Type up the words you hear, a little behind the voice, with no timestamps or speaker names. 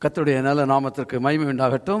கர்த்தருடைய நல்ல நாமத்திற்கு மகிமை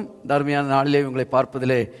உண்டாகட்டும். தர்மியான நாளிலே உங்களை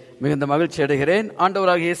பார்ப்பதிலே மிகுந்த மகிழ்ச்சி அடைகிறேன்.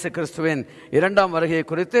 ஆண்டவராகிய இயேசு கிறிஸ்துவின் இரண்டாம் வருகை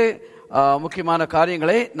குறித்து முக்கியமான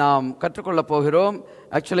காரியங்களை நாம் கற்றுக்கொள்ளப் போகிறோம்.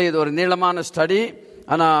 ஆக்சுவலி இது ஒரு நீளமான ஸ்டடி.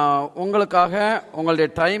 ஆனால் உங்களுக்காக உங்களுடைய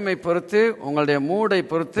டைமை பொறுத்து, உங்களுடைய மூடை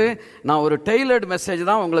பொறுத்து நான் ஒரு டெய்லர்டு மெசேஜ்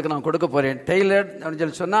தான் உங்களுக்கு நான் கொடுக்க போகிறேன். டெய்லர்ட் அப்படின்னு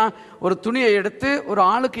சொல்லி சொன்னால் ஒரு துணியை எடுத்து ஒரு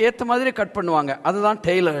ஆளுக்கு ஏற்ற மாதிரி கட் பண்ணுவாங்க, அதுதான்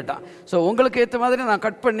டெய்லர்டா. ஸோ உங்களுக்கு ஏற்ற மாதிரி நான்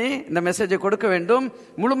கட் பண்ணி இந்த மெசேஜை கொடுக்க வேண்டும்.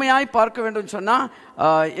 முழுமையாய் பார்க்க வேண்டும் சொன்னால்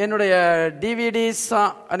என்னுடைய டிவிடிஸ்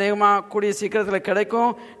அநேகமாக கூடிய சீக்கிரத்தில்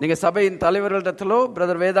கிடைக்கும். நீங்கள் சபையின் தலைவர்களிடத்திலோ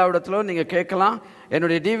பிரதர் வேதாவிடத்திலோ நீங்கள் கேட்கலாம்.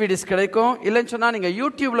 என்னுடைய டிவிடிஸ் கிடைக்கும். இல்லைன்னு சொன்னால் நீங்கள்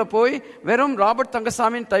யூடியூப்பில் போய் வெறும் ராபர்ட்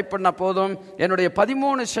தங்கசாமின்னு டைப் பண்ணால் போதும். என்னுடைய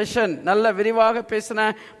 13 செஷன், நல்ல விரிவாக பேசின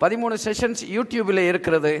 13 செஷன்ஸ் யூடியூபில்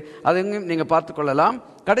இருக்கிறது. அதையும் நீங்கள் பார்த்துக்கொள்ளலாம்.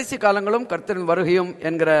 கடைசி காலங்களும் கர்த்தரின் வருகையும்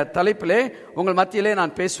என்கிற தலைப்பிலே உங்கள் மத்தியிலே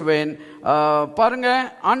நான் பேசுவேன். பாருங்க,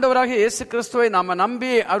 ஆண்டவராக இயேசு கிறிஸ்துவை நாம்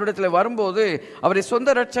நம்பி அவரிடத்தில் வரும்போது, அவரை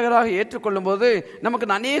சொந்த இரட்சகராக ஏற்றுக்கொள்ளும் போது நமக்கு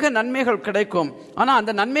அநேக நன்மைகள் கிடைக்கும். ஆனால்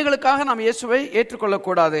அந்த நன்மைகளுக்காக நாம் இயேசுவை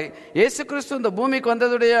ஏற்றுக்கொள்ளக்கூடாது. இயேசு கிறிஸ்து இந்த பூமிக்கு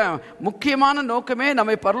வந்ததுடைய முக்கியமான நோக்கமே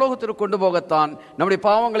நம்மை பரலோகத்திற்கு கொண்டு போகத்தான். நம்முடைய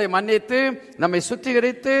பாவங்களை மன்னித்து, நம்மை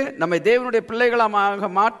சுத்திகரித்து, நம்மை தேவனுடைய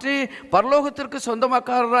பிள்ளைகளாக மாற்றி பரலோகத்திற்கு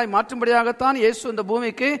சொந்தமாக்காரராய் மாற்றும்படியாகத்தான் இயேசு இந்த பூமி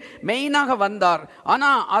மெயினாக வந்தார். ஆனா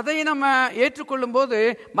அதை நம்ம ஏற்றுக்கொள்ளும் போது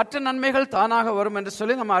மற்ற நன்மைகள் தானாக வரும் என்று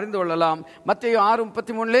சொல்லி நம்ம அறிந்து கொள்ளலாம். மத்தேயு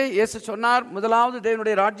 6:33 இயேசு சொன்னார், முதலாவது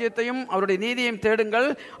தேவனுடைய ராஜ்யத்தையும் அவருடைய நீதியையும் தேடுங்கள்,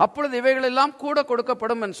 அப்பொழுது இவைகள் எல்லாம் கூட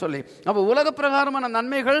கொடுக்கப்படும் என்று சொல்லி. அப்ப உலக பிரகாரமான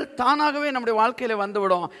நன்மைகள் தானாகவே நம்முடைய வாழ்க்கையில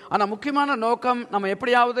வந்துவிடும். ஆனா முக்கியமான நோக்கம் நம்ம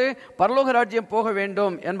எப்படியாவது பரலோக ராஜ்யம் போக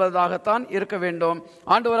வேண்டும் என்பதாகத்தான் இருக்க வேண்டும்.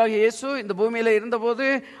 ஆண்டவராகிய இயேசு இந்த பூமியில இருந்தபோது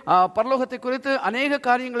பரலோகத்தை குறித்து அநேக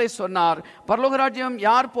காரியங்களை சொன்னார். பரலோக ராஜ்யம்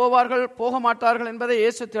யார் போவார்கள் போக மாட்டார்கள் என்பதை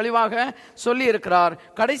இயேசு தெளிவாக சொல்லி இருக்கிறார்.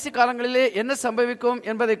 கடைசி காலங்களிலே என்ன சம்பவிக்கும்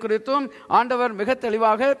என்பதை குறித்தும் ஆண்டவர் மிக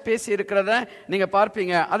தெளிவாக பேசி இருக்கிறத நீங்க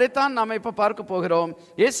பார்ப்பீங்க. அதைத்தான் நாம இப்ப பார்க்க போகிறோம்.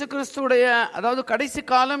 இயேசு கிறிஸ்துடைய, அதாவது கடைசி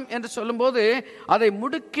காலம் என்று சொல்லும் போது அதை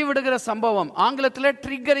முடுக்கி விடுகிற சம்பவம், ஆங்கிலத்தில்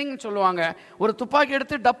ட்ரிகரிங் சொல்லுவாங்க. ஒரு துப்பாக்கி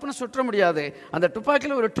எடுத்து டப்புன்னு சுற்ற முடியாது. அந்த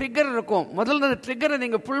துப்பாக்கியில் ஒரு ட்ரிகர் இருக்கும். முதல்ல அந்த ட்ரிகரை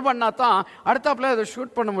நீங்க புல் பண்ணா தான் அடுத்தாப்புல அதை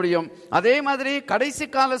ஷூட் பண்ண முடியும். அதே மாதிரி கடைசி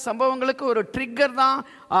கால சம்பவங்களுக்கு ஒரு ட்ரிகர் தான்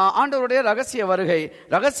ஆண்டவருடைய ரகசிய வருகை.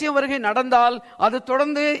 ரகசிய வருகை நடந்தால் அது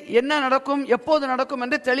தொடர்ந்து என்ன நடக்கும், எப்போது நடக்கும்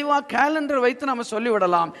என்று தெளிவாக கேலண்டர் வைத்து நம்ம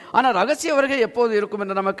சொல்லிவிடலாம். ஆனால் ரகசிய வருகை எப்போது இருக்கும்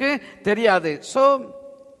என்று நமக்கு தெரியாது. சோ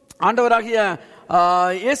ஆண்டவராகிய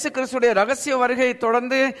இயேசு கிறிஸ்துடைய ரகசிய வருகை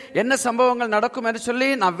தொடர்ந்து என்ன சம்பவங்கள் நடக்கும் என்று சொல்லி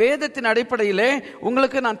நான் வேதத்தின் அடிப்படையிலே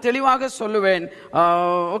உங்களுக்கு நான் தெளிவாக சொல்லுவேன்.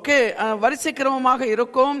 ஓகே, வரிசை கிரமமாக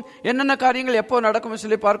இருக்கும். என்னென்ன காரியங்கள் எப்போ நடக்கும்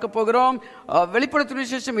சொல்லி பார்க்க போகிறோம். வெளிப்படுத்தின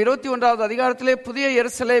விசேஷம் 21வது அதிகாரத்திலே புதிய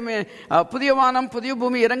எருசலேம், புதிய வானம் புதிய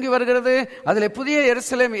பூமி இறங்கி வருகிறது. அதில் புதிய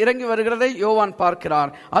எருசலேம் இறங்கி வருகிறதை யோவான்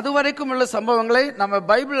பார்க்கிறார். அதுவரைக்கும் உள்ள சம்பவங்களை நம்ம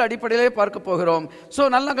பைபிள் அடிப்படையிலே பார்க்க போகிறோம்.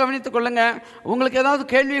 ஸோ நல்லா கவனித்துக் கொள்ளுங்க. உங்களுக்கு ஏதாவது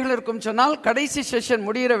கேள்விகள் இருக்கும் சொன்னால் கடைசி செஷன்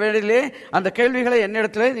முடிகிற வேளையிலே அந்த கேள்விகளை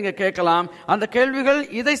என்னிடத்தில் நீங்க கேட்கலாம். அந்த கேள்விகள்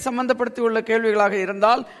இதை சம்பந்தப்படுத்தி உள்ள கேள்விகளாக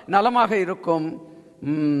இருந்தால் நலமாக இருக்கும்.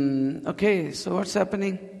 Okay, so what's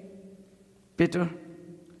happening, Peter?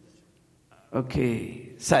 Okay,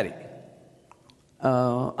 சரி,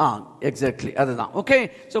 எக்ஸாக்ட்லி அதுதான். ஓகே,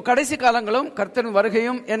 ஸோ கடைசி காலங்களும் கர்த்தரின்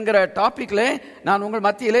வருகையும் என்கிற டாபிக்ல நான் உங்கள்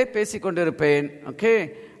மத்தியிலே பேசிக் கொண்டிருப்பேன். ஓகே,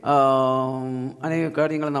 அநேக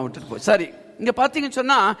காரியங்களை நான் விட்டுட்டு போய், சரி, இங்க பாத்தீங்கன்னு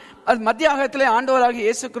சொன்னா அது மத்தியாகத்திலே ஆண்டவராகிய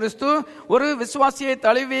இயேசு கிறிஸ்து ஒரு விசுவாசியை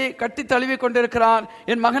கட்டி தழுவி கொண்டிருக்கிறார்.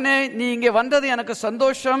 என் மகனே, நீ இங்கே வந்தது எனக்கு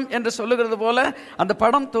சந்தோஷம் என்று சொல்லுகிறது போல அந்த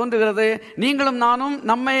படம் தோன்றுகிறது. நீங்களும் நானும்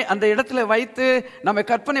நம்மை அந்த இடத்துல வைத்து நம்மை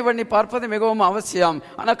கற்பனை பண்ணி பார்ப்பது மிகவும் அவசியம்.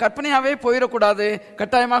 ஆனால் கற்பனையாவே போயிடக்கூடாது.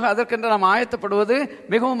 கட்டாயமாக அதற்கென்று நாம் ஆயத்தப்படுவது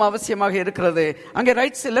மிகவும் அவசியமாக இருக்கிறது. அங்கே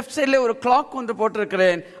லெஃப்ட் சைட்ல ஒரு கிளாக் ஒன்று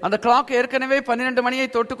போட்டிருக்கிறேன். அந்த கிளாக் ஏற்கனவே 12 மணியை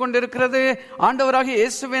தொட்டு கொண்டிருக்கிறது. ஆண்டவராகிய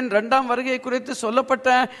இயேசுவின் 2ஆம் வருகை குறித்து சொல்லப்பட்ட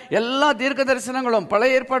எல்லா தீர்க்க தரிசனங்களும்,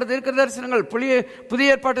 பழைய ஏற்பாடு தீர்க்க தரிசனங்கள், புதிய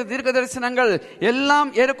ஏற்பாட்டு தீர்க்க தரிசனங்கள் எல்லாம்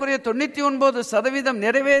ஏறக்குறைய 99%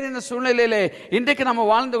 நிறைவேறின சூழ்நிலையிலே இன்றைக்கு நம்ம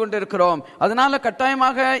வாழ்ந்து கொண்டிருக்கிறோம். அதனால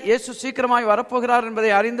கட்டாயமாக இயேசு சீக்கிரமாய் வரப்போகிறார்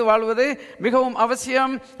என்பதை அறிந்து வாழ்வது மிகவும்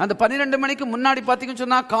அவசியம். அந்த 12 மணிக்கு முன்னாடி பாத்தீங்கன்னு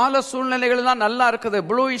சொன்னா கால சூழ்நிலைகள் தான் நல்லா இருக்குது,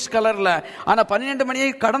 ப்ளூயிஷ் கலர்ல. ஆனா 12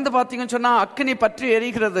 மணியை கடந்து பாத்தீங்கன்னு சொன்னா அக்கினி பற்றி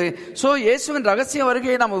எரிகிறது. சோ இயேசுவின் ரகசிய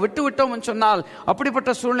வருகையை நம்ம விட்டு விட்டோம் சொன்னால்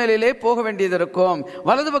அப்படிப்பட்ட சூழ்நிலையிலே போக வேண்டியது இருக்கும்.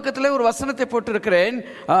 வலது பக்கத்தில் ஒரு வசனத்தை போட்டிருக்கிறேன்.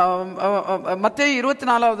 மத்தேயு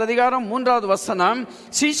 24வது அதிகாரம் 3வது வசனம்.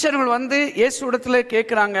 சீஷர்கள் வந்து இயேசுவிடத்தில்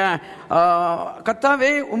கேட்கிறாங்க,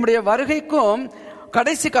 கர்த்தாவே, உம்முடைய வருகைக்கும்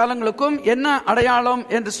கடைசி காலங்களுக்கும் என்ன அடையாளம்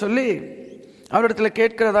என்று சொல்லி அவரிடத்தில்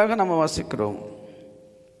கேட்கிறதாக நம்ம வாசிக்கிறோம்.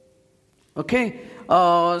 ஓகே,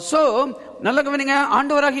 ஸோ நல்ல கவனிங்க,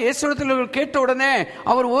 ஆண்டவராகிய இயேசுவிடத்தில் கேட்ட உடனே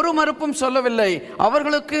அவர் ஒரு மறுப்பும் சொல்லவில்லை.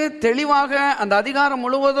 அவர்களுக்கு தெளிவாக அந்த அதிகாரம்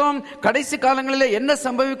முழுவதும் கடைசி காலங்களில் என்ன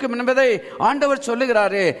சம்பவிக்கும் என்பதை ஆண்டவர்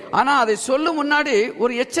சொல்லுகிறாரு. ஆனா அதை சொல்லும் முன்னாடி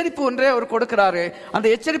ஒரு எச்சரிப்பு ஒன்றே அவர் கொடுக்கிறாரு. அந்த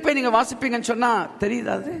எச்சரிப்பை நீங்க வாசிப்பீங்கன்னு சொன்னா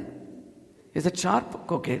தெரியுதா? அது is it sharp?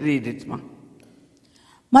 Okay, read it மா.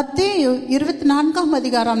 மத்தேயு 24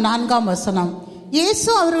 அதிகாரம் 4 இயேசு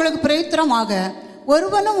அவர்களுக்கு பிரயுத்தரமாக,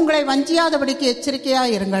 ஒருவனும் உங்களை வஞ்சியாதபடிக்கு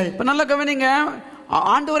எச்சரிக்கையாயிருங்கள். இப்ப நல்ல கவனிங்க,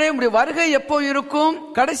 ஆண்டவரே உங்களுடைய வருகை எப்போ இருக்கும்,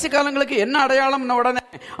 கடைசி காலங்களுக்கு என்ன அடையாளம்? உடனே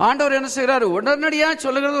ஆண்டவர் என்ன செய்யறாரு? உடனடியா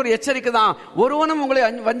சொல்லுகிறது ஒரு எச்சரிக்கை தான். ஒருவனும் உங்களை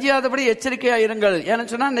வஞ்சியாதபடி எச்சரிக்கையா இருங்கள். ஏன்னு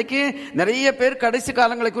சொன்னா இன்னைக்கு நிறைய பேர் கடைசி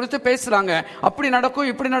காலங்களை குறித்து பேசுறாங்க. அப்படி நடக்கும்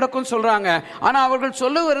இப்படி நடக்கும் சொல்றாங்க. ஆனா அவர்கள்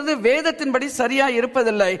சொல்லுவது வேதத்தின்படி சரியா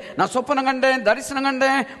இருப்பதில்லை. நான் சொப்பனம் கண்டேன், தரிசனம்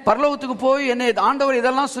கண்டேன், பரலோகத்துக்கு போய் என்னை ஆண்டவர்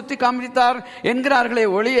இதெல்லாம் சுத்தி காமித்தார் என்கிறார்களே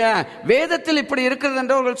ஒழிய வேதத்தில் இப்படி இருக்கிறது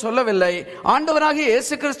என்று அவர்கள் சொல்லவில்லை. ஆண்டவராகிய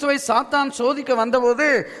இயேசு கிறிஸ்துவை சாத்தான் சோதிக்க வந்தபோது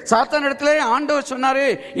சாத்தான் இடத்திலே ஆண்டவர் சொன்னாரு,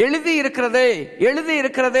 எழுதி இருக்கிறதே எழுதி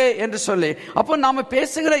இருக்கிறதே என்று சொல்லி. அப்போ நாம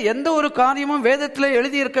பேசுகிற எந்த ஒரு காரியமும் வேதத்தில்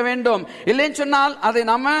எழுதி இருக்க வேண்டும். இல்லைன்னு சொன்னால் அதை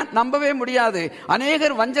நாம நம்பவே முடியாது.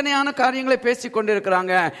 அநேகர் வஞ்சனையான காரியங்களை பேசிக்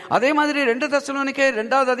கொண்டிருக்கிறாங்க. அதே மாதிரி 2 தெசலோனிக்கேயர்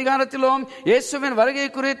 2வது அதிகாரத்திலும் இயேசுவின் வருகை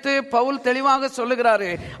குறித்து பவுல் தெளிவாக சொல்லுகிறாரு.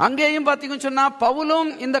 அங்கேயும் பார்த்தீங்கன்னு சொன்னா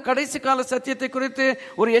பவுலும் இந்த கடைசி கால சத்தியத்தை குறித்து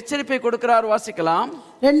ஒரு எச்சரிப்பை கொடுக்கிறார். வாசிக்கலாம்.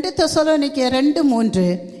 2 தெசலோனிக்கேயர் 2:3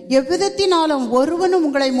 எவ்விதத்தினாலும் ஒருவனும்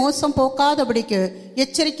உங்களை மோசம் போக்காதபடிக்கு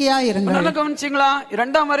எச்சரிக்கையா இருங்கள். நல்லா கவனிச்சீங்களா?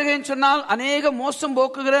 2ஆம் வருகைன்னு சொன்னால் அநேக மோசம்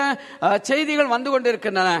போக்குகிற செய்திகள் வந்து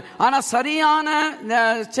கொண்டிருக்கின்றன. ஆனா சரியான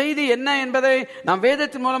செய்தி என்ன என்பதை நாம்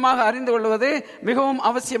வேதத்தின் மூலமாக அறிந்து கொள்வது மிகவும்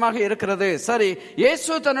அவசியமாக இருக்கிறது. சரி,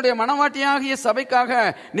 இயேசு தன்னுடைய மனவாட்டியாகிய சபைக்காக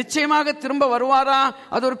நிச்சயமாக திரும்ப வருவாரா?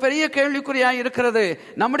 அது ஒரு பெரிய கேள்விக்குறியாக இருக்கிறது.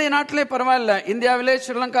 நம்முடைய நாட்டிலே பரவாயில்ல, இந்தியாவிலே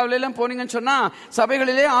ஸ்ரீலங்காவிலே போனீங்கன்னு சொன்னா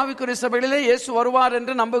சபைகளிலே, ஆவிக்குரிய சபைகளிலே இயேசு வருவார்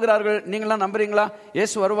என்று நம்புகிறார்கள். நீங்களா நம்புறீங்களா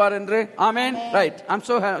இயேசு வருவார் என்று? Amen, right, I'm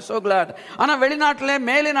so glad. ஆனா வெளிநாட்டிலே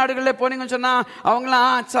மேலை நாடுகளிலே போனீங்கன்னு சொன்னா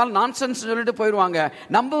அவங்களாம் நான்சென்ஸ் சொல்லிட்டு போயிடுவாங்க,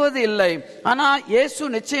 நம்புவது இல்லை. ஆனா இயேசு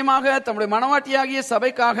நிச்சயமாக தம்முடைய மனவாட்டியாகிய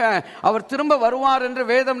சபைக்காக அவர் திரும்ப வருவார் என்று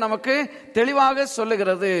வேதம் நமக்கு தெளிவாக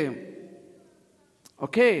சொல்லுகிறது.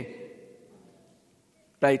 Okay,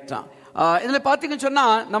 right. இதுல பாத்தீங்கன்னு சொன்னா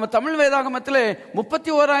நம்ம தமிழ் வேதாகமத்திலே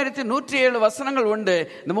 31,107 வசனங்கள் உண்டு.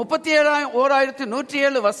 இந்த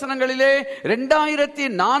 31,107 வசனங்களிலே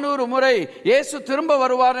 2,400 முறை இயேசு திரும்ப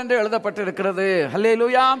வருவார் என்று எழுதப்பட்டிருக்கிறது.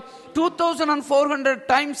 ஹல்லேலூயா. 2,400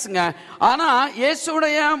 டைம்ஸ்ங்க. ஆனா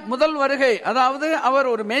இயேசுடைய முதல் வருகை, அதாவது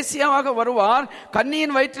அவர் ஒரு மேசியாவாக வருவார்,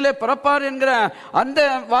 கன்னியின் வயிற்றிலே பிறப்பார் என்கிற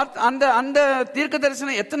அந்த தீர்க்க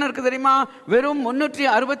தரிசனம் எத்தனை இருக்கு தெரியுமா? வெறும்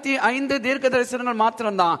 365 தீர்க்க தரிசனங்கள்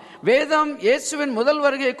மாத்திரம்தான். வேதம் இயேசுவின் முதல்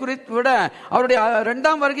வருகை குறித்து விட அவருடைய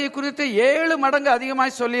 2ஆம் வருகை குறித்து 7 மடங்கு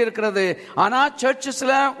அதிகமாய் சொல்லி இருக்கிறது. ஆனா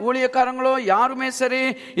சர்ச்சஸ்ல ஊழியக்காரங்களோ யாருமே சரி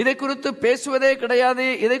இதை குறித்து பேசுவதே கிடையாது,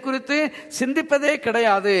 இதை குறித்து சிந்திப்பதே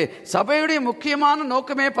கிடையாது. சபையுடைய முக்கியமான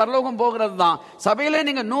நோக்கமே பரலோகம் போகிறது தான். சபையில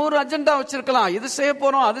நீங்க 100 அஜெண்டா வச்சிருக்கலாம். இது செய்ய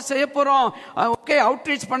போறோம், அது செய்ய போறோம், ஓகே,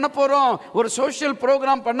 அவுட்ரீச் பண்ண போறோம், ஒரு சோஷியல்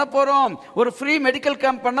ப்ரோக்ராம் பண்ண போறோம், ஒரு ஃப்ரீ மெடிக்கல்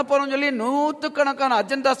கேம்ப் பண்ண போறோம் சொல்லி 100கணக்கான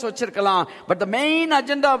அஜெண்டாஸ் வச்சிருக்கலாம். But the main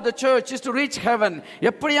agenda of the church is to reach heaven.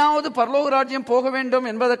 எப்படியாவது பரலோக ராஜ்யம் போக வேண்டும்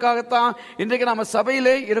என்பதற்காகத்தான் இன்றைக்கு நம்ம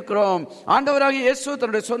சபையிலே இருக்கிறோம். ஆண்டவராகிய இயேசு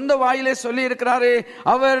தன்னுடைய சொந்த வாயிலே சொல்லி இருக்கிறாரு,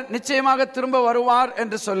 அவர் நிச்சயமாக திரும்ப வருவார்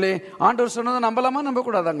என்று சொல்லி. ஆண்டவர் சொன்னதை நம்பலாமா நம்ப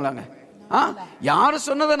கூடாதாங்களாங்க? யாரு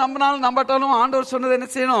சொன்னதை நம்பினாலும் நம்பட்டாலும் ஆண்டவர் சொன்னதை என்ன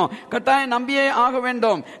செய்யணும்? கட்டாயம் நம்பியே ஆக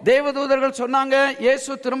வேண்டும். தேவதூதர்கள் சொன்னாங்க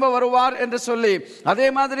இயேசு திரும்ப வருவார் என்று சொல்லி. அதே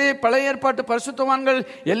மாதிரி பழைய ஏற்பாட்டு பரிசுத்தவான்கள்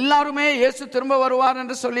எல்லாருமே இயேசு திரும்ப வருவார்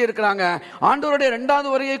என்று சொல்லி இருக்கிறாங்க. ஆண்டவருடைய 2வது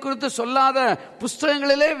வருகை குறித்து சொல்லாத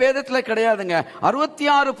புஸ்தகங்களிலே வேதத்தில் கிடையாதுங்க.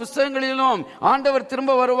 66 புஸ்தகங்களிலும் ஆண்டவர்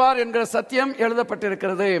திரும்ப வருவார் என்கிற சத்தியம்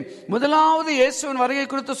எழுதப்பட்டிருக்கிறது. முதலாவது இயேசுவின் வருகை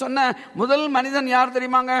குறித்து சொன்ன முதல் மனிதன் யார்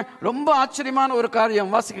தெரியுமாங்க? ரொம்ப ஆச்சரியமான ஒரு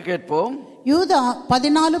காரியம், வாசிக்க கேட்போம். யூதா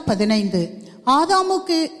 14:15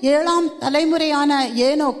 ஆதாமுக்கு 7ஆம் தலைமுறையான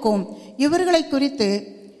ஏனோக்கும் இவர்களை குறித்து,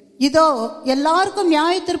 இதோ எல்லாருக்கும்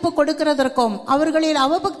நியாய தீர்ப்பு கொடுக்கிறதற்கும் அவர்களில்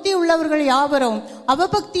அவபக்தி உள்ளவர்கள் யாவரும்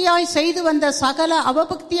அவபக்தியாய் செய்து வந்த சகல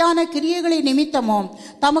அவபக்தியான கிரியைகளின் நிமித்தமும்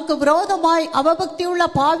தமக்கு விரோதமாய் அவபக்தியுள்ள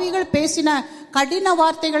பாவிகள் பேசின கடின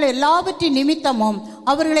வார்த்தைகள் எல்லாவற்றின் நிமித்தமும்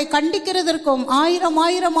அவர்களை கண்டிக்கிறதற்கும்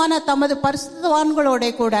 1000 தமது பரிசுத்தவான்களோட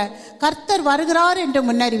கூட கர்த்தர் வருகிறார் என்று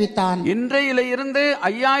முன்னறிவித்தான். இன்றையில இருந்து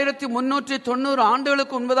 5390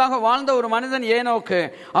 ஆண்டுகளுக்கு முன்பதாக வாழ்ந்த ஒரு மனிதன் ஏனோக்கு.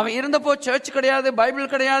 அவன் இருந்தப்போ சர்ச் கிடையாது, பைபிள்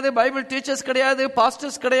கிடையாது, பைபிள் டீச்சர்ஸ் கிடையாது,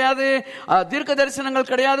 பாஸ்டர்ஸ் கிடையாது, தீர்க்க தரிசனங்கள்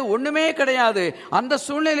கிடையாது, ஒண்ணுமே கிடையாது. அந்த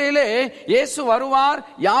சூழ்நிலையிலே இயேசு வருவார்,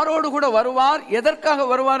 யாரோடு கூட வருவார், எதற்காக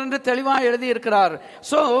வருவார் என்று தெளிவாக எழுதி இருக்கிறார்.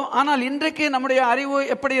 சோ ஆனால் இன்றைக்கு நம்முடைய அறிவு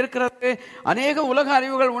எப்படி இருக்கிறது? அநேக உலக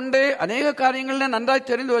அறிவுகள் உண்டு, அநேக காரியங்கள்ல நன்றாய்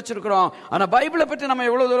தெரிந்து வச்சிருக்கிறோம். ஆனா பைபிளை பற்றி நம்ம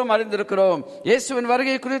எவ்வளவு தூரம் அறிந்திருக்கிறோம்? இயேசுவின்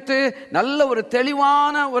வருகை குறித்து நல்ல ஒரு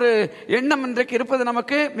தெளிவான ஒரு எண்ணம் இன்றைக்கு இருப்பது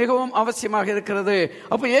நமக்கு மிகவும் அவசியமாக இருக்கிறது.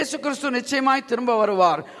 அப்ப இயேசு கிறிஸ்து நிச்சயமாய் திரும்ப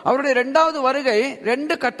வருவார். அவருடைய இரண்டாவது வருகை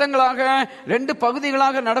 2 கட்டங்களாக 2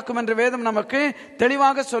 பகுதிகளாக நடக்கும் என்று வேதம் நமக்கு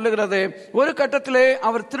தெளிவாக சொல்லுகிறது. ஒரு கட்டத்திலே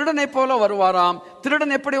அவர் திருடனை போல வருவாராம்.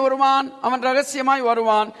 திருடன் எப்படி வருவான்? அவன் ரகசியமாய்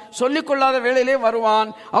வருவான், சொல்லிக் கொள்ளாத வேளையிலே வருவான்,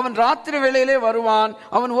 அவன் ராத்திரி வேளையிலே வருவான்,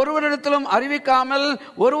 அவன் ஒருவரிடத்திலும் அறிவிக்காமல்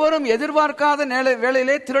ஒருவரும் எதிர்பார்க்காத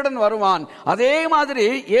வேளையிலே திருடன் வருவான். அதே மாதிரி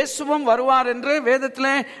இயேசுவும் வருவார் என்று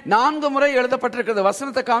வேதத்திலே 4 முறை எழுதப்பட்டிருக்கிறது.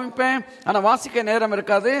 வசனத்தை காமிப்பேன், ஆனா வாசிக்க நேரம்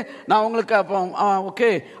இருக்காது. நான் உங்களுக்கு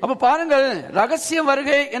அப்ப பாருங்கள், ரகசிய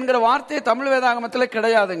வருகை என்கிற வார்த்தை தமிழ் வேதாகமத்தில்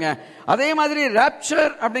கிடையாதுங்க. அதே மாதிரி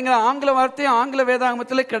ராப்சர் அப்படிங்கிற ஆங்கில வார்த்தை ஆங்கில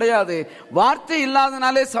வேதாகமத்தில் கிடையாது. வார்த்தை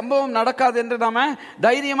இல்லாதனாலே சம்பவம் நடக்காது என்று நாம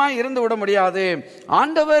தைரியமா இருந்து விட முடியாது.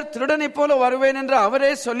 ஆண்டவர் திருடனை போல வருவேன் என்று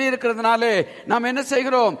அவரே சொல்லி இருக்கிறதுனாலே நாம் என்ன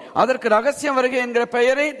செய்கிறோம்? அதற்கு ரகசிய வருகை என்கிற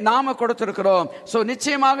பெயரை நாம கொடுத்திருக்கிறோம். சோ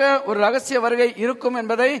நிச்சயமாக ஒரு ரகசிய வருகை இருக்கும்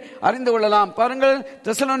என்பதை அறிந்து கொள்ளலாம். பாருங்கள்,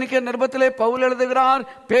 தெசலோனிக்கேயர் நிருபத்திலே பவுல் எழுதுகிறார்,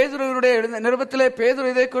 பேதுருவுடைய நிருபத்திலே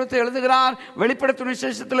பேதுரு இதை குறித்து எழுதுகிறார், வெளிப்படுத்தும்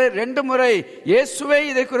விசேஷத்திலே 2 முறை இயேசுவே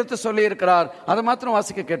இதை குறித்து சொல்லி இருக்கிறார். அதை மாத்திரம்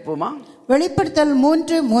வாசிக்க கேட்போமா? வெளிப்படுத்தல்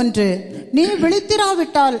 3:3 நீ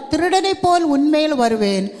விழித்திராவிட்டால் திருடனை போல் உன்மேல்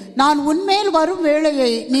வருவேன், நான் உன்மேல் வரும்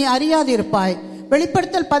வேளையை நீ அறியாதிருப்பாய்.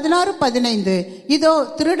 வெளிப்படுத்தல் 16:15 இதோ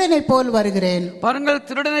திருடனை போல் வருகிறேன். பாருங்கள்,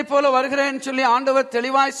 திருடனை போல வருகிறேன் சொல்லி ஆண்டவர்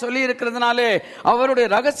தெளிவாய் சொல்லி இருக்கிறதுனாலே அவருடைய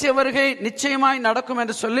ரகசிய வருகை நிச்சயமாய் நடக்கும்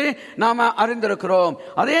என்று சொல்லி நாம அறிந்திருக்கிறோம்.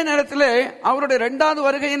 அதே நேரத்தில் அவருடைய 2வது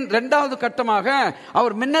வருகையின் 2வது கட்டமாக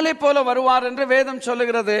அவர் மின்னலை போல வருவார் என்று வேதம்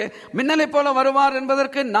சொல்லுகிறது. மின்னலை போல வருவார்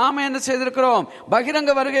என்பதற்கு நாம என்ன செய்திருக்கிறோம்?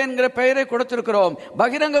 பகிரங்க வருகை என்கிற பெயரை கொடுத்திருக்கிறோம்.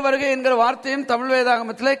 பகிரங்க வருகை என்கிற வார்த்தையும் தமிழ்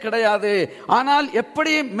வேதாகமத்திலே கிடையாது. ஆனால்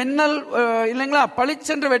எப்படி மின்னல் இல்லைங்களா,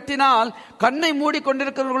 பளிச்சென்று வெட்டினால் கண்ணை மூடி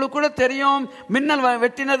கொண்டிருக்கிறவர்களுக்கு கூட தெரியும் மின்னல்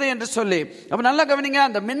வெட்டினது என்று சொல்லி. அப்ப நல்லா கவனிங்க,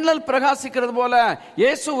 அந்த மின்னல் பிரகாசிக்கிறது போல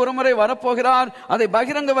இயேசு ஒருமுறை வரப்போகிறார். அதை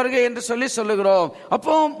பகிரங்க வருகை என்று சொல்லி சொல்லுகிறோம்.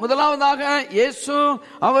 அப்போ முதலாவதாக இயேசு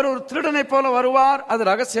அவர் ஒரு திருடனை போல வருவார், அது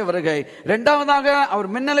ரகசிய வருகை. 2வதாக அவர்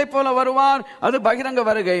மின்னலை போல வருவார், அது பகிரங்க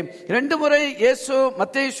வருகை. 2 முறை இயேசு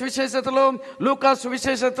மத்தேயு சுவிசேஷத்திலும் லூக்கா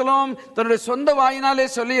சுவிசேஷத்திலும் தன்னுடைய சொந்த வாயினாலே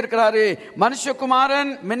சொல்லி இருக்கிறாரு,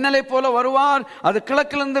 மனுஷகுமாரன் மின்னலை போல வருவார், அது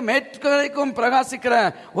கிழக்கிலிருந்து மேற்கு வரைக்கும் பிரகாசிக்கிற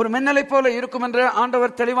ஒரு மின்னலை போல இருக்கும் என்று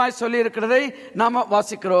ஆண்டவர் தெளிவாய் சொல்லி இருக்கிறதை நாம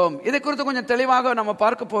வாசிக்கிறோம். இதை குறித்து கொஞ்சம் தெளிவாக நம்ம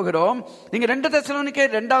பார்க்க போகிறோம். நீங்க 2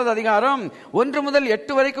 தெசலோனிக்கேயர் 2வது அதிகாரம் 1 முதல்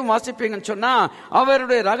 8 வரைக்கும் வாசிப்பீங்கன்னு சொன்னா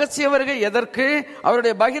அவருடைய ரகசிய வருகை எதற்கு,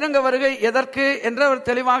 அவருடைய பகிரங்க வருகை எதற்கு என்று அவர்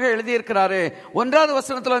தெளிவாக எழுதியிருக்கிறாரு. 1வது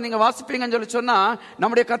வசனத்துல நீங்க வாசிப்பீங்கன்னு சொல்லி சொன்னா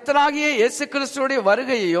நம்முடைய கர்த்தராகிய இயேசு கிறிஸ்துவுடைய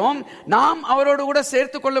வருகையையும் நாம் அவரோடு கூட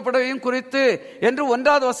சேர்த்துக் கொள்ளப்படுவதையும் குறித்து என்று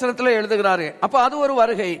 1வது வசனத்துல எழுதுகிறாரு. அப்ப அது ஒரு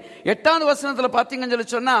வருகை. 8வது வசனத்துல பாத்தீங்கன்னு சொல்லி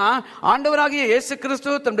சொன்னா ஆண்டவராகிய இயேசு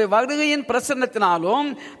கிறிஸ்து தன்னுடைய வருகையின் பிரசன்னத்தினாலும்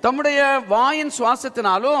தம்முடைய வாயின்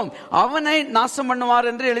சுவாசத்தினாலும் அவனை நாசம் பண்ணுவார்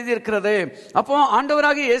என்று எழுதியிருக்கிறது. அப்போ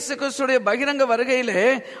ஆண்டவராகிய இயேசு கிறிஸ்துடைய பகிரங்க வருகையிலே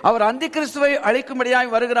அவர் அந்தி கிறிஸ்துவை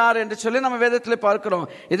அழிக்கும்படியாய் வருகிறார் என்று சொல்லி நம்ம வேதத்திலே பார்க்கிறோம்.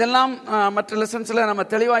 இதெல்லாம் மற்ற லெசன்ஸ்ல நம்ம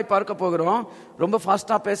தெளிவாய் பார்க்க போகிறோம். ரொம்ப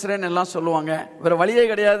ஃபாஸ்டா பேசுறேன்னு எல்லாம் சொல்லுவாங்க, வேற வழியே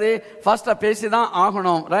கிடையாது, ஃபாஸ்டா பேசிதான்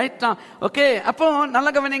ஆகணும். ரைட்? ஓகே. அப்போ நல்ல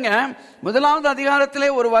கவனிங்க, 1வது அதிகாரத்திலே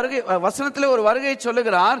ஒரு வருகை வசனத்திலே ஒரு வருகையை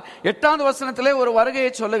சொல்லுகிறார், 8வது வசனத்திலே ஒரு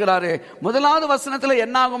வருகையை சொல்லுகிறாரு. 1வது வசனத்திலே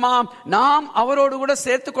என்ன ஆகுமா? நாம் அவரோடு கூட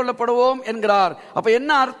சேர்த்துக் கொள்ளப்படுவோம் என்கிறார். அப்ப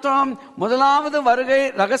என்ன அர்த்தம்? 1வது வருகை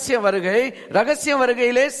ரகசிய வருகை, ரகசிய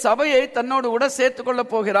வருகையிலே சபையை தன்னோடு கூட சேர்த்துக் கொள்ள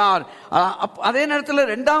போகிறார். அதே நேரத்தில்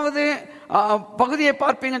 2வது பகுதியை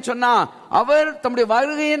பார்ப்பீங்கன்னு சொன்னா அவர் தம்முடைய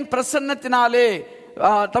வருகையின் பிரசன்னத்தினாலே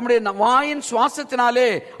தம்முடைய வாயின் சுவாசத்தினாலே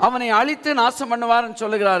அவனை அழித்து நாசம் பண்ணுவார்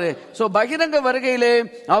சொல்லுகிறாரு. சோ பகிரங்க வருகையிலே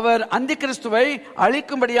அவர் அந்தி கிறிஸ்துவை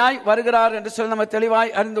அழிக்கும்படியாய் வருகிறார் என்று சொல்லி நம்ம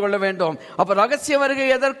தெளிவாய் அறிந்து கொள்ள வேண்டும். அப்ப ரகசிய வருகை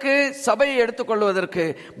எதற்கு? சபையை எடுத்துக்கொள்வதற்கு.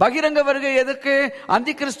 பகிரங்க வருகை எதற்கு?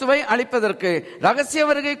 அந்தி கிறிஸ்துவை அழிப்பதற்கு. ரகசிய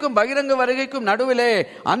வருகைக்கும் பகிரங்க வருகைக்கும் நடுவிலே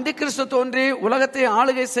அந்தி கிறிஸ்து தோன்றி உலகத்தை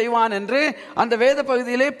ஆளுகை செய்வான் என்று அந்த வேத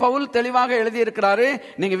பகுதியிலே பவுல் தெளிவாக எழுதியிருக்கிறாரு.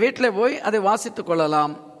 நீங்க வீட்டில் போய் அதை வாசித்துக்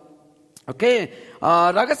கொள்ளலாம். ஓகே.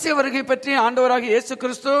 ரகசிய வருகை பற்றி ஆண்டவராகிய இயேசு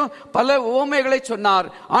கிறிஸ்து பல உவமைகளை சொன்னார்.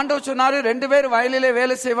 ஆண்டவர் சொன்னாரு, 2 பேர் வயலிலே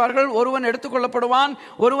வேலை செய்வார்கள், ஒருவன் எடுத்துக்கொள்ளப்படுவான்,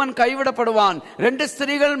 ஒருவன் கைவிடப்படுவான். 2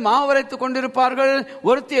 ஸ்திரீகள் மாவரைத்துக் கொண்டிருப்பார்கள்,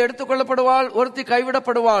 ஒருத்தி எடுத்துக்கொள்ளப்படுவாள், ஒருத்தி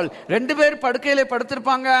கைவிடப்படுவாள். 2 பேர் படுக்கையிலே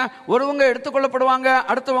படுத்திருப்பாங்க, ஒருவங்க எடுத்துக்கொள்ளப்படுவாங்க,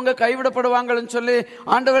 அடுத்தவங்க கைவிடப்படுவாங்கன்னு சொல்லி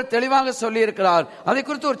ஆண்டவர் தெளிவாக சொல்லி இருக்கிறார். அதை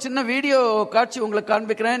குறித்து ஒரு சின்ன வீடியோ காட்சி உங்களுக்கு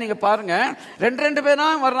காண்பிக்கிறேன், நீங்க பாருங்க. 2 பேரா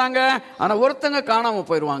வர்றாங்க, ஆனா ஒருத்தங்க காணாம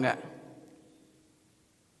போயிருவாங்க.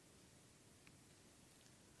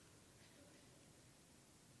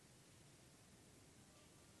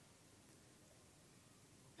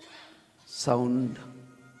 sound.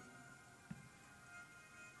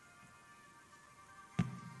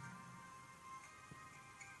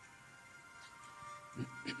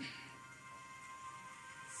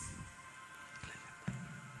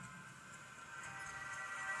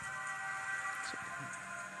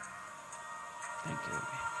 Thank you.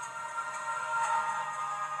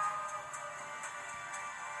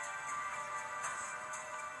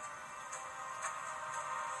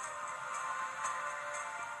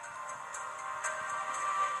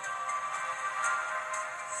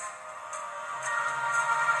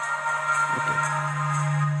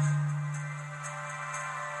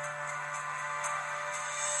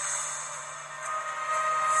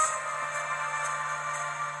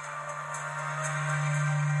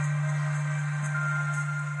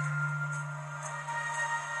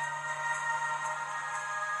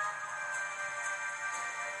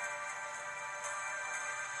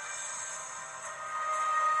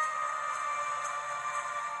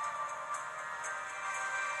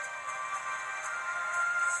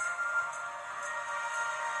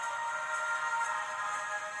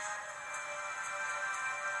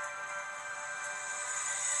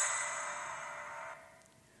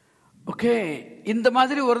 ஓகே, இந்த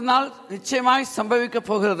மாதிரி ஒரு நாள் நிச்சயமாய் சம்பவிக்க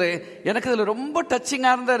போகிறது. எனக்கு இதுல ரொம்ப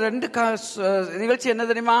டச்சிங்கா இருந்த ரெண்டு நிகழ்ச்சி என்ன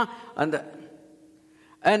தெரியுமா?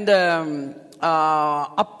 அந்த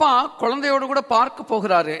அப்பா குழந்தையோடு கூட பார்க்க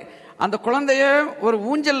போகிறாரு. அந்த குழந்தைய ஒரு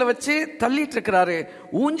ஊஞ்சல்ல வச்சு தள்ளிட்டு இருக்கிறாரு.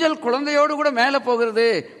 ஊஞ்சல் குழந்தையோடு கூட மேலே போகிறது.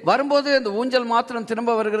 வரும்போது அந்த ஊஞ்சல் மாத்திரம்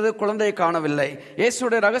திரும்ப வருகிறது, குழந்தையை காணவில்லை.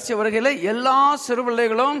 இயேசுடைய ரகசிய வருகையில் எல்லா சிறு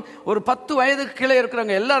பிள்ளைகளும் ஒரு 10 வயதுக்கு கீழே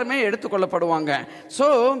இருக்கிறவங்க எல்லாருமே எடுத்துக்கொள்ளப்படுவாங்க. ஸோ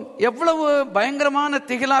எவ்வளவு பயங்கரமான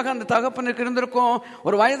திகிலாக அந்த தகப்பனுக்கு இருந்திருக்கும்.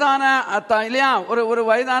 ஒரு வயதான இல்லையா, ஒரு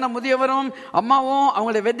வயதான முதியவரும் அம்மாவும்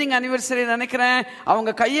அவங்களுடைய வெட்டிங் அனிவர்சரி நினைக்கிறேன்,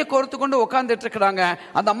 அவங்க கையை கோர்த்து கொண்டு உட்கார்ந்துட்டு இருக்கிறாங்க.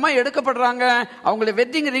 அந்த அம்மா எடுக்கப்படுறாங்க, அவங்களுடைய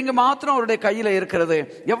வெட்டிங் ரிங் மாத்திரம் அவருடைய கையில இருக்கிறது.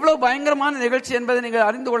 எவ்வளவு பயங்கரமான நிகழ்ச்சி என்பதை நீங்கள்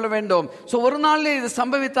அறிந்து கொள்ள வேண்டும். சோ ஒரு நாளில் இது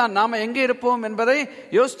சம்பவித்தான் நாம எங்கே இருப்போம் என்பதை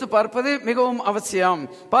யோசித்து பார்ப்பது மிகவும் அவசியம்.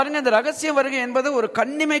 பாருங்க, இந்த ரகசிய வருகை என்பது ஒரு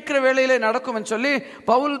கண்ணிமைக்கிற வேளையிலே நடக்கும் சொல்லி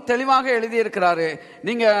பவுல் தெளிவாக எழுதியிருக்கிறாரு.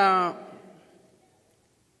 நீங்க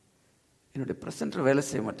என்னுடைய பிரசன்டர் வேலை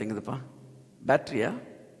செய்ய மாட்டேங்குதுப்பா, பேட்டரியா?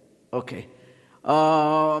 ஓகே,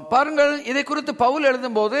 பாருங்கள், இதை குறித்து பவுல்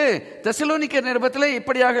எழுதும் போது தெசலோனிக்கேயர் நிருபத்திலே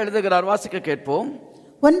இப்படியாக எழுதுகிறார். வாசிக்க கேட்போம்.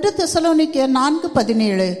 1 தெசலோனிக்கேயர்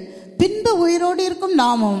 4:17. பின்பு உயிரோடு இருக்கும்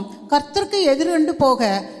நாமும் கர்த்தருக்கு எதிர்கொண்டு போக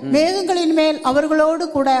மேகங்களின் மேல் அவர்களோடு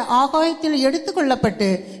கூட ஆகாயத்தில் எடுத்துக் கொள்ளப்பட்டு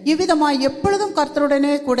இவ்விதமாய் எப்பொழுதும்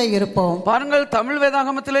கர்த்தருடனே கூட இருப்போம். பாருங்கள், தமிழ்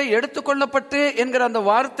வேதாகமத்திலே எடுத்துக்கொள்ளப்பட்டு என்கிற அந்த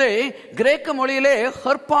வார்த்தை கிரேக்க மொழியிலே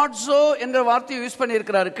ஹெர்பாட்ஸோ என்கிற வார்த்தையை யூஸ் பண்ணி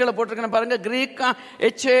இருக்கிறார். கீழே போட்டிருக்கிறேன் பாருங்க, கிரீக்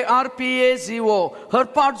HARPAZO,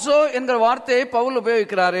 ஹெர்பாட்ஸோ என்கிற வார்த்தையை பவுல்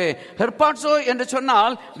உபயோகிக்கிறாரு. ஹெர்பாட்ஸோ என்று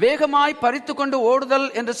சொன்னால் வேகமாய் பறித்து கொண்டு ஓடுதல்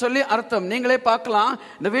என்று சொல்லி அர்த்தம். நீங்களே பார்க்கலாம்,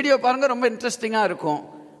 இந்த வீடியோ பாருங்க, ரொம்ப இன்ட்ரெஸ்டிங்கா இருக்கும்.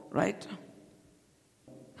 Right?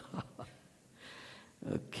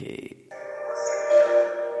 Okay.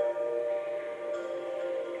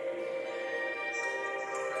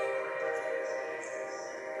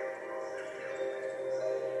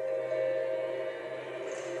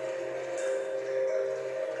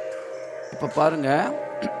 இப்ப பாருங்க,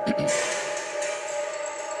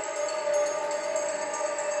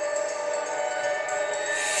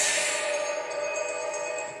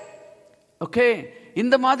 ஓகே,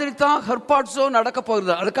 இந்த மாதிரி தான் ஹெர்பாட்ஸோ நடக்க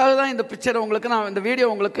போகிறது. அதுக்காக தான் இந்த பிக்சர் உங்களுக்கு, நான் இந்த வீடியோ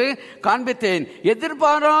உங்களுக்கு காண்பித்தேன்.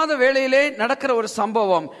 எதிர்பாராத வேளையிலே நடக்கிற ஒரு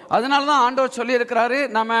சம்பவம். அதனால தான் ஆண்டவர் சொல்லி இருக்கிறாரு,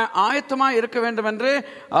 நம்ம ஆயத்தமா இருக்க வேண்டும் என்று.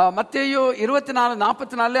 மத்தேயு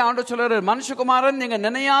 24:44 ஆண்டவர் சொல்றாரு, மனுஷகுமாரன் நீங்க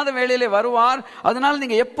நினையாத வேளையிலே வருவார், அதனால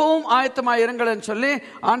நீங்க எப்பவும் ஆயத்தமா இருங்கள் சொல்லி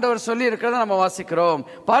ஆண்டவர் சொல்லி இருக்கிறத நம்ம வாசிக்கிறோம்.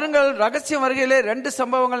 பாருங்கள், ரகசிய வருகையிலே 2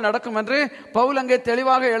 சம்பவங்கள் நடக்கும் என்று பவுல் அங்கே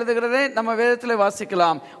தெளிவாக எழுதுகிறதை நம்ம வேதத்திலே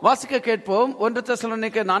வாசிக்கலாம். வாசிக்க கேட்போம். 1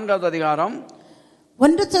 தெசலோனிக்கேயர் 4வது அதிகாரம்.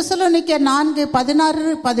 1 தெசலோனிக்கேயர்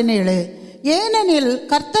 4:16-17. ஏனெனில்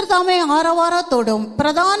கர்த்தர் தாமே ஆரவாரத்தோடும்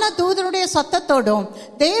பிரதான தூதனுடைய சத்தத்தோடும்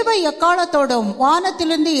தேவ எக்காலத்தோடும்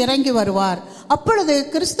வானத்திலிருந்து இறங்கி வருவார். அப்பொழுது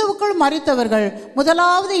கிறிஸ்துவுக்குள் மரித்தவர்கள்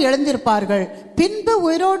முதலாவது எழுந்திருப்பார்கள். பின்பு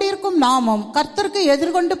உயிரோடு இருக்கும் நாமும் கர்த்தருக்கு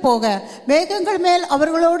எதிர்கொண்டு போக மேகங்கள் மேல்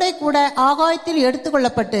அவர்களோட கூட ஆகாயத்தில்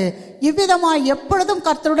எடுத்துக்கொள்ளப்பட்டு இவ்விதமாய் எப்பொழுதும்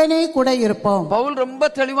கர்த்தருடனே கூட இருப்போம். பவுல் ரொம்ப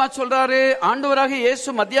தெளிவா சொல்றாரு. ஆண்டவராக இயேசு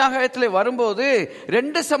மத்தியாகாயத்திலே வரும்போது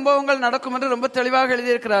 2 சம்பவங்கள் நடக்கும் என்று ரொம்ப தெளிவாக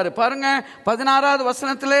எழுதியிருக்கிறாரு. பாருங்க, 16வது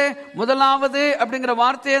வசனத்திலே முதலாவது அப்படிங்கிற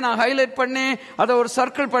வார்த்தையை நான் ஹைலைட் பண்ணி அதை ஒரு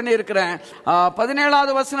சர்க்கிள் பண்ணி இருக்கிறேன்.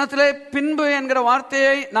 17வது வசனத்திலே பின்பு என்கிற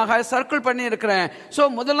வார்த்தையை நான் சர்க்கிள் பண்ணி இருக்கிறேன். சோ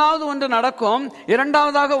முதலாவது ஒன்று நடக்கும்,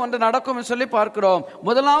 இரண்டாவதாக ஒன்று நடக்கும் சொல்லி பார்க்கிறோம்.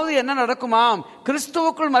 முதலாவது என்ன நடக்குமாம்?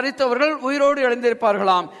 கிறிஸ்துவுக்குள் மரித்தவர்கள் உயிரோடு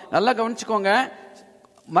எழுந்திருப்பார்களாம். நல்லா கவனிச்சுக்கோங்க.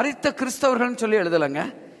 மரித்த கிறிஸ்தவர்கள்னு சொல்லி எழுதலைங்க.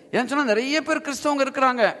 ஏன்னு சொன்னா நிறைய பேர் கிறிஸ்தவங்க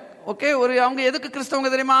இருக்கிறாங்க. ஓகே, அவங்க எதுக்கு கிறிஸ்தவங்க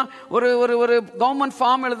தெரியுமா? ஒரு ஒரு ஒரு கவர்மெண்ட்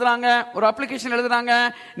ஃபார்ம் எழுதுறாங்க, ஒரு அப்ளிகேஷன் எழுதுறாங்க,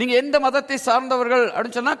 நீங்க எந்த மதத்தை சார்ந்தவர்கள்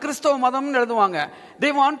அப்படின்னு சொன்னா கிறிஸ்தவ மதம்னு எழுதுவாங்க.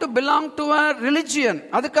 they want to belong to a religion.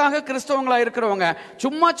 அதுக்காக கிறிஸ்தவங்களா இருக்கிறவங்க,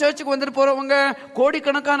 சும்மா சர்ச்சுக்கு வந்துட்டு போறவங்க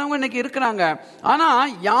கோடிக்கணக்கானவங்க இன்னைக்கு இருக்கிறாங்க. ஆனா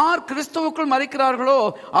யார் கிறிஸ்துவுக்குள் மரிக்கிறார்களோ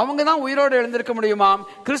அவங்க தான் உயிரோடு எழுந்திருக்க முடியுமா?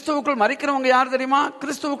 கிறிஸ்துவுக்குள் மரிக்கிறவங்க யார் தெரியுமா?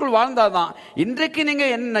 கிறிஸ்துவுக்குள் வாழ்ந்தாதான். இன்றைக்கு நீங்க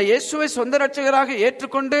என்ன இயேசுவை சொந்த ரட்சகராக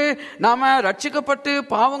ஏற்றுக்கொண்டு நாம ரட்சிக்கப்பட்டு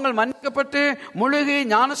பாவங்கள் மன்னிக்கப்பட்டு முழுகி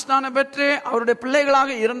ஞானஸ்நானம் பெற்று அவருடைய பிள்ளைகளாக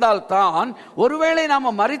இருந்தால்தான் ஒருவேளை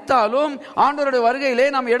நாம மரித்தாலும் ஆண்டவருடைய வருகையிலே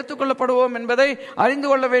நாம் எடுத்துக்கொள்ளப்படுவோம் என்பதை அறிந்து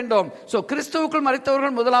கொள்ள வேண்டும். சோ கிறிஸ்துவுக்குள்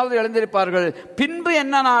மரித்தவர்கள் முதலாவது எழுந்திருப்பார்கள். பின்பு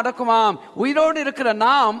என்ன நடக்குமாம்? உயிரோடு இருக்கிற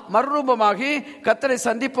நாம் மறுரூபமாகி கர்த்தரை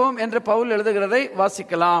சந்திப்போம் என்று பவுல் எழுதுகிறதை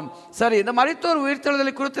வாசிக்கலாம். சரி, இந்த மரித்தோர்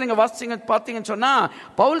உயிர்த்தெழுதலை குறித்து நீங்க பார்த்தீங்கன்னு சொன்னா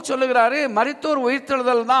பவுல் சொல்லுகிறாரு, மரித்தோர்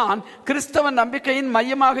உயிர்த்தெழுதல் தான் கிறிஸ்தவ நம்பிக்கையின்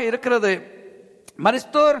மையமாக இருக்கிறது.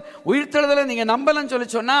 மரித்தோர் உயிர்த்தெழுதலை நீங்க நம்பலன்னு சொல்லி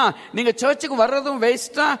சொன்னா நீங்க சர்ச்சுக்கு வர்றதும்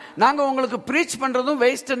வேஸ்டா, நாங்க உங்களுக்கு பிரீச் பண்றதும்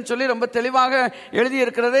வேஸ்ட்னு சொல்லி ரொம்ப தெளிவாக எழுதி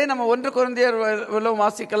இருக்கிறதை நம்ம 1 கொரிந்தியர்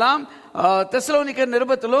வாசிக்கலாம், தெசலோனிக்கர்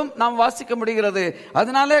நிருபத்திலும் நாம் வாசிக்க முடிகிறது.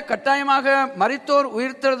 அதனால கட்டாயமாக மரித்தோர்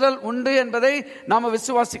உயிர்த்தெழுதல் உண்டு என்பதை நாம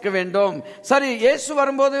விசுவாசிக்க வேண்டும். சரி, இயேசு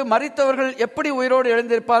வரும்போது மரித்தவர்கள் எப்படி உயிரோடு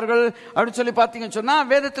எழுந்திருப்பார்கள் அப்படின்னு சொல்லி பார்த்தீங்கன்னு சொன்னா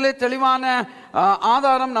வேதத்திலே தெளிவான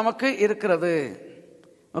ஆதாரம் நமக்கு இருக்கிறது.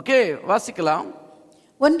 ஓகே, வாசிக்கலாம்.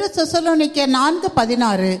 1 தெசலோனிக்கேயர்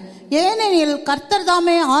 4:16. ஏனெனில் கர்த்தர்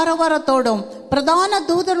தாமே ஆரவாரத்தோடும் பிரதான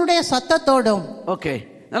தூதனுடைய சத்தத்தோடும். ஓகே,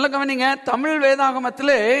 நல்ல கவனிங்க. தமிழ்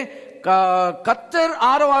வேதாகமத்திலே கர்த்தர்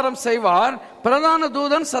ஆரவாரம் செய்வார், பிரதான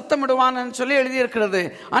தூதன் சத்தமிடுவான் சொல்லி எழுதியிருக்கிறது.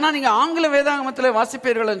 ஆனா நீங்க ஆங்கில வேதாகமத்தில்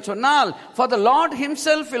வாசிப்பீர்கள் சொன்னால் for the Lord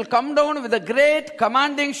himself will come down with a great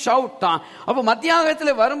commanding shout. அப்ப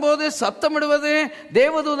மத்தியாகத்தில் வரும்போது சத்தமிடுவது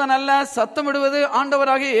தேவதூதன் அல்ல, சத்தமிடுவது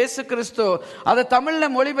ஆண்டவராகிய இயேசு கிறிஸ்து. அதை தமிழ்ல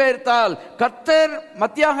மொழிபெயர்த்தால் கர்த்தர்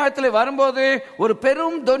மத்தியாகத்தில் வரும்போது ஒரு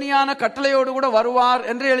பெரும் தொனியான கட்டளையோடு கூட வருவார்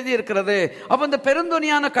என்று எழுதியிருக்கிறது. அப்ப இந்த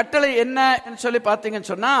பெருந்தொனியான கட்டளை என்ன சொல்லி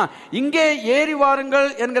பார்த்தீங்கன்னு சொன்னா இங்கே ஏறி வாருங்கள்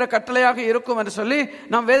என்கிற கட்டளையாக இருக்கும் என்று சொல்லி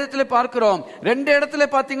நாம் வேதத்திலே பார்க்கிறோம். 2 இடத்துல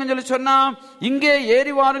பார்த்தீங்கன்னு சொல்லி சொன்னா இங்கே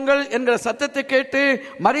ஏறி வாருங்கள் என்கிற சத்தத்தை கேட்டு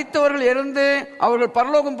மரித்தவர்கள் இருந்து அவர்கள்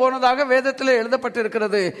பரலோகம் போனதாக வேதத்திலே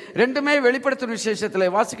எழுதப்பட்டிருக்கிறது. ரெண்டுமே வெளிப்படுத்தும் விசேஷத்திலே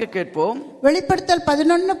வாசிக்க கேட்போம். வெளிப்படுத்தல்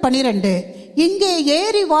 11:12. இங்கே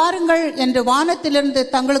ஏறி வாருங்கள் என்று வானத்திலிருந்து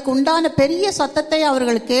தங்களுக்கு உண்டான பெரிய சத்தத்தை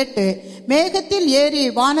அவர்கள் கேட்டு மேகத்தில் ஏறி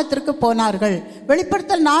வானத்திற்கு போனார்கள்.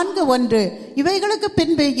 வெளிப்படுத்தல் 4:1. இவைகளுக்கு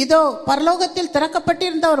பின்பு இதோ பரலோகத்தில்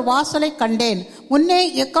திறக்கப்பட்டிருந்த ஒரு வாசலை கண்டேன். முன்னே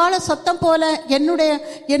எக்கால சத்தம் போல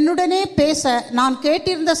என்னுடனே பேச நான்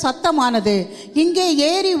கேட்டிருந்த சத்தமானது இங்கே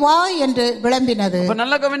ஏறி வா என்று விளம்பினது.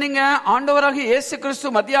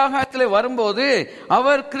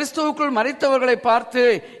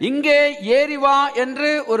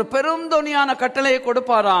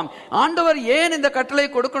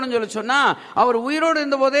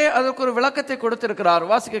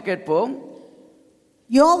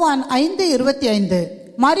 யோவான் 5:25.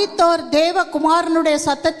 மரித்தோர் தேவகுமாரனுடைய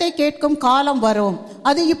சத்தத்தை கேட்கும் காலம் வரும்,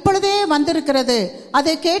 அது இப்பொழுதே வந்திருக்கிறது,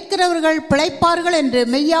 அதை கேட்கிறவர்கள் பிழைப்பார்கள் என்று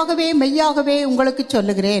மெய்யாகவே மெய்யாகவே உங்களுக்கு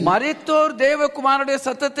சொல்லுகிறேன். மரித்தோர் தேவகுமாரனுடைய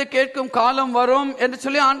சத்தத்தை கேட்கும் காலம் வரும் என்று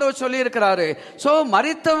சொல்லி ஆண்டவர் சொல்லி இருக்கிறாரு. சோ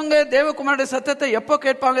மரித்தவங்க தேவகுமாரனுடைய சத்தத்தை எப்போ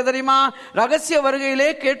கேட்பாங்க தெரியுமா? ரகசிய வருகையிலே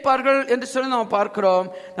கேட்பார்கள் என்று சொல்லி நம்ம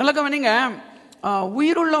பார்க்கிறோம். நல்ல கவனிங்க,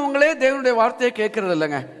 உயிருள்ளவங்களே தேவனுடைய வார்த்தையை கேட்கறது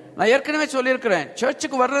இல்லைங்க. நான் ஏற்கனவே சொல்லியிருக்கிறேன்,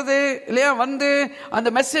 சர்ச்சுக்கு வர்றது இல்லையா, வந்து அந்த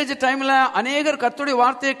மெசேஜ் டைம்ல அநேகர் கர்த்தருடைய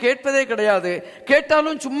வார்த்தையை கேட்பதே கிடையாது.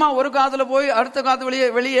 கேட்டாலும் சும்மா ஒரு காதுல போய் அடுத்த காது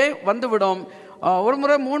வெளியே வந்துவிடும். ஒரு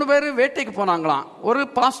முறை 3 பேர் வேட்டைக்கு போனாங்களாம். ஒரு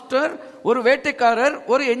பாஸ்டர், ஒரு வேட்டைக்காரர்,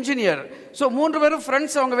 ஒரு என்ஜினியர். ஸோ 3 பேரும்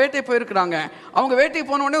ஃப்ரெண்ட்ஸ். அவங்க வேட்டைக்கு போயிருக்கிறாங்க. அவங்க வேட்டைக்கு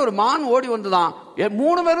போன உடனே ஒரு மான் ஓடி வந்துதான்.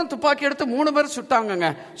 3 பேரும் துப்பாக்கி எடுத்து 3 பேரும் சுட்டாங்க.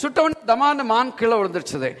 சுட்ட உடனே தமான மான் கீழே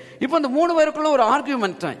விழுந்துருச்சு. இப்போ இந்த 3 பேருக்குள்ள ஒரு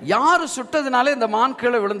ஆர்கியூமெண்ட், யாரு சுட்டதுனால இந்த மான்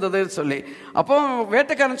கீழே விழுந்ததுன்னு சொல்லி. அப்போ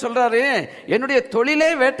வேட்டைக்காரன் சொல்றாரு, என்னுடைய தொழிலே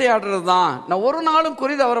வேட்டையாடுறது தான், நான் ஒரு நாளும்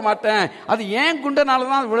குறி தவற மாட்டேன், அது ஏன் குண்டனால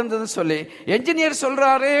தான் விழுந்ததுன்னு சொல்லி. என்ஜினியர்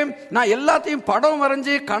சொல்றாரு, நான் எல்லாத்தையும் படம்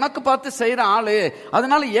வரைஞ்சி கணக்கு பார்த்து செய்யற ஆளு,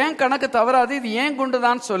 அதனால ஏன் கணக்கு தவறாது, இது ஏன்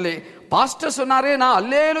குண்டுதான் சொல்லி. பாஸ்டர் சொன்னாரு, நான்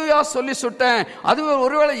அல்லேலூயா சொல்லி சுட்டேன், அது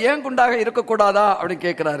ஒருவேளை ஏன் குண்டாக இருக்கக்கூடாதா அப்படின்னு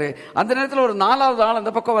கேட்கிறாரு. அந்த நேரத்தில் ஒரு 4வது ஆள்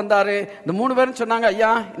அந்த பக்கம் வந்தாரு. இந்த 3 பேரும் சொன்னாங்க, ஐயா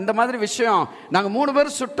இந்த மாதிரி விஷயம், நாங்க 3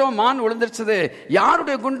 பேரும் சுட்டோம், மான் விழுந்துருச்சு,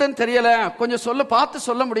 யாருடைய குண்டுன்னு தெரியல, கொஞ்சம் பார்த்து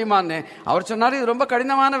சொல்ல முடியுமான்னு. அவர் சொன்னாரு, இது ரொம்ப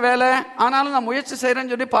கடினமான வேலை, ஆனாலும் நான் முயற்சி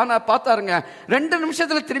செய்யறேன்னு சொல்லி பார்த்தாருங்க. 2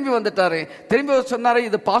 நிமிஷத்துல திரும்பி வந்துட்டாரு. திரும்பி சொன்னாரு,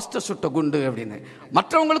 இது பாஸ்டர் சுட்ட குண்டு அப்படின்னு.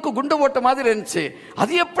 மற்றவங்களுக்கு குண்டு போட்ட மாதிரி இருந்துச்சு,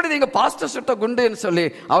 அது எப்படி நீங்க பாஸ்டர் சுட்ட குண்டுன்னு சொல்லி.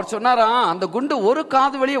 அவர் சொன்னார், சொன்னாராம், அந்த குண்டு ஒரு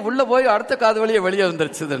காது வழியே உள்ள போய் அடுத்த காது வழியே வெளியே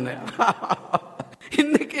வந்துருச்சுன்னு.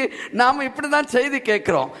 இன்னைக்கு நாம இப்படிதான் செய்தி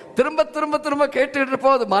கேட்கிறோம். திரும்ப திரும்ப திரும்ப கேட்டுட்டு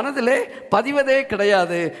இருப்போம், அது மனதிலே பதிவதே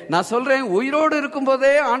கிடையாது. நான் சொல்றேன், உயிரோடு இருக்கும்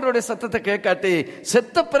போதே ஆண்டவருடைய சத்தத்தை கேட்காட்டி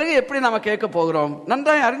செத்த பிறகு எப்படி நாம கேட்க போகிறோம்?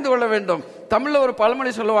 நன்றாய் அறிந்து கொள்ள வேண்டும். தமிழ்ல ஒரு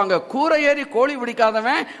பழமொழி சொல்லுவாங்க, கூரை ஏறி கோழி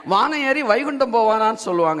பிடிக்காதவன் வானம் ஏறி வைகுண்டம் போவானான்னு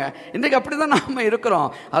சொல்லுவாங்க. இன்னைக்கு அப்படிதான் நாம இருக்கிறோம்.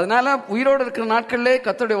 அதனால உயிரோடு இருக்கிற நாட்களிலே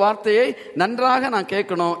கர்த்தருடைய வார்த்தையை நன்றாக நான்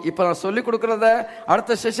கேட்கணும். இப்ப நான் சொல்லிக் கொடுக்கறத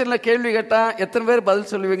அடுத்த செஷன்ல கேள்வி கேட்டா எத்தனை பேர்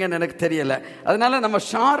பதில் சொல்லுவீங்கன்னு எனக்கு தெரியல. அதனால நம்ம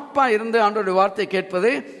ஷார்ப்பா இருந்து ஆண்டவருடைய வார்த்தையை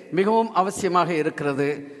கேட்பது மிகவும் அவசியமாக இருக்கிறது.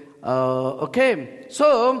 ஓகே, சோ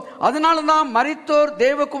அதனாலதான் மரித்தோர்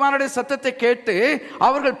தேவகுமாரனுடைய சத்தத்தை கேட்டு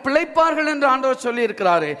அவர்கள் பிழைப்பார்கள் என்று ஆண்டவர் சொல்லி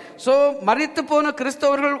இருக்கிறாரு. சோ மரித்து போன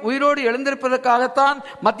கிறிஸ்தவர்கள் உயிரோடு எழுந்திருப்பதற்காகத்தான்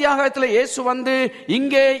மத்தியாகத்தில் இயேசு வந்து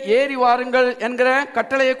இங்கே ஏறி வாருங்கள் என்கிற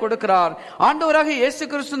கட்டளையை கொடுக்கிறார். ஆண்டவராக இயேசு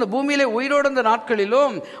கிறிஸ்து இந்த பூமியிலே உயிரோடு இருந்த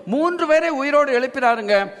நாட்களிலும் 3 பேரை உயிரோடு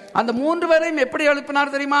எழுப்பினாருங்க. அந்த 3 பேரையும் எப்படி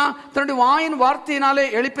எழுப்பினார் தெரியுமா? தன்னுடைய வாயின் வார்த்தையினாலே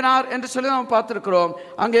எழுப்பினார் என்று சொல்லி நாம் பார்த்திருக்கிறோம்.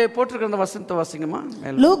 அங்கே போட்டிருக்கிற அந்த வசனத்தை வாசிங்கம்மா.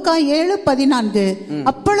 லூக்கா 7:14.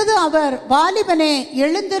 அப்பொழுது அவர், வாலிபனே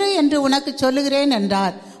எழுந்திரு என்று உனக்கு சொல்லுகிறேன்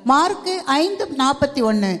என்றார். மார்க்கு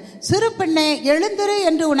 5:41. சிறு பெண்ணே எழுந்திரு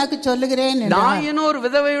என்று உனக்கு சொல்லுகிறேன். நாயனூர்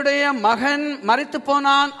விதவையுடைய மகன் மரித்து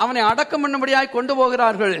போனான், அவனை அடக்கம் பண்ணும்படியாய் கொண்டு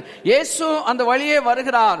போகிறார்கள். இயேசு அந்த வழியே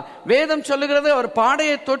வருகிறார். வேதம் சொல்லுகிறது, அவர்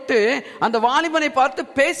பாடையை தொட்டு அந்த வாலிபனை பார்த்து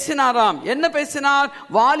பேசினாராம். என்ன பேசினார்?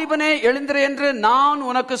 வாலிபனே எழுந்திரு என்று நான்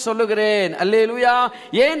உனக்கு சொல்லுகிறேன். அல்லேலூயா.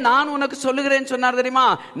 ஏன் நான் உனக்கு சொல்லுகிறேன் சொன்னார் தெரியுமா?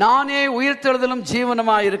 நானே உயிர்த்தெழுதலும்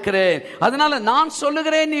ஜீவனுமாய் இருக்கிறேன். அதனால நான்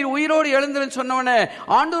சொல்லுகிறேன், நீ உயிரோடு எழுந்திருன்னு சொன்னவனே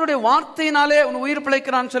ஆண்டவருடைய வார்த்தையினாலே உன் உயிர்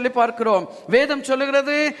பிழைக்கிறான்னு சொல்லி பார்க்கிறோம். வேதம்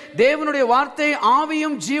சொல்லுகிறது, தேவனுடைய வார்த்தை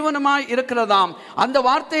ஆவியும் ஜீவனுமாய் இருக்கிறதாம். அந்த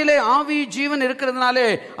வார்த்தையிலே ஆவி ஜீவன் இருக்கிறதுனாலே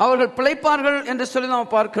அவர்கள் பிழைப்பார்கள் என்று சொல்லி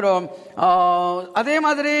நாம் பார்க்கிறோம். அதே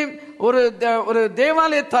மாதிரி ஒரு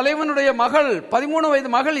தேவாலய தலைவனுடைய மகள், 13 வயது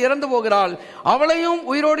மகள் இறந்து போகிறாள். அவளையும்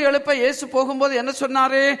உயிரோடு எழுப்ப இயேசு போகும்போது என்ன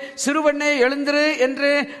சொன்னாரு? சிறுவனே எழுந்திரு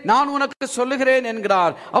என்று நான் உனக்கு சொல்லுகிறேன்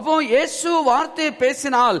என்கிறார். அப்போ இயேசு வார்த்தையை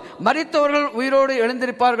பேசினால் மரித்தவர்கள் உயிரோடு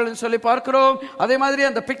எழுந்திருப்பார்கள் சொல்லி பார்க்கிறோம். அதே மாதிரி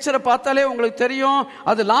அந்த பிக்சரை பார்த்தாலே உங்களுக்கு தெரியும்,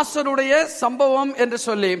 அது லாசருடைய சம்பவம் என்று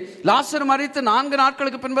சொல்லி. லாசர் மரித்து 4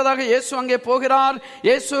 நாட்களுக்கு பின்பதாக இயேசு அங்கே போகிறார்.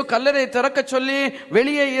 இயேசு கல்லறை திறக்க சொல்லி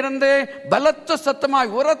வெளியே இருந்து பலத்த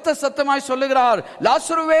சத்தமாய் உரத்த சத்தமாய் சொல்லுகிறார்,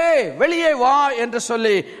 லாசருவே வெளியே வா என்று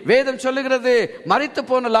சொல்லி. வேதம் சொல்லுகிறது, மரித்து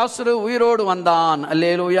போன லாசரு உயிரோடு வந்தான்.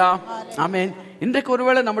 அல்லேலூயா, ஆமென். இன்றைக்கு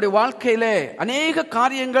ஒருவேளை நம்முடைய வாழ்க்கையிலே அநேக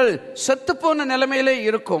காரியங்கள் செத்து போன நிலைமையிலே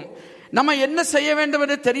இருக்கும். நம்ம என்ன செய்ய வேண்டும்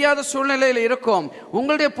என்று தெரியாத சூழ்நிலையில் இருக்கும்.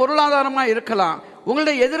 உங்களுடைய பொருளாதாரமா இருக்கலாம்,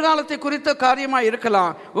 உங்களுடைய எதிர்காலத்தை குறித்த காரியமா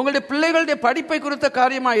இருக்கலாம், உங்களுடைய பிள்ளைகளுடைய படிப்பை குறித்த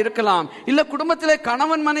காரியமா இருக்கலாம், இல்ல குடும்பத்திலே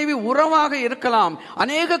கணவன் மனைவி உறவாக இருக்கலாம்.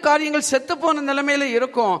 அநேக காரியங்கள் செத்து போன நிலைமையில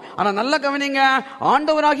இருக்கும். ஆனா நல்ல கவனிங்க,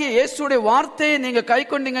 ஆண்டவராகிய இயேசுடைய வார்த்தையை நீங்க கை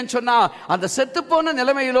கொண்டீங்கன்னு சொன்னா அந்த செத்து போன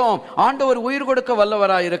நிலைமையிலும் ஆண்டவர் உயிர் கொடுக்க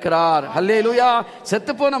வல்லவராய் இருக்கிறார். அல்லேலூயா.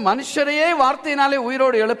 செத்து போன மனுஷரையே வார்த்தையினாலே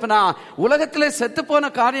உயிரோடு எழுப்பினா உலகத்திலே செத்து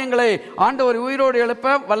போன காரியங்களை ஆண்டவர் உயிரோடு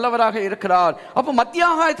எழுப்ப வல்லவராக இருக்கிறார். அப்போ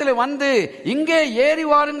மத்தியாகாயத்திலே வந்து இங்கே ஏறி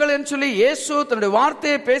வாருங்கள் என்று சொல்லி இயேசு தன்னுடைய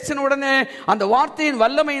வார்த்தையை பேசின உடனே அந்த வார்த்தையின்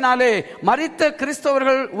வல்லமையினாலே மரித்த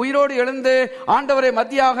கிறிஸ்தவர்கள் உயிரோடு எழுந்து ஆண்டவரை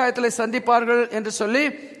மத்திய ஆகாயத்தில் சந்திப்பார்கள் என்று சொல்லி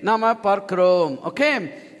நாம பார்க்கிறோம். ஓகே,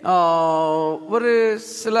 ஒரு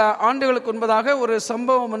சில ஆண்டுகளுக்கு முன்பதாக ஒரு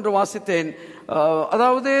சம்பவம் ஒன்று வாசித்தேன்.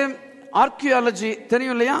 அதாவது ஆர்கியாலஜி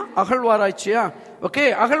தெரியும் இல்லையா, அகழ்வாராய்ச்சியா? ஓகே,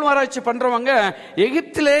 அகழ்வாராய்ச்சி பண்றவங்க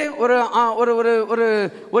எகிப்திலே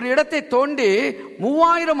ஒரு இடத்தை தோண்டி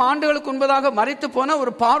 3000 ஆண்டுகளுக்கு முன்பதாக மரித்து போன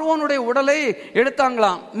ஒரு பார்வோனுடைய உடலை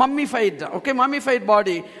எடுத்தாங்களாம். மம்மிஃபைட், ஓகே, மம்மிஃபைட்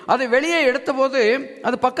பாடி. அதை வெளியே எடுத்த போது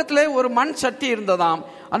அது பக்கத்திலே ஒரு மண் சட்டி இருந்ததாம்.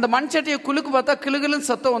 அந்த மண் சட்டியை குலுக்கு பார்த்தா கிளுகிளுன்னு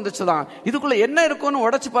சத்தம் வந்துச்சுதான். இதுக்குள்ள என்ன இருக்குன்னு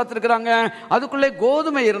உடைச்சு பார்த்துருக்குறாங்க. அதுக்குள்ளே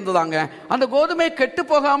கோதுமை இருந்ததாங்க. அந்த கோதுமை கெட்டு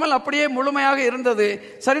போகாமல் அப்படியே முழுமையாக இருந்தது.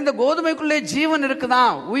 சரி, இந்த கோதுமைக்குள்ளே ஜீவன் இருக்குதா,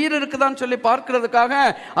 உயிர் இருக்குதான்னு சொல்லி பார்க்கிறதுக்காக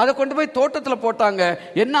அதை கொண்டு போய் தோட்டத்துல போட்டாங்க.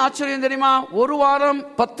 என்ன ஆச்சரியம் தெரியுமா? 1 வாரம்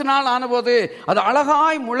 10 நாள் ஆன போது அது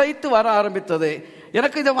அழகாய் முளைத்து வர ஆரம்பித்தது.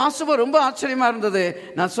 எனக்கு இதை வாசிப்ப ரொம்ப ஆச்சரியமா இருந்தது.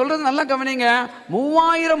 நான் சொல்றது நல்லா கவனிங்க.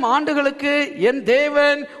 3000 ஆண்டுகளுக்கு என்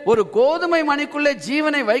தேவன் ஒரு கோதுமை மணிக்குள்ளே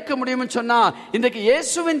ஜீவனை வைக்க முடியும்னு சொன்னா, இன்றைக்கு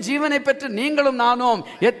இயேசுவின் ஜீவனை பெற்று நீங்களும் நானும்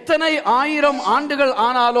எத்தனை 1000 ஆண்டுகள்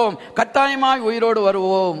ஆனாலும் கட்டாயமாய் உயிரோடு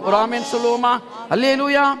வருவோம். ஒரு ஆமென் சொல்லுவோமா?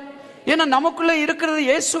 அல்லேலூயா. ஏன்னா நமக்குள்ள இருக்கிறது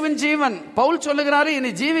இயேசுவின் ஜீவன். பவுல் சொல்லுகிறாரு, இனி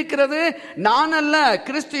ஜீவிக்கிறது நான் அல்ல,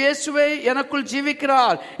 கிறிஸ்து இயேசுவே எனக்குள்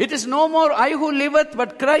ஜீவிக்கிறார். It is no more I who லிவத்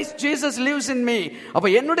but Christ Jesus lives in me. அப்ப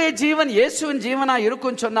என்னுடைய ஜீவன் இயேசுவின் ஜீவனா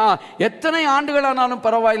இருக்கும் சொன்னா எத்தனை ஆண்டுகளானாலும்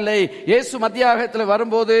பரவாயில்லை, இயேசு மத்தியாகத்தில்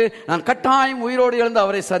வரும்போது நான் கட்டாயம் உயிரோடு எழுந்து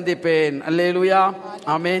அவரை சந்திப்பேன். அல்லேலூயா,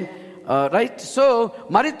 ஆமென். ரைட். சோ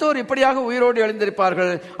மரித்தோர் இப்படியாக உயிரோடு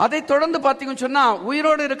எழுந்திருப்பார்கள். அதை தொடர்ந்து பார்த்தீங்கன்னு சொன்னா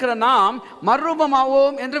உயிரோடு இருக்கிற நாம்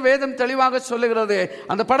மறுரூபமாவோம் என்று வேதம் தெளிவாக சொல்லுகிறது.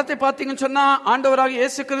 அந்த படத்தை பார்த்தீங்கன்னு சொன்னா ஆண்டவராக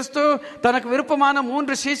இயேசு கிறிஸ்து தனக்கு விருப்பமான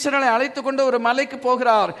 3 சீஷர்களை அழைத்துக் கொண்டு ஒரு மலைக்கு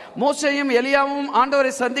போகிறார். மோசேயும் எலியாவும்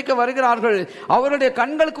ஆண்டவரை சந்திக்க வருகிறார்கள். அவருடைய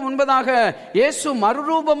கண்களுக்கு முன்பதாக இயேசு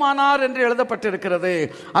மறுரூபமானார் என்று எழுதப்பட்டிருக்கிறது.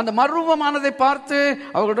 அந்த மறுரூபமானதை பார்த்து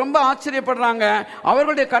அவர்கள் ரொம்ப ஆச்சரியப்படுறாங்க.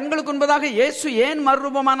 அவர்களுடைய கண்களுக்கு முன்பதாக இயேசு ஏன்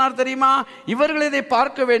மறுரூபமானார் தெரியுமா? இவர்கள் இதை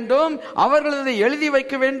பார்க்க வேண்டும், அவர்கள் இதை எழுதி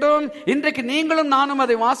வைக்க வேண்டும். இன்றைக்கு நீங்களும் நானும்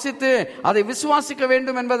அதை வாசித்து அதை விசுவாசிக்க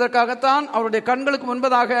வேண்டும் என்பதற்காகத்தான் அவருடைய கண்களுக்கு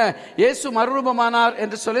முன்பதாக இயேசு மறுரூபமானார்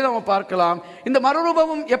என்று சொல்லி நம்ம பார்க்கலாம். இந்த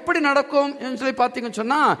மறுரூபம் எப்படி நடக்கும் என்று சொல்லி பார்த்தீங்கன்னு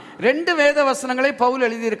சொன்னா 2 வேத வசனங்களை பவுல்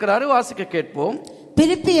எழுதியிருக்கிறாரு. வாசிக்க கேட்போம்.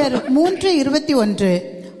 பிலிப்பியர் 3:21.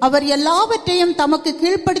 அவர் எல்லாவற்றையும் தமக்கு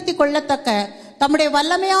கீழ்ப்படுத்திக் கொள்ளத்தக்க தம்முடைய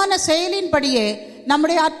வல்லமையான செயலின்படியே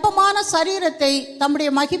நம்முடைய அற்பமான சரீரத்தை தம்முடைய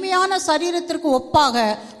மகிமையான சரீரத்திற்கு ஒப்பாக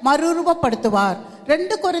மறுரூபப்படுத்துவார்.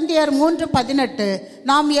 2 கொரிந்தியர் 3:18.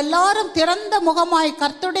 நாம் எல்லாரும் திறந்த முகமாய்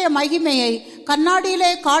கர்த்தருடைய மகிமையை கண்ணாடியிலே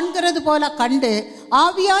காண்கிறது போல கண்டு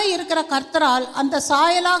ஆவியாய் இருக்கிற கர்த்தரால் அந்த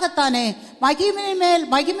சாயலாகத்தானே மகிமை மேல்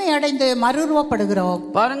மகிமை அடைந்து மறுரூபப்படுகிறோம்.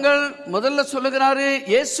 பாருங்கள், முதல்ல சொல்லுகிறாரு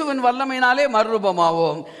இயேசுவின் வல்லமையினாலே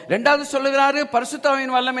மறுரூபமாவோம். 2வது சொல்லுகிறாரு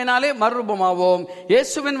பரிசுத்தாவின் வல்லமையினாலே மறுரூபமாவோம்.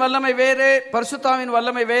 இயேசுவின் வல்லமை வேறு, பரிசுத்தாவின்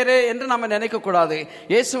வல்லமை வேறு என்று நம்ம நினைக்க கூடாது.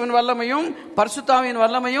 இயேசுவின் வல்லமையும் பரிசுத்தாவின்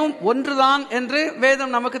வல்லமையும் ஒன்றுதான் என்று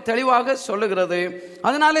வேதம் நமக்கு தெளிவாக சொல்லுகிறது.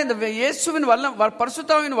 அதனால இந்த இயேசுவின்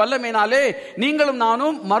பரிசுத்தாவின் வல்லமையினாலே நீங்களும்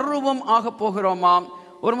நானும் மறுரூபம் ஆக போகிறோமாம்.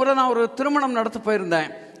 ஒரு முறை நான் ஒரு திருமணம் நடத்த போயிருந்தேன்.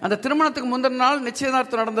 அந்த திருமணத்துக்கு முந்தின நாள்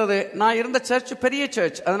நிச்சயதார்த்தம் நடந்தது. நான் இருந்த சர்ச் பெரிய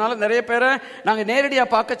சர்ச், அதனால நிறைய பேரை நாங்கள்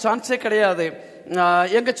நேரடியாக பார்க்க சான்ஸே கிடையாது.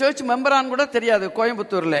 எங்கள் சர்ச் மெம்பரான்னு கூட தெரியாது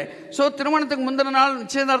கோயம்புத்தூரில். ஸோ திருமணத்துக்கு முந்தின நாள்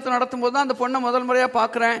நிச்சயதார்த்தம் நடத்தும் போது தான் அந்த பொண்ணை முதல் முறையாக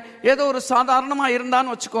பார்க்குறேன். ஏதோ ஒரு சாதாரணமாக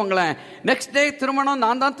இருந்தான்னு வச்சுக்கோங்களேன். நெக்ஸ்ட் டே திருமணம்,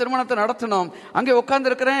 நான் தான் திருமணத்தை நடத்தணும். அங்கே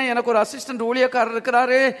உட்காந்துருக்கிறேன். எனக்கு ஒரு அசிஸ்டன்ட் ஊழியக்காரர்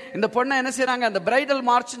இருக்கிறாரு. இந்த பொண்ணை என்ன செய்கிறாங்க, அந்த பிரைடல்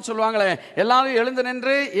மார்ச்னு சொல்லுவாங்களே, எல்லாரும் எழுந்து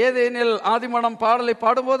நின்று ஏதேனில் ஆதிமனம் பாடலை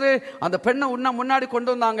பாடும்போது அந்த பெண்ணை முன்னாடி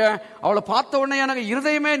கொண்டு வந்தாங்க. அவளை பார்த்த உடனே எனக்கு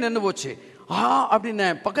இருதயமே நின்று போச்சு. அப்படின்னு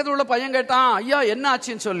பக்கத்தில் உள்ள பையன் கேட்டான், ஐயா என்ன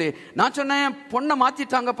ஆச்சுன்னு சொல்லி. நான் சொன்னேன், பொண்ணை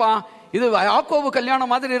மாத்திட்டாங்கப்பா, இது யாக்கோபு கல்யாணம்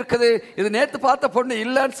மாதிரி இருக்குது, இது நேற்று பார்த்த பொண்ணு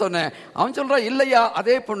இல்லைன்னு சொன்னேன். அவன் சொல்றான், இல்லையா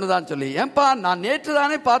அதே பொண்ணு தான் சொல்லி. ஏன்பா நான் நேற்று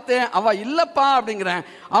தானே பார்த்தேன், அவ இல்லப்பா அப்படிங்கிறேன்.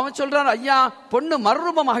 அவன் சொல்றான், ஐயா பொண்ணு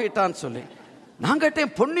மறுரூபமாகிட்டான்னு சொல்லி. நான்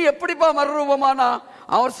கேட்டேன், பொண்ணு எப்படிப்பா மறுரூபமானா?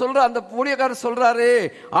 அவர் சொல்ற, அந்த ஊழியக்காரர் சொல்றாரு,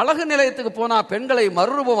 அழகு நிலையத்துக்கு போனா பெண்களை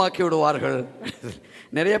மறுரூபமாக்கி விடுவார்கள்.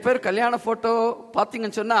 நிறைய பேர் கல்யாண போட்டோ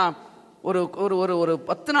பார்த்தீங்கன்னு சொன்னா ஒரு ஒரு ஒரு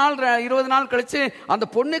 10 நாள் 20 நாள் கழிச்சு அந்த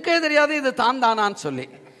பொண்ணுக்கே தெரியாது இது தான் தானான்னு சொல்லி.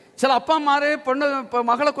 சில அப்பா அம்மாரு பொண்ணு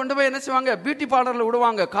மகளை கொண்டு போய் என்ன செய்வாங்க, பியூட்டி பார்லரில்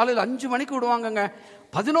விடுவாங்க. காலையில் 5 மணிக்கு விடுவாங்கங்க.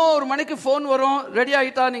 11 மணிக்கு ஃபோன் வரும், ரெடி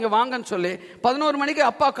ஆகிட்டா நீங்கள் வாங்கன்னு சொல்லி. 11 மணிக்கு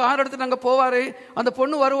அப்பா கார் எடுத்துட்டு அங்கே போவார். அந்த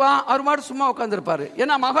பொண்ணு வருவா, அவர் மாட்டு சும்மா உட்காந்துருப்பாரு.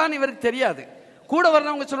 ஏன்னா மகான் இவருக்கு தெரியாது. கூட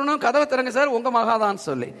வரவங்க சொல்லணும், கதவை திறங்க சார் உங்க மகாதான்னு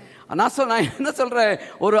சொல்லி. நான் என்ன சொல்றேன்,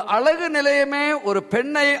 ஒரு அழகு நிலையமே ஒரு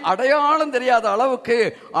பெண்ணை அடையாளம் தெரியாத அளவுக்கு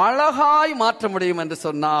அழகாய் மாற்ற முடியும் என்று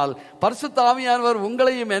சொன்னால் பரிசுத்த ஆவியானவர்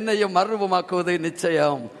உங்களையும் என்னையும் மறுரூபமாக்குவது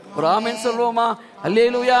நிச்சயம். ஒரு ஆமென் சொல்லுவோமா?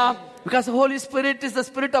 அல்லேலூயா. Because the Holy Spirit is the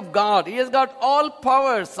Spirit of God. He has got all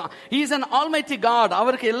powers. He is an almighty God.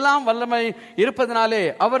 அவருக்கு எல்லாம் வல்லமை இருப்பதனாலே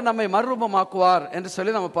அவர் நம்மை மறுரூபமாக்குவார் என்று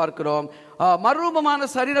சொல்லி நம்ம பார்க்கிறோம். மறுரூபமான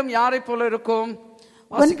சரீரம் யாரை போல இருக்கும்?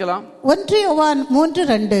 வாசிக்கலாம். 1 யோவான்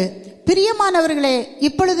 3:2. பிரியமானவர்களே,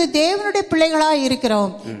 இப்பொழுது தேவனுடைய பிள்ளைகளாய்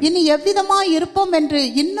இருக்கிறோம், இனி எவ்விதமாய் இருப்போம் என்று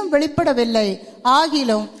இன்னும் வெளிப்படவில்லை.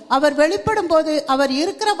 ஆகிலும் அவர் வெளிப்படும் போது அவர்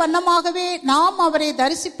இருக்கிற வண்ணமாகவே நாம் அவரை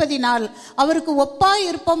தரிசிப்பதினால் அவருக்கு ஒப்பாய்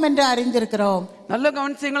இருப்போம் என்று அறிந்திருக்கிறோம். நல்ல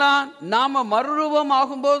கவனிச்சீங்களா? நாம மறுரூபம்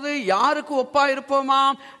ஆகும்போது யாருக்கு ஒப்பா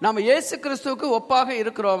இருப்போமாம்? நாம இயேசு கிறிஸ்துவுக்கு ஒப்பாக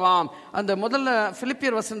இருக்கிறோமாம். அந்த முதல்ல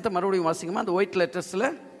பிலிப்பியர் வசனத்தை மறுபடியும் வாசிங்கம்மா. அந்த ஒயிட்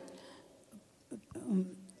லெட்டர்ஸ்ல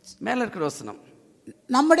மேல இருக்கிற வசனம்.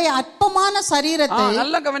 நம்முடைய அற்பமான சரீரத்தை,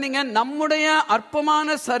 நல்ல கவனிங்க, நம்முடைய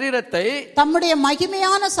அற்பமான சரீரத்தை தம்முடைய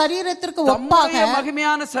மகிமையான சரீரத்திற்கு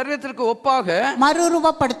ஒப்பாக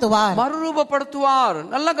மறுரூபப்படுத்துவார்.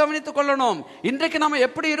 நல்லா கவனித்துக் கொள்ளணும். இன்றைக்கு நம்ம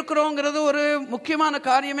எப்படி இருக்கிறோங்கிறது ஒரு முக்கியமான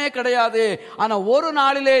காரியமே கிடையாது. ஆனா ஒரு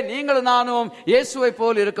நாளிலே நீங்களும் நானும் இயேசுவை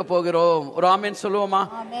போல் இருக்க போகிறோம். ஒரு ஆமென் சொல்லுவோமா?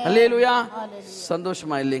 அல்லேலூயா.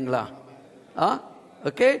 சந்தோஷமா இல்லைங்களா?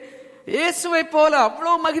 ஓகே. இயேசுவை போல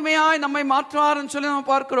அவ்வளவு மகிமையாய் நம்மை மாற்றுவார்னு சொல்லி நம்ம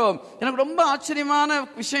பார்க்கிறோம். எனக்கு ரொம்ப ஆச்சரியமான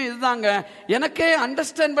விஷயம் இதுதாங்க. எனக்கே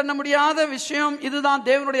அண்டர்ஸ்டாண்ட் பண்ண முடியாத விஷயம் இதுதான்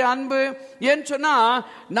தேவனுடைய அன்பு. ஏன்னு சொன்னா,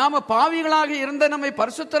 நாம பாவிகளாக இருந்த நம்மை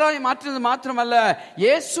பரிசுத்தராய் மாற்றினது மாத்திரமல்ல,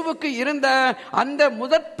 இயேசுவுக்கு இருந்த அந்த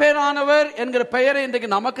முதற் பேரானவர் என்கிற பெயரை இன்றைக்கு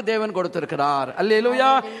நமக்கு தேவன் கொடுத்திருக்கிறார்.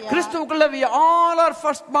 அல்லேலூயா. கிறிஸ்துவுக்குள்ள we all are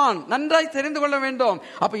first born. நன்றாய் தெரிந்து கொள்ள வேண்டும்.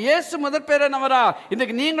 அப்ப இயேசு முதற் பேரானவரா?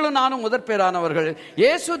 இன்றைக்கு நீங்களும் நானும் முதற் பேரானவர்கள்.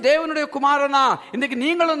 இயேசு தேவனுடைய குமாரனா? இன்றைக்கு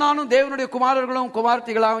நீங்களும் நானும் தேவனுடைய குமாரர்களும்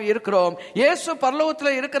குமாரத்திகளாகவும் இருக்கிறோம். இயேசு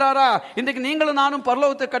பரலோகத்தில் இருக்கிறாரா? இன்றைக்கு நீங்களும் நானும்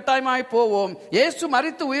பரலோகத்துக்கு கட்டாயமாய் போவோம். இயேசு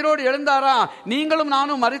மரித்து உயிரோடு எழுந்தாரா? நீங்களும்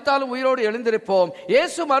நானும் மரித்தாலும் உயிரோடு எழுந்திருப்போம்.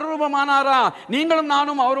 இயேசு மறுரூபமானாரா? நீங்களும்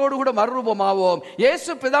நானும் அவரோடு கூட மறுரூபமாவோம். இயேசு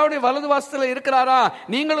பிதாவுடைய வலது வாசத்தில் இருக்கிறாரா?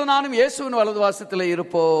 நீங்களும் நானும் இயேசுவின் வலது வாசத்தில்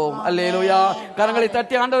இருப்போம். அல்லேலூயா. கரங்களை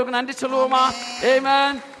தட்டி ஆண்டவருக்கு நன்றி சொல்லுவோமா?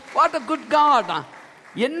 ஆமென். What a good God.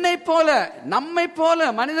 என்னை போல நம்மை போல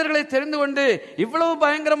மனிதர்களை தெரிந்து கொண்டு இவ்வளவு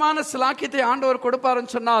பயங்கரமான சிலாக்கியத்தை ஆண்டவர்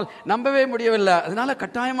கொடுப்பாருன்னு சொன்னால் நம்பவே முடியவில்லை. அதனால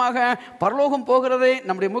கட்டாயமாக பரலோகம் போகிறதை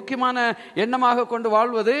நம்முடைய முக்கியமான எண்ணமாக கொண்டு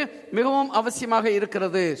வாழ்வது மிகவும் அவசியமாக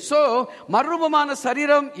இருக்கிறது. சோ மறுரூபமான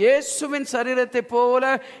சரீரம் இயேசுவின் சரீரத்தை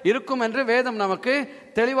போல இருக்கும் என்று வேதம் நமக்கு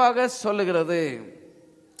தெளிவாக சொல்லுகிறது.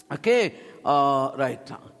 Okay,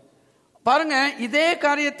 right. பாருங்க, இதே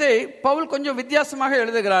காரியத்தை பவுல் கொஞ்சம் வித்தியாசமாக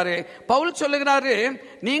எழுதுகிறாரு. பவுல் சொல்லுகிறாரு,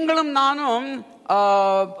 நீங்களும் நானும்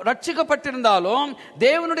ரட்சிக்கப்பட்டிருந்தாலும்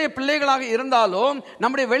தேவனுடைய பிள்ளைகளாக இருந்தாலும்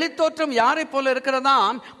நம்முடைய வெளித்தோற்றம் யாரை போல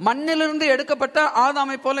இருக்கிறதாம்? மண்ணிலிருந்து எடுக்கப்பட்ட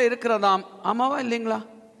ஆதாமை போல இருக்கிறதாம். ஆமாவா இல்லைங்களா?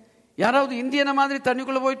 யாராவது இந்தியன மாதிரி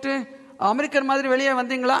தண்ணிக்குள்ள போயிட்டு அமெரிக்கன் மாதிரி வெளியே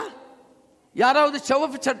வந்தீங்களா? யாராவது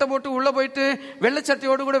சிவப்பு சட்டை போட்டு உள்ள போயிட்டு வெள்ளை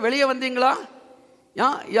சட்டையோடு கூட வெளியே வந்தீங்களா?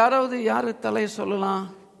 யாராவது யாரு தலையை சொல்லலாம்?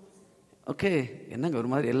 ஓகே, என்னங்க ஒரு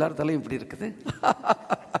மாதிரி எல்லாரும் தலையும் இப்படி இருக்குது?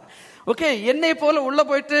 ஓகே, என்னை போல உள்ள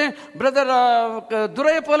போயிட்டு பிரதர்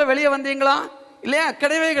துரையை போல வெளியே வந்தீங்களா? இல்லையா?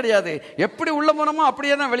 கிடையவே கிடையாது. எப்படி உள்ள போனோமோ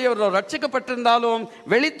அப்படியே தான் வெளியே வர்றோம். ரட்சிக்கப்பட்டிருந்தாலும்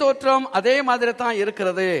வெளித்தோற்றம் அதே மாதிரி தான்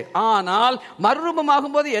இருக்கிறது. ஆனால்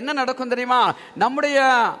மறுரூபமாகும் போது என்ன நடக்கும் தெரியுமா? நம்முடைய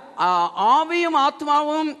ஆவியும்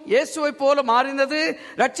ஆத்மாவும் இயேசுவை போல மாறினது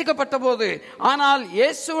ரட்சிக்கப்பட்ட போது. ஆனால்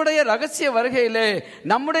இயேசுடைய ரகசிய வருகையிலே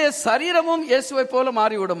நம்முடைய சரீரமும் இயேசுவை போல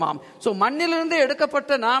மாறிவிடுமாம். சோ மண்ணிலிருந்து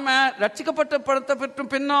எடுக்கப்பட்ட நாம ரட்சிக்கப்பட்ட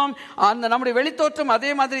பின்னும் அந்த நம்முடைய வெளித்தோற்றம்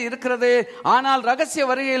அதே மாதிரி இருக்கிறது. ஆனால் ரகசிய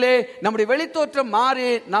வருகையிலே நம்முடைய வெளித்தோற்றம் மாறி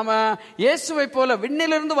நாம இயேசுவை போல,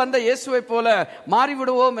 விண்ணிலிருந்து வந்த இயேசுவை போல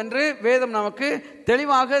மாறிவிடுவோம் என்று வேதம் நமக்கு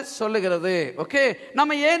தெளிவாக சொல்லுகிறது. ஓகே,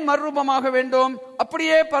 நம்ம ஏன் மறுரூபமாக வேண்டும்?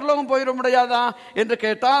 அப்படியே பரலோகம் போயிட முடியாதா என்று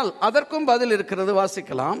கேட்டால் அதற்கும் பதில் இருக்கிறது.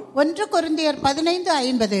 வாசிக்கலாம். 1 கொரிந்தியர்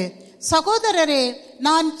 15:50. சகோதரரே,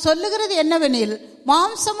 நான் சொல்லுகிறது என்னவெனில்,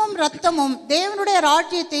 மாம்சமும் இரத்தமும் தேவனுடைய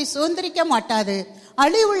ராஜ்யத்தை சுதந்திரிக்க மாட்டாது.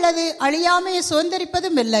 அழிவுள்ளது அழியாமையை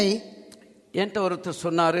சுதந்திரிப்பதும் இல்லை. என்கிட்ட ஒருத்தர்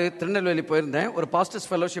சொன்னாரு, திருநெல்வேலி போயிருந்தேன், ஒரு பாஸ்டர்ஸ்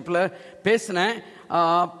ஃபெலோஷிப்ல பேசினேன்.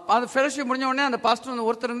 அது ஃபெலோஷிப் முடிஞ்ச உடனே அந்த பாஸ்டர்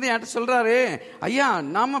ஒருத்தர் இருந்து என்கிட்ட சொல்றாரு, ஐயா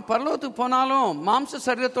நாம பரலோகத்துக்கு போனாலும் மாம்ச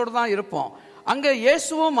சரீரத்தோடு தான் இருப்போம், அங்க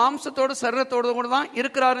இயேசுவும் மாம்சத்தோட சரீரத்தோடு கூட தான்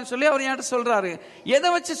இருக்கிறாருன்னு சொல்லி அவர் என்கிட்ட சொல்றாரு.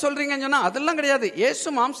 எதை வச்சு சொல்றீங்கன்னு சொன்னா, அதெல்லாம் கிடையாது, இயேசு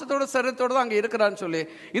மாம்சத்தோட சரீரத்தோடு தான் அங்க இருக்கிறாருன்னு சொல்லி.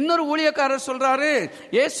 இன்னொரு ஊழியக்காரர் சொல்றாரு,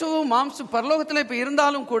 இயேசுவும் மாம்சம் பரலோகத்துல இப்ப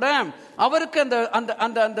இருந்தாலும் கூட அவருக்கு அந்த அந்த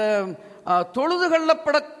அந்த அந்த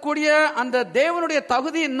தொழுதுகொள்ளப்படக்கூடிய அந்த தேவனுடைய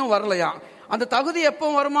தகுதி இன்னும் வரலையா. அந்த தகுதி எப்போ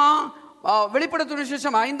வருமா? வெளிப்படுத்தின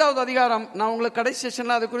விசேஷம் 5வது அதிகாரம், நான் உங்களுக்கு கடைசி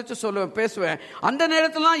செஷன்ல அதை குறித்து பேசுவேன். அந்த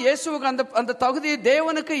நேரத்துல இயேசுவுக்கு அந்த அந்த தகுதி,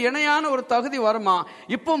 தேவனுக்கு இணையான ஒரு தகுதி வருமா?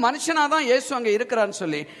 இப்போ மனுஷனாதான் இயேசு அங்க இருக்கிறான்னு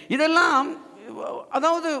சொல்லி. இதெல்லாம்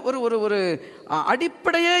அதாவது ஒரு ஒரு ஒரு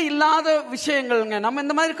அடிப்படையே இல்லாத விஷயங்கள்ங்க. நம்ம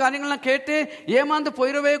இந்த மாதிரி காரியங்கள்லாம் கேட்டு ஏமாந்து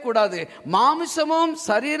போயிடவே கூடாது. மாமிசமும்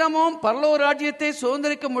சரீரமும் பரலோக ராஜ்யத்தை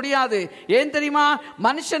சுதந்திரிக்க முடியாது. ஏன் தெரியுமா?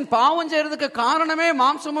 மனுஷன் பாவம் செய்யறதுக்கு காரணமே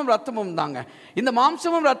மாம்சமும் ரத்தமும் தாங்க. இந்த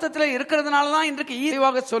மாம்சமும் ரத்தத்தில் இருக்கிறதுனால தான் இன்றைக்கு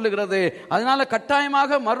ஈவாக சொல்லுகிறது. அதனால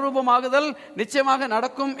கட்டாயமாக மறுரூபமாகுதல் நிச்சயமாக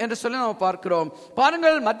நடக்கும் என்று சொல்லி நம்ம பார்க்கிறோம்.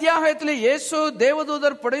 பாருங்கள், மத்தியாகத்தில் இயேசு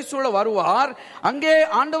தேவதூதர் புடைசூழ வருவார். அங்கே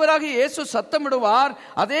ஆண்டவராக இயேசு சத்தமிடுவார்.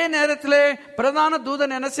 அதே நேரத்திலே பிரதான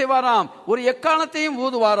தூதன் என்ன செய்வாராம்? ஒரு எக்காலத்தையும்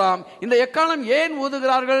ஊதுவாராம். இந்த எக்காலம் ஏன்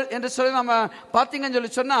ஊதுகிறார்கள் என்று சொல்லி நம்ம பார்த்தீங்கன்னு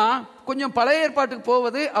சொல்லி சொன்னா, கொஞ்சம் பழைய ஏற்பாட்டுக்கு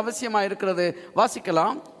போவது அவசியமா இருக்கிறது.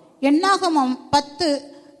 வாசிக்கலாம். என்னாகமம்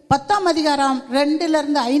 10ஆம் அதிகாரம்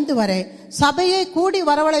 2-5 வரை. சபையை கூடி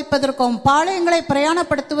வரவழைப்பதற்கும் பாளையங்களை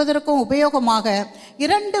பிரயாணப்படுத்துவதற்கும் உபயோகமாக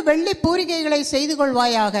 2 வெள்ளி பூரிகைகளை செய்து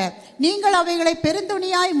கொள்வாயாக. நீங்கள் அவைகளை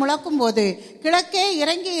பெருந்துணியாய் முழக்கும் போது கிழக்கே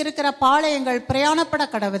இறங்கி இருக்கிற பாளையங்கள் பிரயாணப்பட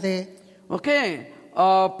கடவுது. ஓகே,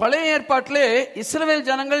 பழைய ஏற்பாட்டிலே இஸ்ரவேல்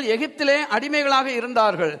ஜனங்கள் எகிப்திலே அடிமைகளாக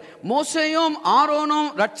இருந்தார்கள். மோசேயும் ஆரோனும்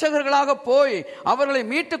இரட்சகர்களாக போய் அவர்களை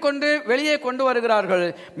மீட்டு கொண்டு வெளியே கொண்டு வருகிறார்கள்.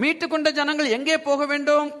 மீட்டு கொண்ட ஜனங்கள் எங்கே போக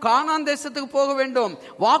வேண்டும்? கானான் தேசத்துக்கு போக வேண்டும்,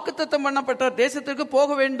 வாக்குத்தத்தம் பண்ணப்பட்ட தேசத்திற்கு போக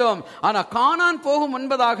வேண்டும். ஆனா கானான் போகும்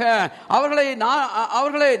முன்பதாக அவர்களை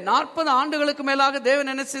 40 ஆண்டுகளுக்கு மேலாக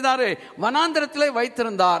தேவன் என்ன செய்தார்? வனாந்திரத்திலே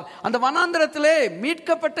வைத்திருந்தார். அந்த வனாந்திரத்திலே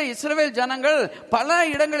மீட்கப்பட்ட இஸ்ரவேல் ஜனங்கள் பல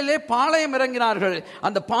இடங்களிலே பாளையம் இறங்கினார்கள்.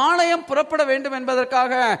 அந்த பாளையம் புறப்பட வேண்டும்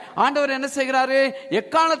என்பதற்காக ஆண்டவர் என்ன செய்கிறாரு?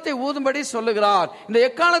 எக்காலத்தை ஊதும்படி சொல்லுகிறார். இந்த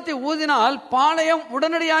எக்காலத்தை ஊதினால் பாளையம்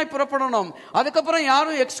உடனடியாய் புறப்படணும். அதுக்கப்புறம்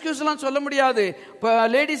யாரும் எக்ஸ்கியூஸ் எல்லாம் சொல்ல முடியாது.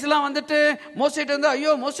 லேடிஸ் எல்லாம் வந்துட்டு மோசைட்டு வந்து,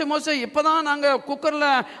 ஐயோ மோசை இப்பதான் நாங்க குக்கர்ல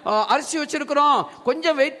அரிசி வச்சிருக்கிறோம்,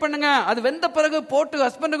 கொஞ்சம் வெயிட் பண்ணுங்க, அது வெந்த பிறகு போட்டு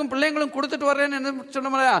ஹஸ்பண்டுக்கும் பிள்ளைங்களும் கொடுத்துட்டு வர்றேன்னு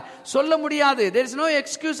சொல்ல முடியாது. there is no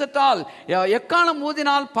excuse at all. எக்காலம்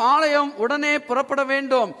ஊதினால் பாளையம் உடனே புறப்பட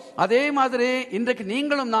வேண்டும். அதே மாதிரி இன்றைக்கு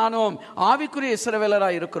நீங்களும் நானும் ஆவிக்குரிய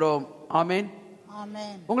இஸ்ரவேலராய் இருக்கிறோம். ஆமென்.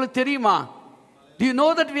 உங்களுக்கு தெரியுமா? do you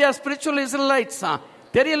know that we are spiritual Israelites?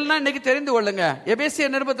 தெரியலன்னா இன்னைக்கு தெரிந்து கொள்ளுங்க.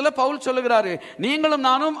 எபேசியர் நிருபத்தில் பவுல் சொல்லுகிறாரு, நீங்களும்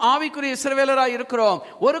நானும் ஆவிக்குரிய இஸ்ரவேலராய் இருக்கிறோம்.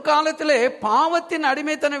 ஒரு காலத்திலே பாவத்தின்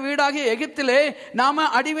அடிமைத்தன வீடாகிய எகிப்திலே நாம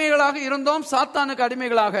அடிமைகளாக இருந்தோம், சாத்தானுக்கு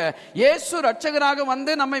அடிமைகளாக. இயேசு இரட்சகராக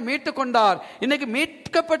வந்து நம்மை மீட்டு கொண்டார். இன்னைக்கு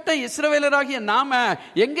மீட்கப்பட்ட இஸ்ரவேலராகிய நாம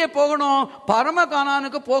எங்கே போகணும்? பரம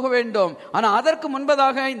கானானுக்கு போக வேண்டும். ஆனா அதற்கு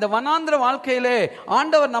முன்பதாக இந்த வனாந்திர வாழ்க்கையிலே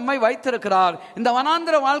ஆண்டவர் நம்மை வைத்திருக்கிறார். இந்த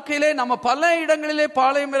வனாந்திர வாழ்க்கையிலே நம்ம பல இடங்களிலே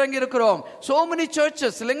பாளையம் இறங்கி இருக்கிறோம். so many churches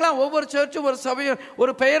இல்லைங்களா? ஒவ்வொரு சர்ச்சும் ஒரு சபையும்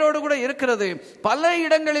ஒரு பெயரோடு கூட இருக்கிறது. பல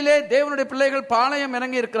இடங்களிலே தேவனுடைய பிள்ளைகள் பாளையம்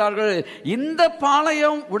இறங்கி இருக்கிறார்கள். இந்த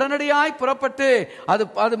பாளையம் உடனடியாய் புறப்பட்டு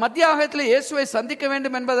அது மத்தியாகத்தில் இயேசுவை சந்திக்க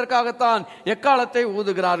வேண்டும் என்பதற்காகத்தான் எக்காலத்தை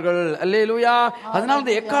ஊதுகிறார்கள். அல்லேலூயா. அதனால்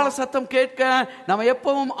இந்த எக்கால சத்தம் கேட்க நம்ம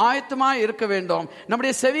எப்பவும் ஆயத்தமாய் இருக்க வேண்டும்.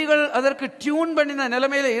 நம்முடைய செவிகள் அதற்கு டியூன் பண்ணின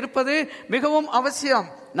நிலைமையில இருப்பது மிகவும் அவசியம்.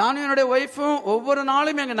 நானும் என்னுடைய ஒய்ஃபும் ஒவ்வொரு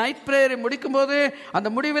நாளும் எங்க நைட் பிரேயரை முடிக்கும் போது அந்த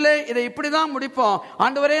முடிவிலே இதை இப்படிதான் முடிப்போம்.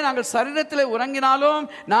 ஆண்டவரே, நாங்கள் சரீரத்திலே உறங்கினாலும்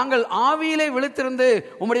நாங்கள் ஆவியிலே விழித்திருந்து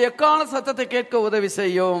உம்முடைய எக்கால சத்தத்தை கேட்க உதவி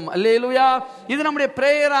செய்யும். அல்லேலூயா. இது நம்முடைய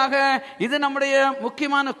பிரேயராக, இது நம்முடைய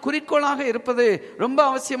முக்கியமான குறிக்கோளாக இருப்பது ரொம்ப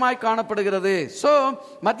அவசியமாய் காணப்படுகிறது. சோ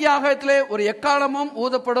மத்தியாகத்திலே ஒரு எக்காலமும்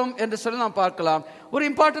ஊதப்படும் என்று சொல்லி நாம் பார்க்கலாம். ஒரு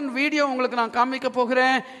இம்பார்ட்டன்ட் வீடியோ உங்களுக்கு நான் காமிக்க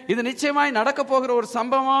போகிறேன். இது நிச்சயமாய் நடக்க போகிற ஒரு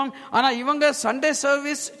சம்பவம். ஆனா இவங்க சண்டே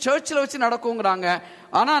சர்வீஸ் சர்ச்சில் வச்சு நடக்குங்கிறாங்க.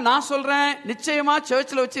 ஆனா நான் சொல்றேன், நிச்சயமா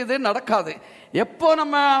சர்ச்சில் வச்சு இது நடக்காது. எப்போ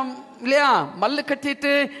நம்ம இல்லையா மல்லு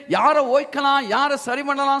கட்டிட்டு யாரை ஓய்க்கலாம், யாரை சரி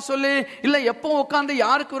பண்ணலாம் சொல்லி, இல்ல எப்போ உட்காந்து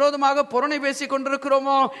யாருக்கு விரோதமாக புறணை பேசி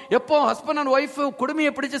கொண்டிருக்கிறோமோ, எப்போ ஹஸ்பண்ட் அண்ட் ஒய்ஃப்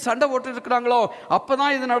குடுமையை பிடிச்சு சண்டை போட்டு இருக்கிறாங்களோ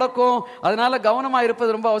அப்பதான் இது நடக்கும். அதனால கவனமா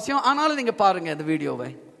இருப்பது ரொம்ப அவசியம். ஆனாலும் நீங்க பாருங்க இந்த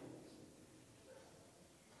வீடியோவை.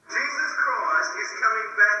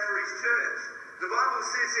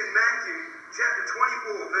 Chapter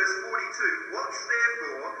 24, verse 42. Watch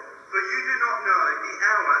therefore, for you do not know the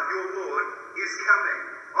hour your Lord is coming.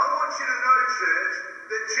 I want you to know, church,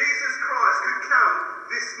 that Jesus Christ could come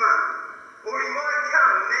this month, or he might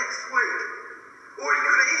come next week, or he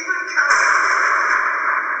could even come.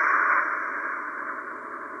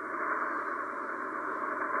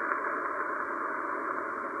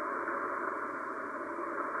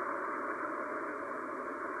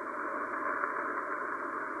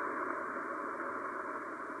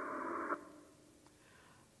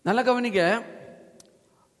 நல்ல கவனிங்க.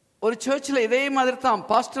 ஒரு சர்ச்சில் இதே மாதிரி தான்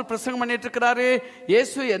pastor பிரசங்கம் பண்ணிட்டு இருக்கிறாரு.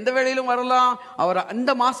 இயேசு எந்த வேளையிலும் வரலாம், அவர்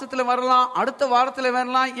அந்த மாசத்துல வரலாம், அடுத்த வாரத்துல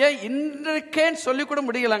வரலாம், ஏன் இன்றைக்கேன்னு சொல்லி கூட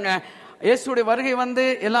முடியலங்க. இயேசுடைய வருகை வந்து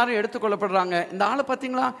எல்லாரும் எடுத்துக்கொள்ளப்படுறாங்க. இந்த ஆளை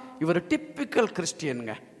பார்த்தீங்களா? இவர் டிப்பிக்கல்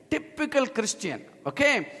கிறிஸ்டியனுங்க, டிப்பிக்கல் கிறிஸ்டியன். ஓகே,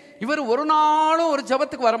 இவர் ஒரு நாளும் ஒரு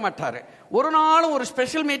ஜபத்துக்கு வரமாட்டாரு, ஒரு நாளும் ஒரு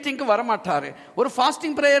ஸ்பெஷல் மீட்டிங்க்கு வரமாட்டாரு, ஒரு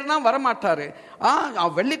ஃபாஸ்டிங் பிரேயர்னா வரமாட்டாரு.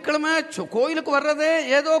 வெள்ளிக்கிழமை கோயிலுக்கு வர்றதே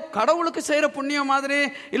ஏதோ கடவுளுக்கு செய்யற புண்ணியம் மாதிரி,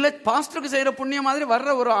 இல்ல பாஸ்டருக்கு செய்யற புண்ணியம் மாதிரி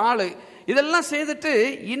வர்ற ஒரு ஆளு. இதெல்லாம் செய்துட்டு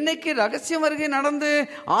இன்னைக்கு ரகசிய வருகை நடந்து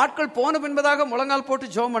ஆட்கள் போன பின்பதாக முழங்கால்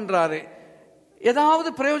போட்டு ஜெபம் பண்றாரு.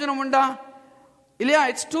 ஏதாவது பிரயோஜனம் உண்டா? இல்லையா?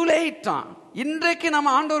 It's too late. இன்றைக்கு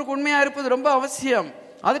நம்ம ஆண்டவருக்கு உண்மையா இருப்பது ரொம்ப அவசியம்.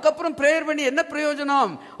 அதுக்கப்புறம் பிரேயர் பண்ணி என்ன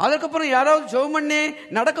பிரயோஜனம்? அதுக்கப்புறம் யாராவது ஜெபம் பண்ணி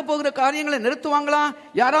நடக்க போகிற காரியங்களை நிறுத்துவாங்களா?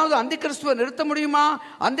 யாராவது அந்தி கிறிஸ்துவ நிறுத்த முடியுமா?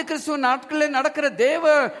 அந்தி கிறிஸ்துவ நாட்களில் நடக்கிற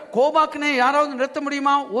தேவ கோபாக்கினை யாராவது நிறுத்த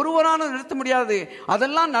முடியுமா? ஒருவராலும் நிறுத்த முடியாது.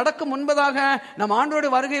 அதெல்லாம் நடக்கும் முன்பதாக நம்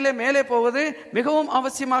ஆண்டோட வருகையிலே மேலே போவது மிகவும்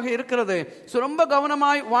அவசியமாக இருக்கிறது. ரொம்ப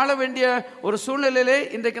கவனமாய் வாழ வேண்டிய ஒரு சூழ்நிலையிலே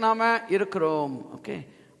இன்றைக்கு நாம இருக்கிறோம். Okay,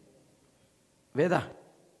 Veda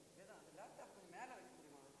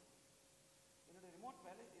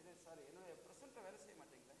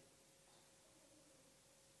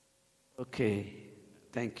okay,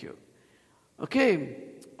 thank you. Okay,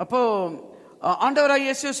 அப்போ ஆண்டவராக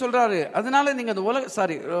இயேசு சொல்றாரு, அதனால நீங்க அந்த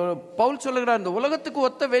பவுல் சொல்லுகிறார், இந்த உலகத்துக்கு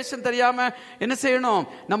ஒத்த வேஷம் தெரியாம என்ன செய்யணும்,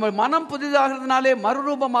 நம்ம மனம் புதிதாகிறதுனாலே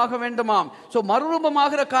மறுரூபமாக வேண்டுமாம். சோ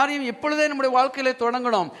மறுரூபமாகிற காரியம் இப்பொழுதே நம்முடைய வாழ்க்கையில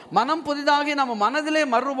தொடங்கணும். மனம் புதிதாகி நம்ம மனதிலே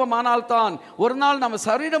மறுரூபமானால்தான் ஒரு நாள் நம்ம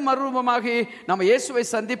சரீரம் மறுரூபமாகி நம்ம இயேசுவை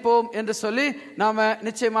சந்திப்போம் என்று சொல்லி நாம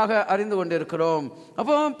நிச்சயமாக அறிந்து கொண்டிருக்கிறோம்.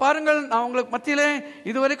 அப்போ பாருங்கள், நான் உங்களுக்கு மத்தியிலே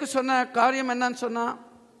இதுவரைக்கும் சொன்ன காரியம் என்னன்னு சொன்னா,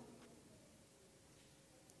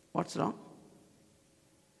 வாட்ஸ் ராங்?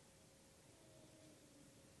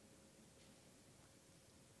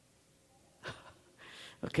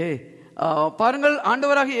 ஓகே, பாருங்கள்,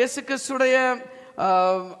 ஆண்டவராக இயேசு கிறிஸ்துடைய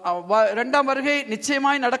இரண்டாம் வருகை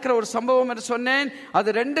நிச்சயமாய் நடக்கிற ஒரு சம்பவம் என்று சொன்னேன்.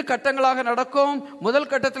 அது 2 கட்டங்களாக நடக்கும். முதல்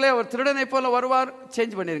கட்டத்திலே அவர் திருடனை போல வருவார்.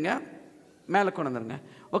 சேஞ்ச் பண்ணிருங்க, மேலே கொண்டு வந்துருங்க.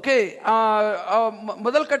 ஓகே,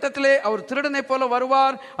 முதல் கட்டத்திலே அவர் திருடனை போல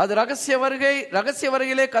வருவார். அது ரகசிய வருகை. ரகசிய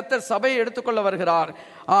வருகையிலே கர்த்தர் சபையை எடுத்துக்கொள்ள வருகிறார்.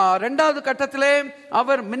 2வது கட்டத்திலே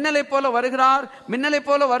அவர் மின்னலை போல வருகிறார். மின்னலை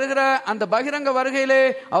போல வருகிற அந்த பகிரங்க வருகையிலே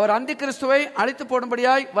அவர் அந்தி கிறிஸ்துவை அழித்து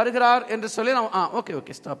போடும்படியாய் வருகிறார் என்று சொல்லி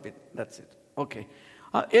okay stop it, that's it. Okay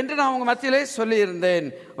என்று நான் உங்க மத்தியிலே சொல்லி இருந்தேன்.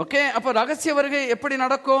 ஓகே, அப்ப ரகசிய வருகை எப்படி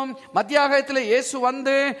நடக்கும்? மத்தியாகத்தில் இயேசு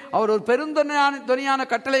வந்து அவர் ஒரு பெருந்தொனியான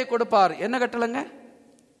கட்டளையை கொடுப்பார். என்ன கட்டளைங்க?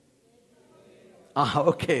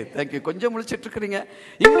 Okay, thank you. கொஞ்சம் முழிச்சிட்டு இருக்கிறீங்க.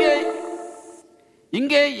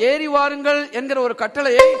 இங்கே ஏறி வாருங்கள் என்கிற ஒரு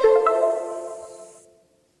கட்டளையை,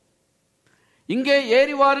 இங்கே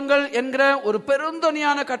ஏறி வாருங்கள் என்கிற ஒரு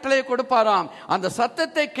பெருந்தொனியான கட்டளையை கொடுப்பாராம். அந்த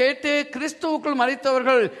சத்தத்தை கேட்டு கிறிஸ்துவுக்குள்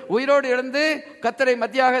மரித்தவர்கள் உயிரோடு எழுந்து கர்த்தரை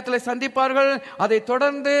மத்தியாகத்தில் சந்திப்பார்கள். அதை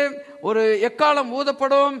தொடர்ந்து ஒரு எக்காலம்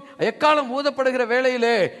ஊதப்படும். எக்காலம் ஊதப்படுகிற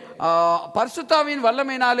வேளையிலே பரிசுத்தாவின்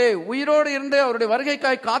வல்லமையினாலே உயிரோடு இருந்து அவருடைய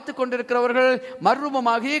வருகைக்காய் காத்து கொண்டிருக்கிறவர்கள்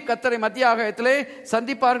மறுரூபமாகி கர்த்தரை மத்தியாகத்திலே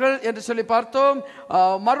சந்திப்பார்கள் என்று சொல்லி பார்த்தோம்.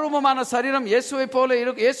 மறுரூபமான சரீரம் இயேசுவை போல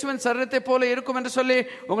இருக்கும், இயேசுவின் சரீரத்தை போல இருக்கும் என்று சொல்லி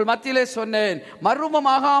உங்கள் மத்தியிலே சொன்னேன்.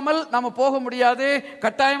 மறுரூபமாகாமல் நாம போக முடியாது.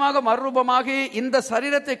 கட்டாயமாக மறுரூபமாகி இந்த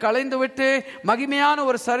சரீரத்தை களைந்து விட்டு மகிமையான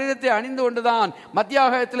ஒரு சரீரத்தை அணிந்து கொண்டுதான்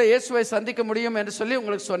மத்தியாகத்திலே இயேசுவை சந்திக்க முடியும் என்று சொல்லி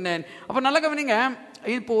உங்களுக்கு சொன்னேன். அப்ப நல்ல கவனிங்க,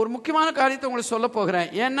 இப்போ ஒரு முக்கியமான காரியத்தை உங்களுக்கு சொல்ல போகிறேன்.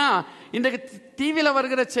 ஏன்னா இன்றைக்கு டிவியில்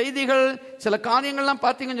வருகிற செய்திகள், சில காரியங்கள்லாம்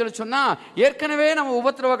பார்த்தீங்கன்னு சொல்லி சொன்னா, ஏற்கனவே நம்ம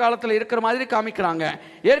உபத்திரவ காலத்தில் இருக்கிற மாதிரி காமிக்கிறாங்க.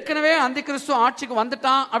 ஏற்கனவே அந்தி கிறிஸ்து ஆட்சிக்கு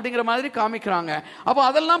வந்துட்டான் அப்படிங்கிற மாதிரி காமிக்கிறாங்க. அப்போ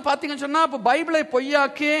அதெல்லாம் பார்த்தீங்கன்னு சொன்னா, இப்போ பைபிளை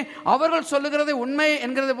பொய்யாக்கி அவர்கள் சொல்லுகிறதை உண்மை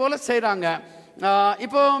என்கிறது போல செய்யறாங்க.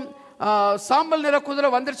 இப்போ சாம்பல் நிற குதிரை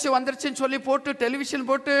வந்துருச்சுன்னு சொல்லி போட்டு டெலிவிஷன்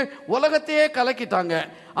போட்டு உலகத்தையே கலக்கிட்டாங்க.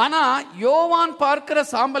 ஆனா யோவான் பார்க்கிற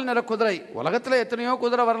சாம்பல் நிற குதிரை, உலகத்துல எத்தனையோ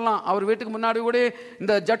குதிரை வரலாம். அவர் வீட்டுக்கு முன்னாடி கூட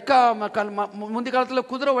இந்த ஜட்கா முந்தி காலத்துல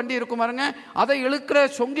குதிரை வண்டி இருக்கும் பாருங்க, அதை இழுக்கிற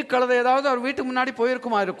சொங்கி கழுதை ஏதாவது அவர் வீட்டுக்கு முன்னாடி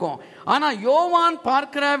போயிருக்குமா இருக்கும். ஆனா யோவான்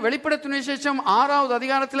பார்க்கிற வெளிப்படுத்தின விசேஷம் 6வது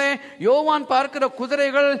அதிகாரத்திலே யோவான் பார்க்கிற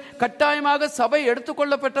குதிரைகள் கட்டாயமாக சபை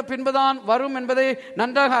எடுத்துக்கொள்ளப்பட்ட பின்புதான் வரும் என்பதை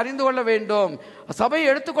நன்றாக அறிந்து கொள்ள வேண்டும். சபை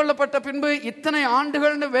எடுத்துக்கொள்ளப்பட்ட பின்பு இத்தனை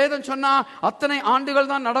ஆண்டுகள் வேதம் சொன்னா அத்தனை ஆண்டுகள்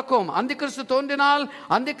தான் நடக்கும். அந்தி கிறிஸ்து தோன்றினால்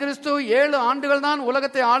அந்தி கிறிஸ்து 7 ஆண்டுகள் தான்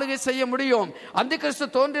உலகத்தை ஆளுகை செய்ய முடியும். அந்தி கிறிஸ்து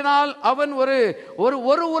தோன்றினால் அவன்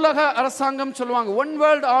ஒரு உலக அரசாங்கம் சொல்லுவாங்க, one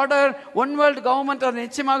world order, one world government, அதை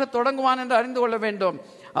நிச்சயமாக தொடங்குவான் என்று அறிந்து கொள்ள வேண்டும்.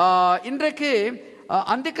 இன்றைக்கு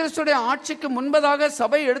அந்தி கிறிஸ்துடைய ஆட்சிக்கு முன்பதாக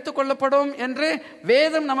சபை எடுத்துக்கொள்ளப்படும் என்று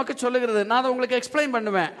வேதம் நமக்கு சொல்லுகிறது. நான் அதை உங்களுக்கு எக்ஸ்பிளைன்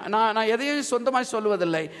பண்ணுவேன். நான் எதையும் சொந்தமாக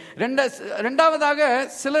சொல்லுவதில்லை. ரெண்டாவதாக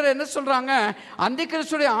சிலர் என்ன சொல்றாங்க, அந்தி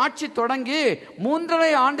கிறிஸ்துடைய ஆட்சி தொடங்கி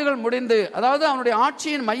 3.5 ஆண்டுகள் முடிந்து, அதாவது அவனுடைய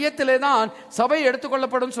ஆட்சியின் மையத்திலே தான் சபை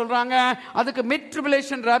எடுத்துக்கொள்ளப்படும் சொல்றாங்க. அதுக்கு மிட்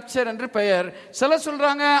ட்ரிபுலேஷன் ராப்சர் என்று பெயர். சிலர்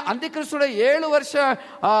சொல்றாங்க அந்தி கிறிஸ்துடைய 7 வருஷ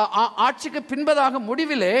ஆட்சிக்கு பின்பதாக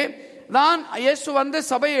முடிவிலே தான் இயேசு வந்து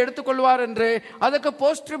சபையை எடுத்துக்கொள்வார் என்று. அதுக்கு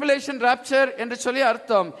போஸ்ட் ட்ரிபுலேஷன் ராப்சர் என்று சொல்லி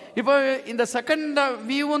அர்த்தம். இப்போ இந்த செகண்ட்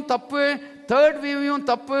வியூவும் தப்பு, தேர்ட் வியூவும்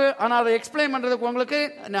தப்பு. ஆனால் அதை எக்ஸ்பிளைன் பண்றதுக்கு உங்களுக்கு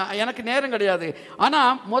எனக்கு நேரம் கிடையாது.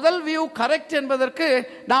 ஆனால் முதல் வியூ கரெக்ட் என்பதற்கு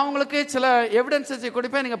நான் உங்களுக்கு சில எவிடன்ஸை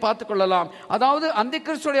கொடுப்பேன், நீங்க பார்த்துக்கொள்ளலாம். அதாவது அந்தி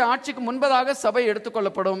கிறிஸ்துடைய ஆட்சிக்கு முன்பதாக சபை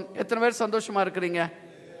எடுத்துக்கொள்ளப்படும். எத்தனை பேர் சந்தோஷமா இருக்கிறீங்க?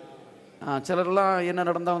 சிலர்லாம் என்ன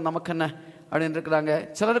நடந்தாலும் நமக்கு என்ன அப்படின்னு இருக்கிறாங்க.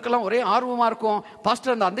 சிலருக்கெல்லாம் ஒரே ஆர்வமா இருக்கும்,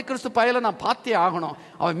 பாஸ்டர் அந்த அந்தி கிறிஸ்து பயலை நான் பார்த்தே ஆகணும்.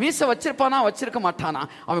 அவன் மீசை வச்சிருப்பானா வச்சிருக்க மாட்டானா,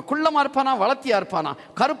 அவன் குள்ளமா இருப்பானா வளர்த்தியா இருப்பானா,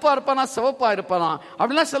 கருப்பா இருப்பானா சிவப்பா இருப்பானா,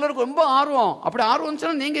 அப்படிலாம் சிலருக்கு ரொம்ப ஆர்வம். அப்படி ஆர்வம்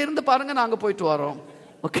சொன்னா நீங்க இருந்து பாருங்க, நாங்க போயிட்டு வரோம்.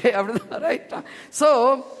 ஓகே, அப்படிதான், ரைட்டா? சோ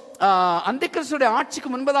அந்தி கிறிஸ்துடைய ஆட்சிக்கு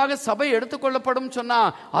முன்பதாக சபை எடுத்துக்கொள்ளப்படும் சொன்னா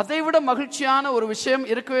அதை விட மகிழ்ச்சியான ஒரு விஷயம்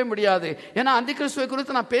இருக்கவே முடியாது. ஏன்னா அந்தி கிறிஸ்துவை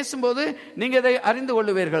குறித்து நான் பேசும்போது நீங்க இதை அறிந்து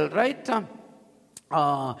கொள்ளுவீர்கள். ரைட்டா?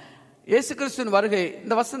 இயேசு கிறிஸ்துவின் வருகை,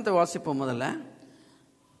 இந்த வசனத்தை வாசிப்போம் முதல்ல.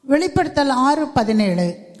 வெளிப்படுத்தல் 6:17.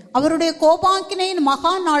 அவருடைய கோபாக்கினையின்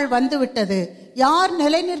மகா நாள் வந்துவிட்டது, யார்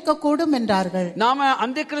நிலை நிற்க கூடும் என்றார்கள். நாம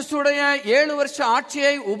அந்த கிறிஸ்துடைய 7 வருஷ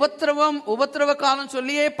ஆட்சியை உபத்திரவ காலம்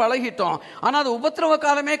சொல்லியே பழகிட்டோம். ஆனா அது உபத்திரவ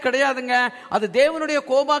காலமே கிடையாதுங்க. அது தேவனுடைய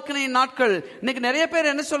கோபாக்கினை நாட்கள். இன்னைக்கு நிறைய பேர்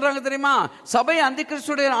என்ன சொல்றாங்க தெரியுமா? சபை அந்த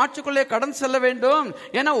கிறிஸ்துடைய ஆட்சிக்குள்ளே கடந்து செல்ல வேண்டும்,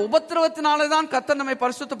 ஏன்னா உபத்திரவத்தினாலதான் கர்த்தர் நம்மை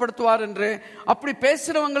பரிசுத்தப்படுத்துவார் என்று. அப்படி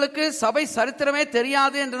பேசுறவங்களுக்கு சபை சரித்திரமே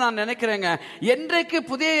தெரியாது என்று நான் நினைக்கிறேங்க. என்றைக்கு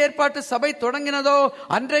புதிய ஏற்பாட்டு சபை தொடங்கினதோ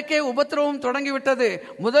அன்றைக்கே உபத்திரவம் தொடங்கிவிட்டது.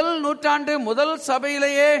 முதல் நூற்றாண்டு முதல்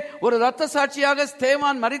சபையிலேயே ஒரு இரத்த சாட்சியாக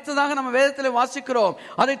ஸ்தேவான் மரித்ததாக நம்ம வேதத்தில் வாசிக்கிறோம்.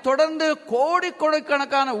 அதை தொடர்ந்து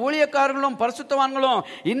கோடிக்கணக்கான ஊழியக்காரர்களும் பரிசுத்தவான்களும்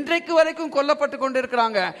இன்றைக்கு வரைக்கும் கொல்லப்பட்டு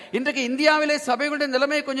கொண்டிருக்கிறாங்க. இன்றைக்கு இந்தியாவிலே சபைகளுடைய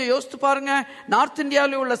நிலைமையை கொஞ்சம் யோசித்து பாருங்க. நார்த்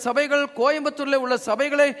இந்தியாவில் உள்ள சபைகள், கோயம்புத்தூரில் உள்ள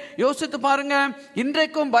சபைகளை யோசித்து பாருங்க.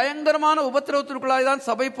 இன்றைக்கும் பயங்கரமான உபத்திரவத்திற்குள்ளாய் தான்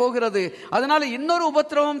சபை போகிறது. அதனால இன்னொரு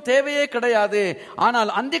உபத்திரவம் தேவையே கிடையாது.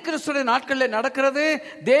 ஆனால் அந்தி கிறிஸ்துடைய நாட்களில் நடக்கிறது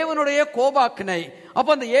தேவனுடைய கோபாக்கினை.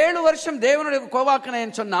 அப்ப அந்த 7 வருஷம் தேவனுடைய கோபாக்கினை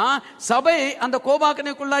சொன்னா சபை அந்த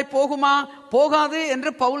கோபாக்கினைக்குள்ளாய் போகுமா போகாது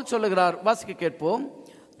என்று பவுல் சொல்லுகிறார். வாசிக்க கேட்போம்.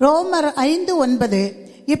 ரோமர் 5:9.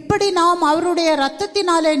 இப்படி நாம் அவருடைய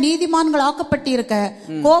இரத்தத்தினாலே நீதிமான்கள் ஆக்கப்பட்டிருக்க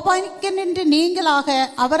கோபாக்கினின்று நீங்களாக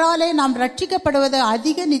அவராலே நாம் ரட்சிக்கப்படுவது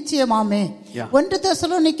அதிக நிச்சயமாமே. 1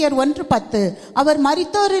 தெசலோனிக்கேயர் 1:10. அவர்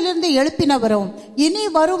மரித்தோரிலிருந்து எழுப்பினவரும் இனி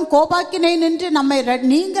வரும் கோபாக்கினை நின்று நம்மை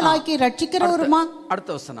நீங்களாக்கி ரட்சிக்கிறவருமா.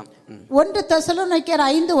 அடுத்த வசனம் 1 தெசலோனிக்கேயர்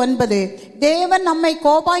 5:9. தேவன் நம்மை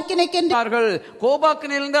கோபாக்கினைக்கென்று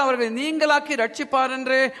கோபாக்கினிலிருந்து அவர்கள் நீங்களாக்கி ரட்சிப்பார்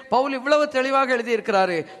என்று பவுல் இவ்வளவு தெளிவாக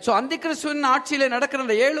எழுதியிருக்கிறாரு. சோ அந்தி கிறிஸ்துவின் ஆட்சியிலே நடக்கிற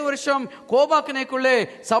 7 வருஷம் கோபாக்கினைக்குள்ளே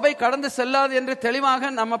சபை கடந்து செல்லாது என்று தெளிவாக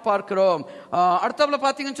நம்ம பார்க்கிறோம். அடுத்தவள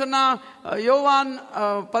பாத்தீங்கன்னு சொன்னா யோவான்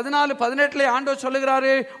 14:18 ஆண்டவர்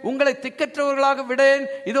சொல்லுகிறாரு, உங்களை திக்கற்றவர்களாக விடேன்,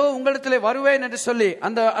 இதோ உங்களிடத்திலே வருவேன் என்று சொல்லி.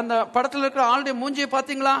 அந்த படத்தில் இருக்கிற ஆளுடைய மூஞ்சியை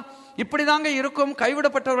பாத்தீங்களா? இப்படிதாங்க இருக்கும்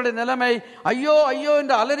கைவிடப்பட்டவர்களுடைய நிலைமை. ஐயோ ஐயோ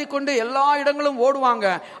என்று அலறிக்கொண்டு எல்லா இடங்களும் ஓடுவாங்க.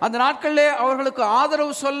 அந்த நாட்களிலே அவர்களுக்கு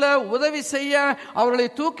ஆதரவு சொல்ல, உதவி செய்ய, அவர்களை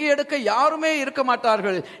தூக்கி எடுக்க யாருமே இருக்க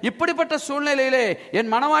மாட்டார்கள். இப்படிப்பட்ட சூழ்நிலையிலே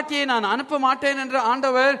என் மனவாட்டியை நான் அனுப்ப மாட்டேன் என்று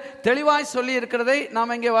ஆண்டவர் தெளிவாய் சொல்லி இருக்கிறதை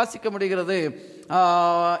நாம் இங்கே வாசிக்க முடிகிறது.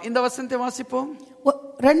 இந்த வசனத்தை வாசிப்போம்.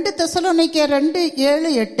 2 தெசலோனிக்கேயர்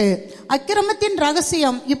 2:7-8. அக்கிரமத்தின்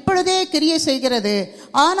ரகசியம் இப்பொழுதே கிரியை செய்கிறது,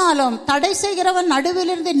 ஆனாலும் தடை செய்கிறவன்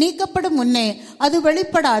நடுவிலிருந்து நீக்கப்படும் முன்னே அது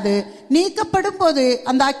வெளிப்படாது. நீக்கப்படும் போது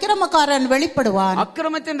அந்த அக்கிரமக்காரன் வெளிப்படுவான்.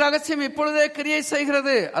 அக்கிரமத்தின் ரகசியம் இப்பொழுதே கிரியை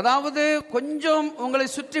செய்கிறது. அதாவது கொஞ்சம் உங்களை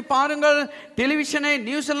சுற்றி பாருங்கள், டெலிவிஷனை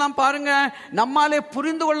நியூஸ் எல்லாம் பாருங்க, நம்மாலே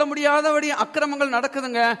புரிந்து கொள்ள முடியாதபடி அக்கிரமங்கள்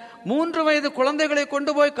நடக்குதுங்க. 3 வயது குழந்தைகளை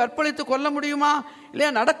கொண்டு போய் கற்பழித்து கொள்ள முடியுமா?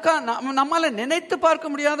 இல்லையா? நம்மால நினைத்து பார்க்க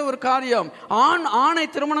முடியாத ஒரு காரியம். ஆணை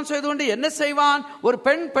திருமணம் செய்து கொண்டு என்ன செய்வான், ஒரு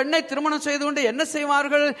பெண்ணை திருமணம் செய்து கொண்டு என்ன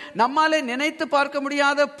செய்வார்கள்? நம்மாலே நினைத்து பார்க்க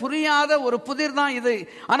முடியாத புரியாத ஒரு புதிர் தான் இது.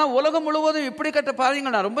 ஆனா உலகம் முழுவதும் இப்படிப்பட்ட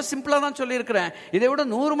காரியங்கள், நான் ரொம்ப சிம்பிளா தான் சொல்லி இருக்கிறேன், இதை விட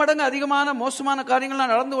 100 மடங்கு அதிகமான மோசமான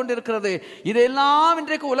காரியங்கள் நடந்து கொண்டிருக்கிறது. இதெல்லாம்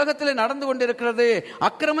இன்றைக்கு உலகத்தில் நடந்து கொண்டிருக்கிறது.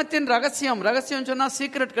 அக்கிரமத்தின் ரகசியம், ரகசியம் சொன்னா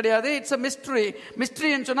சீக்ரெட் கிடையாது, இட்ஸ் a mystery.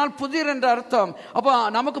 மிஸ்ட்ரி என்று சொன்னால் புதிர் என்ற அர்த்தம். அப்ப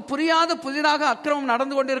நமக்கு புரியாத புதிராக அக்கிரமம்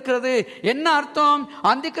நடந்து கொண்டிருக்கிறது. என்ன அர்த்தம்?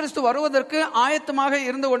 அந்தி கிறிஸ்து வருவதற்கு ஆயத்தமாக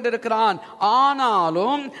இருந்து கொண்டிருக்கிறான்.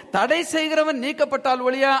 ஆனாலும் தடை செய்கிறவன் நீக்கப்பட்டால்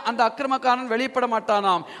ஒழிய அந்த அக்கிரமக்காரன் வெளிப்பட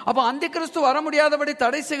மாட்டானாம். அப்ப அந்தி கிறிஸ்து வர முடியாதபடி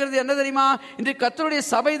தடை செய்கிறது என்ன தெரியுமா? இன்றைக்கு கர்த்தருடைய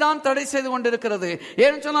சபை தான் தடை செய்து கொண்டிருக்கிறது.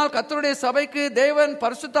 ஏன்னு சொன்னால் கர்த்தருடைய சபைக்கு தேவன்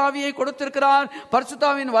பரிசுத்த ஆவியை கொடுத்திருக்கிறார், பரிசுத்த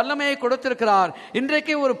ஆவியின் வல்லமையை கொடுத்திருக்கிறார்.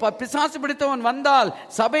 இன்றைக்கு ஒரு பிசாசு பிடித்தவன் வந்தால்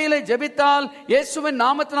சபையிலே ஜெபித்தால், இயேசுவின்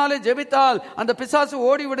நாமத்தினாலே ஜெபித்தால் அந்த பிசாசு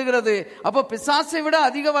ஓடி விடுகிறது. அப்ப பிசாசை விட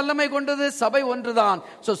அதிக வல்லமை கொண்டது சபை ஒன்றுதான்.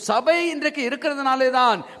 சோ சபை இன்றைக்கு இருக்கிறதுனாலே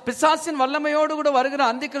தான் பிசாசின் வல்லமையோடு கூட வருகிற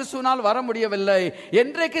அந்தி கிறிஸ்துவினால் வர முடியவில்லை.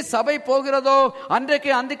 என்றைக்கு சபை போகிறதோ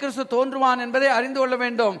அன்றைக்கு அந்தி கிறிஸ்து தோன்றுவான் என்பதை அறிந்து கொள்ள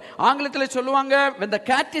வேண்டும். ஆங்கிலத்தில் சொல்லுவாங்க, when the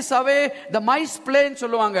cat is away the mice play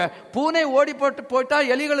சொல்லுவாங்க. பூனை ஓடி போயிட்டா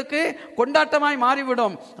எலிகளுக்கு கொண்டாட்டமாய்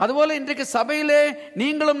மாறிவிடும். அதுபோல இன்றைக்கு சபையிலே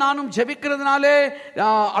நீங்களும் நானும் ஜெபிக்கிறதுனாலே,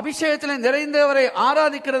 அபிஷேகத்திலே நிறைந்தவரை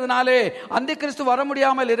ஆராதிக்கிறதுனாலே அந்தி கிறிஸ்து வர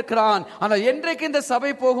முடியாமல் இருக்கிறான். ஆனால் என்றைக்கு இந்த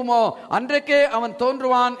சபை போகுமோ அன்றைக்கே அவன்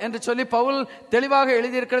தோன்றுவான் என்று சொல்லி பவுல் தெளிவாக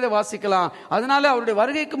எழுதியிருக்கிறதை வாசிக்கலாம். அதனால அவருடைய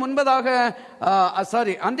வருகைக்கு முன்பதாக,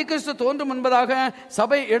 அந்தி கிறிஸ்து தோன்றும் முன்பதாக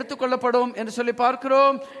சபை எடுத்துக்கொள்ளப்படும் என்று சொல்லி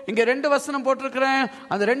பார்க்கிறோம். இங்க 2 வசனம் போட்டிருக்கிறேன்.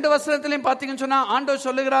 அந்த 2 வசனத்திலையும் பார்த்தீங்கன்னு சொன்னா ஆண்டவர்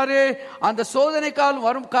சொல்லுகிறாரு, அந்த சோதனை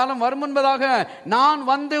காலம் வரும் முன்பதாக நான்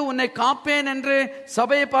வந்து உன்னை காப்பேன் என்று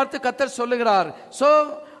சபையை பார்த்து கர்த்தர் சொல்லுகிறார். சோ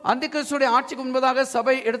அந்தி கிறிஸ்துடைய ஆட்சிக்கு முன்பதாக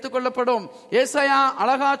சபை எடுத்துக்கொள்ளப்படும். ஏசாயா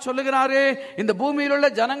அழகா சொல்லுகிறாரு, இந்த பூமியில் உள்ள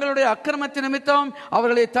ஜனங்களுடைய அக்கிரமத்தின் நிமித்தம்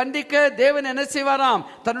அவர்களை தண்டிக்க தேவன் என்ன செய்வாராம்,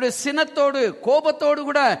 தன்னுடைய சினத்தோடு கோபத்தோடு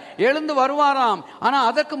கூட எழுந்து வருவாராம். ஆனா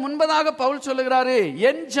அதற்கு முன்பதாக பவுல் சொல்லுகிறாரு,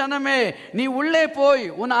 என் ஜனமே நீ உள்ளே போய்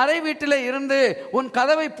உன் அறை வீட்டிலே இருந்து உன்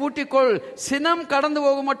கதவை பூட்டிக்கொள், சினம் கடந்து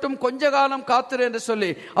போக மட்டும் கொஞ்ச காலம் காத்திரு என்று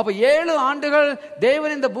சொல்லி. அப்ப 7 ஆண்டுகள்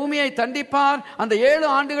தேவன் இந்த பூமியை தண்டிப்பார். அந்த 7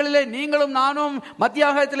 ஆண்டுகளிலே நீங்களும் நானும்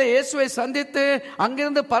மத்தியாகத்திலே இயேசுவை சந்தித்து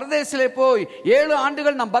அங்கிருந்து பரதேசிலே போய் 7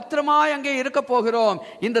 ஆண்டுகள் நாம் பத்திரமாய் அங்கே இருக்க போகிறோம்.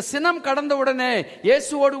 இந்த சினம் கடந்த உடனே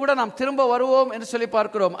இயேசுவோடு கூட நாம் திரும்ப வருவோம் என்று சொல்லி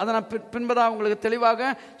பார்க்கிறோம். அதை நான் பின்பதாக உங்களுக்கு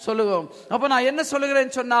தெளிவாக சொல்லுவோம். அப்ப நான் என்ன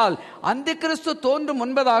சொல்லுகிறேன் சொன்னால், அந்தி கிறிஸ்து தோன்றும்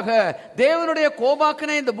முன்பதாக, தேவனுடைய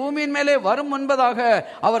கோபாக்கினை இந்த பூமியின் மேலே வரும் முன்பதாக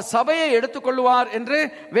அவர் சபையை எடுத்துக்கொள்வார் என்று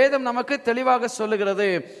வேதம் நமக்கு தெளிவாக சொல்லுகிறது.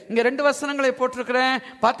 இங்க 2 வசனங்களை போட்டிருக்கிறேன்.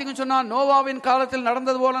 பார்த்தீங்கன்னு சொன்னா, நோவாவின் காலத்தில்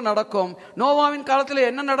நடந்தது போல நடக்கும். நோவாவின் காலத்தில்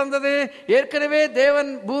என்ன நடந்தது? ஏற்கனவே தேவன்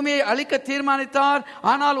பூமியை அழிக்க தீர்மானித்தார்.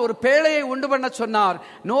 ஆனால் ஒரு பேழையை உண்டு பண்ண சொன்னார்.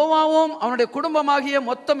 நோவாவும் அவனுடைய குடும்பமாகிய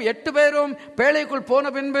மொத்தம் 8 பேரும் பேழைக்குள்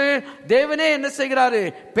போன பின்பு தேவனே என்ன செய்கிறாரு,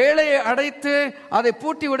 பேழையை அடைத்து அதை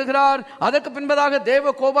பூட்டி விடுகிறார். அதற்கு பின்பதாக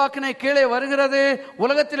தேவ கோபாக்கினை கீழே வருகிறது.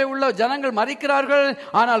 உலகத்திலே உள்ள ஜனங்கள் மரிக்கிறார்கள்.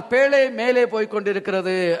 ஆனால் பேழை மேலே போய்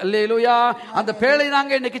கொண்டிருக்கிறது. அல்லேலூயா. அந்த பேழை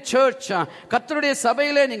தாங்க இன்னைக்கு சர்ச். கர்த்தருடைய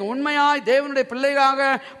சபையிலே நீங்க உண்மையாய் தேவனுடைய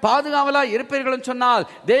பிள்ளைகளாக பாதுகாவலாய் இருப்பீர்கள் சொன்னால்,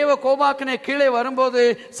 தேவ கோபாக்கினை கீழே வரும்போது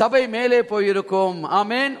சபை மேலே போயிருக்கும்.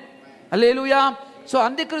 ஆமென். அல்லேலூயா. சோ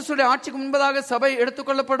அந்தி கிறிஸ்துடைய ஆட்சிக்கு முன்பதாக சபை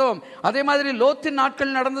எடுத்துக்கொள்ளப்படும். அதே மாதிரி லோத்தின்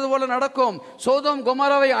நாட்கள் நடந்தது போல நடக்கும். சோதோம்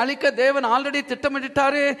கொமோராவை அழிக்க தேவன் ஆல்ரெடி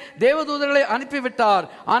திட்டமிட்டாரு. தேவதூதர்களை அனுப்பிவிட்டார்.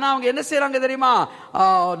 ஆனா அவங்க என்ன செய்யறாங்க தெரியுமா?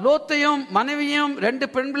 லோத்தையும் மனைவியும் 2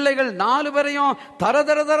 பெண் பிள்ளைகள் 4 பேரையும்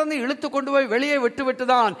தரதரன்னு இழுத்து கொண்டு போய் வெளியே விட்டு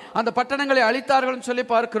தான் அந்த பட்டணங்களை அழித்தார்கள் சொல்லி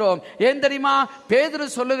பார்க்கிறோம். ஏன் தெரியுமா? பேதுரு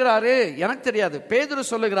சொல்லுகிறாரு, எனக்கு தெரியாது, பேதுரு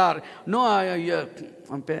சொல்லுகிறார்,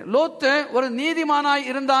 லோத்து ஒரு நீதிமானாய்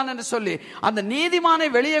இருந்தான் என்று சொல்லி அந்த நீதிமானை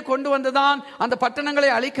வெளியே கொண்டு வந்துதான் அந்த பட்டணங்களை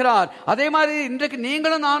அழிக்கிறார். அதே மாதிரி இன்றைக்கு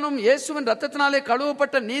நீங்களும் நானும் இயேசுவின் ரத்தத்தினாலே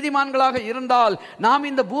கழுவப்பட்ட நீதிமான்களாக இருந்தால் நாம்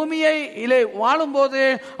இந்த பூமியை வாழும் போது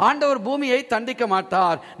ஆண்டவர் பூமியை தண்டிக்க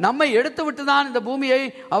மாட்டார். நம்மை எடுத்து விட்டு தான் இந்த பூமியை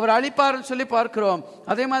அவர் அழிப்பார் சொல்லி பார்க்கிறோம்.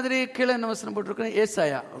 அதே மாதிரி கீழே என்ன வசனம் போட்டிருக்கிறேன்?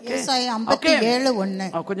 ஏசாயா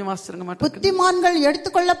 57:1. கொஞ்சம் வாசிருங்க. புத்திமான்கள்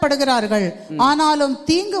எடுத்துக்கொள்ளப்படுகிறார்கள், ஆனாலும்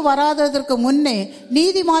தீங்கு வராததற்கு முன்னே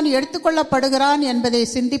நீதிமான் எடுத்துக்கொள்ளப்படுகிறான் என்பதை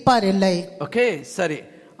சிந்திப்பார் இல்லை. ஓகே, சரி.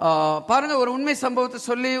 பாருங்க, ஒரு உண்மை சம்பவத்தை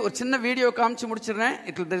சொல்லி ஒரு சின்ன வீடியோ காமிச்சு முடிச்சிடுறேன்.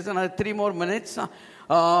 It will there is another 3 more minutes.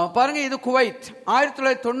 பாருங்க, இது குவைத்.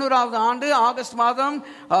 1990 ஆண்டு ஆகஸ்ட் மாதம்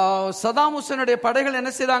சதாம் ஹுசேனுடைய படைகள்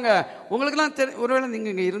என்ன செய்தாங்க? உங்களுக்குலாம் ஒருவேளை நீங்க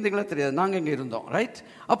இங்க இருந்தீங்களா தெரியாது, நாங்க இங்க இருந்தோம், ரைட்?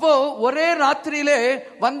 அப்போ ஒரே ராத்திரியிலே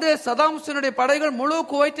வந்து சதாம் ஹுசேனுடைய படைகள் முழு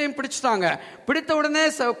குவைத்தையும் பிடிச்சிட்டாங்க. பிடித்த உடனே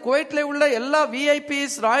குவைட்ல உள்ள எல்லா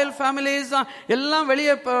விஐபிஸ், ராயல் ஃபேமிலிஸ் எல்லாம்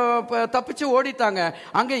வெளியே தப்பிச்சு ஓடிட்டாங்க.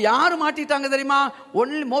 அங்க யாரு மாட்டிட்டாங்க தெரியுமா?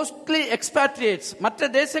 ஒன்லி மோஸ்ட்லி எக்ஸ்பேட்ரியேட்ஸ்,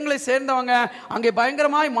 மற்ற தேசங்களை சேர்ந்தவங்க அங்கே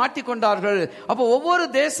பயங்கரமாய் மாட்டிக்கொண்டார்கள். அப்போ ஒவ்வொரு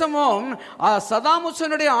தேசமும் சதாம்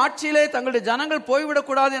ஹுசேனுடைய ஆட்சியிலே தங்களுடைய ஜனங்கள்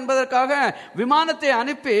போய்விடக்கூடாது என்பதற்காக விமானத்தை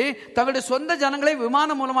அனுப்பி தங்களுடைய சொந்த ஜனங்களை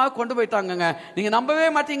விமானம் மூலமாக கொண்டு போயிட்டாங்க. நீங்க நம்பவே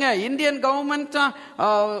மாட்டீங்க, இந்தியன் கவர்மெண்ட்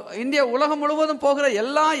இந்தியா உலகம் முழுவதும் போகிற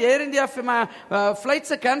எல்லா ஏர் இந்தியா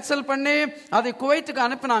பிளைட்ஸை கேன்சல் பண்ணி அதை குவைத்துக்கு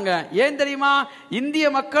அனுப்பினாங்க. ஏன் தெரியுமா? இந்திய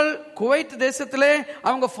மக்கள் குவைத் தேசத்திலே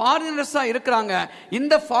அவங்க ஃபாரினர்ஸா இருக்கிறாங்க.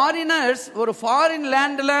 இந்த ஃபாரினர்ஸ் ஒரு ஃபாரின்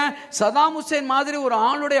லேண்ட்ல சதாம் ஹுசேன் மாதிரி ஒரு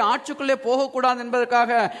ஆளுடைய ஆட்சிக்குள்ளே போகக்கூடாது என்பதற்காக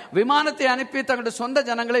விமானத்தை அனுப்பி தங்களுடைய சொந்த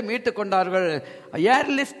ஜனங்களை மீட்டு கொண்டார்கள்.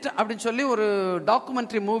 ஏர் லிஃப்ட் அப்படின்னு சொல்லி ஒரு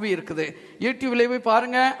டாக்குமெண்ட்ரி மூவி இருக்குது, யூடியூப்ல போய்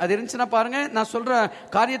பாருங்க. அது இருந்துச்சுன்னா பாருங்க. நான் சொல்ற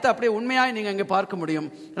காரியத்தை அப்படியே உண்மையாய் நீங்க அங்கே பார்க்க முடியும்,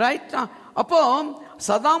 ரைட்? அப்போ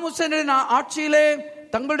சதாம் ஹுசேனின் ஆட்சியிலே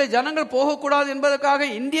தங்களுடைய ஜனங்கள் போகக்கூடாது என்பதற்காக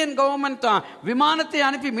இந்தியன் கவர்மெண்ட் விமானத்தை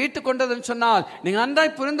அனுப்பி மீட்டு கொண்டதுன்னு சொன்னால் நீங்க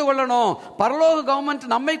நன்றாய் புரிந்து கொள்ளணும், பரலோக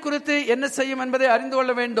கவர்மெண்ட் நம்மை குறித்து என்ன செய்யும் என்பதை அறிந்து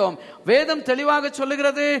கொள்ள வேண்டும். வேதம் தெளிவாக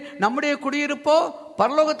சொல்லுகிறது, நம்முடைய குடியிருப்போ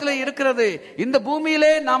பரலோகத்திலே இருக்கிறது. இந்த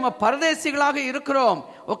பூமியிலே நாம பரதேசிகளாக இருக்கிறோம்.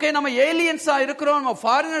 ஓகே, நம்ம ஏலியன்ஸா இருக்கிறோம், நம்ம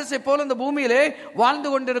ஃபாரினர்ஸை போல இந்த பூமியிலே வாழ்ந்து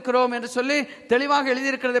கொண்டிருக்கிறோம் என்று சொல்லி தெளிவாக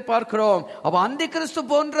எழுதியிருக்கிறதை பார்க்கிறோம். அப்ப அந்தி கிறிஸ்து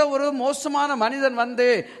போன்ற ஒரு மோசமான மனிதன் வந்து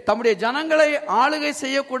தம்முடைய ஜனங்களை ஆளுகை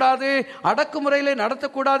செய்யக்கூடாது, அடக்குமுறையிலே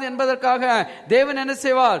நடத்தக்கூடாது என்பதற்காக தேவன் என்ன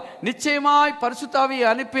செய்வார்? நிச்சயமாய் பரிசுத்த ஆவியை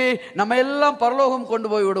அனுப்பி நம்ம எல்லாம் பரலோகம் கொண்டு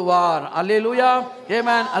போய் விடுவார். அல்லேலூயா,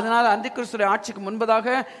 ஆமென். அதனால அந்தி கிறிஸ்துவின் ஆட்சிக்கு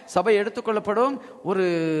முன்பதாக சபை எடுத்துக்கொள்ளப்படும். ஒரு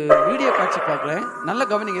வீடியோ காட்சி பார்க்கிறேன், நல்ல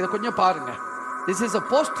கவனிங்க, இதை கொஞ்சம் பாருங்க. This is a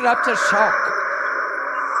post-rapture shock.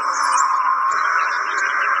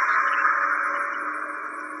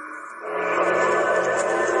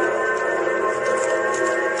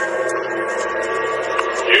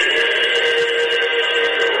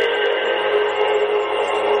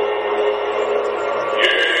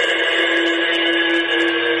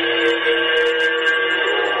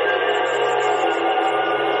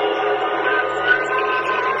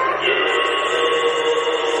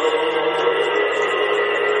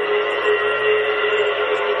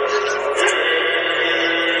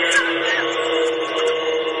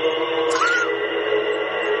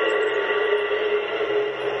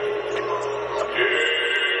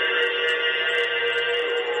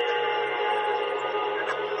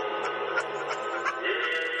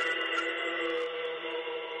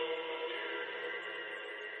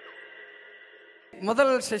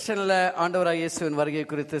 முதல் செஷனில் ஆண்டவராகிய இயேசுவின் வருகை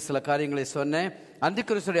குறித்து சில காரியங்களை சொன்னேன்.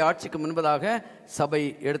 அந்திக்கிறிஸ்துவின் ஆட்சிக்கு முன்பதாக சபை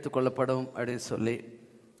எடுத்துக்கொள்ளப்படும் அப்படின்னு சொல்லி.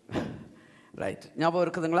 ரைட், ஞாபகம்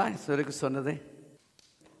இருக்குதுங்களா இதுவரைக்கும் சொன்னது?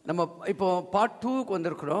 நம்ம இப்போ பார்ட் 2க்கு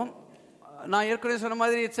வந்திருக்கிறோம். நான் ஏற்கனவே சொன்ன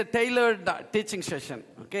மாதிரி it's a tailored teaching session.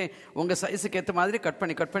 Okay, உங்கள் சைஸுக்கு ஏற்ற மாதிரி கட்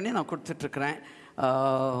பண்ணி நான் கொடுத்துட்ருக்குறேன்.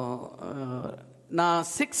 நான்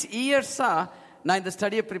 6 இயர்ஸாக நான் இந்த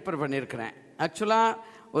ஸ்டடியை ப்ரிப்பேர் பண்ணியிருக்கிறேன். ஆக்சுவலாக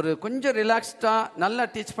ஒரு கொஞ்சம் ரிலாக்ஸ்டாக நல்லா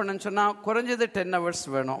டீச் பண்ணேன்னு சொன்னால் குறைஞ்சது 10 hours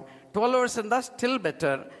வேணும். 12 hours இருந்தால் ஸ்டில்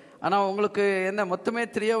பெட்டர். ஆனால் உங்களுக்கு என்ன மொத்தமே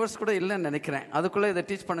 3 hours கூட இல்லைன்னு நினைக்கிறேன். அதுக்குள்ளே இதை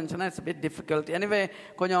டீச் பண்ணுன்னு சொன்னால் இட்ஸ் பிட் டிஃபிகல்ட். எனிவே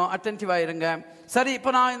கொஞ்சம் அட்டென்டிவாக இருங்க. சரி,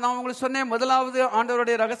 இப்போ நான் உங்களுக்கு சொன்னேன் முதலாவது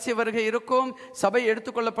ஆண்டவருடைய ரகசிய வருகை இருக்கும், சபை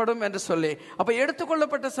எடுத்துக்கொள்ளப்படும் என்று சொல்லி. அப்போ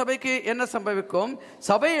எடுத்துக்கொள்ளப்பட்ட சபைக்கு என்ன சம்பவிக்கும்,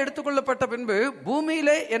 சபை எடுத்துக்கொள்ளப்பட்ட பின்பு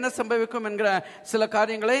பூமியிலே என்ன சம்பவிக்கும் என்கிற சில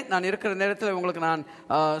காரியங்களை நான் இருக்கிற நேரத்தில் உங்களுக்கு நான்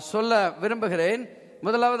சொல்ல விரும்புகிறேன்.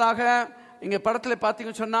 முதலாவதாக இங்கே படத்தில்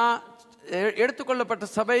பார்த்தீங்கன்னு சொன்னால் எடுத்துக்கொள்ளப்பட்ட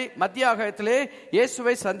சபை மத்திய ஆகாயத்திலே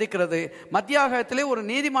இயேசுவை சந்திக்கிறது. மத்திய ஆகாயத்திலே ஒரு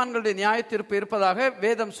நீதிமான்களுடைய நியாய தீர்ப்பு இருப்பதாக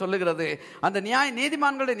வேதம் சொல்லுகிறது. அந்த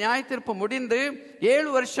நீதிமான்களுடைய நியாய தீர்ப்பு முடிந்து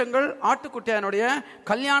 7 வருஷங்கள் ஆட்டுக்குட்டியானுடைய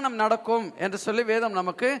கல்யாணம் நடக்கும் என்று சொல்லி வேதம்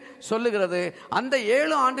நமக்கு சொல்லுகிறது. அந்த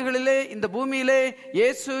 7 ஆண்டுகளிலே இந்த பூமியிலே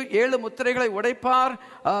இயேசு 7 முத்திரைகளை உடைப்பார்.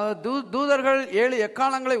 தூதர்கள் 7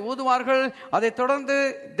 எக்காலங்களை ஊதுவார்கள். அதைத் தொடர்ந்து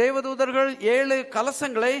தேவதூதர்கள் 7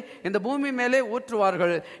 கலசங்களை இந்த பூமி மேலே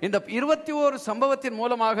ஊற்றுவார்கள். இந்த 21 சம்பவத்தின்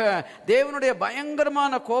மூலமாக தேவனுடைய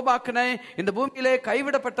பயங்கரமான கோபாக்கினை இந்த பூமியிலே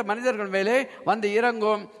கைவிடப்பட்ட மனிதர்கள் மேலே வந்து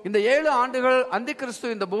இறங்கும். இந்த 7 ஆண்டுகள்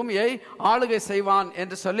அந்திக்கிறிஸ்து இந்த பூமியை ஆளுகை செய்வான்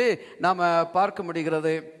என்று சொல்லி நாம பார்க்க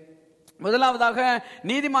முடிகிறது. முதலாவதாக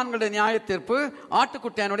நீதிமான்களுடைய நியாய தீர்ப்பு,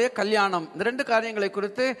 ஆட்டுக்குட்டியானுடைய கல்யாணம். இந்த 2 காரியங்களை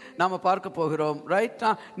குறித்து நாம பார்க்க போகிறோம். ரைட்,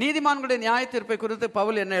 நீதிமான்களுடைய நியாய தீர்ப்பை குறித்து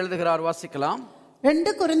பவுல் என்ன எழுதுகிறார் வாசிக்கலாம்.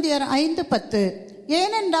 2 கொரிந்தியர் 5:10.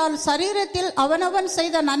 ஏனென்றால் சரீரத்தில் அவனவன்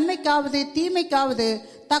செய்த நன்மைக்காவது தீமைக்காவது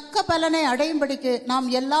தக்க பலனை அடையும்படிக்கு நாம்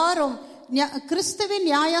எல்லாரும் கிறிஸ்துவின்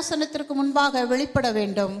நியாயாசனத்திற்கு முன்பாக வெளிப்பட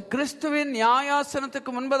வேண்டும். கிறிஸ்துவின்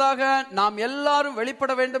நியாயாசனத்துக்கு முன்பதாக நாம் எல்லாரும்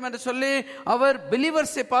வெளிப்பட வேண்டும் என்று சொல்லி அவர்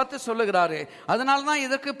பிலீவர்ஸை பார்த்து சொல்லுகிறாரு. அதனால்தான்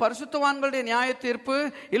இதற்கு பரிசுத்தவான்களுடைய நியாய தீர்ப்பு,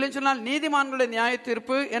 இல்லைன்னு சொன்னால் நீதிமான்களுடைய நியாய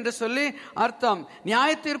தீர்ப்பு என்று சொல்லி அர்த்தம்.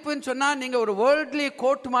 நியாய தீர்ப்புன்னு சொன்னா நீங்க ஒரு வேர்ல்ட்லி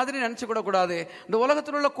கோர்ட் மாதிரி நினைச்சு கூட கூடாது. இந்த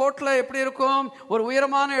உலகத்தில் உள்ள கோர்ட்ல எப்படி இருக்கும், ஒரு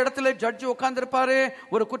உயரமான இடத்துல ஜட்ஜ் உட்கார்ந்து இருப்பாரு,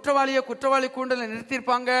 ஒரு குற்றவாளி கூண்டில்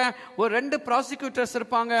நிறுத்தியிருப்பாங்க, ஒரு 2 ப்ராசிக்யூட்டர்ஸ்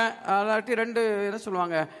இருப்பாங்க, 2 என்ன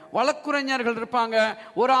சொல்லுவாங்க வழக்குரைஞர்கள் இருப்பாங்க.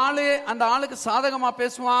 ஒரு ஆளு அந்த ஆளுக்கு சாதகமா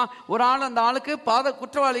பேசுவான், ஒரு ஆள் அந்த ஆளுக்கு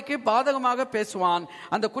குற்றவாளிக்கு பாதகமாக பேசுவான்.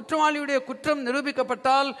 அந்த குற்றவாளியுடைய குற்றம்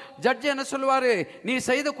நிரூபிக்கப்பட்டால் ஜட்ஜ் என்ன சொல்லுவாரு, நீ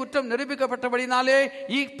செய்த குற்றம் நிரூபிக்கப்பட்டபடினாலே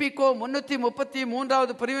ஈபிகோ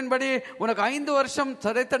 333வது பிரிவின்படி உனக்கு 5 வருஷம்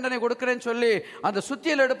சிறை தண்டனை கொடுக்கிறேன்னு சொல்லி அந்த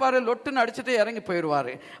சுத்தியில் எடுப்பாரு, லொட்டுன்னு அடிச்சுட்டு இறங்கி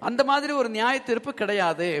போயிடுவாரு. அந்த மாதிரி ஒரு நியாய தீர்ப்பு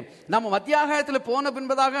கிடையாது. நம்ம மத்தியாகாயத்தில் போன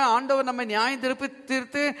பின்பதாக ஆண்டவர் நம்ம நியாய தீர்ப்பு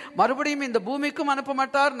தீர்த்து மறுபடியும் இந்த பூமிக்கும் அனுப்ப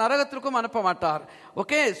மாட்டார், நரகத்திற்கும் அனுப்ப மாட்டார்.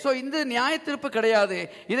 ஓகே, சோ இந்த நியாய தீர்ப்பு கிடையாது.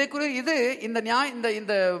 இது இந்த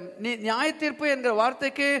நியாய தீர்ப்பு என்கிற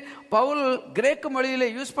வார்த்தைக்கு பவுல் கிரேக்க மொழியிலே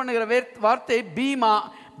யூஸ் பண்ணுகிற வார்த்தை பீமா.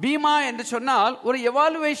 பீமா என்று சொன்னால் ஒரு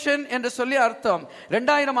எவாலுவேஷன் என்று சொல்லி அர்த்தம்.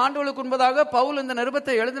 2000 ஆண்டுகளுக்கு முன்பதாக பவுல் இந்த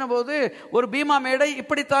நிருபத்தை எழுதின போது ஒரு பீமா மேடை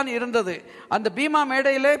இப்படித்தான் இருந்தது. அந்த பீமா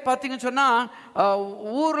மேடையிலே பார்த்தீங்கன்னு சொன்னா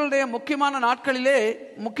ஊருடைய முக்கியமான நாட்களிலே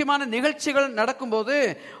முக்கியமான நிகழ்ச்சிகள் நடக்கும்போது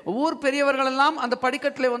ஊர் பெரியவர்கள் எல்லாம் அந்த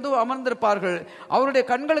படிக்கட்டிலே வந்து அமர்ந்திருப்பார்கள். அவருடைய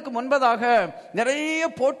கண்களுக்கு முன்பதாக நிறைய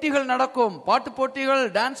போட்டிகள் நடக்கும். பாட்டு போட்டிகள்,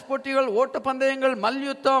 டான்ஸ் போட்டிகள், ஓட்டப்பந்தயங்கள்,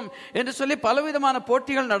 மல்யுத்தம் என்று சொல்லி பலவிதமான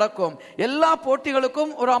போட்டிகள் நடக்கும். எல்லா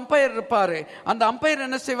போட்டிகளுக்கும் ஒரு அம்பையர் இருப்பாரு. அந்த அம்பையர்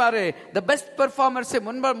என்ன செய்வாரு, தி பெஸ்ட் பெர்ஃபார்மர்ஸை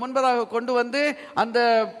முன்பதாக கொண்டு வந்து அந்த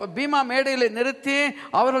பீமா மேடையில நிறுத்தி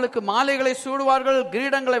அவர்களுக்கு மாலைகளை சூடுவார்கள்,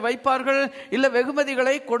 கிரீடங்களை வைப்பார்கள், இல்ல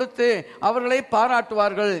வெகுமதிகளை கொடுத்து அவர்களை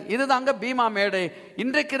பாராட்டுவார்கள். இதுதாங்க பீமா மேடை.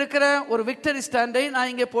 இன்றைக்கு இருக்கிற ஒரு விக்டரி ஸ்டாண்டை நான்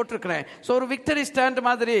இங்கே போட்டிருக்கிறேன். சோ ஒரு விக்டரி ஸ்டாண்ட்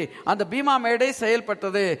மாதிரி அந்த பீமா மேடை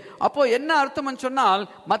செயல்பட்டது. அப்போ என்ன அர்த்தம் சொன்னால்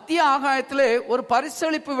மத்திய ஆகாயத்திலே ஒரு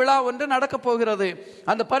பரிசளிப்பு விழா ஒன்று நடக்க போகிறது.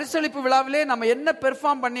 அந்த பரிசளிப்பு விழாவிலே நம்ம என்ன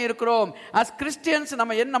பெர்ஃபார்ம் பண்ணி இருக்கிறோம், as கிறிஸ்டியன்ஸ்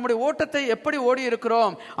நம்ம நம்முடைய ஓட்டத்தை எப்படி ஓடி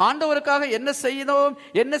இருக்கிறோம், ஆண்டவருக்காக என்ன செய்தோம்,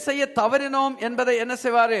 என்ன செய்ய தவறினோம் என்பதை என்ன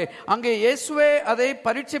செய்வாரு, அங்கே இயேசுவே அதை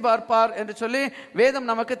பரீட்சை பார்ப்பார் என்று சொல்லி வேதம்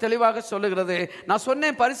நமக்கு தெளிவாக சொல்லுகிறது. நான்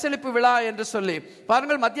சொன்னேன் பரிசளிப்பு விழா என்று சொல்லி.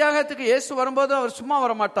 பாருங்கள், மத்தியாகத்துக்கு இயேசு வரும்போது அவர் சும்மா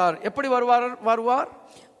வரமாட்டார். எப்படி வருவார்?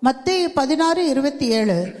 மத்தேயு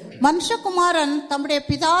 16:27. மனுஷகுமாரன் தம்முடைய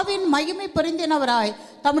பிதாவின் மகிமை பொருந்தினவராய்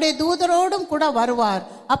தம்முடைய தூதரோடும் கூட வருவார்.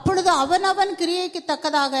 அப்பொழுது அவனவன் கிரியைக்கு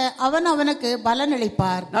தக்கதாக அவனுக்கு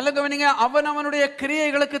பலனளிப்பார். நல்ல கவனிங்க, அவனவனுடைய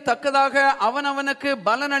கிரியைகளுக்கு தக்கதாக அவனவனுக்கு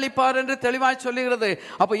பலனளிப்பார் என்று தெளிவாய் சொல்லுகிறது.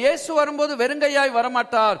 அப்ப இயேசு வரும்போது வெறுங்கையாய்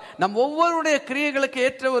வரமாட்டார். நம் ஒவ்வொருடைய கிரியைகளுக்கு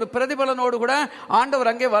ஏற்ற ஒரு பிரதிபலனோடு கூட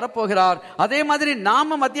ஆண்டவர் அங்கே வரப்போகிறார். அதே மாதிரி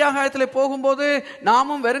நாம மத்தியாகாயத்தில் போகும்போது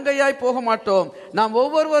நாமும் வெறுங்கையாய் போக மாட்டோம். நாம்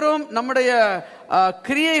ஒவ்வொருவரும் நம்முடைய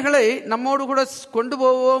கிரியைகளை நம்மோடு கூட கொண்டு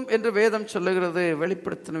போவோம் என்று வேதம் சொல்லுகிறது.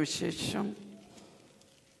 வெளிப்படுத்தின விசேஷம்,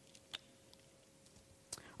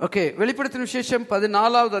 ஓகே, வெளிப்படுத்தின விசேஷம்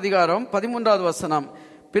 14வது அதிகாரம் 13வது வசனம்.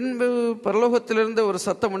 பின்பு பரலோகத்திலிருந்து ஒரு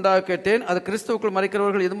சத்தம் உண்டாக கேட்டேன், அது கிறிஸ்துவுக்குள்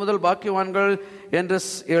மரிக்கிறவர்கள் இது முதல் பாக்கியவான்கள் என்று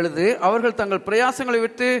எழுது. அவர்கள் தங்கள் பிரயாசங்களை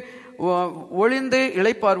விட்டு ஒளிந்து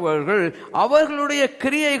இளைப்பாறுவார்கள். அவர்களுடைய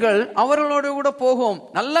கிரியைகள் அவர்களோடு கூட போகும்.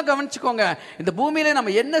 நல்லா கவனிச்சுக்கோங்க, இந்த பூமியில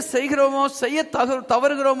நம்ம என்ன செய்கிறோமோ, செய்ய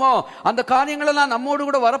தவறுகிறோமோ, அந்த காரியங்கள் எல்லாம் நம்மோடு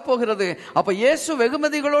கூட வரப்போகிறது. அப்ப இயேசு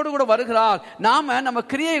வெகுமதிகளோடு கூட வருகிறார். நாம நம்ம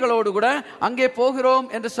கிரியைகளோடு கூட அங்கே போகிறோம்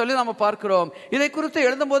என்று சொல்லி நம்ம பார்க்கிறோம். இதை குறித்து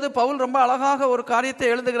எழுதும்போது பவுல் ரொம்ப அழகாக ஒரு காரியத்தை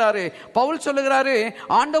எழுதுகிறாரு. பவுல் சொல்லுகிறாரு,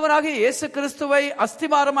 ஆண்டவராக இயேசு கிறிஸ்துவை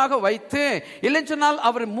அஸ்திபாரமாக வைத்து, இல்லைன்னு சொன்னால்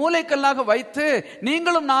அவர் மூலைக்கல்லாக வைத்து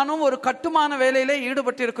நீங்களும் நானும் ஒரு கட்டுமான வேலையிலே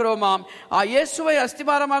ஈடுபட்டிருக்கிறோமாம். இயேசுவை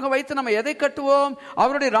அஸ்திபாரமாக வைத்து நம்ம எதை கட்டுவோம்?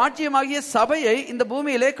 அவருடைய ராஜ்யமாகிய சபையை இந்த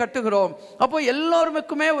பூமியிலே கட்டுகிறோம். அப்போ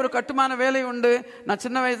எல்லோருக்குமே ஒரு கட்டுமான வேலை உண்டு. நான்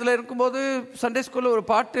சின்ன வயசுல இருக்கும்போது சண்டே ஸ்கூல்ல ஒரு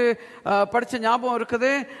பாட்டு படிச்ச ஞாபகம்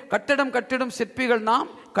இருக்குது. கட்டிடம் கட்டிடும் சிற்பிகள் நாம்,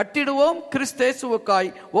 கட்டிடுவோம் கிறிஸ்தேசுவுக்காய்,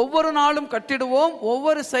 ஒவ்வொரு நாளும் கட்டிடுவோம்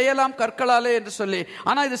ஒவ்வொரு செயலாம் கற்களாலே என்று சொல்லி.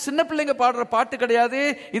 ஆனா இது சின்ன பிள்ளைங்க பாடுற பாட்டு கிடையாது,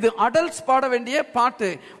 இது அடல்ட்ஸ் பாட வேண்டிய பாட்டு.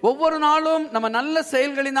 ஒவ்வொரு நாளும் நம்ம நல்ல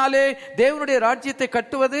செயல்களினாலே தேவனுடைய ராஜ்யத்தை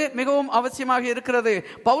கட்டுவது மிகவும் அவசியமாக இருக்கிறது.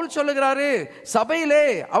 பவுல் சொல்லுகிறாரு, சபையிலே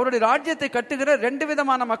அவருடைய ராஜ்யத்தை கட்டுகிற 2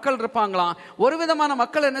 விதமான மக்கள் இருப்பாங்களாம். ஒரு விதமான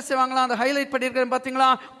மக்கள் என்ன செய்வாங்களாம், அந்த ஹைலைட் பண்ணியிருக்கிறேன் பாத்தீங்களா,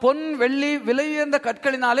 பொன் வெள்ளி விலையுயர்ந்த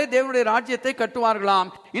கற்களினாலே தேவனுடைய ராஜ்யத்தை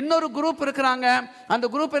கட்டுவார்களாம். இன்னொரு குரூப் இருக்கிறாங்க. அந்த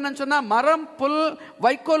குரூப் என்னன்னு சொன்னா, மரம் புல்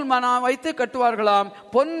வைக்கோல் வைத்து கட்டுவார்களாம்.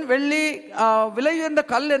 பொன் வெள்ளி விலையுயர்ந்த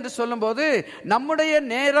கல் என்று சொல்லும் போது நம்முடைய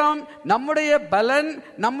நேரம், நம்முடைய பலன்,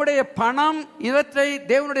 நம்முடைய பணம், இவற்றை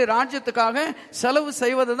தேவனுடைய ராஜ்யத்துக்காக செலவு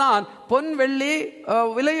செய்வதுதான் பொன் வெள்ளி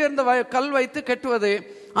விலையுயர்ந்த கல் வைத்து கட்டுவது.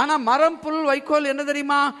 ஆனா மரம் புல் வைக்கோல் என்ன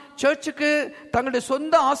தெரியுமா, சர்ச்சுக்கு தங்களுடைய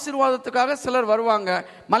சொந்த ஆசீர்வாதத்துக்காக சிலர் வருவாங்க.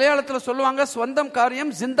 மலையாளத்தில் சொல்லுவாங்க, சொந்தம்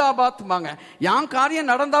காரியம் ஜிந்தாபாத். யான் காரியம்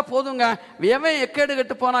நடந்தா போதுங்க, எவன் எக்கேடு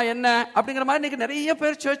கெட்டு போனா என்ன அப்படிங்கிற மாதிரி இன்னைக்கு நிறைய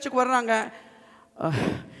பேர் சர்ச்சுக்கு வர்றாங்க.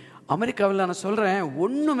 அமெரிக்காவில் நான் சொல்றேன்,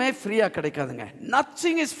 ஒண்ணுமே ஃப்ரீயா கிடைக்காதுங்க.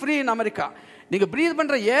 Nothing is free in America. நீங்க பிரீத்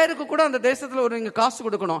பண்ற ஏருக்கு கூட அந்த தேசத்தில் ஒரு நீங்க காசு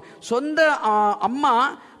கொடுக்கணும். சொந்த அம்மா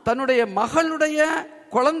தன்னுடைய மகளுடைய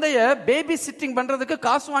குழந்தைய பேபி சிட்டிங் பண்றதுக்கு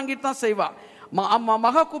காசு வாங்கிட்டு தான் செய்வா.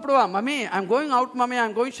 மகா கூப்பிடுவா, mummy I am going out, mummy I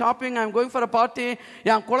am going shopping, I am going for a party,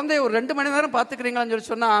 என் குழந்தைய ஒரு 2 மணி நேரம் பார்த்துக்கிறீங்களான்னு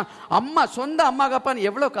சொல்லி சொன்னா, அம்மா சொந்த அம்மா அப்பா நீ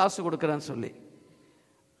எவ்வளவு காசு கொடுக்குறேன்னு சொல்லி.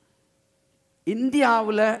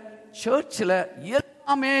 இந்தியாவில் சர்ச்சில்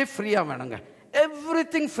எல்லாமே ஃப்ரீயா வேணுங்க,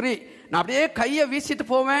 எவ்ரிதிங் ஃப்ரீ. நான் அப்படியே கையை வீசிட்டு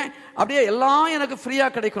போவேன், அப்படியே எல்லாம் எனக்கு ஃப்ரீயா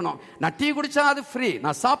கிடைக்கணும். நான் டீ குடிச்சா அது ஃப்ரீ,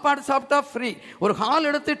 நான் சாப்பாடு சாப்பிட்டா ஃப்ரீ, ஒரு ஹால்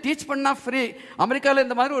எடுத்து டீச் பண்ணா ஃப்ரீ. அமெரிக்காவில்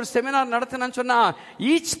இந்த மாதிரி ஒரு செமினார் நடத்தினேன்னு சொன்னா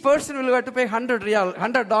each person will have to pay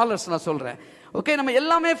 $100. நான் சொல்றேன், ஓகே, நம்ம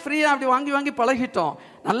எல்லாமே ஃப்ரீயா அப்படி வாங்கி வாங்கி பழகிட்டோம்.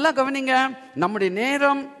 நல்லா கவனிங்க, நம்முடைய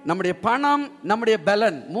நேரம், நம்முடைய பணம், நம்முடைய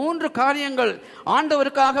பலன், 3 காரியங்கள்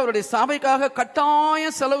ஆண்டவருக்காக அவருடைய சபைக்காக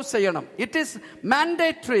கட்டாயம் செலவு செய்யணும். It is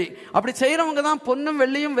mandatory. அப்படி செய்யறவங்க தான் பொன்னும்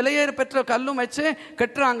வெள்ளியும் விலையேற பெற்ற கல்லும் வச்சு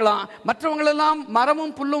கட்டுறாங்களாம். மற்றவங்க எல்லாம்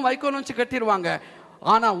மரமும் புல்லும் வைக்கோலும் வச்சு கட்டிடுவாங்க.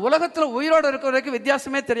 ஆனா உலகத்துல உயிரோடு இருக்கிற வரைக்கும்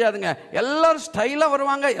வித்தியாசமே தெரியாதுங்க. எல்லாரும் ஸ்டைலா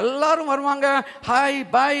வருவாங்க, எல்லாரும் வருவாங்க, ஹாய்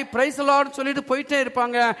பாய் பிரைஸ் லார்ட் சொல்லிட்டு போயிட்டே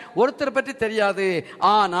இருப்பாங்க, ஒருத்தர் பற்றி தெரியாது.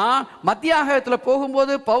 ஆனா மத்தியாகத்துல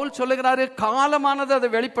போகும்போது பவுல் சொல்லுகிறாரு, காலமானது அதை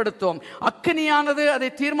வெளிப்படுத்தும், அக்கினியானது அதை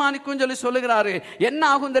தீர்மானிக்கும் சொல்லி சொல்லுகிறாரு. என்ன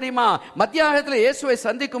ஆகும் தெரியுமா, மத்தியாகத்துல இயேசுவை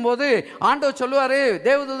சந்திக்கும் போது ஆண்டவர் சொல்லுவாரு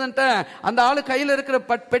தேவதூதன்ட்ட, அந்த ஆளு கையில இருக்கிற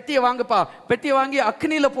பெட்டியை வாங்குப்பா, பெட்டியை வாங்கி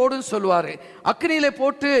அக்னியில போடுன்னு சொல்லுவாரு. அக்னியில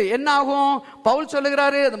போட்டு என்ன ஆகும், பவுல் சொல்லுகிறாரு,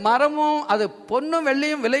 அது மரமும் அது பொன்னும்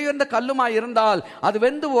வெள்ளியும் விலையுயர்ந்த கல்லுமா இருந்தால் அது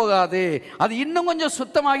வெந்து போகாது, அது இன்னும் கொஞ்சம்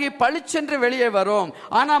சுத்தமாகி பளிச்சென்று வெளியே வரும்.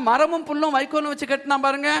 ஆனா மரமும் புல்லும் வைக்கோலும் வச்சு கட்டினா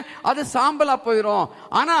பாருங்க, அது சாம்பலா போயிடும்.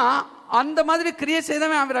 ஆனா அந்த மாதிரி கிரியை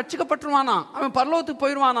செய்தவன் அவன் ரட்சிக்கப்பட்டுருவானா, அவன் பரலோகத்துக்கு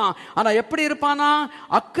போயிடுவானா. ஆனா எப்படி இருப்பானா,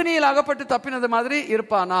 அக்னியில் அகப்பட்டு தப்பினது மாதிரி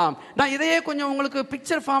இருப்பானா. நான் இதையே கொஞ்சம் உங்களுக்கு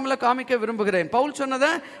பிக்சர் ஃபார்ம்ல காமிக்க விரும்புகிறேன். பவுல் சொன்னதை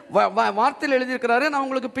வார்த்தையில் எழுதியிருக்கிறாரு, நான்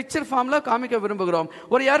உங்களுக்கு பிக்சர் ஃபார்ம்ல காமிக்க விரும்புகிறோம்.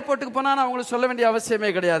 ஒரு ஏர்போர்ட்டுக்கு போனா நான் உங்களுக்கு சொல்ல வேண்டிய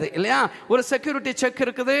அவசியமே கிடையாது இல்லையா. ஒரு செக்யூரிட்டி செக்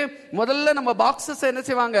இருக்குது. முதல்ல நம்ம பாக்ஸஸ் என்ன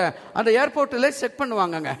செய்வாங்க, அந்த ஏர்போர்ட்ல செக்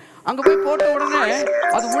பண்ணுவாங்க. அங்க போய் போட்ட உடனே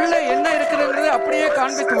அது உள்ள என்ன இருக்கிறது அப்படியே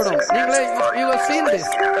காண்பித்து விடும். நீங்களே you have seen this.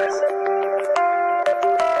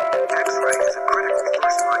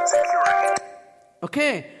 Okay,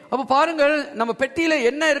 அப்ப பாருங்கள், நம்ம பெட்டியில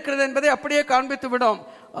என்ன இருக்கிறது என்பதை அப்படியே காண்பித்து விடும்.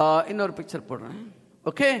 இன்னொரு பிக்சர் போடுறேன்.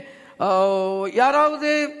 ஓகே, யாராவது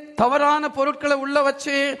தவறான பொருட்களை உள்ள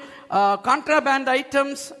வச்சு கான்ட்ராபேண்ட்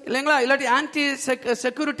ஐட்டம்ஸ் இல்லைங்களா, இல்லாட்டி ஆன்டி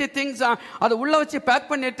செக்யூரிட்டி திங்ஸ் அதை உள்ள வச்சு பேக்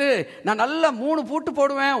பண்ணிட்டு நான் நல்லா 3 பூட்டு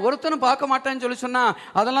போடுவேன், ஒருத்தனும் பார்க்க மாட்டேன்னு சொல்லி சொன்னா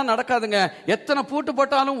அதெல்லாம் நடக்காதுங்க. எத்தனை பூட்டு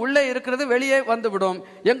போட்டாலும் உள்ளே இருக்கிறது வெளியே வந்துவிடும்.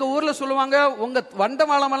 எங்க ஊர்ல சொல்லுவாங்க, உங்க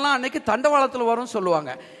வண்டவாளம் எல்லாம் அன்னைக்கு தண்டவாளத்தில் வரும்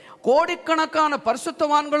சொல்லுவாங்க. கோடிக்கணக்கான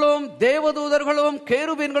பரிசுத்தவான்களும் தேவதூதர்களும்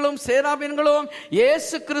கேருபீன்களும் சேராபீன்களும்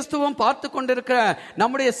இயேசு கிறிஸ்துவும் பார்த்து கொண்டிருக்கிற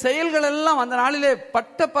நம்முடைய செயல்கள் எல்லாம் அந்த நாளிலே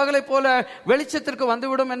பட்ட பகலை போல வெளிச்சத்திற்கு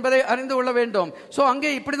வந்துவிடும் என்பதை அறிந்து கொள்ள வேண்டும். சோ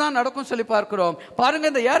அங்கே இப்படிதான் நடக்கும் சொல்லி பார்க்கிறோம். பாருங்க,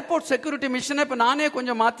 இந்த ஏர்போர்ட் செக்யூரிட்டி மிஷனை இப்ப நானே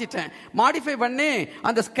கொஞ்சம் மாத்திட்டேன், மாடிஃபை பண்ணி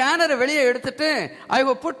அந்த ஸ்கேனரை வெளியே எடுத்துட்டு I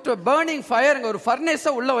have put burning fire, ஒரு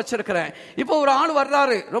ஃபர்னேஸ உள்ள வச்சிருக்கிறேன். இப்போ ஒரு ஆள்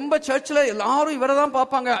வர்றாரு, ரொம்ப சர்ச்சில் எல்லாரும் இவரை தான்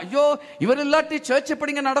பார்ப்பாங்க, ஐயோ இவர் இல்லாட்டி சர்ச்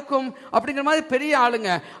எப்படிங்க நடக்கும் அப்படிங்கிற மாதிரி பெரிய ஆளுங்க.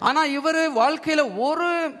 ஆனா இவரு வாழ்க்கையில ஒரு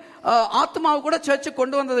ஆத்மாவை கூட சர்ச்சுக்கு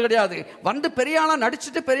கொண்டு வந்தது கிடையாது. வந்து பெரிய ஆளா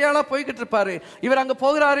நடிச்சுட்டு பெரிய ஆளா போய்கிட்டு இருப்பாரு. இவர் அங்க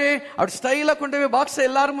போகிறாரு, அப்படி ஸ்டைலா கொண்டு போய் பாக்ஸ்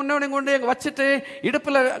எல்லாரும் முன்னே கொண்டு அங்க வச்சுட்டு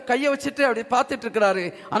இடுப்புல கையை வச்சுட்டு அப்படி பார்த்துட்டு இருக்கிறாரு.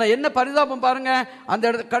 ஆனா என்ன பரிதாபம் பாருங்க,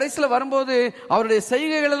 அந்த கடைசியில வரும்போது அவருடைய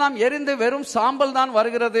செய்கைகள் எல்லாம் எரிந்து வெறும் சாம்பல் தான்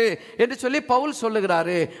வருகிறது என்று சொல்லி பவுல்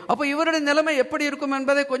சொல்லுகிறாரு. அப்ப இவருடைய நிலைமை எப்படி இருக்கும்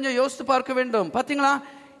என்பதை கொஞ்சம் யோசித்து பார்க்க வேண்டும். பாத்தீங்களா,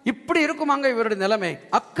 இப்படி இருக்குமாங்க இவருடைய நிலைமை.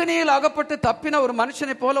 அக்கனியில் அகப்பட்டு தப்பின ஒரு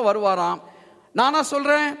மனுஷனை போல வருவாராம். நானா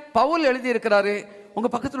சொல்றேன், பவுல் எழுதி இருக்கிறாரு. உங்க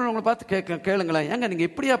பக்கத்தில் உள்ளவங்களை பார்த்து கேளுங்களேன், ஏங்க நீங்க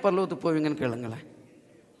இப்படியா பரலோகத்துக்கு போவீங்கன்னு கேளுங்களேன்.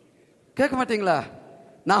 கேட்க மாட்டீங்களா?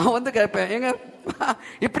 நான் வந்து கேட்பேன், ஏங்க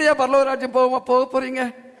இப்படியா பரலோக ராஜ்யம் போக போறீங்க?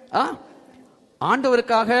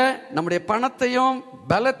 ஆண்டவருக்காக நம்முடைய பணத்தையும்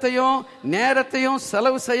பலத்தையும் நேரத்தையும்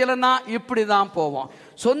செலவு செய்யலன்னா இப்படிதான் போவோம்.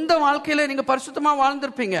 சொந்த வாழ்க்கையில நீங்க பரிசுத்தமா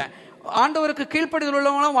வாழ்ந்திருப்பீங்க, ஆண்டவருக்கு கீழ்ப்படிதல்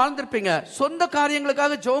உள்ளவங்களாம் வாழ்ந்திருப்பீங்க, சொந்த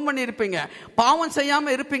காரியங்களுக்காக ஜெபம் பண்ணி இருப்பீங்க, பாவம்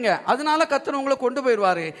செய்யாம இருப்பீங்க. அதனால கர்த்தர் உங்களை கொண்டு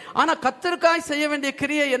போயிடுவாரு. ஆனா கர்த்தருக்காய் செய்ய வேண்டிய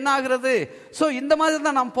கிரியை என்ன ஆகிறது? சோ இந்த மாதிரி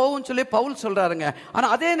தான் நாம் போவோம் சொல்லி பவுல் சொல்றாருங்க. ஆனா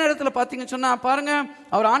அதே நேரத்தில் பாத்தீங்கன்னு சொன்னா பாருங்க,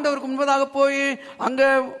 அவர் ஆண்டவருக்கு முன்பதாக போய் அங்க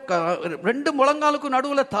 2 முழங்காலுக்கும்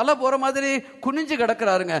நடுவுல தலை போற மாதிரி குனிஞ்சு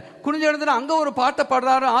கிடக்கிறாருங்க. குனிஞ்சு கிடந்து அங்க ஒரு பாட்டை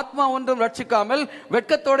பாடுறாரு, ஆத்மா ஒன்றும் ரட்சிக்காமல்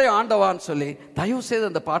வெட்கத்தோட ஆண்டவான்னு சொல்லி. தயவு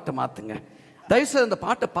செய்து அந்த பாட்டை மாத்துங்க, தயவு செய்து அந்த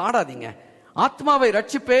பாட்டை பாடாதீங்க. ஆத்மாவை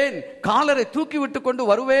ரட்சிப்பேன், காலரை தூக்கி விட்டு கொண்டு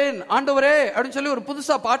வருவேன் ஆண்டவரே அப்படின்னு சொல்லி ஒரு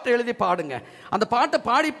புதுசா பாட்டை எழுதி பாடுங்க. அந்த பாட்டை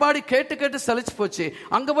பாடி பாடி கேட்டு கேட்டு சலிச்சு போச்சு.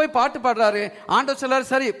 அங்க போய் பாட்டு பாடுறாரு, ஆண்டவர் சொல்லாரு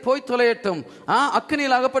சரி போய் தொலையட்டும்,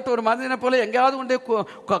 அக்கினியில் அகப்பட்ட ஒரு மனிதனை போல எங்கேயாவது கொண்டு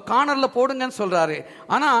காணர்ல போடுங்கன்னு சொல்றாரு.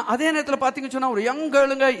 ஆனா அதே நேரத்தில் பாத்தீங்கன்னு சொன்னா ஒரு யங்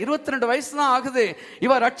கேளுங்க, 22 வயசு தான் ஆகுது.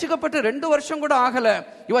 இவ ரட்சிக்கப்பட்டு 2 வருஷம் கூட ஆகல.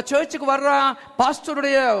 இவ சர்ச்சுக்கு வர்றா,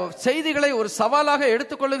 பாஸ்டருடைய செய்திகளை ஒரு சவாலாக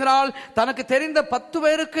எடுத்துக்கொள்ளுகிறாள். தனக்கு தெரிந்த 10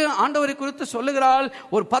 பேருக்கு ஆண்டவரை குறித்து சொல்லுகிறாள்.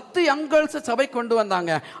 ஒரு 10 யங் கேர்ள்ஸ் சபை கொண்டு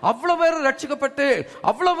வந்தாங்க. அவ்வளவு பேரும் ரட்சிக்கப்பட்டு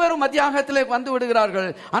அவ்வளவு பேரும் மத்தியாகத்திலே வந்து விடுகிறார்கள்.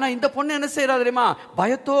 ஆனா இந்த பொண்ணு என்ன செய்யறா தெரியுமா?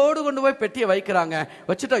 பயத்தோடு கொண்டு போய் பெட்டியை வைக்கிறாங்க.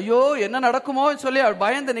 வச்சுட்டு ஐயோ என்ன நடக்குமோ சொல்லி அவள்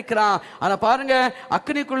பயந்து நிக்கிறான். ஆனா பாருங்க,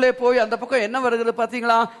 அக்னிக்குள்ளே போய் அந்த பக்கம் என்ன வருகிறது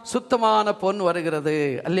பாத்தீங்களா? சுத்தமான பொன் வருகிறது.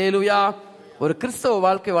 அல்லேலூயா. ஒரு கிறிஸ்தவ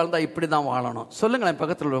வாழ்க்கை வாழ்ந்தா இப்படிதான் வாழணும். சொல்லுங்களேன்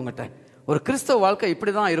பக்கத்தில் உள்ளவங்கிட்ட, ஒரு கிறிஸ்தவ வாழ்க்கை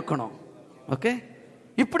இப்படிதான் இருக்கணும். ஓகே,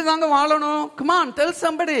 இப்படிதாங்க வாழணும். come on tell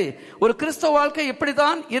somebody, ஒரு கிறிஸ்தவ வாழ்க்கை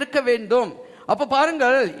இப்படிதான் இருக்க வேண்டும். அப்ப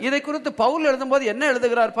பாருங்கள், இதை குறித்து பவுல் எழுதும்போது என்ன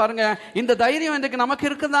எழுதுகிறார் பாருங்க. இந்த தைரியம் இன்றைக்கு நமக்கு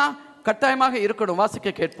இருக்குதா? கட்டாயமாக இருக்கணும்.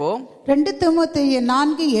 வாசிக்க கேட்போம். 2 தீமோத்தேயு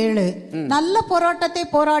 4:7. நல்ல போராட்டத்தை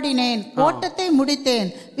போராடினேன், ஓட்டத்தை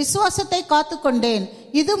முடித்தேன், விசுவாசத்தை காத்துக்கொண்டேன்.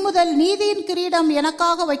 இது முதல் நீதியின் கிரீடம்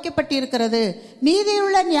எனக்காக வைக்கப்பட்டிருக்கிறது.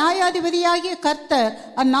 நீதியுள்ள நியாயாதிபதியாகிய கர்த்தர்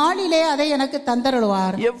அந்நாளிலே அதை எனக்கு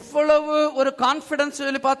தந்தருள்வார். எவ்வளவு ஒரு கான்பிடன்ஸ்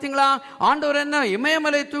சொல்லி பாத்தீங்களா? ஆண்டவர் என்ன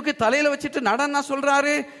இமயமலை தூக்கி தலையில வச்சுட்டு நடன்னா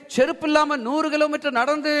சொல்றாரு. செருப்பு இல்லாம 100 கிலோமீட்டர்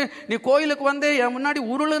நடந்து நீ கோயிலுக்கு வந்து என் முன்னாடி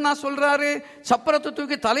உருளுன்னா சொல்றாரு. சப்பரத்தை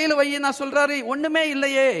தூக்கி தலையில வையினா சொல்றாரு. ஒண்ணுமே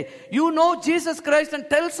இல்லையே. You know Jesus Christ and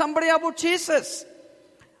tell somebody about Jesus.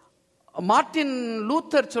 Martin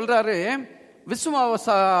Luther சொல்றாரு,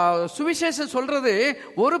 சுவிசேஷம் சொல்றது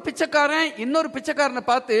ஒரு பிச்சைக்காரன் இன்னொரு பிச்சைக்காரனை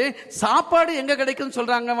பார்த்து சாப்பாடு எங்க கிடைக்குன்னு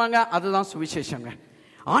சொல்றாங்க வாங்க, அதுதான் சுவிசேஷங்க.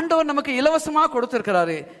 ஆண்டவர் நமக்கு இலவசமா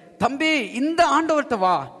கொடுத்திருக்கிறாரு. தம்பி இந்த ஆண்டவர்கிட்ட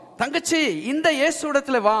வா, தங்கச்சி இந்த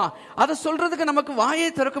இயேசுவிடத்துல வா. அதை சொல்றதுக்கு நமக்கு வாயை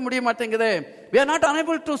திறக்க முடிய மாட்டேங்குது. We are not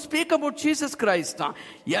unable to speak about Jesus Christ.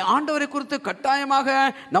 ஆண்டவரை குறித்து கட்டாயமாக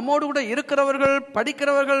நம்மோடு கூட இருக்கிறவர்கள்,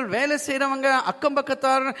 படிக்கிறவர்கள், வேலை செய்யறவங்க, அக்கம்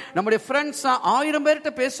பக்கத்தார், நம்முடைய ஃப்ரெண்ட்ஸ் 1000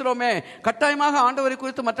 பேர்கிட்ட பேசுறோமே, கட்டாயமாக ஆண்டவரை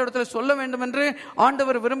குறித்து மற்ற இடத்துல சொல்ல வேண்டும் என்று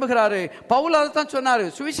ஆண்டவர் விரும்புகிறாரு. பவுல் அதைத்தான் சொன்னாரு,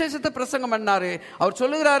 சுவிசேஷத்தை பிரசங்கம் பண்ணாரு. அவர்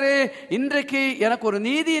சொல்லுகிறாரு, இன்றைக்கு எனக்கு ஒரு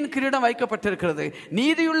நீதியின் கிரீடம் வைக்கப்பட்டிருக்கிறது.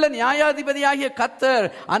 நீதியுள்ள நியாயாதிபதியாகிய கர்த்தர்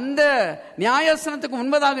அந்த நியாயாசனத்துக்கு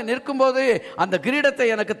முன்பதாக நிற்கும் போது அந்த கிரீடத்தை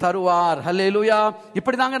எனக்கு தருவார். ஹல்லேலூயா.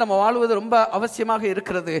 இப்படிதாங்க நம்ம வாழ்வது ரொம்ப அவசியமாக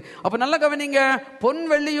இருக்கிறது. அப்ப நல்ல கவனிங்க, பொன்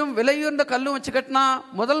வெள்ளியும் விலையுயர்ந்த கல்லும் வச்சு கட்டினா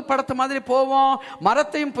முதல் படத்தை மாதிரி போவோம்,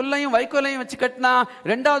 மரத்தையும் புல்லையும் வைக்கோலையும் வச்சு கட்டினா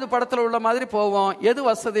ரெண்டாவது படத்துல உள்ள மாதிரி போவோம். எது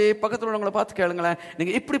வசதி? பக்கத்தில் உள்ளவங்களை பார்த்து கேளுங்களேன்,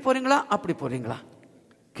 நீங்க இப்படி போறீங்களா அப்படி போறீங்களா?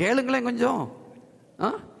 கேளுங்களேன் கொஞ்சம்.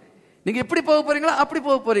 நீங்க இப்படி போக போறீங்களா அப்படி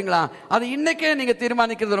போக போறீங்களா? அது இன்னைக்கே நீங்க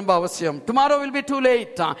தீர்மானிக்கிறது ரொம்ப அவசியம். Tomorrow will be too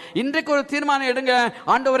late. இன்றைக்கு ஒரு தீர்மானம் எடுங்க.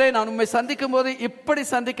 ஆண்டவரே, நான் உண்மை சந்திக்கும் போது இப்படி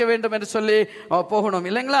சந்திக்க வேண்டும் என்று சொல்லி போகணும்,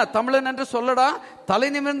 இல்லைங்களா? தமிழன் என்று சொல்லடா,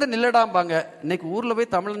 தலை நிமிர்ந்து நில்லடாம்பாங்க. இன்னைக்கு ஊர்ல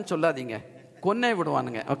போய் தமிழன் சொல்லாதீங்க, கொன்னே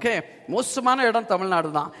விடுவானுங்க. ஓகே, மோசமான இடம் தமிழ்நாடு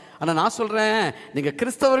தான். ஆனா நான் சொல்றேன், நீங்க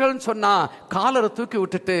கிறிஸ்தவர்கள் சொன்னா காலரை தூக்கி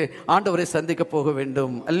விட்டுட்டு ஆண்டவரை சந்திக்க போக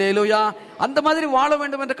வேண்டும். அல்லேலூயா. அந்த மாதிரி வாழ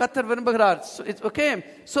வேண்டும் என்று கர்த்தர் விரும்புகிறார். ஓகே,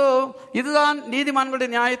 சோ இதுதான் நீதிமான்களுடைய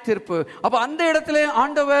நியாய தீர்ப்பு. அப்ப அந்த இடத்துல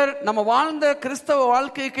ஆண்டவர் நம்ம வாழ்ந்த கிறிஸ்தவ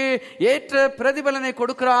வாழ்க்கைக்கு ஏற்ற பிரதிபலனை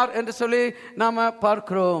கொடுக்கிறார் என்று சொல்லி நாம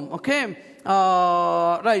பார்க்கிறோம். Okay,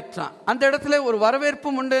 right. அந்த இடத்துல ஒரு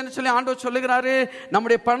வரவேற்பும் உண்டு சொல்லி ஆண்டவர் சொல்லுகிறாரு.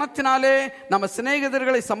 நம்முடைய பணத்தினாலே நம்ம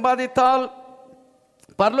சிநேகிதர்களை சம்பாதித்தால்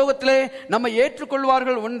பரலோகத்திலே நம்ம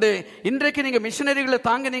ஏற்றுக்கொள்வார்கள் உண்டு. இன்றைக்கு நீங்க மிஷனரிகளை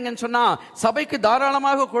தாங்கினீங்கன்னு சொன்னா, சபைக்கு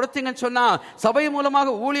தாராளமாக கொடுத்தீங்கன்னு சொன்னா, சபை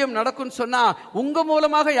மூலமாக ஊழியம் நடக்கும் சொன்னா, உங்க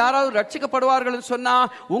மூலமாக யாராவது ரட்சிக்கப்படுவார்கள் சொன்னா,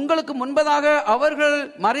 உங்களுக்கு முன்பதாக அவர்கள்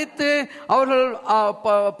மரித்து அவர்கள்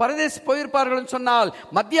பரதேசி போயிருப்பார்கள் சொன்னால்,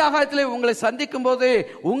 மத்திய ஆகாயத்திலே உங்களை சந்திக்கும் போது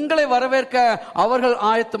உங்களை வரவேற்க அவர்கள்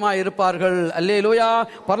ஆயத்தமாக இருப்பார்கள். அல்லேலூயா.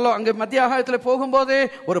 பரலோகம் அங்கே மத்திய ஆகாயத்தில் போகும்போது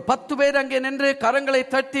ஒரு 10 பேர் அங்கே நின்று கரங்களை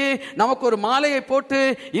தட்டி நமக்கு ஒரு மாலையை போட்டு,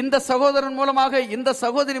 இந்த சகோதரன் மூலமாக இந்த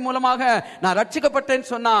சகோதரி மூலமாக நான் ரட்சிக்கப்பட்டேன்னு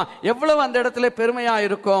சொன்னா எவ்வளவு அந்த இடத்துல பெருமையா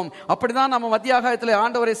இருக்கும். அப்படிதான் நம்ம மத்திய ஆகாயத்தில்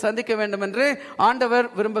ஆண்டவரை சந்திக்க வேண்டும் என்று ஆண்டவர்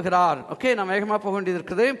விரும்புகிறார். ஓகே, நம்ம வேகமா போக வேண்டியது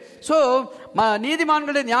இருக்குது. சோ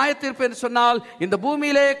நீதிமான்களுடைய நியாய தீர்ப்பு என்று சொன்னால், இந்த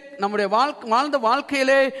பூமியிலே நம்முடைய வாழ்ந்த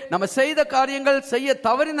வாழ்க்கையிலே நம்ம செய்த காரியங்கள், செய்ய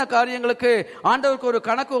தவறின காரியங்களுக்கு ஆண்டவருக்கு ஒரு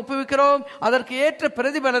கணக்கு ஒப்புவிக்கிறோம். அதற்கு ஏற்ற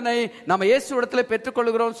பிரதிபலனை நம்ம இயேசுவிடத்தில்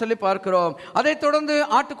பெற்றுக்கொள்கிறோம் சொல்லி பார்க்கிறோம். அதைத் தொடர்ந்து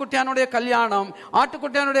ஆட்டுக்குட்டியானுடைய கல்யாணம்.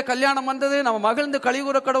 ஆட்டுக்குட்டியானுடைய கல்யாணம் வந்தது, நம்ம மகிழ்ந்து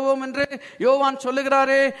கலிகூற கடவோம் என்று யோவான்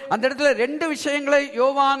சொல்லுகிறாரு. அந்த இடத்துல 2 விஷயங்களை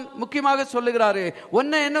யோவான் முக்கியமாக சொல்லுகிறாரு.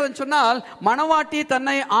 ஒன்னு என்ன சொன்னால், மணவாட்டி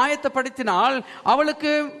தன்னை ஆயத்தப்படுத்தினால்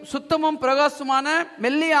அவளுக்கு சுத்தமும் பிரகாசமான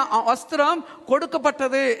மெல்லிய வஸ்திரம்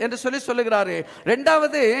கொடுக்கப்பட்டது என்று சொல்லி சொல்லுகிறாரு.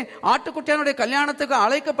 இரண்டாவது, ஆட்டுக்குட்டியானுடைய கல்யாணத்துக்கு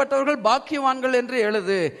அழைக்கப்பட்டவர்கள் பாக்கியவான்கள் என்று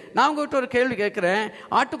எழுது. நான் உங்ககிட்ட ஒரு கேள்வி கேட்கிறேன்,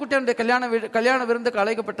 ஆட்டுக்குட்டியானுடைய கல்யாண விருந்துக்கு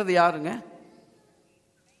அழைக்கப்பட்டது யாருங்க?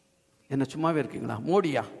 என்ன சும்மாவே இருக்கீங்களா?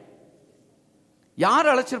 மோடியா? யார்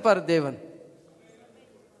அழைச்சிருப்பாரு? தேவன்.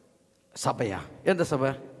 சபையா? எந்த சபை?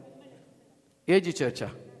 ஏஜி சர்ச்சா?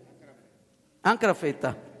 ஆங்கர் ஆஃப்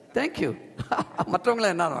ஃபெய்த்தா? தேங்க்யூ.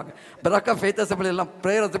 மற்றவங்களாம் என்ன ஆவாங்க? பிரக்கா ஃபெய்த் அசம்பிளி எல்லாம்,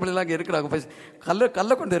 பிரேயர் அசம்பிளி எல்லாம் இருக்கிறாங்க,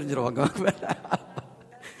 கல்ல கொண்டு எரிஞ்சிருவாங்க.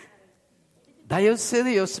 தயவு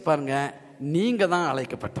செய்து யோசிச்சு பாருங்க, நீங்க தான்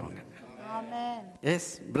அழைக்கப்பட்டவங்க.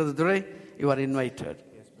 Yes brother Durai, you are invited.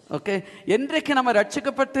 Okay, என்றைக்கு நம்ம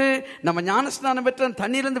ரட்சிக்கப்பட்டு நம்ம ஞானஸ்நானம் பெற்ற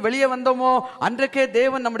தண்ணீரிலிருந்து வெளியே வந்தோமோ அன்றைக்கே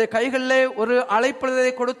தேவன் நம்முடைய கைகளிலே ஒரு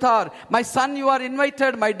அழைப்புதலை கொடுத்தார். My son you are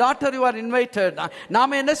invited, my daughter you are invited.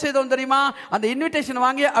 நாம என்ன செய்தோம் தெரியுமா? அந்த இன்விடேஷன்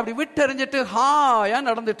வாங்கி அப்படி விட்டு எறிஞ்சிட்டு ஹாயா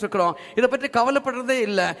நடந்துட்டு இருக்கிறோம். இதை பற்றி கவலைப்படுறதே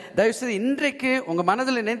இல்லை. தயவுசெய்து இன்றைக்கு உங்க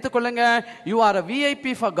மனதில் நினைத்துக் கொள்ளுங்க, you are a VIP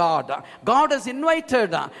for God. God has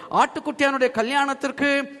invited. ஆட்டுக்குட்டியானுடைய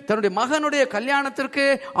கல்யாணத்திற்கு, தன்னுடைய மகனுடைய கல்யாணத்திற்கு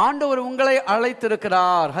ஆண்டவர் உங்களை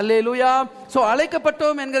அழைத்திருக்கிறார். ஹல்லேலூயா. சோ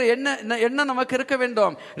அழைக்கப்பட்டோம் என்கிற எண்ணம் நமக்கு இருக்க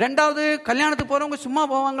வேண்டும். இரண்டாவது, கல்யாணத்துக்கு போறவங்க சும்மா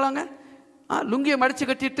போவாங்களாங்க? லுங்கியை மடிச்சு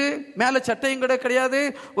கட்டிட்டு மேல சட்டையும் கூட கிடையாது,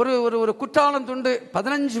 ஒரு ஒரு குற்றாலம் துண்டு,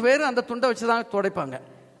 15 பேர் அந்த துண்டை வச்சுதான் துடைப்பாங்க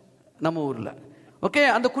நம்ம ஊர்ல. ஓகே,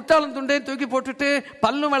 அந்த குற்றாலம் துண்டை தூக்கி போட்டுட்டு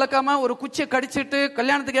பல்லும் விளக்காம ஒரு குச்சியை கடிச்சிட்டு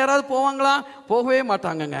கல்யாணத்துக்கு யாராவது போவாங்களா? போகவே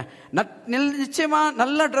மாட்டாங்கங்க. நிச்சயமா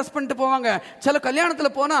நல்லா ட்ரெஸ் பண்ணிட்டு போவாங்க. சில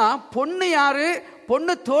கல்யாணத்துல போனா பொண்ணு யாரு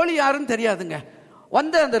பொண்ணு தோழி யாருன்னு தெரியாதுங்க.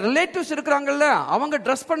 அந்த ரிலேட்டிவ்ஸ் இருக்கிறாங்கல்ல, அவங்க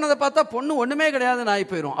ட்ரெஸ் பண்ணதை பார்த்தா பொண்ணு ஒண்ணுமே கிடையாதுன்னு ஆகி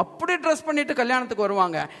போயிடும். அப்படி ட்ரெஸ் பண்ணிட்டு கல்யாணத்துக்கு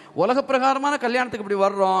வருவாங்க. உலக பிரகாரமான கல்யாணத்துக்கு இப்படி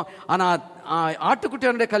வர்றோம். ஆனா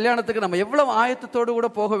ஆட்டுக்குட்டியானுடைய கல்யாணத்துக்கு நம்ம எவ்வளவு ஆயத்தத்தோடு கூட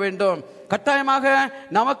போக வேண்டும். கட்டாயமாக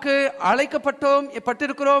நமக்கு அழைக்கப்பட்டோம்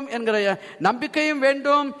பட்டிருக்கிறோம் என்கிற நம்பிக்கையும்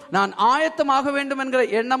வேண்டும், நான் ஆயத்தமாக வேண்டும் என்கிற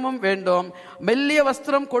எண்ணமும் வேண்டும். மெல்லிய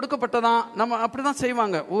வஸ்திரம் கொடுக்கப்பட்டதான். நம்ம அப்படிதான்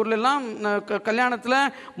செய்வாங்க ஊர்ல எல்லாம். கல்யாணத்துல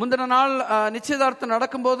முந்தின நாள் நிச்சயதார்த்தம்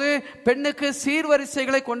நடக்கும்போது பெண்ணுக்கு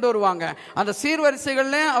சீர்வரிசைகளை கொண்டு வருவாங்க. அந்த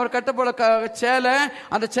சீர்வரிசைகள்ல அவர் கட்ட போல சேலை,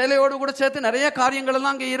 அந்த சேலையோடு கூட சேர்த்து நிறைய காரியங்கள்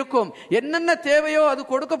எல்லாம் அங்கே இருக்கும். என்னென்ன தேவையோ அது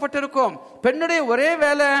கொடுக்கப்பட்டிருக்கும். பெண்ணுடைய ஒரே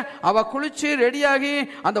வேலை அவ குளிச்சு ரெடியாகி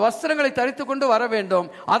அந்த வஸ்திரங்களை தரித்து கொண்டு வர வேண்டும்.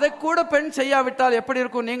 அதை கூட பெண் செய்யாவிட்டால் எப்படி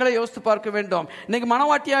இருக்கும் நீங்களே யோசித்து பார்க்க வேண்டும். இன்னைக்கு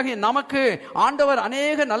மனவாட்டியாகி நமக்கு ஆண்டவர்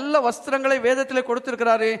அநேக நல்ல வஸ்திரங்களை வேதத்தில்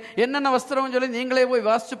கொடுத்திருக்கிறாரு. என்னென்ன வஸ்திரம் சொல்லி நீங்களே போய்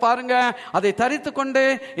வாசிச்சு பாருங்க. அதை தரித்து கொண்டு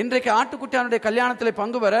இன்றைக்கு ஆட்டுக்குட்டியானுடைய கல்யாணத்தில்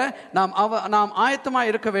பங்கு பெற நாம் ஆயத்தமா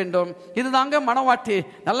இருக்க வேண்டும். இதுதாங்க மனவாட்டி.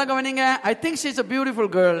 நல்ல கவனிங்க. I think she is a beautiful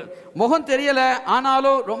girl. முகம் தெரியல,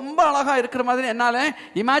 ஆனாலும் ரொம்ப அழகா இருக்கிற மாதிரி என்னால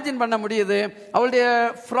இமேஜின் பண்ண முடியுது. அவளுடைய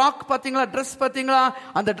ஃப்ராக் பாத்தீங்களா, ட்ரெஸ் பாத்தீங்களா,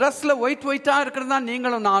 அந்த ட்ரெஸ்ல ஒயிட்டா இருக்கிறது தான்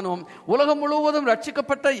நீங்களும் நானும். உலகம் முழுவதும்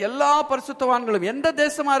ரட்சிக்கப்பட்ட எல்லா பரிசுத்தவான்களும், எந்த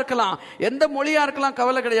தேசமா இருக்கலாம், எந்த மொழியா இருக்கலாம்,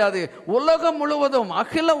 கவலை கிடையாது. உலகம் முழுவதும்,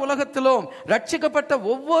 அகில உலகத்திலும் ரட்சிக்கப்பட்ட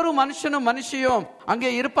ஒவ்வொரு மனுஷியும் அங்கே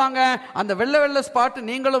இருப்பாங்க. அந்த வெள்ள வெள்ள ஸ்பாட்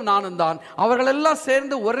நீங்களும் நானும் தான். அவர்கள் எல்லாம்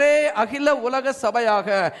சேர்ந்து ஒரே அகில உலக சபையாக,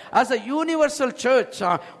 as a universal church,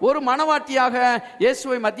 ஒரு மனவாட்டியாக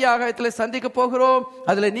இயேசுவை மத்திய ஆகாயத்தில் சந்திக்க போகிறோம்.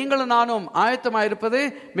 அதில் நீங்களும் நானும் ஆயத்தமாக இருப்பது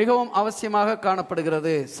மிகவும் அவசியமாக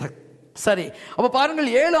காணப்படுகிறது. சரி, அப்ப பாருங்கள்,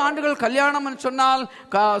 7 ஆண்டுகள் கல்யாணம் சொன்னால்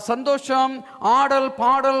சந்தோஷம், ஆடல்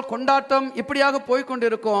பாடல் கொண்டாட்டம் இப்படியாக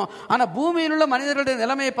போய்கொண்டிருக்கும். ஆனா பூமியில் உள்ள மனிதர்களுடைய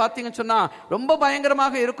நிலைமையை பார்த்தீங்கன்னு சொன்னா ரொம்ப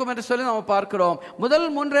பயங்கரமாக இருக்கும் என்று சொல்லி நம்ம பார்க்கிறோம். முதல்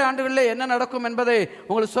 3 ஆண்டுகளில் என்ன நடக்கும் என்பதை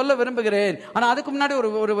உங்களுக்கு சொல்ல விரும்புகிறேன். ஆனா அதுக்கு முன்னாடி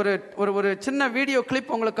ஒரு சின்ன வீடியோ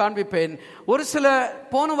கிளிப் உங்களுக்கு காண்பிப்பேன். ஒரு சில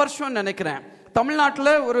போன வருஷம் நினைக்கிறேன், தமிழ்நாட்டில்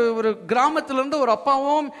ஒரு கிராமத்திலிருந்து ஒரு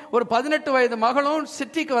அப்பாவும் ஒரு 18 வயது மகளும்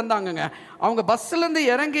சிட்டிக்கு வந்தாங்கங்க. அவங்க பஸ்ல இருந்து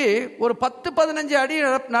இறங்கி ஒரு 10-15 அடி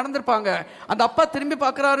நடந்திருப்பாங்க. அந்த அப்பா திரும்பி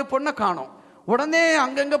பார்க்கிறாரு, பொண்ணை காணோம். உடனே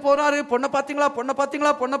அங்கங்க போறாரு, பொண்ணை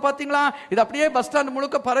பாத்தீங்களா. இது அப்படியே பஸ் ஸ்டாண்ட்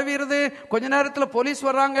முழுக்க பரவிடுது. கொஞ்ச நேரத்தில் போலீஸ்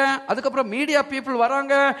வர்றாங்க, அதுக்கப்புறம் மீடியா பீப்புள்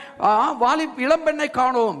வராங்க.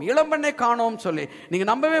 இளம்பெண்ணை காணோம் சொல்லி நீங்க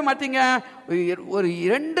நம்பவே மாட்டீங்க. ஒரு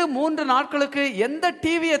 2-3 நாட்களுக்கு எந்த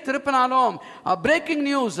டிவியை திருப்பினாலும் பிரேக்கிங்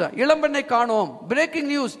நியூஸ், இளம்பெண்ணை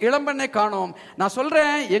காணோம். நான்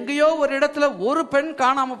சொல்றேன், எங்கேயோ ஒரு இடத்துல ஒரு பெண்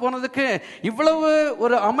காணாம போனதுக்கு இவ்வளவு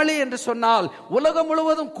ஒரு அமளி என்று சொன்னால், உலகம்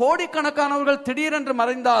முழுவதும் கோடிக்கணக்கானவர்கள் திடீரென்று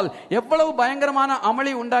மறைந்தால் எவ்வளவு பயங்கரமான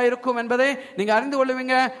அமளி உண்டாயிருக்கும் என்பதை நீங்க அறிந்து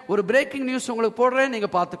கொள்ளுவீங்க. ஒரு பிரேக்கிங் நியூஸ் உங்களுக்கு போடுறேன், நீங்க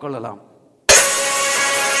பார்த்துக் கொள்ளலாம்.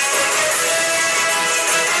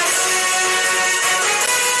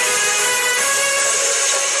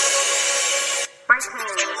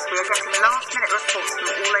 We are getting last-minute reports from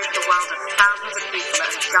all over the world of thousands of people that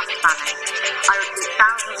have just vanished. I repeat,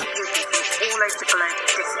 thousands of people from all over the globe have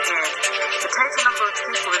disappeared. The total number of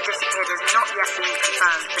people who have disappeared has not yet been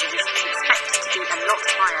confirmed, but it is expected to be a lot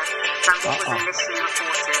higher than what was initially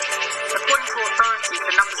reported. According to authorities,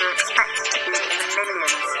 the numbers are expected to be in the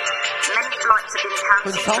millions. Many flights have been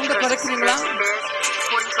cancelled because of security fears.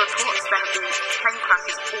 According to reports, there have been plane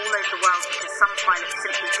crashes all over the world because some pilots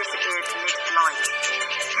simply disappeared mid-flight.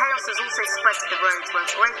 Chaos has also spread to the roads, where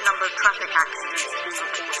a great number of traffic accidents have been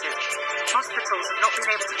reported. Hospitals have not been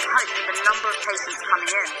able to cope with the number of patients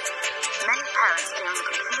coming in. Many parents are in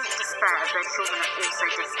complete despair as their children have also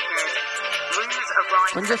disappeared. Rumors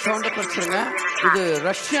arise that this could be an attack. இது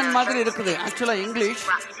Russian மாதிரி இருக்குது, ஆக்சுவலா English,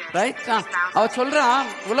 right? அவ சொல்றா,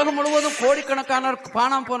 உலகம் முழுவதும் கோடிக்கணக்கான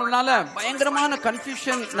காணாம போனதுனால பயங்கரமான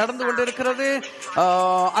கன்ஃபியூஷன் நடந்து கொண்டிருக்கிறது.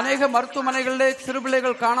 அநேக மருத்துவமனைகளிலே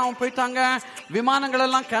சிறுபிள்ளைகள் காணாம போயிட்டாங்க. விமானங்கள்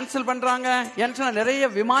எல்லாம் கேன்சல் பண்றாங்க. ஏன்னா நிறைய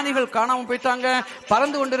விமானிகள் காணாம போயிட்டாங்க.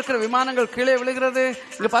 பறந்து கொண்டிருக்கிற விமானங்கள் கீழே விழுகிறது.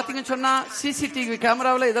 இங்க பாத்தீங்கன்னு சொன்னா சிசிடிவி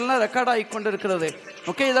கேமராவில் இதெல்லாம் ரெக்கார்ட் ஆகி கொண்டிருக்கிறது.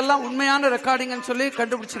 ஓகே, இதெல்லாம் உண்மையான ரெக்கார்டிங் சொல்லி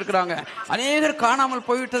கண்டுபிடிச்சிருக்கிறாங்க. அநேகர் காணாமல்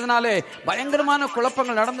போய்விட்டதுனாலே பயங்கரமான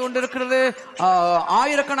குழப்பங்கள் நடந்து கொண்டிருக்கிறது.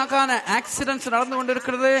 ஆயிரக்கணக்கான ஆக்சிடென்ட்ஸ் நடந்து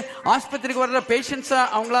கொண்டிருக்கிறது. ஆஸ்பத்திரிக்கு வர்ற பேஷண்ட்ஸை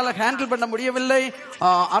அவங்களால ஹேண்டில் பண்ண முடியவில்லை.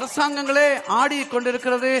 அரசாங்கங்களே ஆடி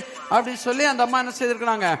கொண்டிருக்கிறது அப்படின்னு சொல்லி அந்த அம்மா என்ன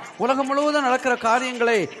செய்திருக்கிறாங்க, உலகம் முழுவதும் நடக்கிற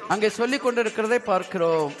காரியங்களை அங்கே சொல்லி கொண்டிருக்கிறதை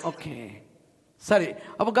பார்க்கிறோம். ஓகே, சரி,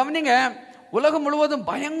 அப்ப கவனிங்க, உலகம் முழுவதும்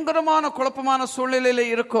பயங்கரமான குழப்பமான சூழ்நிலையில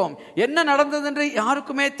இருக்கும். என்ன நடந்தது என்று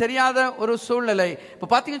யாருக்குமே தெரியாத ஒரு சூழ்நிலை. இப்ப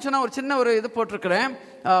பாத்தீங்கன்னு சொன்னா ஒரு சின்ன இது போட்டிருக்கிறேன்.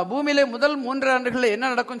 பூமியிலே முதல் 3 ஆண்டுகளில் என்ன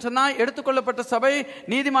நடக்கும் சொன்னா, எடுத்துக்கொள்ளப்பட்ட சபை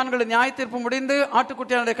நீதிமான்கள் நியாய தீர்ப்பு முடிந்து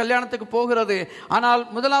ஆட்டுக்குட்டியானுடைய கல்யாணத்துக்கு போகிறது. ஆனால்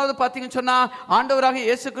முதலாவது பாத்தீங்கன்னு சொன்னா, ஆண்டவராக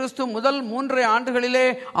இயேசு கிறிஸ்து முதல் 3 ஆண்டுகளிலே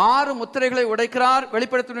 6 முத்திரைகளை உடைக்கிறார்.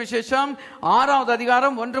 வெளிப்படுத்தின விசேஷம் 6வது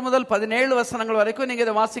அதிகாரம் 1 முதல் 17 வசனங்கள் வரைக்கும் நீங்க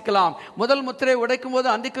இதை வாசிக்கலாம். முதல் முத்திரை உடைக்கும் போது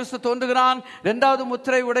அந்தி கிறிஸ்து தோன்றுகிறான். 2வது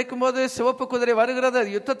முத்திரை உடைக்கும் போது சிவப்பு குதிரை வருகிறது,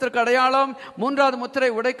 அது யுத்தத்திற்கு அடையாளம். 3வது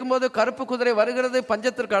முத்திரை உடைக்கும் போது கருப்பு குதிரை வருகிறது,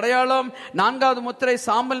 பஞ்சத்திற்கு அடையாளம். 4வது முத்திரை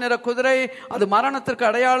சாம்பல் நிற குதிரை, அது மரணத்திற்கு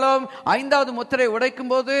அடையாளம். 5வது முத்திரை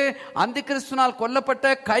உடைக்கும் போது அந்தி கிறிஸ்துவினால்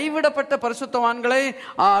கொல்லப்பட்ட கைவிடப்பட்ட பரிசுத்தவான்களை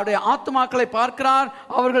ஆத்துமாக்களை பார்க்கிறார்.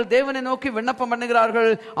 அவர்கள் தேவனை நோக்கி விண்ணப்பம்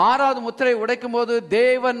பண்ணுகிறார்கள். 6வது முத்திரை உடைக்கும் போது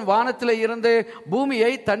தேவன் வானத்திலே இருந்து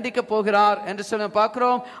பூமியை தண்டிக்க போகிறார் என்று சொல்லி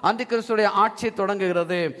பார்க்கிறோம். அந்தி கிறிஸ்துடைய ஆட்சி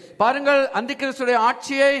தொடங்குகிறது. பாருங்கள், அந்தி கிறிஸ்துடைய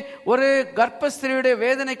ஆட்சியை ஒரு கர்ப்பஸ்திரியுடைய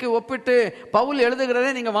வேதனைக்கு ஒப்பிட்டு பவுல்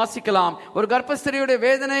எழுதுகிறதை நீங்க வாசிக்கலாம். ஒரு கர்ப்பஸ்திரியுடைய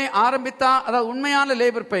வேதனை ஆரம்பித்தா, அதாவது உண்மையான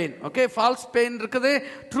labour pain, okay, falls pain இருக்குது,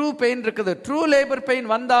 ட்ரூ பெயின் இருக்குது. ட்ரூ லேபர் பெயின்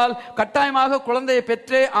வந்தால் கட்டாயமாக குழந்தையை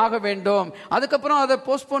பெற்றே ஆக வேண்டும். அதுக்கப்புறம் அதை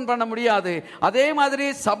போஸ்ட்போன் பண்ண முடியாது. அதே மாதிரி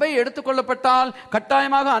சபை எடுத்துக்கொள்ளப்பட்டால்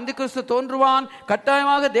கட்டாயமாக அந்தி கிறிஸ்து தோன்றுவான்.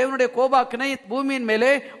 கட்டாயமாக தேவனுடைய கோபாக்கினை பூமியின்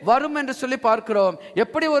மேலே வரும் என்று சொல்லி பார்க்கிறோம்.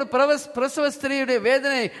 எப்படி ஒரு பிரசவ ஸ்திரியுடைய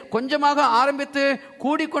வேதனை கொஞ்சமாக ஆரம்பித்து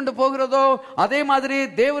கூடிக்கொண்டு போகிறதோ, அதே மாதிரி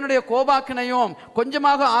தேவனுடைய கோபாக்கினையும்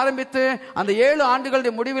கொஞ்சமாக ஆரம்பித்து அந்த 7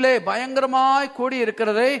 ஆண்டுகளுடைய முடிவிலே பயங்கரமாய் கூடி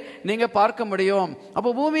இருக்கிறதை நீங்க பார்க்க முடியும். அப்போ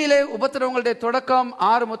பூமியிலே உபத்திரவங்களுடைய தொடக்கம்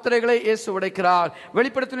 6 முத்திரைகளை இயேசு உடைக்கிறார்.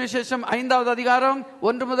 வெளிப்படுத்தின விசேஷம் 5வது அதிகாரம்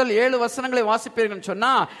 1 முதல் 7 வசனங்களை வாசிப்பீர்கள்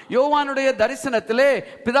சொன்னா, யோவானுடைய தரிசனத்திலே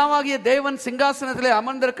பிதாவாகிய தேவன் சிங்காசனத்திலே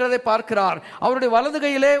அமர்ந்திருக்கிறதை பார்க்கிறார். அவருடைய வலது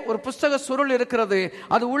கையிலே ஒரு புஸ்தக சுருள் இருக்கிறது.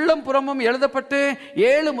 அது உள்ளம் புறமும் எழுதப்பட்டு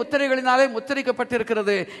 7 முத்திரைகளினாலே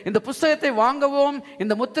முத்திரிக்கப்பட்டிருக்கிறது. இந்த புஸ்தகத்தை வாங்கவும்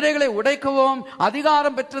இந்த முத்திரைகளை உடைக்கவும்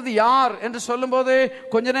அதிகாரம் பெற்றது யார் என்று சொல்லும்போது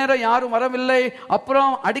கொஞ்ச நேரம் யாரும் வரவில்லை.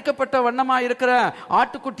 அப்புறம் அடிக்கப்பட்ட வண்ணமாய் இருக்கிற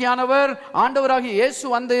ஆட்டுக்குட்டியானவர் ஆண்டவராகிய இயேசு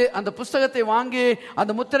வந்து அந்த புஸ்தகத்தை வாங்கி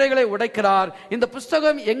அந்த முத்திரைகளை உடைக்கிறார். இந்த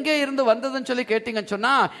புஸ்தகம் எங்கே இருந்து வந்ததுன்னு சொல்லி கேட்டீங்கன்னு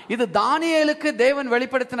சொன்னா, இது தானியேலுக்கு தேவன்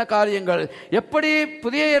வெளிப்படுத்தின காரியங்கள். எப்படி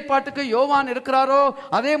புதிய ஏற்பாட்டுக்கு யோவான் இருக்கிறாரோ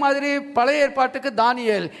அதே மாதிரி பழைய ஏற்பாட்டுக்கு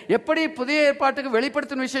தானியேல். எப்படி புதிய ஏற்பாட்டுக்கு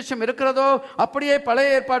வெளிப்படுத்தின விசேஷம் இருக்கிறதோ அப்படியே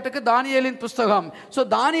பழைய ஏற்பாட்டுக்கு தானியேலின் புஸ்தகம். சோ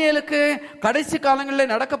தானியேலுக்கு கடைசி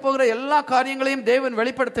காலங்களில் நடக்க போகிற எல்லா காரியங்களையும் தேவன்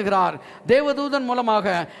வெளிப்படுத்துகிறார் தேவதூதன் மூலமாக.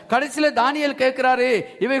 கடைசியில தானியேல் கேட்கிறாரு,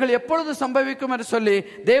 இவைகள் எப்பொழுது சம்பவிக்கும் என்று சொல்லி.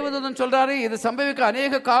 தேவதூதன் சொல்றாரு, இது சம்பவிக்க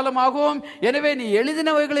அநேக காலமாகும், எனவே நீ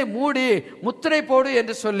எழுதினவைகளை மூடி முத்திரை போடு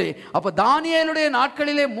என்று சொல்லி. அப்ப தானியேலுடைய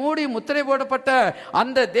நாட்களிலே மூடி முத்திரை போடப்பட்ட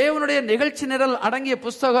அந்த தேவனுடைய நிகழ்ச்சி நிரல் அடங்கிய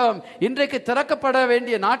புஸ்தகம் இன்றைக்கு திறக்கப்பட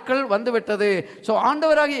வேண்டிய நாட்கள் வந்துவிட்டது. சோ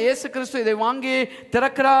ஆண்டவராகிய இயேசு கிறிஸ்து இதை வாங்கி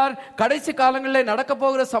திறக்கிறார். கடைசி காலங்களில் நடக்க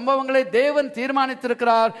போகிற சம்பவங்களை தேவன்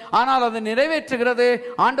தீர்மானித்திருக்கிறார். ஆனால் அதை நிறைவேற்றுகிறது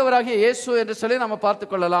ஆண்டவராகிய இயேசு என்று சொல்லி நம்ம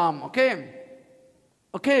பார்த்துக் கொள்ளலாம்.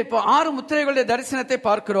 ஓகே, இப்போ 6 முத்திரைகளுடைய தரிசனத்தை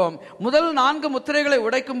பார்க்கிறோம். முதல் 4 முத்திரைகளை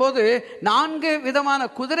உடைக்கும் போது 4 விதமான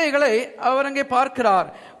குதிரைகளை அவர் அங்கே பார்க்கிறார்.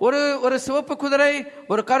 ஒரு சிவப்பு குதிரை,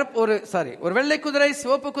 ஒரு வெள்ளை குதிரை,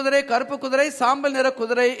 சிவப்பு குதிரை, கருப்பு குதிரை, சாம்பல் நிற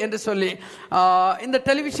குதிரை என்று சொல்லி. இந்த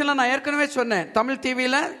டெலிவிஷன்ல நான் ஏற்கனவே சொன்னேன், தமிழ்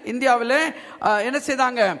டிவியில இந்தியாவில் என்ன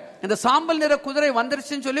செய்தாங்க, இந்த சாம்பல் நிற குதிரை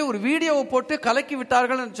வந்துருச்சுன்னு சொல்லி ஒரு வீடியோவை போட்டு கலக்கி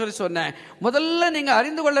விட்டார்கள் என்று சொல்லி சொன்னேன். முதல்ல நீங்க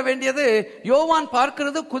அறிந்து கொள்ள வேண்டியது, யோவான்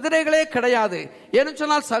பார்க்கிறது குதிரைகளே கிடையாது. ஏன்னு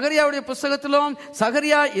சொன்னால் சகரியாவுடைய புஸ்தகத்திலும்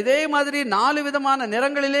சகரியா இதே மாதிரி 4 விதமான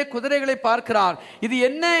நிறங்களிலே குதிரைகளை பார்க்கிறார். இது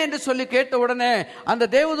என்ன என்று சொல்லி கேட்ட உடனே அந்த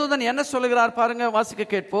தேவதூதன் என்ன சொல்லுகிறார் பாருங்க, வாசிக்க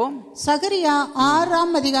கேட்போம். சகரியா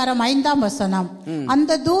 6ஆம் அதிகாரம் 5ஆம் வசனம்.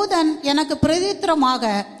 அந்த தூதன் எனக்கு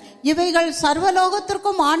பிரதித்திரமாக, இவைகள்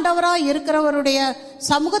சர்வலோகத்திற்கும் ஆண்டவராய் இருக்கிறவருடைய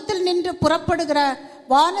சமூகத்தில் நின்று புறப்படுகிற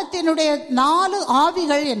வானத்தினுடைய 4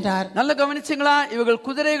 ஆவிகள் என்றார். நல்ல கவனிச்சீங்களா? இவர்கள்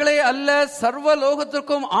குதிரைகளே அல்ல,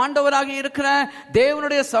 சர்வலோகத்திற்கும் ஆண்டவராக இருக்கிற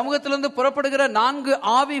தேவனுடைய சமூகத்திலிருந்து புறப்படுகிற 4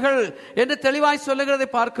 ஆவிகள் என்று தெளிவாய் சொல்லுகிறதை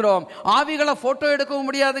பார்க்கிறோம். ஆவிகளை போட்டோ எடுக்கவும்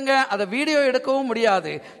முடியாதுங்க, அதை வீடியோ எடுக்கவும்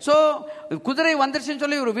முடியாது. சோ குதிரை வந்துருச்சுன்னு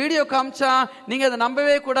சொல்லி ஒரு வீடியோ காமிச்சா நீங்க அதை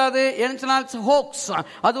நம்பவே கூடாது. ஏன்னு ஹோக்ஸ்,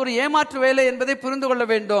 அது ஒரு ஏமாற்று வேலை என்பதை புரிந்து கொள்ள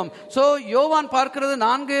வேண்டும். சோ யோவான் பார்க்கிறது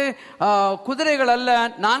 4 குதிரைகள் அல்ல,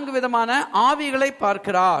 4 விதமான ஆவிகளை பார்க்கிறார்.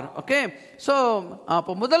 ஓகே, சோ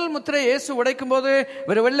அப்போ முதல் முத்திரை இயேசு உடைக்கும் போது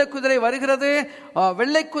ஒரு வெள்ளை குதிரை வருகிறது.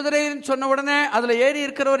 வெள்ளை குதிரைன்னு சொன்ன உடனே அதுல ஏறி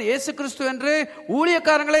இருக்கிறவர் இயேசு கிறிஸ்து என்று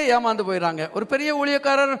ஊழியக்காரங்களே ஏமாந்து போயிடறாங்க. ஒரு பெரிய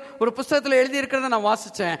ஊழியக்காரர் ஒரு புஸ்தகத்தில் எழுதி இருக்கிறத நான்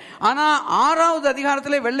வாசிச்சேன். ஆனா 6வது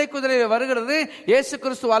அதிகாரத்திலே வெள்ளை குதிரை வருகிறது இயேசு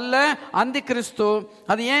கிறிஸ்து அல்ல, அந்தி கிறிஸ்து.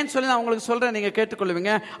 அது ஏன்னு சொல்லி நான் உங்களுக்கு சொல்றேன், நீங்க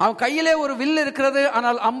கேட்டுக்கொள்வீங்க. அவன் கையிலே ஒரு வில் இருக்கிறது,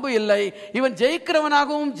 ஆனால் அம்பு இல்லை. இவன்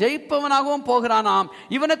ஜெயிக்கிறவனாகவும் ஜெயிப்பவனாகவும் போகிறானாம்.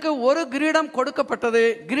 இவனுக்கு ஒரு கிரீடம் கொடுக்கப்பட்டது.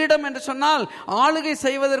 கிரீடம் என்று சொன்னால் ஆளுகை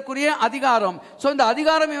செய்வதற்குரிய அதிகாரம். சோ இந்த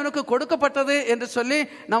அதிகாரம் இவனுக்கு கொடுக்கப்பட்டது என்று சொல்லி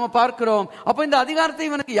நாம பார்க்கிறோம். அப்ப இந்த அதிகாரத்தை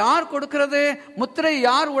இவனுக்கு யார் கொடுக்கிறது? முத்திரை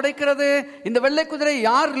யார் உடைக்கிறது? இந்த வெள்ளை குதிரை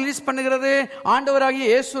யார் ரிலீஸ் பண்ணுகிறது? ஆண்டவராகிய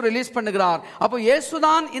இயேசு ரிலீஸ் பண்ணுகிறார். அப்போ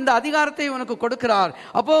இயேசுதான் இந்த அதிகாரத்தை இவனுக்கு கொடுக்கிறார்.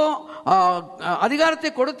 அப்போ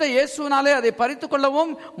அதிகாரத்தை கொடுத்த இயேசுனாலே அதை பறித்துக்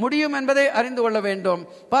கொள்ளவும் முடியும் என்பதை அறிந்து கொள்ள வேண்டும்.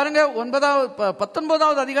 பாருங்க,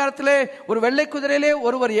 19வது அதிகாரத்திலே ஒரு வெள்ளை குதிரையிலே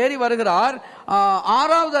ஒருவர் ஏறி வருகிறார்.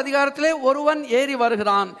 6வது அதிகாரத்திலே ஒருவன் ஏறி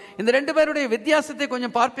வருகிறான். இந்த 2 பேருடைய வித்தியாசத்தை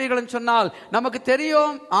கொஞ்சம் பார்ப்பீர்கள் சொன்னால் நமக்கு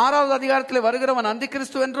தெரியும். 6வது அதிகாரத்திலே வருகிறவன் அந்தி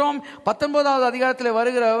கிறிஸ்து என்றும் 19வது அதிகாரத்திலே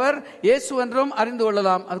வருகிறவர் இயேசு என்றும் அறிந்து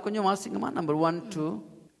கொள்ளலாம். அது கொஞ்சம் வாசிங்கம்மா. நம்பர் 1, 2.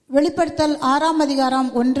 வெளிப்படுத்தல் 6ஆம் அதிகாரம்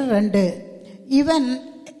 1, 2.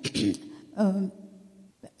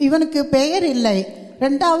 இவனுக்கு பெயர் இல்லை.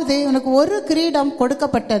 2வது, இவனுக்கு ஒரு கிரீடம்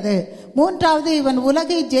கொடுக்கப்பட்டது. 3வது, இவன்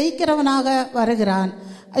உலகை ஜெயிக்கிறவனாக வருகிறான்.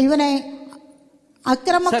 இவனை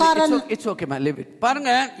அக்கிரமக்காரன்.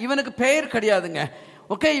 பாருங்க, இவனுக்கு பெயர் கிடையாதுங்க.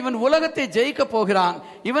 ஓகே, இவன் உலகத்தை ஜெயிக்க போகிறான்.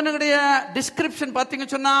 இவனுடைய டிஸ்கிரிப்ஷன்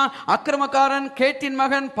பாத்தீங்கன்னு சொன்னா அக்கிரமக்காரன், கேட்டின்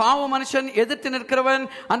மகன், பாவ மனுஷன், எதிர்த்து நிற்கிறவன்,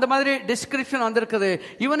 அந்த மாதிரி டிஸ்கிரிப்ஷன் வந்திருக்குது.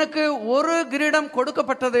 இவனுக்கு ஒரு கிரீடம்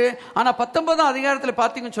கொடுக்கப்பட்டது. ஆனா 19ஆம் அதிகாரத்தில்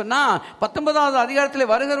பாத்தீங்கன்னு சொன்னா 19வது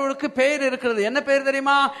அதிகாரத்தில் வருகிறவர்களுக்கு பெயர் இருக்கிறது. என்ன பெயர்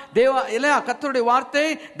தெரியுமா? தேவா இல்லையா? கர்த்தருடைய வார்த்தை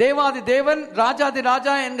தேவாதி தேவன், ராஜாதி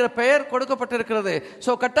ராஜா என்கிற பெயர் கொடுக்கப்பட்டிருக்கிறது.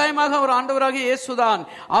 சோ கட்டாயமாக அவர் ஆண்டவராகிய இயேசுதான்.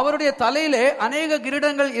 அவருடைய தலையிலே அநேக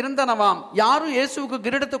கிரீடங்கள் இருந்தனவாம். யாரும் இயேசுவுக்கு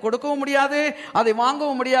கிரீடத்தை கொடுக்கவும் முடியாது, அதை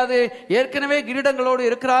வாங்கவும் முடியாது. ஏற்கனவே கிரீடங்களோடு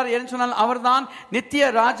இருக்கிறார் என்று சொன்னால் அவர்தான் நித்திய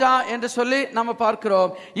ராஜா என்று சொல்லி நம்ம பார்க்கிறோம்.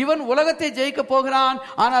 இவன் உலகத்தை ஜெயிக்க போகிறான்,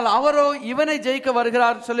 ஆனால் அவரோ இவனை ஜெயிக்க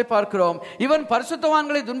வருகிறார் சொல்லி பார்க்கிறோம். இவன்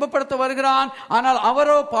பரிசுத்தவான்களை துன்பப்படுத்த வருகிறான், ஆனால்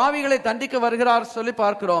அவரோ பாவிகளை தண்டிக்க வருகிறார் சொல்லி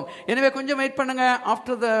பார்க்கிறோம். எனவே கொஞ்சம் வெயிட் பண்ணுங்க.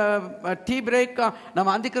 ஆஃப்டர் த டீ பிரேக் நம்ம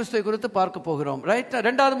அந்தி கிறிஸ்துவை குறித்து பார்க்க போகிறோம். ரைட்.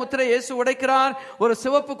 2வது முத்திரை இயேசு உடைக்கிறார். ஒரு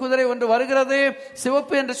சிவப்பு குதிரை ஒன்று வருகிறது.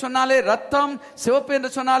 சிவப்பு என்று சொன்னாலே ரத்தம், சிவப்பு என்று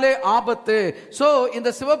சொன்னாலே ஆபத்து. சோ இந்த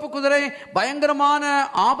சிவப்பு குதிரை பயங்கரமான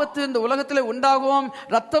ஆபத்து இந்த உலகத்தில் உண்டாகும்,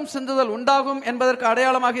 ரத்தம் சிந்துதல் உண்டாகும் என்பதற்கு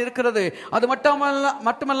அடையாளமாக இருக்கிறது. அது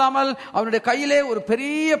மட்டுமல்லாமல் அவனுடைய கையிலே ஒரு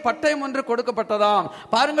பெரிய பட்டயம் ஒன்று கொடுக்கப்பட்டதாம்.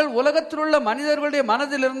 பாருங்கள், உலகத்தில் உள்ள மனிதர்களுடைய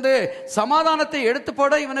மனதிலிருந்து சமாதானத்தை எடுத்து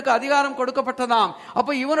போட இவனுக்கு அதிகாரம் கொடுக்கப்பட்டதாம்.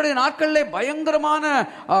 அப்ப இவனுடைய நாட்களிலே பயங்கரமான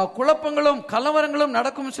குழப்பங்களும் கலவரங்களும்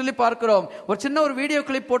நடக்கும் சொல்லி பார்க்கிறோம். ஒரு சின்ன ஒரு வீடியோ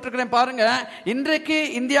கிளிப் போட்டிருக்கிறேன் பாருங்க. இன்றைக்கு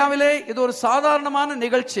இந்தியாவிலே இது ஒரு சாதாரணமான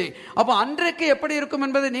நிகழ்ச்சி. அப்ப அன்றைக்கு எப்படி இருக்கும்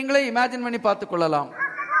என்பதை நீங்களே இமேஜின் பண்ணி பார்த்துக் கொள்ளலாம்.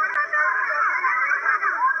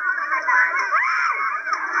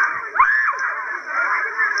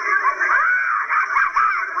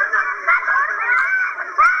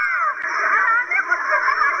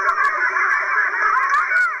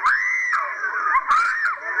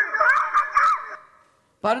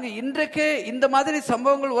 பாருங்க, இன்றைக்கு இந்த மாதிரி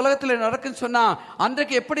சம்பவங்கள் உலகத்தில் நடக்கும் சொன்னா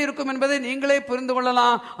அன்றைக்கு எப்படி இருக்கும் என்பதை நீங்களே புரிந்து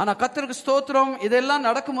கொள்ளலாம். ஆனா கர்த்தருக்கு ஸ்தோத்திரம், இதெல்லாம்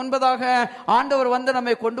நடக்கும் முன்பதாக ஆண்டவர் வந்து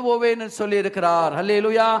நம்மை கொண்டு போவேன்னு சொல்லி இருக்கிறார்.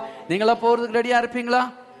 ஹல்லேலூயா. நீங்களா போறதுக்கு ரெடியா இருப்பீங்களா?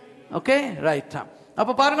 Okay, right.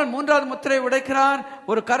 அப்ப பாருங்கள், 3வது முத்திரை உடைக்கிறார்.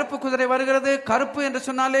 ஒரு கருப்பு குதிரை வருகிறது. கருப்பு என்று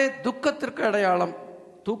சொன்னாலே துக்கத்திற்கு அடையாளம்,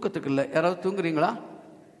 தூக்கத்துக்கு இல்லை. யாராவது தூங்குறீங்களா?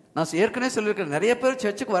 நான் ஏற்கனவே சொல்லியிருக்கிறேன், நிறைய பேர்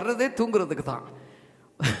சர்ச்சுக்கு வர்றதே தூங்குறதுக்கு தான்.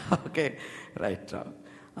 Okay, right.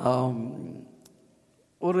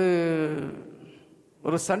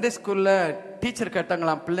 ஒரு சண்டே ஸ்கூல்ல டீச்சர்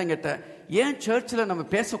கேட்டாங்களாம் பிள்ளைங்கிட்ட, ஏன் சர்ச்சில் நம்ம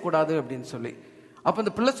பேசக்கூடாது அப்படின்னு சொல்லி. அப்ப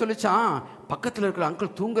அந்த பிள்ளை சொல்லிச்சான், பக்கத்தில் இருக்கிற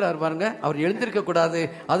அங்கிள் தூங்குறாரு பாருங்க, அவர் எழுந்திருக்க கூடாது,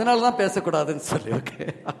 அதனாலதான் பேசக்கூடாதுன்னு சொல்லி. Okay,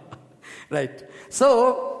 right. சோ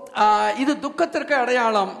இது துக்கத்திற்கு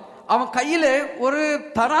அடையாளம். அவன் கையிலே ஒரு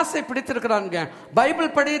தராசை பிடித்திருக்கிறாங்க.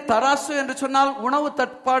 பைபிள் படி தராசு என்று சொன்னால் உணவு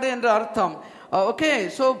தட்டுப்பாடு என்று அர்த்தம். ஓகே,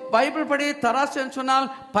 சோ பைபிள் படி தராசு என்று சொன்னால்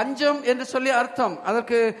பஞ்சம் என்று சொல்லி அர்த்தம்.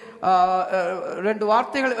 அதற்கு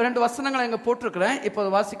 2 வசனங்களை இங்க போட்டிருக்கிறேன், இப்போது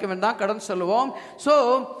வாசிக்க வேண்டாம், கடன் சொல்லுவோம். சோ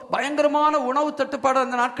பயங்கரமான உணவு தட்டுப்பாடு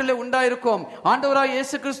அந்த நாட்களில் உண்டாயிருக்கும். ஆண்டவராய்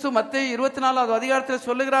இயேசு கிறிஸ்து மத்தேயு 24வது அதிகாரத்தில்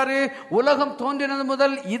சொல்லுகிறாரு, உலகம் தோன்றினது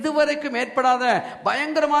முதல் இதுவரைக்கும் ஏற்படாத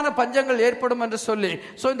பயங்கரமான பஞ்சங்கள் ஏற்படும் என்று சொல்லி.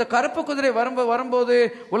 சோ இந்த கருப்பு குதிரை வரும்போது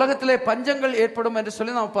உலகத்திலே பஞ்சங்கள் ஏற்படும் என்று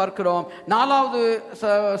சொல்லி நாம் பார்க்கிறோம். 4வது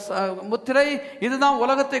முத்திரை, இதுதான்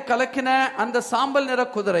உலகத்தை கலக்கின அந்த சாம்பல் நிற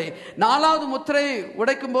குதிரை. 4வது முத்திரை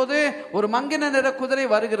உடைக்கும் போது ஒரு மங்கின நிற குதிரை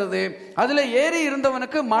வருகிறது. அதுல ஏறி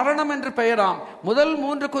இருந்தவனுக்கு மரணம் என்று பெயராம். முதல்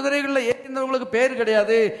 3 குதிரைகளில் ஏறி இருந்தவங்களுக்கு பெயர்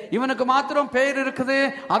கிடையாது, இவனுக்கு மாத்திரம் பெயர் இருக்குது.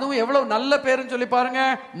 அதுவும் எவ்வளவு நல்ல பெயர்னு சொல்லி பாருங்க,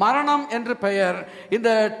 மரணம் என்று பெயர். இந்த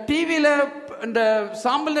டிவியில இந்த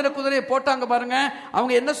சாம்பல் நிற குதிரையை போட்டாங்க பாருங்க,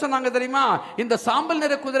 அவங்க என்ன சொன்னாங்க தெரியுமா? இந்த சாம்பல்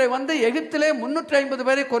நிற குதிரை வந்து எகிப்திலே 350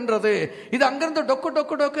 பேரை கொன்றது. இது அங்கிருந்து டொக்கு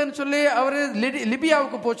டொக்கு டொக்குன்னு சொல்லி அவரு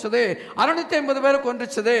லிபியாவுக்கு போச்சது, 650 பேரை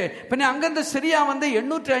கொன்றுச்சது. பின்ன அங்கிருந்து சிரியா வந்து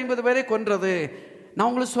 850 பேரை கொன்றது. நான்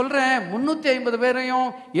உங்களுக்கு சொல்றேன், 350 பேரையும்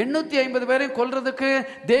 850 பேரையும் கொல்றதுக்கு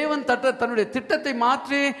தேவன் தன்னுடைய திட்டத்தை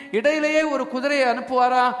மாற்றி இடையிலேயே ஒரு குதிரையை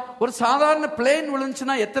அனுப்புவாரா? ஒரு சாதாரண பிளேன்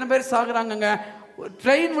விழுந்துச்சுன்னா எத்தனை பேர் சாகுறாங்க?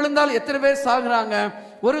 ட்ரெயின் விழுந்தால் எத்தனை பேர் சாகுறாங்க?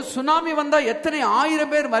 ஒரு சுனாமி வந்தா எத்தனை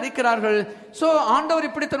ஆயிரம் பேர் மரிக்கிறார்கள். சோ ஆண்டவர்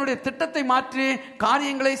இப்படி தன்னுடைய திட்டத்தை மாற்றி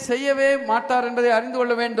காரியங்களை செய்யவே மாட்டார் என்பதை அறிந்து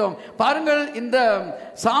கொள்ள வேண்டும். பாருங்கள், இந்த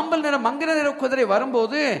சாம்பல் நிற மங்கின நிற குதிரை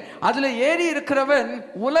வரும்போது அதுல ஏறி இருக்கிறவன்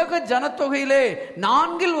உலக ஜனத்தொகையிலே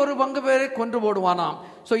 4/1 பேரை கொன்று போடுவானாம்.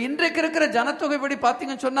 சோ இன்றைக்கு இருக்கிற ஜனத்தொகை படி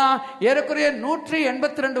பாத்தீங்கன்னு சொன்னா ஏறக்குறைய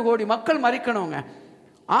 182 கோடி மக்கள் மரிக்கணுங்க.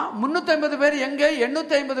 350 பேர் எங்க,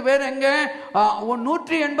 850 பேர் எங்க,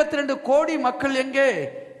 182 கோடி மக்கள் எங்கே?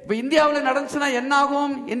 இப்ப இந்தியாவில் நடந்துச்சுன்னா என்ன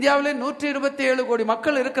ஆகும்? இந்தியாவில் 127 கோடி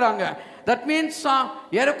மக்கள் இருக்கிறாங்க. தட் மீன்ஸ்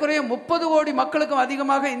ஏறக்குறைய 30 கோடி மக்களுக்கும்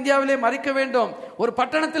அதிகமாக இந்தியாவிலே மரிக்க வேண்டும். ஒரு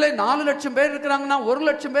பட்டணத்திலே 4 லட்சம் பேர் இருக்கிறாங்கன்னா 1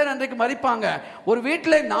 லட்சம் பேர் அன்றைக்கு மரிப்பாங்க. ஒரு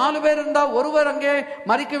வீட்டிலே 4 பேர் இருந்தா ஒருவர் அங்கே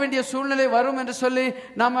மரிக்க வேண்டிய சூழ்நிலை வரும் என்று சொல்லி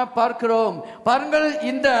நாம பார்க்கிறோம். பாருங்கள்,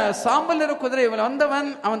 இந்த சாம்பல் நிற குதிரை வந்தவன்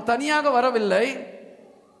அவன் தனியாக வரவில்லை.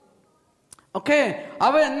 ஓகே,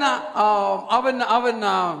 அவன்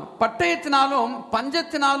பட்டயத்தினாலும்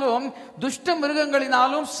பஞ்சத்தினாலும் துஷ்ட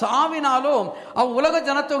மிருகங்களினாலும் சாவினாலும் அவன் உலக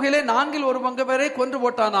ஜனத்தொகையிலே 4/1 பேரை கொன்று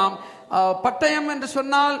போட்டானாம். பட்டயம் என்று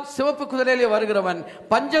சொன்னால் சிவப்பு குதிரையிலே வருகிறவன்,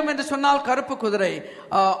 பஞ்சம் என்று சொன்னால் கருப்பு குதிரை.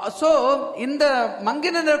 சோ இந்த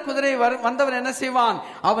மங்கின நிற குதிரை வந்தவன் என்ன செய்வான்?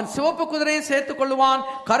 அவன் சிவப்பு குதிரையும் சேர்த்துக் கொள்ளுவான்,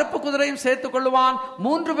 கருப்பு குதிரையும் சேர்த்துக் கொள்ளுவான்.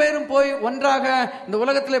 3 பேரும் போய் ஒன்றாக இந்த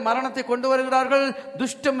உலகத்திலே மரணத்தை கொண்டு வருகிறார்கள்.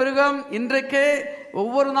 துஷ்ட மிருகம் இன்றைக்கே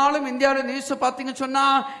ஒவ்வொரு நாளும் இந்தியாவில் நியூஸ் பார்த்தீங்கன்னு சொன்னா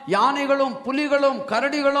யானைகளும் புலிகளும்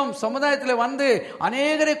கரடிகளும் சமுதாயத்தில் வந்து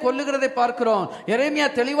அநேகரை கொல்லுகிறதை பார்க்கிறோம். எரேமியா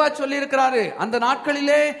தெளிவா சொல்லி இருக்கிறாரு, அந்த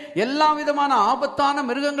நாட்களிலே எல்லா விதமான ஆபத்தான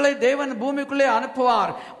மிருகங்களை தேவன் பூமிக்குள்ளே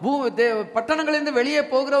அனுப்புவார். பட்டணங்களிலிருந்து வெளியே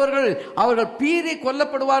போகிறவர்கள் அவர்கள் பீறி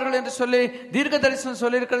கொல்லப்படுவார்கள் என்று சொல்லி தீர்க்க தரிசனம்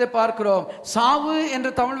சொல்லி இருக்கிறதை பார்க்கிறோம். சாவு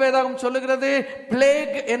என்று தமிழ் வேதாகம் சொல்லுகிறது.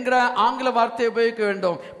 பிளேக் என்கிற ஆங்கில வார்த்தையை உபயோகிக்க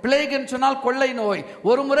வேண்டும். பிளேக் என்று சொன்னால் கொள்ளை நோய்.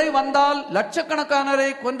 ஒரு முறை வந்தால் லட்சக்கணக்கான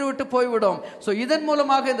கொன்றுவிட்டு போய்விடும். இதன்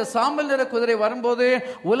மூலமாக இந்த சாம்பல் நிற குதிரை வரும்போது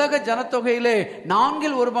உலக ஜனத்தொகையிலே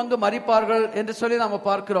 4/1 மரிப்பார்கள் என்று சொல்லி நாம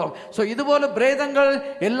பார்க்கிறோம். இதுபோல பிரேதங்கள்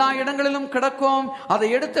எல்லா இடங்களிலும் கிடக்கும். அதை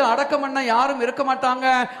எடுத்து அடக்கம் பண்ண யாரும் இருக்க மாட்டாங்க,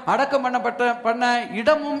 அடக்கம் பண்ண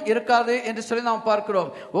இடமும் இருக்காது என்று சொல்லி நாம்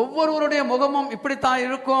பார்க்கிறோம். ஒவ்வொருவருடைய முகமும் இப்படித்தான்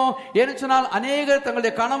இருக்கும். ஏன்னு சொன்னால் அநேகர்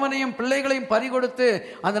தங்களுடைய கணவனையும் பிள்ளைகளையும் பறிகொடுத்து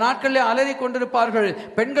அந்த நாட்களில் அலறி கொண்டிருப்பார்கள்.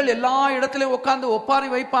 பெண்கள் எல்லா இடத்திலும் உட்கார்ந்து ஒப்பாரி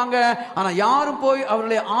வைப்பாங்க. ஆனா யாரும் போய்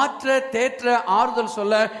அவர்களை ஆற்ற தேற்ற ஆறுதல்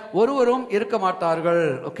சொல்ல ஒருவரும் இருக்க மாட்டார்கள்.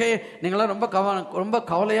 ஓகே, நீங்களாம் ரொம்ப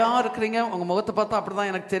கவலையா இருக்கிறீங்க. உங்க முகத்தை பார்த்தா அப்படிதான்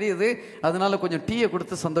எனக்கு தெரியுது. அதனால கொஞ்சம் டீயை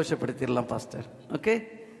கொடுத்து சந்தோஷப்படுத்திடலாம் pastor. Okay,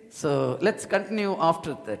 so let's continue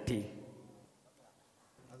after the tea.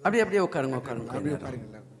 அப்படியே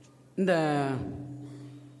உட்காருங்க. இந்த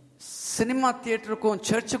சினிமா தியேட்டருக்கும்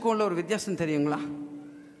சர்ச்சுக்கும் உள்ள ஒரு வித்தியாசம் தெரியுங்களா?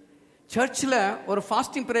 சர்ச்சில் ஒரு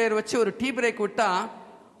ஃபாஸ்டிங் பிரேயர் வச்சு ஒரு டீ பிரேக் விட்டா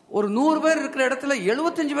ஒரு 100 பேர் இருக்கிற இடத்துல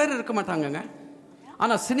 75 பேர் இருக்க மாட்டாங்க.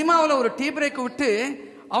 ஆனா சினிமாவில் ஒரு டீ பிரேக் விட்டு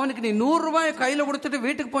அவனுக்கு நீ 100 ரூபாய் கையில் கொடுத்துட்டு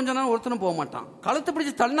வீட்டுக்கு போஞ்சாலும் ஒருத்தனும் போக மாட்டான். கழுத்து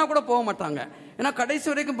பிடிச்சி தள்ளினா கூட போக மாட்டாங்க. ஏன்னா கடைசி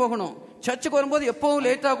வரைக்கும் போகணும். சர்ச்சுக்கு வரும்போது எப்பவும்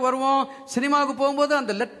லேட்டாக வருவோம். சினிமாவுக்கு போகும்போது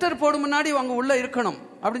அந்த லெட்டர் போடும் முன்னாடி அவங்க உள்ள இருக்கணும்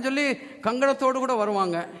அப்படின்னு சொல்லி கங்கணத்தோடு கூட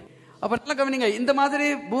வருவாங்க. அப்ப நல்லா கவனிங்க, இந்த மாதிரி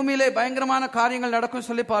பூமியிலே பயங்கரமான காரியங்கள் நடக்கும்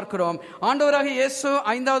சொல்லி பார்க்கிறோம். ஆண்டவராக இயேசு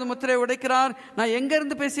 5வது முத்திரை உடைக்கிறார். நான் எங்க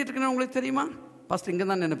இருந்து பேசிட்டு இருக்கேன்னு உங்களுக்கு தெரியுமா? ஃபர்ஸ்ட் இங்க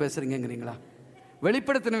தான் என்ன பேசுறீங்கிறீங்களா?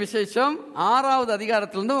 வெளிப்படுத்தின விசேஷம் 6வது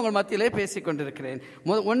அதிகாரத்திலிருந்து உங்கள் மத்தியிலே பேசிக் கொண்டிருக்கிறேன்.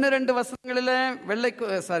 1-2 வசனங்களிலே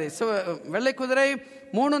வெள்ளை குதிரை,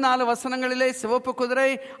 3-4 வசனங்களிலே சிவப்பு குதிரை,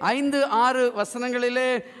 5-6 வசனங்களிலே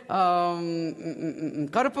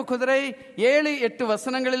கருப்பு குதிரை, 7-8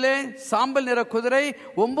 வசனங்களிலே சாம்பல் நிற குதிரை,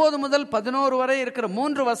 9 முதல் 11 வரை இருக்கிற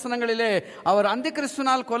 3 வசனங்களிலே அவர் அந்தி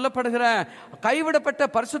கிறிஸ்துவினால் கொல்லப்படுகிற கைவிடப்பட்ட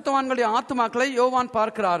பரிசுத்தவான்களுடைய ஆத்துமாக்களை யோவான்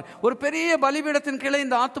பார்க்கிறார். ஒரு பெரிய பலிபீடத்தின் கீழே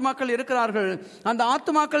இந்த ஆத்துமாக்கள் இருக்கிறார்கள். அந்த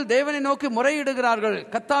ஆத்துமாக்கள் தேவனை நோக்கி முறையிடுகிறார்கள்.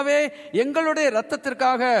 கர்த்தாவே, எங்களுடைய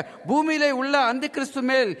இரத்தத்திற்காக பூமியிலே உள்ள அந்தி கிறிஸ்து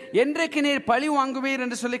மேல் என்றைக்கு நீர் பழி வாங்குவீர்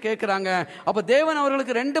என்று சொல்லி கேட்கிறாங்க. அப்ப தேவன்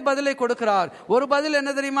அவர்களுக்கு 2 பதிலை கொடுக்கிறார். ஒரு பதில்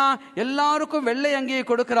என்ன தெரியுமா? எல்லாருக்கும் வெள்ளை அங்கியை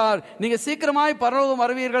கொடுக்கிறார். நீங்க சீக்கிரமாய் பரலோகம்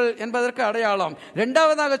வருவீர்கள் என்பதற்கு அடையாளம்.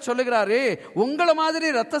 2வதாக சொல்லுகிறாரு, உங்களை மாதிரி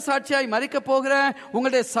இரத்த சாட்சியாய் மரிக்க போகிற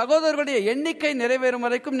உங்களுடைய சகோதரர்களுடைய எண்ணிக்கை நிறைவேறும்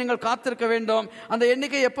வரைக்கும் நீங்கள் காத்திருக்க வேண்டும். அந்த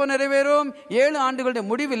எண்ணிக்கை எப்போ நிறைவேறும்? 7 ஆண்டுகளுடைய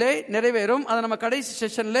முடிவிலே நிறைவேறும். அதை நம்ம கடைசி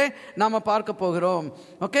செஷன்ல நாம பார்க்க போகிறோம்.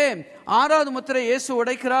 ஓகே, 6வது முத்திரை இயேசு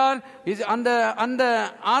உடைக்கிறார். அந்த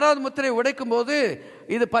 6வது முத்திரை உடைக்கும் போது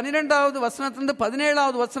இது 12வது வசனத்திலிருந்து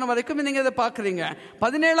 17வது வசனம் வரைக்கும் நீங்க இதை பார்க்குறீங்க.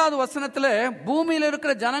 17வது வசனத்தில் பூமியில்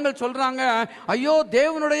இருக்கிற ஜனங்கள் சொல்றாங்க, ஐயோ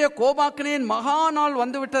தேவனுடைய கோபாக்கினையின் மகா நாள்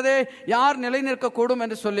வந்துவிட்டதே, யார் நிலை நிற்கக்கூடும்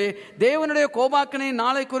என்று சொல்லி. தேவனுடைய கோபாக்கினையின்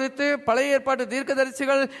நாளை குறித்து பழைய ஏற்பாட்டு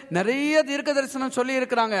தீர்க்கதரிசிகள் நிறைய தீர்க்க தரிசனம் சொல்லி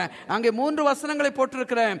இருக்கிறாங்க. அங்கே 3 வசனங்களை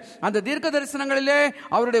போட்டிருக்கிறேன். அந்த தீர்க்க தரிசனங்களிலே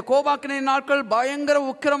அவருடைய கோபாக்கினையின் நாட்கள் பயங்கர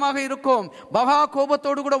உக்கிரமாக இருக்கும். மகா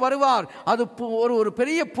கோபத்தோடு கூட வருவார். அது ஒரு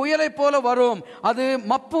பெரிய புயலை போல வரும். அது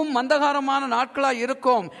மப்பும் மந்தகாரமான நாட்களாக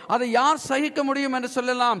இருக்கும். அதை யார் சகிக்க முடியும் என்று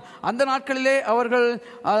சொல்லலாம். அந்த நாட்களிலே அவர்கள்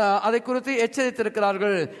அதை குறித்து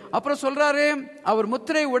எச்சரித்திருக்கிறார்கள். அப்புறம் சொல்றாரு, அவர்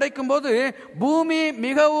முத்திரை உடைக்கும் போது பூமி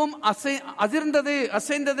மிகவும்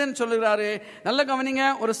அசைந்ததுன்னு சொல்லுகிறாரு. நல்ல கவனிங்க,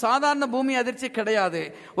 ஒரு சாதாரண பூமி அதிர்ச்சி கிடையாது.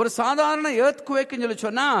 ஒரு சாதாரண எர்த்குவேக்னு சொல்லி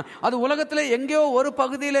சொன்னா அது உலகத்தில் எங்கேயோ ஒரு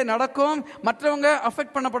பகுதியில் நடக்கும், மற்றவங்க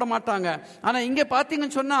அஃபெக்ட் பண்ணப்பட மாட்டாங்க. ஆனா இங்க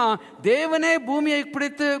பாத்தீங்கன்னு சொன்னா தேவனே பூமியை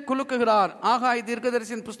பிடித்து குலுக்குகிறார். ஆகாய்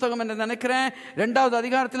தீர்க்கதரிசியின் புஸ்தகம் என்று நினைக்கிறேன் 2வது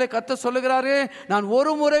அதிகாரத்திலே கர்த்தர் சொல்லுகிறாரு, நான்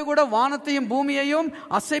ஒரு முறை கூட வானத்தையும் பூமியையும்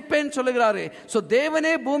அசைப்பேன் சொல்லுகிறாரு. சோ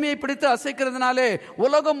தேவனே பூமியை பிடித்து அசைக்கிறதுனாலே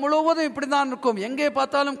உலகம் முழுவதும் இப்படிதான் இருக்கும். எங்கே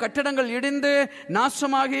பார்த்தாலும் கட்டிடங்கள் இடிந்து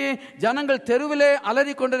நாசமாகி ஜனங்கள் தெருவிலே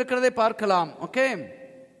அலறி கொண்டிருக்கிறதை பார்க்கலாம். ஓகே,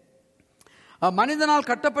 மனிதனால்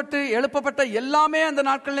கட்டப்பட்டு எழுப்பப்பட்ட எல்லாமே அந்த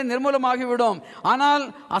நாட்களில் நிர்மூலமாகிவிடும். ஆனால்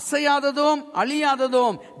அசையாததும்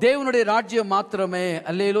அழியாததும் தேவனுடைய ராஜ்யம் மாத்திரமே.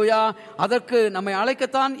 அல்லேலூயா. அதற்கு நம்மை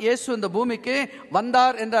அழைக்கத்தான் இயேசு இந்த பூமிக்கு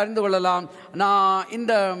வந்தார் என்று அறிந்து கொள்ளலாம். நான்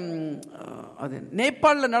இந்த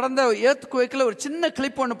நேபாளில் நடந்த எர்த்குவேக்கில் ஒரு சின்ன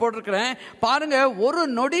கிளிப் ஒன்று போட்டிருக்கிறேன். பாருங்க, ஒரு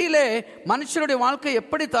நொடியிலே மனுஷனுடைய வாழ்க்கை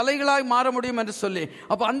எப்படி தலைகளாய் மாற முடியும் என்று சொல்லி.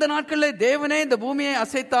 அப்போ அந்த நாட்களில் தேவனே இந்த பூமியை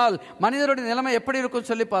அசைத்தால் மனிதருடைய நிலைமை எப்படி இருக்கும்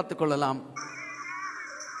சொல்லி பார்த்துக் கொள்ளலாம்.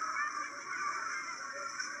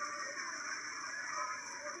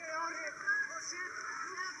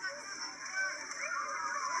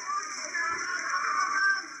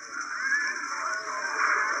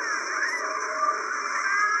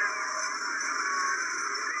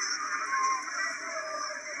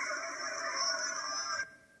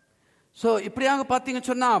 ஸோ இப்படியாக பார்த்தீங்க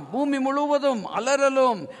சொன்னா பூமி முழுவதும்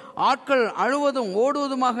அலறலும் ஆட்கள் அழுவதும்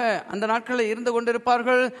ஓடுவதுமாக அந்த நாட்களில் இருந்து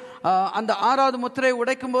கொண்டிருப்பார்கள். அந்த 6வது முத்திரை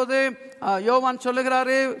உடைக்கும் போது யோவான்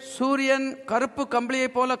சொல்லுகிறாரு, சூரியன் கருப்பு கம்பளியை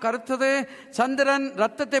போல கருத்தது, சந்திரன்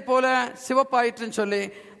ரத்தத்தை போல சிவப்பாயிற்றுன்னு சொல்லி.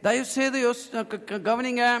 தயவுசெய்து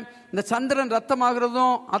கவனிங்க, இந்த சந்திரன்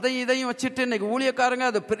ரத்தமாகிறதும் இதையும் வச்சுட்டு இன்னைக்கு ஊழியக்காரங்க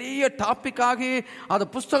அது பெரிய டாபிக் ஆகி அதை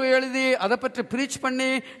புஸ்தகம் எழுதி அதை பற்றி பிரீச் பண்ணி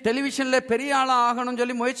டெலிவிஷன்ல பெரிய ஆளா ஆகணும்னு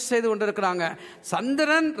சொல்லி முயற்சி செய்து கொண்டிருக்கிறாங்க.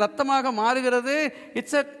 சந்திரன் ரத்தமாக மாறுகிறது,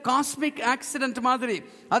 இட்ஸ் எ காஸ்மிக் ஆக்சிடென்ட் மாதிரி.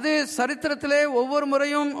 அது சரித்திரத்திலே ஒவ்வொரு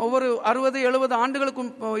முறையும் ஒவ்வொரு 60-70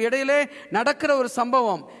 ஆண்டுகளுக்கும் இடையிலே நடக்கிற ஒரு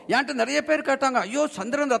சம்பவம். என்கிட்ட நிறைய பேர் கேட்டாங்க, ஐயோ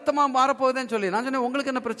சந்திரன் ரத்தமா மாறப்போகுதுன்னு சொல்லி. நான் சொன்னேன்,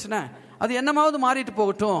 உங்களுக்கு என்ன பிரச்சனை, அது என்னமாவது மாறிட்டு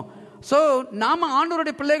போகட்டும். So நாம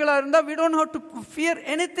ஆண்டவருடைய பிள்ளைகளா இருந்தா we don't have to fear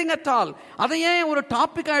anything at all. அதையே ஒரு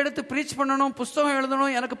டாபிக்கா எடுத்து பிரீச் பண்ணணும், புஸ்தகம்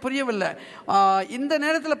எழுதணும், எனக்கு புரியவில்லை. இந்த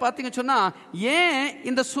நேரத்தில் பார்த்தீங்க சொன்னா ஏன்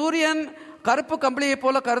இந்த சூரியன் கருப்பு கம்பளியை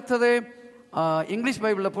போல கருத்தது? இங்கிலீஷ்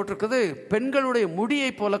பைபிளில் போட்டிருக்குது பெண்களுடைய முடியை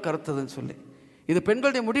போல கருத்ததுன்னு சொல்லி. இது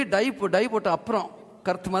பெண்களுடைய முடி டை போட்ட அப்புறம்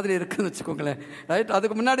கருத்து மாதிரி இருக்குன்னு வச்சுக்கோங்களேன், ரைட்?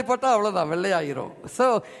 அதுக்கு முன்னாடி போட்டால் அவ்வளோதான், வெள்ளையாயிரும். ஸோ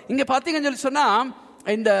இங்கே பார்த்தீங்கன்னு சொல்லி சொன்னால்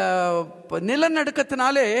இந்த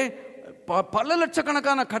நிலநடுக்கத்தினாலே பல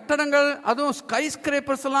லட்சக்கணக்கான கட்டடங்கள், அதுவும் ஸ்கை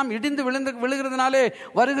ஸ்கிரேப்பர்ஸ் எல்லாம் இடிந்து விழுகிறதுனாலே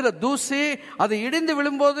வருகிற தூசி, அது இடிந்து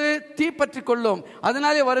விழும்போது தீப்பற்றி கொள்ளும்.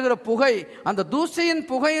 அதனாலே வருகிற புகை, அந்த தூசியின்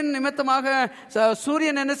புகையின் நிமித்தமாக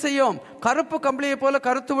சூரியன் என்ன செய்யும்? கருப்பு கம்பளியை போல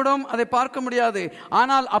கருத்து விடும், அதை பார்க்க முடியாது.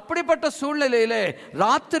 ஆனால் அப்படிப்பட்ட சூழ்நிலையிலே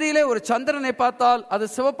ராத்திரியிலே ஒரு சந்திரனை பார்த்தால் அது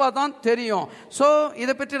சிவப்பா தான் தெரியும். ஸோ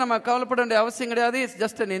இதை பற்றி நம்ம கவலைப்பட வேண்டிய அவசியம் கிடையாது, இட்ஸ்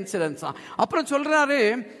ஜஸ்ட் அன் இன்சிடென்ஸ். அப்புறம் சொல்றாரு,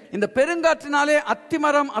 இந்த பெருங்காற்றினாலே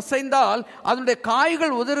அத்திமரம் அசைந்தால் அதனுடைய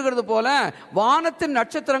காய்கள் உதிர்கிறது போல வானத்தின்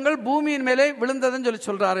நட்சத்திரங்கள் பூமியின் மேலே விழுந்ததுன்னு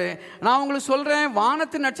சொல்றாரு. நான் உங்களுக்கு சொல்றேன்,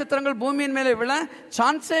 வானத்தின் நட்சத்திரங்கள் பூமியின் மேலே விழ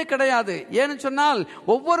சான்ஸே கிடையாது. ஏன்னு சொன்னால்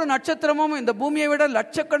ஒவ்வொரு நட்சத்திரமும் இந்த பூமியை விட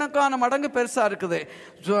லட்சக்கணக்கான மடங்கு பெருசா இருக்குது.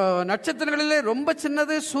 நட்சத்திரங்களிலே ரொம்ப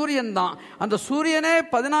சின்னது சூரியன் தான். அந்த சூரியனே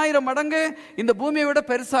 10,000 மடங்கு இந்த பூமியை விட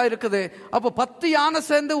பெருசா இருக்குது. அப்போ 10 யானை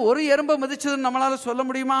சேர்ந்து ஒரு எறும்பை மிதிச்சதுன்னு நம்மளால சொல்ல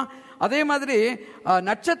முடியுமா? அதே மாதிரி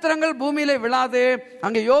நட்சத்திரங்கள் பூமியிலே விழாது.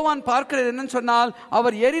 அங்கே யோவான் பார்க்கிறது என்னன்னு சொன்னால்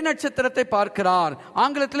அவர் எரி நட்சத்திரத்தை பார்க்கிறார்.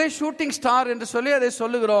 ஆங்கிலத்திலே ஷூட்டிங் ஸ்டார் என்று சொல்லி அதை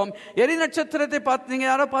சொல்லுகிறோம். எரி நட்சத்திரத்தை நீங்க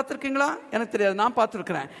யாரோ பார்த்திருக்கீங்களா? எனக்கு தெரியாது, நான்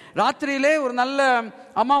பார்த்திருக்கிறேன். ராத்திரியிலே ஒரு நல்ல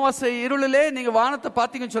அமாவாசை இருளிலே நீங்க வானத்தை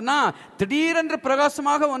பார்த்தீங்கன்னு சொன்னா திடீரென்று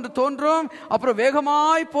பிரகாசமாக ஒன்று தோன்றும், அப்புறம்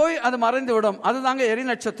வேகமாய் போய் அது மறைந்து விடும். அதுதாங்க எரி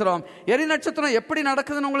நட்சத்திரம். எரி நட்சத்திரம் எப்படி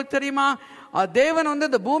நடக்குதுன்னு உங்களுக்கு தெரியுமா? தேவன்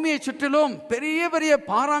இந்த பூமியை சுற்றிலும் பெரிய பெரிய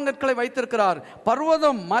பாறாங்கற்களை வைத்திருக்கிறார்.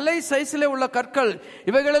 பர்வதம் மலை சைஸிலே உள்ள கற்கள்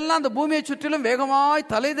இவைகளெல்லாம் அந்த பூமியை சுற்றிலும் வேகமாய்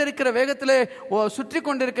தலைதெறிக்கிற வேகத்திலே சுற்றி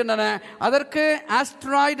கொண்டிருக்கின்றன. அதற்கு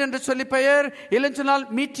ஆஸ்ட்ராய்டு என்று சொல்லி பெயர், இல்லைன்னு சொன்னால்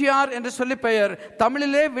மீட்டியார் என்று சொல்லி பெயர்.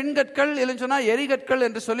 தமிழிலே விண்கற்கள், இல்லைன்னு சொன்னால் எரிகற்கள்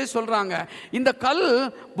என்று சொல்லி சொல்றாங்க. இந்த கல்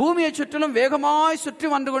பூமியை சுற்றிலும் வேகமாய் சுற்றி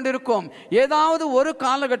வந்து கொண்டிருக்கும். ஏதாவது ஒரு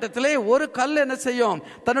காலகட்டத்திலே ஒரு கல் என்ன செய்யும்,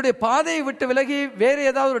 தன்னுடைய பாதையை விட்டு விலகி வேறு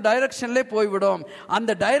ஏதாவது ஒரு டைரக்ஷன்ல போய்விடும்.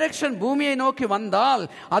 அந்த டைரக்ஷன் பூமியை நோக்கி வந்தால்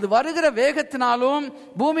அது வருகிற வேகத்தினாலும்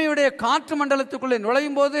பூமியுடைய காற்று மண்டலத்துக்குள்ளே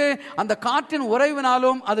நுழையும் போது அந்த காற்றின்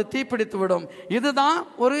உறைவினாலும் அது தீப்பிடித்து விடும். இதுதான்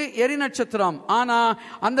ஒரு எரி நட்சத்திரம். ஆனா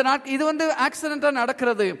அந்த இது ஆக்சிடென்டா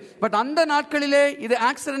நடக்கிறது. பட் அந்த நாட்களிலே இது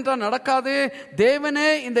ஆக்சிடென்டா நடக்காது. தேவனே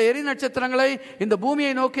இந்த எரி நட்சத்திரங்களை இந்த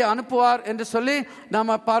பூமியை நோக்கி அனுப்புவார் என்று சொல்லி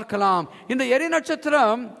நாம பார்க்கலாம். இந்த எரி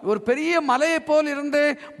நட்சத்திரம் ஒரு பெரிய மலையை போல் இருந்து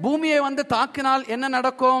பூமியை தாக்கினால் என்ன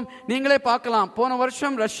நடக்கும் நீங்களே பார்க்கலாம். போன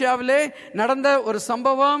வருஷம் ரஷ்யாவிலே நடந்த ஒரு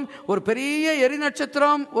சம்பவம், ஒரு பெரிய எரி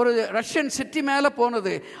நட்சத்திரம் ஒரு ரஷ்யன் சிட்டி மேல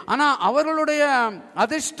போனது. ஆனா அவர்களுடைய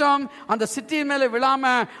அதிர்ஷ்டம் அந்த சிட்டி மேல விழாம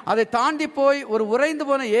அதை தாண்டி போய் ஒரு உறைந்து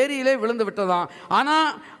போன ஏரியிலே விழுந்து விட்டதாம். ஆனா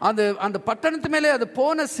அந்த பட்டணத்து மேலே அது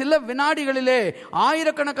போன சில வினாடிகளிலே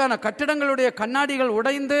ஆயிரக்கணக்கான கட்டிடங்களுடைய கண்ணாடிகள்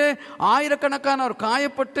உடைந்து ஆயிரக்கணக்கானோர்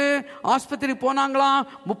காயப்பட்டு ஆஸ்பத்திரி போனாங்களாம்.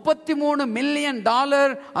 $33 மில்லியன்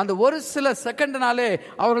அந்த ஒரு சில செகண்ட்னாலே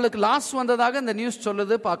அவர்களுக்கு லாஸ் வந்ததாக இந்த நியூஸ்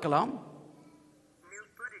சொல்லுது. பார்க்கலாம். New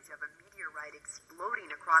footage of a meteorite exploding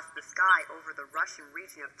across the sky over the Russian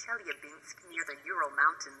region of Chelyabinsk near the Ural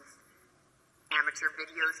Mountains. Amateur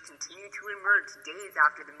videos continue to emerge days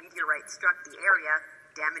after the meteorite struck the area,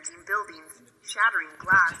 damaging buildings, shattering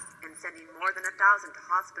glass, and sending more than 1,000 to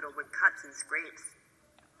hospital with cuts and scrapes.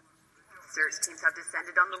 Search teams have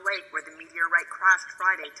descended on the lake where the meteorite crashed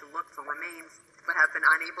Friday to look for remains, but have been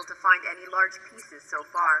unable to find any large pieces so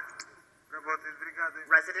far.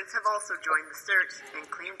 Residents have also joined the search and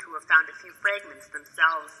claim to have found a few fragments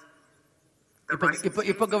themselves. The Russian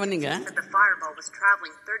said the fireball was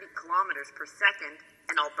traveling 30 kilometers per second,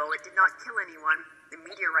 and although it did not kill anyone, the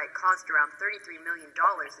meteorite caused around $33 million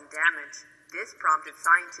in damage. This prompted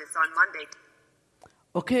scientists on Monday.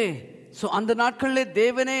 Okay, so அந்த நாட்களிலே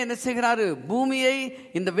தேவனே என்ன செய்கிறாரு, பூமியை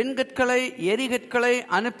இந்த விண்கற்களை எரிகற்களை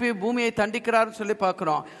அனுப்பி பூமியை தண்டிக்கிறாருன்னு சொல்லி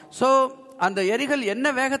பார்க்கிறோம். ஸோ அந்த எரிகள்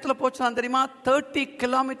என்ன வேகத்தில் போச்சுதான் தெரியுமா? 30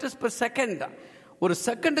 kilometers per second. ஒரு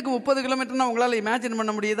செகண்டுக்கு 30 கிலோமீட்டர்னா உங்களால் இமேஜின்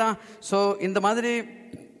பண்ண முடியுதா? ஸோ இந்த மாதிரி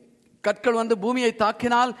கற்கள் பூமியை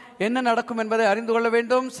தாக்கினால் என்ன நடக்கும் என்பதை அறிந்து கொள்ள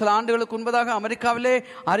வேண்டும். சில ஆண்டுகளுக்கு முன்பதாக அமெரிக்காவிலே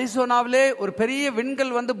அரிசோனாவிலே ஒரு பெரிய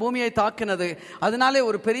விண்கல் பூமியை தாக்கினது. அதனாலே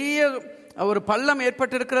ஒரு பெரிய ஒரு பள்ளம்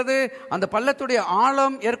ஏற்பட்டிருக்கிறது. அந்த பள்ளத்துடைய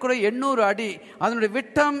ஆழம் ஏறக்குறைய 800 அடி, அதனுடைய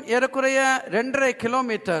விட்டம் ஏறக்குறைய 2.5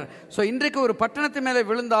 கிலோமீட்டர். ஸோ இன்றைக்கு ஒரு பட்டணத்து மேலே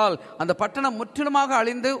விழுந்தால் அந்த பட்டணம் முற்றிலுமாக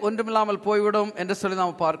அழிந்து ஒன்றுமில்லாமல் போய்விடும் என்று சொல்லி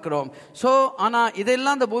நாம் பார்க்கிறோம். ஸோ ஆனால்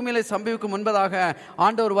இதெல்லாம் அந்த பூமியில சம்பவிக்கும் முன்பதாக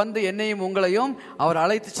ஆண்டவர் என்னையும் உங்களையும் அவர்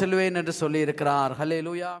அழைத்து செல்வேன் என்று சொல்லி இருக்கிறார்.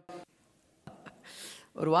 ஹல்லேலூயா.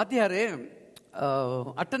 ஒரு வாத்தியாரு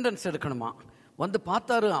அட்டெண்டன்ஸ் எடுக்கணுமா,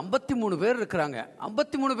 பார்த்தாரு 53 பேர் இருக்கிறாங்க.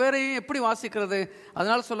 53 பேரையும் எப்படி வாசிக்கிறது?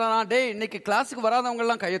 அதனால சொல்றான், டே இன்னைக்கு கிளாஸுக்கு வராதவங்க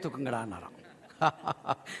எல்லாம் கையை தூக்குங்கடான்னாராம்.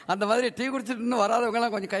 அந்த மாதிரி டீ குடிச்சிட்டு இன்னும் வராதவங்க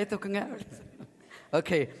எல்லாம் கொஞ்சம் கையை தூக்குங்க.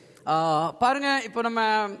 ஓகே, பாருங்க, இப்போ நம்ம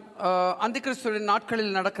அந்திகிறிஸ்துவின்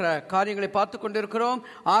நாட்களில் நடக்கிற காரியங்களை பார்த்து கொண்டிருக்கிறோம்.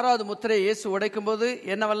 6வது முத்திரை இயேசு உடைக்கும் போது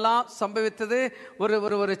என்னவெல்லாம் சம்பவித்தது?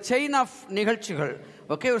 ஒரு செயின் ஆஃப் நிகழ்ச்சிகள்,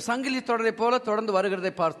 ஓகே, ஒரு சங்கிலி தொடரை போல தொடர்ந்து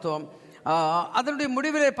வருகிறதை பார்த்தோம். அதனுடைய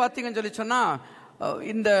முடிவிலே பார்த்தீங்கன்னு சொல்லி சொன்னா,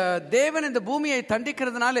 இந்த தேவன் இந்த பூமியை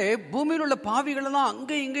தண்டிக்கிறதுனாலே பூமியில் உள்ள பாவிகள் எல்லாம்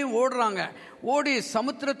அங்கேயும் இங்கேயும் ஓடுறாங்க. ஓடி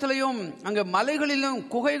சமுத்திரத்திலையும் அங்கே மலைகளிலும்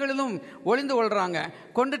குகைகளிலும் ஒளிந்து கொள்றாங்க.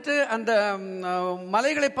 கொண்டுட்டு அந்த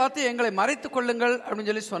மலைகளை பார்த்து எங்களை மறைத்து கொள்ளுங்கள்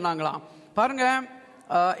அப்படின்னு சொல்லி சொன்னாங்களாம். பாருங்க,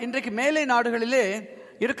 இன்றைக்கு மேலை நாடுகளிலே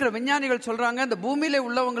இருக்கிற விஞ்ஞானிகள் சொல்றாங்க, இந்த பூமியில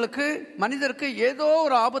உள்ளவங்களுக்கு மனிதருக்கு ஏதோ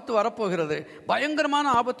ஒரு ஆபத்து வரப்போகிறது,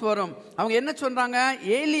 பயங்கரமான ஆபத்து வரும். அவங்க என்ன சொல்றாங்க,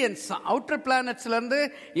 ஏலியன்ஸ், அவுட்டர் பிளானட்ஸ்ல இருந்து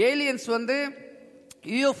ஏலியன்ஸ்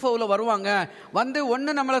UFOவில் வருவாங்க,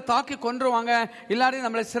 ஒன்று நம்மளை தாக்கி கொன்றுவாங்க, இல்லாட்டி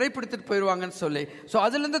நம்மளை சிறைப்பிடித்துட்டு போயிடுவாங்கன்னு சொல்லி. ஸோ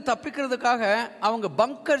அதுலேருந்து தப்பிக்கிறதுக்காக அவங்க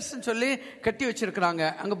பங்கர்ஸ் சொல்லி கட்டி வச்சிருக்கிறாங்க.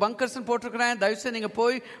 அங்கே பங்கர்ஸ் போட்டிருக்கிறேன், தயவுசெய்து நீங்கள்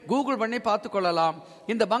போய் கூகுள் பண்ணி பார்த்துக்கொள்ளலாம்.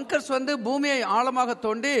 இந்த பங்கர்ஸ் பூமியை ஆழமாக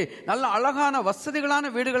தோண்டி நல்ல அழகான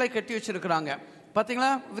வசதிகளான வீடுகளை கட்டி வச்சிருக்கிறாங்க. பார்த்தீங்களா,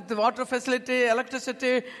 with water facility, electricity,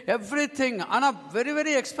 every thing. ஆனால் வெரி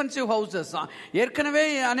வெரி எக்ஸ்பென்சிவ் ஹவுசஸ் தான். ஏற்கனவே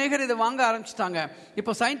அநேகர் இதை வாங்க ஆரம்பிச்சிட்டாங்க.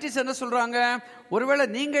 இப்போ சயின்டிஸ்ட் என்ன சொல்றாங்க, ஒருவேளை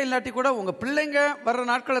நீங்க இல்லாட்டி கூட உங்க பிள்ளைங்க வர்ற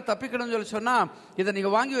நாட்களை தப்பிக்கணும்னு சொல்லி சொன்னா இதை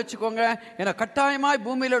நீங்க வாங்கி வச்சுக்கோங்க. ஏன்னா கட்டாயமாய்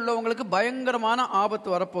பூமியில் உள்ளவங்களுக்கு பயங்கரமான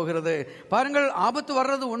ஆபத்து வரப்போகிறது. பாருங்கள், ஆபத்து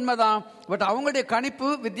வர்றது உண்மைதான், பட் அவங்களுடைய கணிப்பு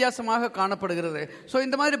வித்தியாசமாக காணப்படுகிறது. ஸோ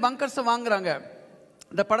இந்த மாதிரி பங்கர்ஸை வாங்குறாங்க.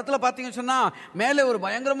 இந்த படத்தில் பார்த்தீங்கன்னு சொன்னால் மேலே ஒரு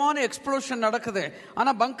பயங்கரமான எக்ஸ்ப்ளோஷன் நடக்குது.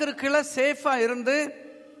 ஆனால் பங்கருக்கு கீழே சேஃபாக இருந்து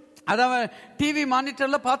அதாவது டிவி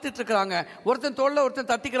மானிட்டர்ல பார்த்துட்டு இருக்கிறாங்க. ஒருத்தன் தோல்ல ஒருத்தன்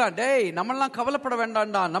தட்டிக்கிறான், டேய் நம்மளாம் கவலைப்பட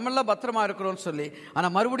வேண்டாம்டா, நம்மளாம் பத்திரமா இருக்கிறோம்னு சொல்லி.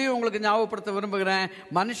 ஆனால் மறுபடியும் உங்களுக்கு ஞாபகப்படுத்த விரும்புகிறேன்,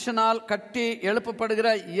 மனுஷனால் கட்டி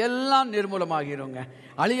எழுப்பப்படுகிற எல்லாம் நிர்மூலமாகிருங்க.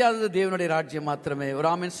 அழியாதது தேவனுடைய ராஜ்யம் மாத்திரமே. ஒரு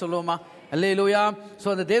ஆமீன் சொல்லுவோமா? அல்லேலூயா. ஸோ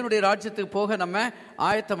அந்த தேவனுடைய ராஜ்யத்துக்கு போக நம்ம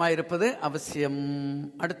ஆயத்தமாயிருப்பது அவசியம்.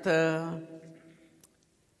 அடுத்த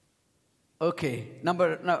ஓகே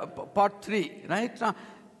நம்பர் பார்ட் 3 ரைட்.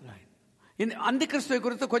 இந்த அந்தி கிறிஸ்துவை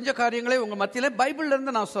குறித்து கொஞ்சம் காரியங்களை உங்கள் மத்தியில் பைபிள்ல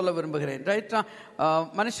இருந்து நான் சொல்ல விரும்புகிறேன். ரைட்டா?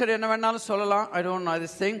 மனுஷர் என்ன வேணாலும் சொல்லலாம், ஐ டோன்ட் நோ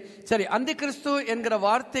திஸ் திங். சரி, அந்தி கிறிஸ்து என்கிற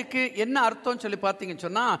வார்த்தைக்கு என்ன அர்த்தம் சொல்லி பார்த்தீங்கன்னு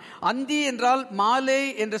சொன்னா, அந்தி என்றால் மாலை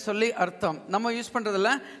என்று சொல்லி அர்த்தம். நம்ம யூஸ்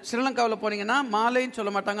பண்றதில்ல. ஸ்ரீலங்காவில் போனீங்கன்னா மாலைன்னு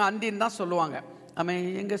சொல்ல மாட்டாங்க, அந்தின்னு தான் சொல்லுவாங்க.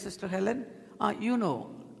 எங்க சிஸ்டர் ஹெலன், யூ நோ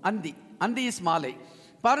அந்தி. அந்தி இஸ் மாலை.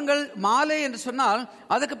 பாருங்கள், மாலை என்று சொன்னால்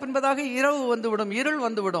அதுக்கு பின்பதாக இரவு வந்துவிடும், இருள்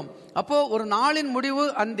வந்துவிடும். அப்போ ஒரு நாளின் முடிவு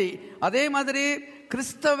அந்தி. அதே மாதிரி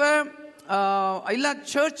கிறிஸ்தவ இல்ல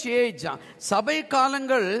சர்ச் ஏஜ், சபை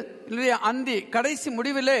காலங்கள் இல்லையா, அந்தி. கடைசி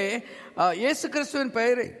முடிவிலே இயேசு கிறிஸ்துவின்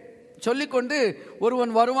பெயரை சொல்லிக்கொண்டு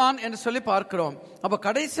ஒருவன் வருவான் என்று சொல்லி பார்க்கிறோம். அப்ப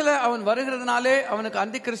கடைசியில அவன் வருகிறதுனாலே அவனுக்கு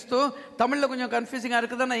அந்தி கிறிஸ்து. தமிழ்ல கொஞ்சம் கன்ஃபியூசிங்கா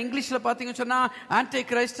இருக்குது. நான் இங்கிலீஷ்ல பாத்தீங்கன்னு சொன்னா ஆன்டி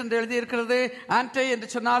கிரைஸ்ட் என்று எழுதி இருக்கிறது. ஆன்டி என்று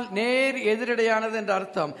சொன்னால் நேர் எதிரடையானது என்று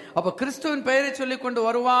அர்த்தம். அப்ப கிறிஸ்துவின் பெயரை சொல்லிக் கொண்டு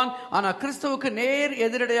வருவான், ஆனா கிறிஸ்துவுக்கு நேர்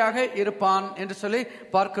எதிரடையாக இருப்பான் என்று சொல்லி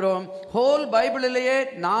பார்க்கிறோம். ஹோல் பைபிளிலேயே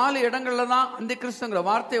 4 இடங்கள்ல தான் அந்தி கிறிஸ்துங்கிற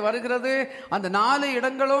வார்த்தை வருகிறது. அந்த 4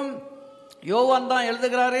 இடங்களும் யோவான் தான்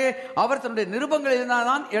எழுதுகிறாரு. அவர் தன்னுடைய நிருபங்களில்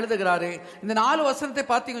தான் எழுதுகிறாரு. இந்த 4 வசனத்தை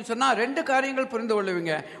பார்த்தீங்கன்னு சொன்னா 2 காரியங்கள் புரிந்து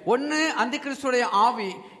கொள்ளுவீங்க. ஒன்னு அந்தி கிறிஸ்துடைய ஆவி,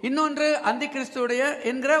 இன்னொன்று அந்தி கிறிஸ்துடைய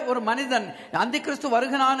என்கிற ஒரு மனிதன். அந்தி கிறிஸ்து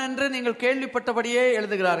வருகிறான் என்று நீங்கள் கேள்விப்பட்டபடியே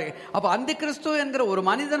எழுதுகிறாரு. அப்ப அந்தி கிறிஸ்து என்கிற ஒரு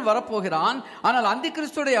மனிதன் வரப்போகிறான். ஆனால் அந்தி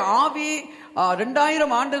கிறிஸ்துடைய ஆவி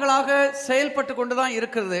 2000 ஆண்டுகளாக செயல்பட்டு கொண்டுதான்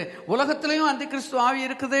இருக்கிறது. உலகத்திலையும் அந்தி கிறிஸ்து ஆவி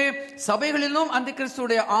இருக்குது, சபைகளிலும் அந்தி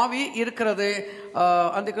கிறிஸ்துடைய ஆவி இருக்கிறது.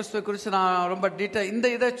 அந்தி கிறிஸ்துவை குறித்து நான் ரொம்ப டீட்டெயில் இந்த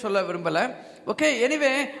இதை சொல்ல விரும்பல. ஓகே,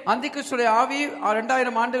 எனிவே அந்தி கிறிஸ்துடைய ஆவி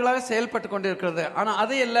 2000 ஆண்டுகளாக செயல்பட்டு கொண்டிருக்கிறது. ஆனா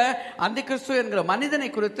அதை அல்ல, அந்தி கிறிஸ்து என்கிற மனிதனை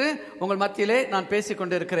குறித்து உங்கள் மத்தியிலே நான் பேசிக்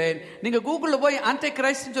கொண்டிருக்கிறேன். நீங்க கூகுள்ல போய் ஆன்டி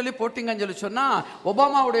கிரைஸ்ட் சொல்லி போட்டீங்கன்னு சொல்லி சொன்னா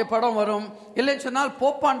ஒபாமாவுடைய படம் வரும், இல்லைன்னு சொன்னால்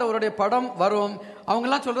போப்பாண்டவருடைய படம் வரும். அவங்க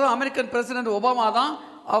எல்லாம் சொல்றது அமெரிக்கன் பிரசிடென்ட் ஒபாமா தான்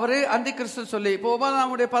அவரு அந்தி கிறிஸ்து சொல்லி. இப்போ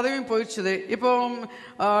ஒபாமாவுடைய பதவியும் போயிடுச்சு. இப்போ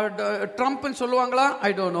ட்ரம்ப்னு சொல்லுவாங்களா,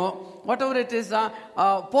 I don't know, whatever it is.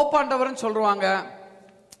 போப்பாண்டவர்னு சொல்றாங்க,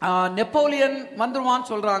 நெப்போலியன் வந்துருவான்னு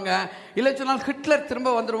சொல்றாங்க, இல்லை சொன்னால் ஹிட்லர்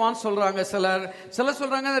திரும்ப வந்துருவான்னு சொல்றாங்க. சிலர்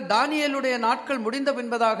சொல்றாங்க தானியேலுடைய நாட்கள் முடிந்த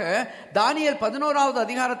பின்பதாக தானியேல் 11வது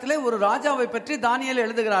அதிகாரத்திலே ஒரு ராஜாவை பற்றி தானியேல்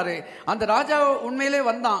எழுதுகிறாரு. அந்த ராஜா உண்மையிலே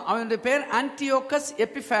வந்தான். அவனுடைய பேர் ஆன்டியோகஸ்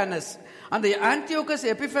எபிஃபானஸ். அந்த ஆன்டியோகஸ்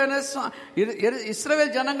எபிஃபானஸ்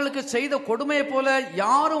இஸ்ரவேல் ஜனங்களுக்கு செய்த கொடுமையை போல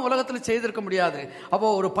யாரும் உலகத்தில் செய்திருக்க முடியாது. அப்போ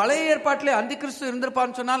ஒரு பழைய ஏற்பாட்டிலே அந்தி கிறிஸ்து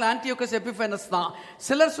இருந்திருப்பான்னு சொன்னால் ஆன்டியோகஸ் எபிஃபானஸ் தான்.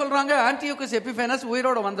 சிலர் சொல்றாங்க ஆன்டியோகஸ் எபிஃபானஸ்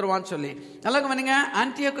உயிரோட வந்துருவான்னு சொல்லி. நல்லா கவனிங்க,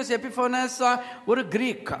 ஆன்டியோகஸ் எபிஃபானஸ் ஒரு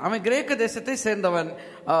கிரீக், அவன் கிரேக்க தேசத்தை சேர்ந்தவன்.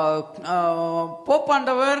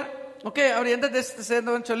 போப்பாண்டவர் ஓகே, அவர் எந்த தேசத்தை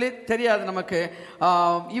சேர்ந்தவன் சொல்லி தெரியாது நமக்கு.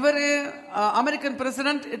 இவர் American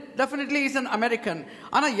president, definitely is an American.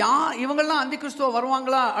 ஆனா இவங்கெல்லாம் அந்தி கிறிஸ்துவ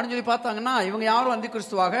வருவாங்களா அப்படின்னு சொல்லி பார்த்தாங்கன்னா இவங்க யாரும் அந்தி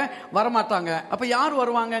கிறிஸ்துவாக வரமாட்டாங்க. அப்ப யார்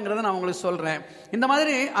வருவாங்கிறத நான் உங்களுக்கு சொல்றேன். இந்த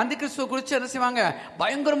மாதிரி அந்தி கிறிஸ்துவ குறித்து என்ன செய்வாங்க,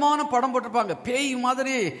 பயங்கரமான படம் போட்டிருப்பாங்க. பேய்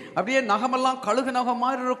மாதிரி, அப்படியே நகமெல்லாம் கழுகு நகம்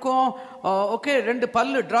மாதிரி இருக்கும். ஓகே, 2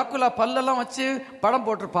 பல்லு, டிராக்குலா பல்லெல்லாம் வச்சு படம்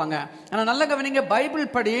போட்டிருப்பாங்க. ஆனா நல்ல கவனிங்க,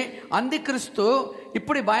 பைபிள் படி அந்தி கிறிஸ்து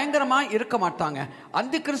இப்படி பயங்கரமா இருக்க மாட்டாங்க.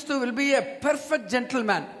 அந்தி கிறிஸ்து will be a perfect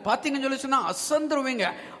gentleman. பாத்தீங்கன்னு சொல்லி சொன்னா அசந்துருவீங்க.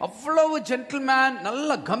 அவ்வளவு ஜென்டில்மேன்,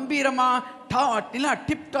 நல்ல கம்பீரமா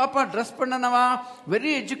டிப் டாப்பா ட்ரெஸ் பண்ணனவா, வெரி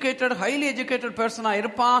எஜுகேட்டட், ஹைலி எஜுகேட்டட் பர்சனா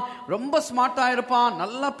இருப்பான். ரொம்ப ஸ்மார்ட்டா இருப்பான்,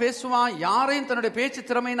 நல்லா பேசுவான். யாரையும் தன்னுடைய பேச்சு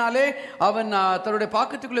திறமையினாலே அவன் தன்னுடைய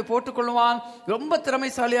பாக்கெட்டுக்குள்ளே போட்டுக்கொள்வான். ரொம்ப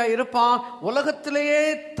திறமைசாலியா இருப்பான். உலகத்திலேயே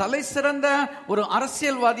தலை சிறந்த ஒரு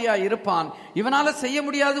அரசியல்வாதியா இருப்பான். இவனால செய்ய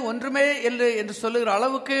முடியாது ஒன்றுமே என்று சொல்லுகிற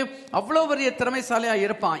அளவுக்கு அவ்வளவு பெரிய திறமைசாலியா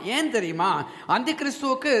இருப்பான். ஏன் தெரியுமா, அந்தி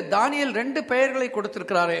கிறிஸ்துவுக்கு தானியேல் 2 பெயர்களை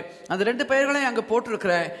கொடுத்திருக்கிறாரு. அந்த 2 பெயர்களை அங்கு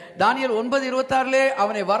போட்டிருக்கிற தானியேல் 9:26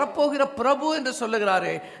 அவனை வரப்போகிற பிரபு என்று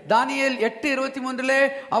சொல்லுகிறாரு. தானியேல் 8:23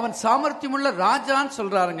 அவன் சாமர்த்தியமுள்ள ராஜான்னு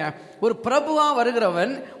சொல்றாருங்க. ஒரு பிரபுவா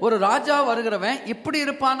வருகிறவன், ஒரு ராஜா வருகிறவன் இப்படி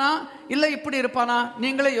இருப்பானா இல்ல இப்படி இருப்பானா?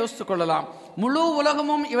 நீங்களே யோசித்துக் கொள்ளலாம். முழு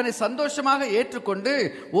உலகமும் இவனை சந்தோஷமாக ஏற்றுக்கொண்டு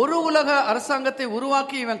ஒரு உலக அரசாங்கத்தை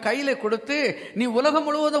உருவாக்கி இவன் கையில கொடுத்து, நீ உலகம்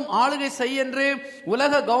முழுவதும் ஆளுகை செய் என்று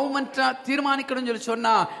உலக கவர்மெண்ட் தீர்மானிக்கணும் சொல்லி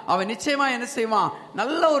சொன்னா அவன் நிச்சயமா என்ன செய்வான்?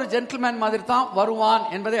 நல்ல ஒரு ஜென்டில்மேன் மாதிரி தான் வருவான்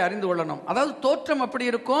என்பதை அறிந்து கொள்ளணும். அதாவது தோற்றம்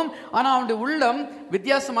அப்படி இருக்கும், ஆனா அவனுடைய உள்ளம்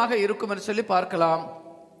வித்தியாசமாக இருக்கும் என்று சொல்லி பார்க்கலாம்.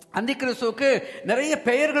 அந்திகிறிஸ்துவுக்கு நிறைய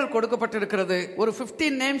பெயர்கள் கொடுக்கப்பட்டிருக்கிறது. ஒரு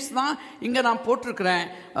 15 நேம்ஸ் தான் இங்க நான் போட்டிருக்கிறேன்.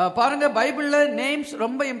 பாருங்க, பைபிள்ல நேம்ஸ்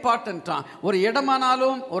ரொம்ப இம்பார்ட்டன்டா. ஒரு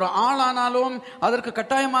இடமானாலும் ஒரு ஆளானாலும் அதற்கு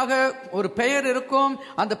கட்டாயமாக ஒரு பெயர் இருக்கும்,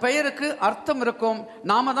 அந்த பெயருக்கு அர்த்தம் இருக்கும்.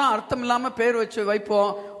 நாம தான் அர்த்தம் இல்லாம பெயர் வச்சு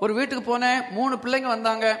வைப்போம். ஒரு வீட்டுக்கு போனேன், 3 பிள்ளைங்க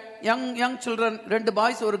வந்தாங்க, யங் சில்ட்ரன், 2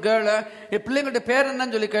 பாய்ஸ் ஒரு கேர்ள். பிள்ளைங்களுடைய பேர்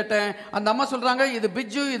என்னன்னு சொல்லி கேட்டேன். அந்த அம்மா சொல்றாங்க, இது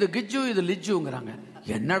பிஜ்ஜு, இது கிஜ்ஜு, இது லிஜ்ஜுங்கிறாங்க.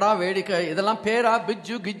 என்னடா வேடிக்கை, இதெல்லாம் பேரா?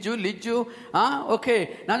 பிஜ்ஜு, கிஜ்ஜு, லிஜ்ஜு. ஓகே,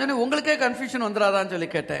 நான் சொன்னேன் உங்களுக்கே கன்ஃபியூஷன் வந்துடாதான்னு சொல்லி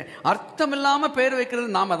கேட்டேன். அர்த்தம் இல்லாம பேர் வைக்கிறது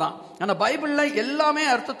நாம தான். ஆனா பைபிள்ல எல்லாமே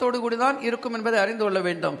அர்த்தத்தோடு கூடிதான் இருக்கும் என்பதை அறிந்து கொள்ள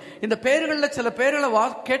வேண்டும். இந்த பெயர்கள்ல சில பெயர்களை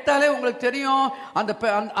கேட்டாலே உங்களுக்கு தெரியும்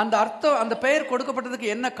அந்த அர்த்தம், அந்த பெயர் கொடுக்கப்பட்டதுக்கு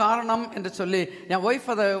என்ன காரணம் என்று சொல்லி. என் ஒய்ஃப்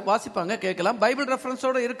அதை வாசிப்பாங்க, கேட்கலாம். பைபிள்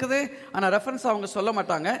ரெஃபரன்ஸோட இருக்குது, ஆனா ரெஃபரன்ஸ் அவங்க சொல்ல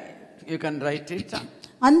மாட்டாங்க. You can write it.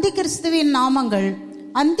 அந்திகிறிஸ்துவின் நாமங்கள்.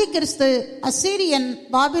 அந்திகிறிஸ்து அசீரியன்,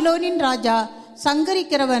 பாபிலோனின் ராஜா,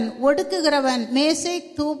 சங்கரிக்கிறவன், ஒடுக்குகிறவன், மேசேக்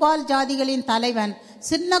தூபால் ஜாதிகளின் தலைவன்,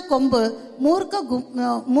 சின்ன கொம்பு,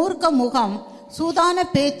 மூர்க்க முகம், சூதான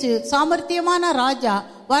பேச்சு, சாமர்த்தியமான ராஜா,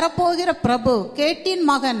 வரப்போகிற பிரபு, கேட்டின்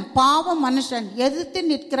மகன், பாவ மனுஷன், எதிர்த்து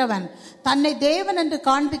நிற்கிறவன், தன்னை தேவன் என்று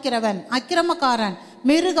காண்பிக்கிறவன், அக்கிரமக்காரன்,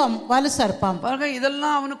 மிருகம், வலு சர்ப்பம். பாருங்க,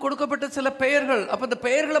 இதெல்லாம் அவனுக்கு கொடுக்கப்பட்ட சில பெயர்கள். அப்ப இந்த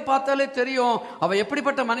பெயர்களை பார்த்தாலே தெரியும் அவன்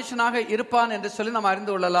எப்படிப்பட்ட மனுஷனாக இருப்பான் என்று சொல்லி நம்ம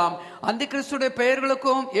அறிந்து கொள்ளலாம். அந்தி கிறிஸ்துடைய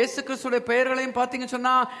பெயர்களுக்கும் இயேசு கிறிஸ்துடைய பெயர்களையும் பார்த்தீங்கன்னு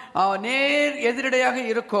சொன்னா நேர் எதிரடையாக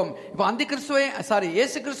இருக்கும். இப்ப அந்தி கிறிஸ்துவை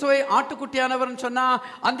இயேசு கிறிஸ்துவை ஆட்டுக்குட்டியானவர் சொன்னா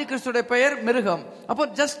அந்தி கிறிஸ்துடைய பெயர் மிருகம். அப்போ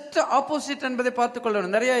ஜஸ்ட் ஆப்போசிட் என்பதை பார்த்துக்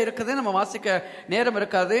கொள்ளணும். நிறைய இருக்குது, நம்ம வாசிக்க நேரம்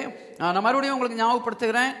இருக்காது. நான் மறுபடியும் உங்களுக்கு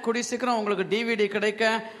ஞாபகப்படுத்துகிறேன், கூடிய சீக்கிரம் உங்களுக்கு டிவிடி கிடைக்க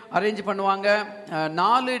அரேஞ்ச் பண்ணுவாங்க.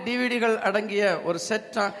 4 டிவிடிகள் அடங்கிய ஒரு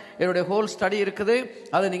செட் என்னுடைய ஹோல் ஸ்டடி இருக்குது.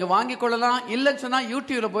 அதை நீங்க வாங்கிக் கொள்ளலாம். இல்லைன்னு சொன்னா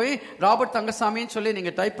யூடியூப்ல போய் ராபர்ட் தங்கசாமின்னு சொல்லி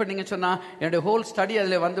நீங்க டைப் பண்ணீங்க சொன்னா என்னுடைய ஹோல் ஸ்டடி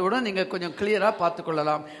அதுல வந்துவிடும். நீங்க கொஞ்சம் கிளியரா பார்த்துக்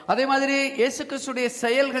கொள்ளலாம். அதே மாதிரி இயேசு கிறிஸ்துடைய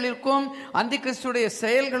செயல்களுக்கும் அந்தி கிறிஸ்துடைய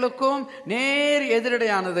செயல்களுக்கும் நேர்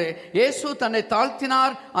எதிரடையானது. இயேசு தன்னை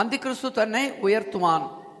தாழ்த்தினார், அந்தி கிறிஸ்து தன்னை உயர்த்துவான்.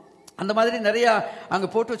 அந்த மாதிரி நிறைய அங்க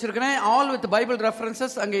போட்டு வச்சிருக்கிறேன். ஆல் வித் பைபிள்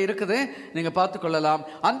ரெஃபரன்சஸ் அங்க இருக்குது, நீங்க பார்த்துக் கொள்ளலாம்.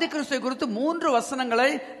 அந்தி கிறிஸ்துவை குறித்து 3 வசனங்களை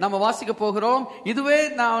நம்ம வாசிக்க போகிறோம். இதுவே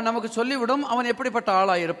நமக்கு சொல்லிவிடும் அவன் எப்படிப்பட்ட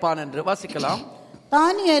ஆளாய் இருப்பான் என்று. வாசிக்கலாம்.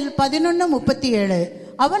 தானியேல் 11:37.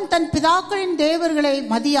 அவன் தன் பிதாக்களின் தேவர்களை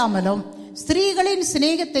மதியாமலும் ஸ்திரீகளின்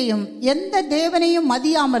சிநேகத்தையும் எந்த தேவனையும்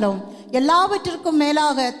மதியாமலும் எல்லாவற்றிற்கும்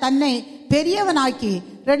மேலாக தன்னை பெரியவனாக்கி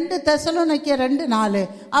 2 தெசலோனிக்கேயர் 2:4.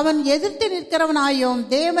 அவன் எதிர்த்து நிற்கிறவனாயும்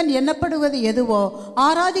தேவன் எண்ணப்படுவது எதுவோ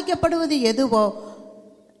ஆராதிக்கப்படுவது எதுவோ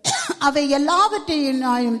அவை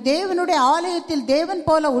எல்லாவற்றையும் தேவனுடைய ஆலயத்தில் தேவன்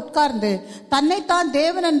போல உட்கார்ந்து தன்னைத்தான்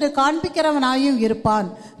தேவன் என்று காண்பிக்கிறவனாயும் இருப்பான்.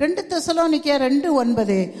 2 தெசலோனிக்கேயர்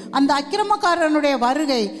 2:9. அந்த அக்கிரமக்காரனுடைய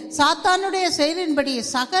வருகை சாத்தானுடைய செயலின்படி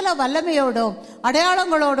சகல வல்லமையோடும்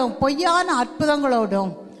அடையாளங்களோடும் பொய்யான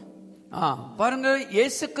அற்புதங்களோடும். பாருங்க,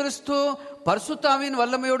 இயேசு கிறிஸ்து பரிசுத்தாவின்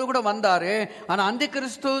வல்லமையோடு கூட வந்தாரு. ஆனா அந்தி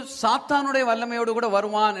கிறிஸ்து சாத்தானுடைய வல்லமையோடு கூட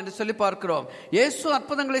வருவான் என்று சொல்லி பார்க்கிறோம். இயேசு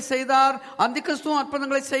அற்புதங்களை செய்தார், அந்தி கிறிஸ்துவும்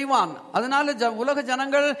அற்புதங்களை செய்வான். அதனால உலக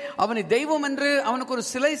ஜனங்கள் அவனை தெய்வம் என்று அவனுக்கு ஒரு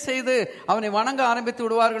சிலை செய்து அவனை வணங்க ஆரம்பித்து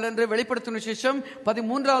விடுவார்கள் என்று வெளிப்படுத்தும் விசேஷம்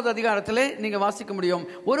 13வது அதிகாரத்திலே நீங்க வாசிக்க முடியும்.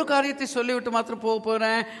 ஒரு காரியத்தை சொல்லிவிட்டு மாத்திரம் போக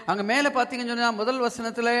போறேன். அங்க மேல பாத்தீங்கன்னு சொன்னா முதல்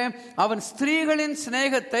வசனத்திலே அவன் ஸ்திரீகளின்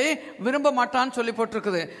சிநேகத்தை விரும்ப மாட்டான்னு சொல்லி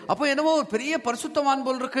போட்டிருக்குது. அப்போ என்னவோ ஒரு பெரிய பரிசுத்தவான்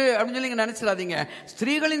போல் இருக்கு அப்படின்னு சொல்லி நினைச்சிடாதீங்க.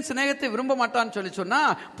 ஸ்திரீகளின் சிநேகத்தை விரும்ப மாட்டான்னு சொல்லி சொன்னா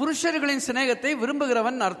புருஷர்களின் சிநேகத்தை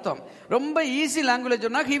விரும்புகிறவன் அர்த்தம். ரொம்ப ஈஸி லாங்குவேஜ்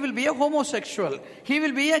சொன்னா he will be a homosexual, he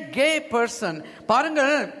will be a gay person.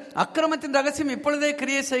 பாருங்கள், அக்கிரமத்தின் ரகசியம் இப்பொழுதே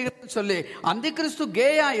கிரியை செய்கிறது சொல்லி அந்தி கிறிஸ்து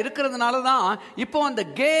கேயா இருக்கிறதுனால தான் இப்போ அந்த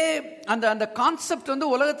கே அந்த கான்செப்ட் வந்து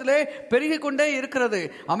உலகத்திலே பெருகி கொண்டே இருக்கிறது.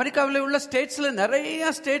 அமெரிக்காவில் உள்ள ஸ்டேட்ஸ்ல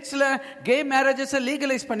நிறைய ஸ்டேட்ஸ்ல கே மேரேஜஸ்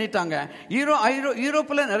லீகலைஸ் பண்ணிட்டாங்க.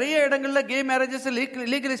 யூரோப்ல நிறைய இடங்கள்ல கே மேரேஜஸ்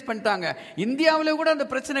லீகலைஸ் பண்ணிட்டாங்க. இந்தியாவிலே கூட அந்த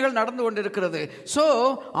பிரச்சனைகள் நடந்து கொண்டிருக்கிறது. சோ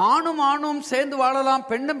ஆணும் சேர்ந்து வாழலாம்,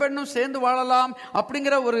 பெண்ணும் சேர்ந்து வாழலாம்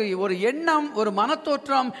அப்படிங்கிற ஒரு எண்ணம், ஒரு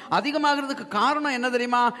மனத்தோற்றம் அதிகமாகிறதுக்கு காரணம் என்ன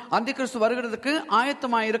தெரியுமா? அந்தி கிறிஸ்து வருகிறதுக்கு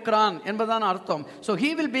ஆயத்தமாக இருக்கிறார். இருக்கிறான் என்பதான அர்த்தம். So he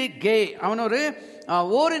will be gay. அவன் ஒரு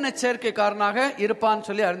ஓரின சேர்க்கைக்காரனாக இருப்பான்னு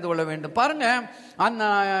சொல்லி அறிந்து கொள்ள வேண்டும். பாருங்க, அந்த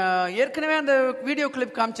ஏற்கனவே அந்த வீடியோ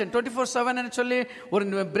கிளிப் காமிச்சேன் 24/7 சொல்லி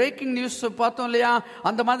ஒரு பிரேக்கிங் நியூஸ் பார்த்தோம் இல்லையா?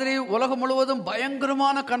 அந்த மாதிரி உலகம் முழுவதும்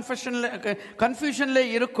பயங்கரமான கன்ஃபியூஷன்ல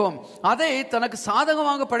இருக்கும். அதை தனக்கு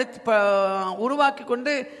சாதகமாக உருவாக்கி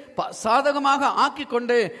கொண்டு சாதகமாக ஆக்கி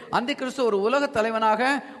கொண்டு அந்த கிறிஸ்து ஒரு உலக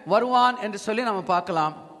தலைவனாக வருவான் என்று சொல்லி நம்ம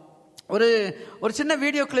பார்க்கலாம். ஒரு சின்ன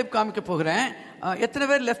வீடியோ கிளிப் காமிக்க போகிறேன். எத்தனை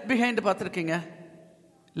பேர் லெஃப்ட் பிஹைண்ட் பார்த்துருக்கீங்க?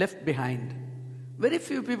 Left behind very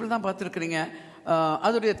few people தான் பார்த்துருக்கிறீங்க.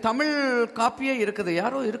 அதோடைய தமிழ் காப்பியே இருக்குது.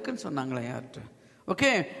 யாரோ இருக்குன்னு சொன்னாங்களே யார்கிட்ட? ஓகே,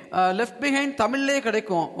 லெஃப்ட் பிஹைண்ட் தமிழ்லே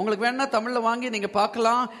கிடைக்கும். உங்களுக்கு வேணா தமிழில் வாங்கி நீங்கள்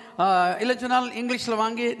பார்க்கலாம். இல்லை சொன்னால் இங்கிலீஷில்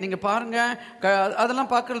வாங்கி நீங்கள் பாருங்க. அதெல்லாம்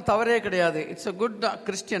பார்க்கறது தவறே கிடையாது. It's a good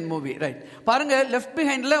Christian movie, right? பாருங்க, லெஃப்ட்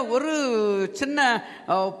பிஹைண்டில் ஒரு சின்ன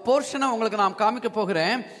போர்ஷனை உங்களுக்கு நான் காமிக்க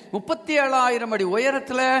போகிறேன். 37,000 அடி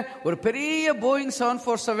உயரத்தில் ஒரு பெரிய போயிங்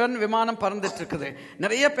 747 விமானம் பறந்துட்டு இருக்குது.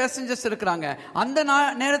 நிறைய பேசஞ்சர்ஸ் இருக்கிறாங்க. அந்த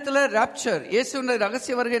நேரத்தில் ராப்சர் இயேசுவின்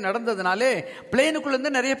ரகசிய வருகை நடந்ததுனாலே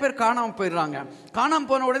பிளேனுக்குள்ளேருந்து நிறைய பேர் காணாமல் போயிடுறாங்க. காணாம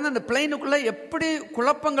போன உடனே அந்த பிளைனுக்குள்ள எப்படி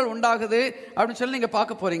குழப்பங்கள் உண்டாகுது அப்படின்னு சொல்லி நீங்க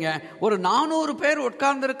பார்க்க போறீங்க. ஒரு 400 பேர்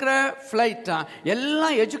உட்கார்ந்து இருக்கிற பிளைட்,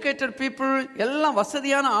 எல்லாம் எஜுகேட்டட் பீப்புள், எல்லாம்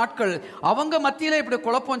வசதியான ஆட்கள். அவங்க மத்தியில இப்படி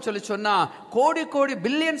குழப்பம் சொல்லி சொன்னா கோடி கோடி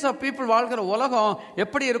பில்லியன்ஸ் ஆஃப் பீப்புள் வாழ்கிற உலகம்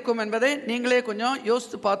எப்படி இருக்கும் என்பதை நீங்களே கொஞ்சம்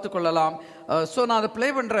யோசித்து பார்த்து கொள்ளலாம். ஸோ நான் அதை பிளே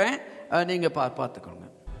பண்றேன், நீங்க பார்த்துக்கோங்க.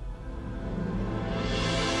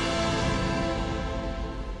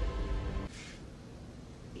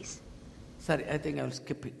 சரி, I think I will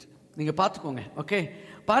skip it. நீங்க பார்த்துக்கோங்க. ஓகே,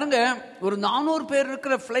 பாருங்க, ஒரு 400 பேர்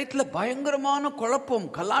இருக்கிற ஃப்ளைட்ல பயங்கரமான குழப்பம்,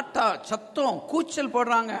 கலாட்டா, சத்தம், கூச்சல்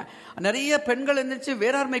போடுறாங்க. நிறைய பெண்கள் எந்திரிச்சு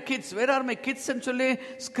வேர் ஆர் மை கிட்ஸ் சொல்லி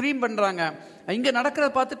ஸ்கிரீம் பண்றாங்க. இங்க நடக்கிறத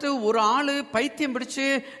பார்த்துட்டு ஒரு ஆளு பைத்தியம் பிடிச்சு,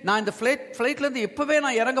 நான் இந்த ஃபிளைட்ல இருந்து இப்பவே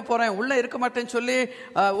நான் இறங்க போறேன், உள்ள இருக்க மாட்டேன்னு சொல்லி,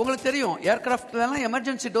 உங்களுக்கு தெரியும் ஏர்கிராஃப்ட்ல எல்லாம்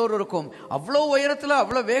எமர்ஜென்சி டோர் இருக்கும். அவ்வளோ உயரத்துல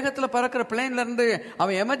அவ்வளோ வேகத்துல பறக்கிற பிளேன்ல இருந்து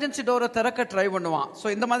அவன் எமர்ஜென்சி டோரை திறக்க ட்ரை பண்ணுவான். ஸோ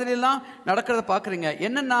இந்த மாதிரி எல்லாம் நடக்கிறத பாக்குறீங்க.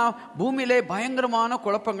 என்னன்னா பூமியிலே பயங்கரமான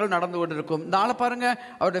குழப்பங்கள் நடந்து கொண்டு இருக்கும். இந்த ஆளை பாருங்க,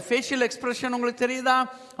 அவருடைய ஃபேஷியல் எக்ஸ்பிரஷன் உங்களுக்கு தெரியுதா?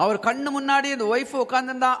 அவர் கண்ணு முன்னாடி இந்த ஒய்ஃப்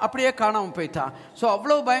உட்கார்ந்துருந்தா அப்படியே காணாம போயிட்டா. ஸோ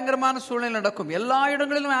அவ்வளவு பயங்கரமான சூழ்நிலை நடக்கும். எல்லா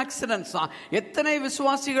இடங்களிலும் ஆக்சிடென்ட்ஸ் தான். எத்தனை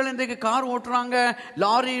விசுவாசிகள் இன்றைக்கு கார் ஓட்டுறாங்க,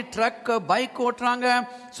 லாரி, ட்ரக், பைக் ஓட்டுறாங்க.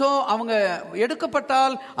 ஸோ அவங்க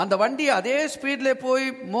எடுக்கப்பட்டால் அந்த வண்டி அதே ஸ்பீட்ல போய்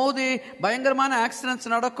மோதி பயங்கரமான ஆக்சிடென்ட்ஸ்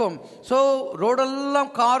நடக்கும். ஸோ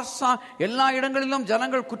ரோடெல்லாம் கார்ஸ், எல்லா இடங்களிலும்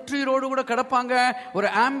ஜனங்கள் குற்றியோடு கூட கிடப்பாங்க. ஒரு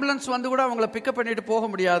ஆம்புலன்ஸ் வந்து கூட அவங்கள பிக்கப் பண்ணிட்டு போக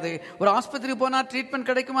முடியாது. ஒரு ஆஸ்பத்திரி போனா ட்ரீட்மெண்ட்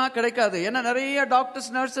கிடைக்குமா? கிடைக்காது. ஏன்னா நிறைய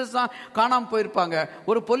டாக்டர்ஸ், நர்சஸ் தான் காணாம போயிருப்பாங்க.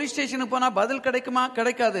 ஒரு போலீஸ் ஸ்டேஷனுக்கு போனா பதில் கிடைக்குமா?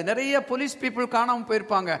 கிடைக்காது. நிறைய போலீஸ் பீப்புள் காணாம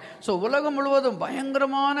போயிருப்பாங்க. ஸோ உலகம் முழுவதும்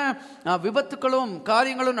பயங்கரமான விபத்துகளும்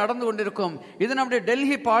காரியங்களும் நடந்து கொண்டிருக்கும். இது நம்முடைய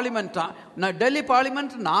டெல்லி பார்லிமெண்ட். டெல்லி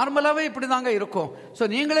பார்லிமெண்ட் நார்மலாவே இப்படிதாங்க இருக்கும். ஸோ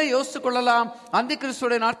நீங்களே யோசிச்சு கொள்ளலாம், அந்த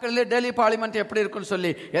கிறிஸ்துடைய நாட்களிலே டெல்லி பார்லிமெண்ட் எப்படி இருக்குன்னு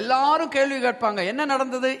சொல்லி. எல்லாரும் கேள்வி கேட்பாங்க, என்ன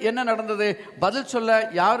நடந்தது? பதில் சொல்ல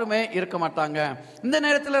யாருமே இருக்க மாட்டாங்க. இந்த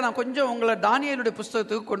நேரத்தில் நான் கொஞ்சம் உங்களை தானியேலுடைய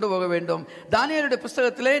புஸ்தகத்துக்கு கொண்டு போக வேண்டும். தானியேலுடைய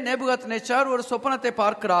புஸ்தகத்திலே நேபுகாத்நேச்சார் ஒரு சொப்பனத்தை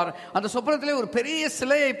பார்க்கிறார். அந்த சொப்பனத்திலே ஒரு பெரிய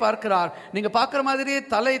சிலையை பார்க்கிறார். நீங்க பார்க்கிற மாதிரி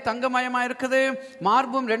தலை தங்கமயமா இருக்குது,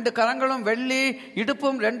 மார்பும் 2 கரங்களும் வெள்ளி,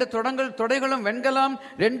 இடுப்பும் 2 தொடைகளும் வெண்கலம்,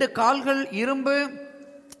 2 கால்கள் இரும்பு,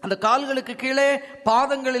 அந்த கால்களுக்கு கீழே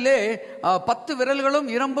பாதங்களிலே 10 விரல்களும்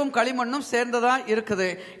இரும்பும் களிமண்ணும் சேர்ந்ததா இருக்குது.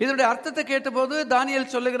 இதனுடைய அர்த்தத்தை கேட்டபோது தானியேல்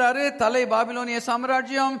சொல்லுகிறாரு, தலை பாபிலோனிய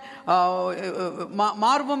சாம்ராஜ்யம்,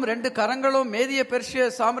 மார்பும் 2 கரங்களும் மேதிய பெர்ஷிய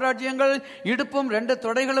சாம்ராஜ்யங்கள், இடுப்பும் 2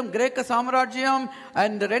 தொடைகளும் கிரேக்க சாம்ராஜ்யம்,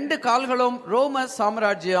 அண்ட் 2 கால்களும் ரோம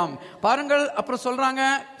சாம்ராஜ்யம். பாருங்கள், அப்புறம் சொல்றாங்க,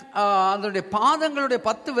 அதனுடைய பாதங்களுடைய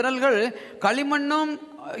 10 விரல்கள் களிமண்ணும்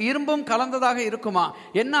இரும்பும் கலந்ததாக இருக்குமா?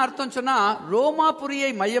 என்ன அர்த்தம் சொன்னா, ரோமாபுரியை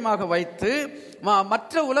மையமாக வைத்து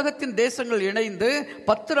மற்ற உலகத்தின் தேசங்கள் இணைந்து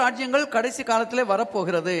 10 ராஜ்யங்கள் கடைசி காலத்திலே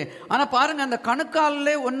வரப்போகிறது. ஆனா பாருங்க, அந்த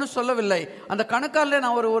கணுக்காலே ஒன்னும் சொல்லவில்லை. அந்த கணுக்காலே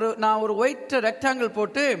நான் ஒரு ஒயிட் ரெக்டாங்கிள்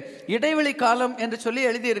போட்டு இடைவெளி காலம் என்று சொல்லி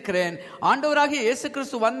எழுதி இருக்கிறேன். ஆண்டவராகிய இயேசு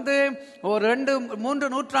கிறிஸ்து வந்து ஒரு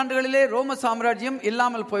 2-3 நூற்றாண்டுகளிலே ரோம சாம்ராஜ்யம்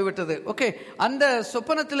இல்லாமல் போய்விட்டது. ஓகே, அந்த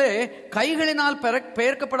சொப்பனத்திலே கைகளினால்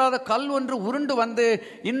பெயர்க்கப்படாத கல் ஒன்று உருண்டு வந்து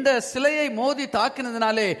இந்த சிலையை மோதி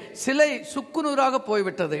தாக்கினதினாலே சிலை சுக்குநூறாக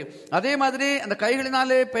போய்விட்டது. அதே மாதிரி அந்த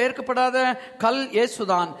கைகளினாலே பெயர்க்கப்படாத கல்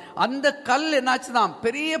இயேசுதான். அந்த கல் என்னாச்சுதான்,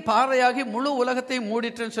 பெரிய பாறையாகி முழு உலகத்தை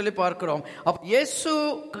மூடிட்டுன்னு சொல்லி பார்க்கிறோம். இயேசு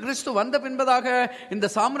கிறிஸ்து வந்த பின்பதாக இந்த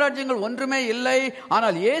சாம்ராஜ்யங்கள் ஒன்றுமே இல்லை.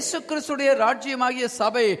 ஆனால் இயேசு கிறிஸ்துடைய ராஜ்யமாகிய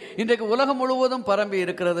சபை இன்றைக்கு உலகம் முழுவதும் பரம்பி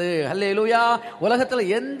இருக்கிறது. அல்லேலூயா.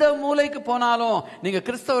 உலகத்தில் எந்த மூலைக்கு போனாலும் நீங்க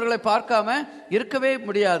கிறிஸ்தவர்களை பார்க்காம இருக்கவே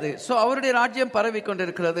முடியாது. சோ அவருடைய ராஜ்யம் பரவி கொண்டு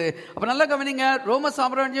கொண்டிருக்கிறது. அப்ப நல்லா கவனிங்க, ரோம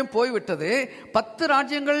சாம்ராஜ்யம் போய்விட்டது, 10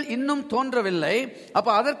 ராஜ்யங்கள் இன்னும் தோன்றவில்லை. அப்ப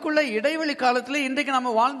அதற்குள்ள இடைவெளி காலத்தில் இன்றைக்கு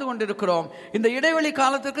நாம வாழ்ந்து கொண்டிருக்கிறோம். இந்த இடைவெளி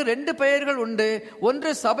காலத்துக்கு 2 பெயர்கள் உண்டு. ஒன்று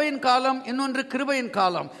சபையின் காலம், இன்னொன்று கிருபையின்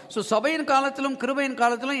காலம். சபையின் காலத்திலும் கிருபையின்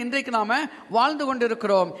காலத்திலும் இன்றைக்கு நாம வாழ்ந்து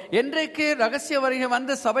கொண்டிருக்கிறோம். என்றைக்கு ரகசிய வருகை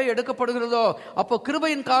வந்து சபை எடுக்கப்படுகிறதோ அப்போ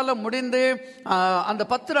கிருபையின் காலம் முடிந்து அந்த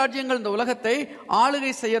 10 ராஜ்யங்கள் இந்த உலகத்தை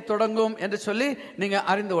ஆளுகை செய்ய தொடங்கும் என்று சொல்லி நீங்க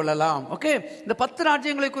அறிந்து கொள்ளலாம். ஓகே, இந்த 10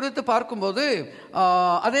 ராஜ்யங்களை குறித்து பார்க்கும்போது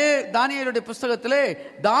அதே தானியேலுடைய புஸ்தகத்திலே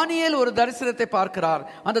தானியேல் ஒரு தரிசனத்தை பார்க்கிறார்.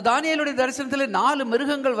 அந்த தானியேலுடைய தரிசனத்திலே 4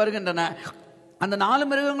 மிருகங்கள் வருகின்றன. அந்த 4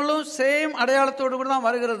 மிருகங்களும் சேம் அடையாளத்தோடு கூட தான்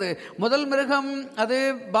வருகிறது. முதல் மிருகம் அது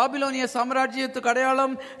பாபிலோனிய சாம்ராஜ்யத்துக்கு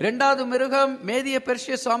அடையாளம், 2வது மிருகம் மேதிய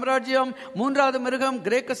பெர்ஷிய சாம்ராஜ்யம், 3வது மிருகம்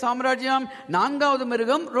கிரேக்க சாம்ராஜ்யம், 4வது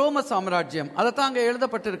மிருகம் ரோம சாம்ராஜ்யம். அதைத்தான் அங்கே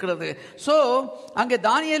எழுதப்பட்டிருக்கிறது. சோ அங்கே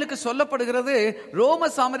தானியேலுக்கு சொல்லப்படுகிறது ரோம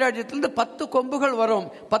சாம்ராஜ்யத்திலிருந்து 10 கொம்புகள் வரும்.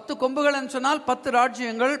 10 கொம்புகள் என்று சொன்னால் 10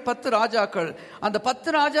 ராஜ்யங்கள், 10 ராஜாக்கள். அந்த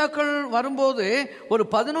 10 ராஜாக்கள் வரும்போது ஒரு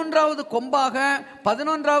 11வது கொம்பாக,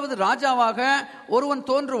 11வது ராஜாவாக ஒருவன்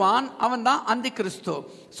தோன்றுவான். அவன் தான் அந்தி கிறிஸ்து.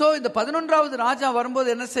 சோ இந்த 11வது ராஜா வரும்போது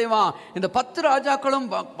என்ன செய்வான்? இந்த 10 ராஜாக்களும்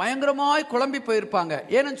பயங்கரமாய் குழம்பி போயிருப்பாங்க.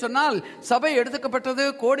 ஏன்னு சொன்னால் சபை எடுத்துக்கப்பட்டது,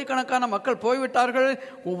 கோடிக்கணக்கான மக்கள் போய்விட்டார்கள்,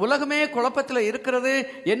 உலகமே குழப்பத்தில் இருக்கிறது,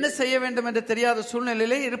 என்ன செய்ய வேண்டும் என்று தெரியாத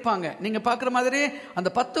சூழ்நிலையிலே இருப்பாங்க. நீங்க பார்க்கிற மாதிரி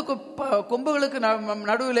அந்த 10 கொம்புகளுக்கு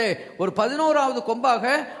நடுவிலே ஒரு 11வது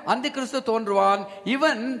கொம்பாக அந்தி கிறிஸ்து தோன்றுவான்.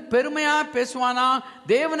 இவன் பெருமையா பேசுவானா,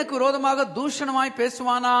 தேவனுக்கு விரோதமாக தூஷணமாய்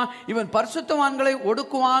பேசுவானா, இவன் பரிசுத்தவான்களை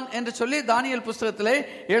ஒடுக்குவான் என்று சொல்லி தானியேல் புஸ்தகத்திலே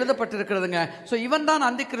எழுதப்பட்டிருக்கிறதுங்க. சோ இவன் தான்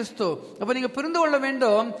அந்தி கிறிஸ்து. அப்ப நீங்க புரிந்து கொள்ள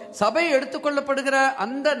வேண்டும், சபை எடுத்துக்கொள்ளப்படுகிற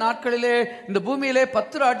அந்த நாட்களிலே இந்த பூமியிலே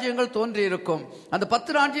 10 ராஜ்யங்கள் தோன்றி இருக்கும். அந்த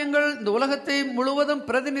 10 ராஜ்யங்கள் இந்த உலகத்தை முழுவதும்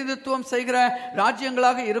பிரதிநிதித்துவம் செய்கிற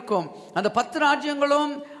ராஜ்யங்களாக இருக்கும். அந்த 10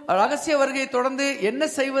 ராஜ்யங்களும் ரகசிய வருகையை தொடர்ந்து என்ன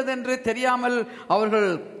செய்வதென்று தெரியாமல் அவர்கள்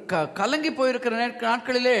கலங்கி போயிருக்கிற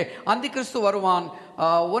நாட்களிலே அந்தி கிறிஸ்து வருவான்.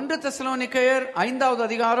 1 தெசலோனிக்கேயர் 5வது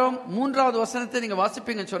அதிகாரம் 3வது வசனத்தை நீங்க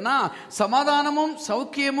வாசிப்பீங்க சொன்னா, சமாதானமும்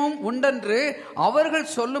சௌக்கியமும் உண்டென்று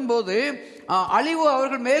அவர்கள் சொல்லும் போது அழிவு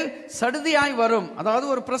அவர்கள் மேல் சடுதியாய் வரும். அதாவது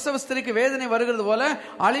ஒரு பிரசவ ஸ்திரிக்கு வேதனை வருகிறது போல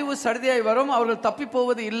அழிவு சடுதியாய் வரும், அவர்கள் தப்பி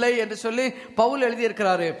போவது இல்லை என்று சொல்லி பவுல்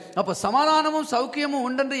எழுதியிருக்கிறாரு. அப்ப சமாதானமும் சௌக்கியமும்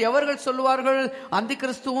உண்டென்று எவர்கள் சொல்லுவார்கள்? அந்தி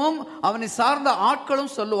கிறிஸ்துவும் அவனை சார்ந்த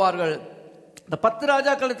ஆட்களும் சொல்லுவார்கள். இந்த 10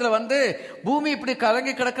 ராஜாக்களத்தில் வந்து பூமி இப்படி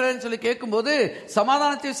கலங்கி கிடக்கிறேன்னு சொல்லி கேட்கும்போது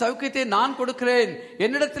சமாதானத்தையும் சௌக்கியத்தை நான் கொடுக்கிறேன்,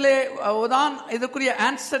 என்னிடத்திலே தான் இதற்குரிய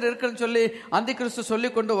ஆன்சர் இருக்குன்னு சொல்லி அந்தி கிறிஸ்து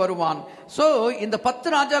சொல்லி கொண்டு வருவான். சோ இந்த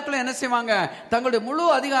 10 ராஜாக்களும் என்ன செய்வாங்க? தங்களுடைய முழு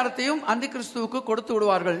அதிகாரத்தையும் அந்தி கிறிஸ்துவுக்கு கொடுத்து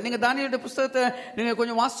விடுவார்கள். நீங்க தானியேலுடைய புஸ்தகத்தை நீங்க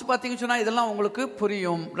கொஞ்சம் வாசிச்சு பார்த்தீங்கன்னு சொன்னா இதெல்லாம் உங்களுக்கு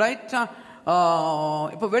புரியும். ரைட்?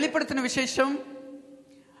 இப்ப வெளிப்படுத்தின விசேஷம்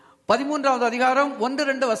 13வது அதிகாரம்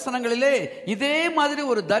 1-2 வசனங்களிலே இதே மாதிரி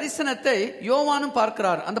ஒரு தரிசனத்தை யோவானும்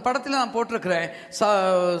பார்க்கிறார். அந்த படத்தில் நான் போட்டிருக்கிறேன்.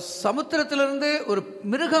 சமுத்திரத்திலிருந்து ஒரு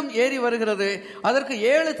மிருகம் ஏறி வருகிறது. அதற்கு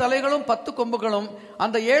 7 தலைகளும் 10 கொம்புகளும்.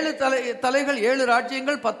 அந்த 7 தலைகள் 7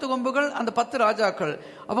 ராஜ்யங்கள், 10 கொம்புகள், அந்த 10 ராஜாக்கள்.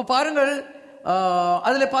 அப்ப பாருங்கள்,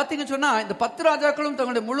 அதுல பாத்தீங்கன்னு சொன்னா இந்த 10 ராஜாக்களும்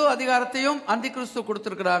தங்களுடைய முழு அதிகாரத்தையும் அந்தி கிறிஸ்து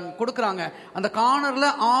கொடுக்கறாங்க. அந்த கார்னர்ல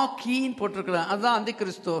கீன் போட்டிருக்கிறாங்க, அதுதான் அந்தி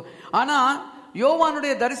கிறிஸ்து. ஆனா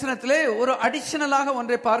யோவானுடைய தரிசனத்திலே ஒரு அடிஷனலாக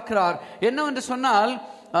ஒன்றை பார்க்கிறார். என்னவென்று சொன்னால்,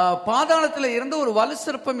 பாதாளத்தில் இருந்து ஒரு வலு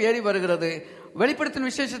சர்ப்பம் ஏறி வருகிறது. வெளிப்படுத்தின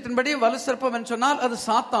விசேஷத்தின்படி வலு சர்ப்பம் என்று சொன்னால் அது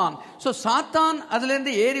சாத்தான். சோ சாத்தான்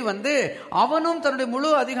அதிலிருந்து ஏறி வந்து அவனும் தன்னுடைய முழு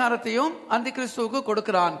அதிகாரத்தையும் அந்தி கிறிஸ்துவுக்கு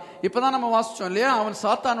கொடுக்கிறான். இப்பதான் நம்ம வாசிச்சோம் இல்லையா, அவன்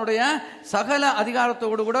சாத்தானுடைய சகல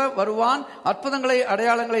அதிகாரத்தோடு கூட வருவான், அற்புதங்களை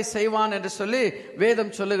அடையாளங்களை செய்வான் என்று சொல்லி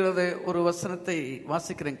வேதம் சொல்லுகிறது. ஒரு வசனத்தை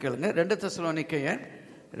வாசிக்கிறேன் கேளுங்க. 2 தெசலோனிக்கேயர்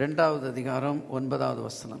 2வது அதிகாரம் 9வது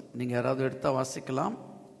வசனம். நீங்க யாராவது எடுத்தா வாசிக்கலாம்.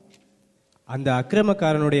 அந்த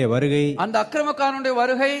அக்கிரமக்காரனுடைய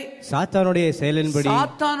வருகை சாத்தானுடைய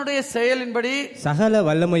செயலின்படி சகல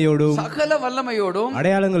வல்லமையோடும்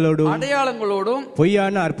அடையாளங்களோடும்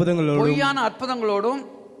பொய்யான அற்புதங்களோடும்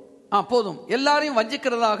போதும் எல்லாரையும்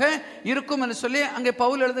வஞ்சிக்கிறதாக இருக்கும் என்று சொல்லி அங்கே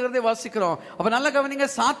பவுல் எழுதுகிறதை வாசிக்கிறோம். அப்ப நல்ல கவனிங்க,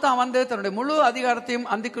 சாத்தான் வந்து தன்னுடைய முழு அதிகாரத்தையும்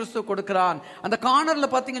அந்தி கிறிஸ்து கொடுக்கிறான். அந்த கார்னர்ல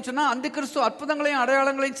பாத்தீங்கன்னு சொன்னா அந்தி கிறிஸ்து அற்புதங்களையும்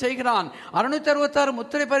அடையாளங்களையும் செய்கிறான். 666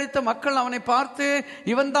 முத்திரை பறித்த மக்கள் அவனை பார்த்து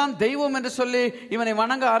இவன் தான் தெய்வம் என்று சொல்லி இவனை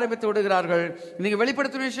வணங்க ஆரம்பித்து விடுகிறார்கள். நீங்க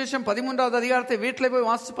வெளிப்படுத்தின விசேஷம் 13வது அதிகாரத்தை வீட்டில் போய்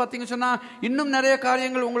வாசிச்சு பார்த்தீங்கன்னு சொன்னா இன்னும் நிறைய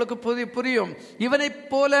காரியங்கள் உங்களுக்கு புரியும். இவனை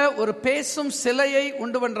போல ஒரு பேசும் சிலையை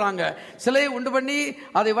உண்டு பண்றாங்க. சிலையை உண்டு பண்ணி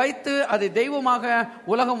அதை வைத்து அதை தெய்வமாக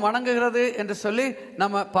உலகம் வணங்குகிறது என்று சொல்லி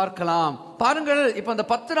நம்ம பார்க்கலாம். பாருங்கள், இப்ப அந்த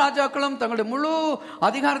 10 ராஜாக்களும் தங்களுடைய முழு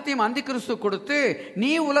அதிகாரத்தையும் அந்தி கிறிஸ்து கொடுத்து,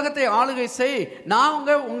 நீ உலகத்தை ஆளுகை செய்,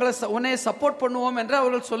 நாங்க உன்னை சப்போர்ட் பண்ணுவோம் என்று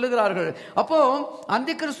அவர்கள் சொல்லுகிறார்கள். அப்போ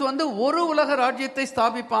அந்தி கிறிஸ்து ஒரு உலக ராஜ்யத்தை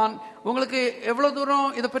ஸ்தாபிப்பான். உங்களுக்கு எவ்வளவு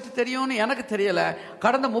தூரம் இதை பற்றி தெரியும்னு எனக்கு தெரியல.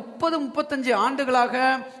 கடந்த 30-35 ஆண்டுகளாக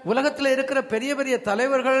உலகத்தில் இருக்கிற பெரிய பெரிய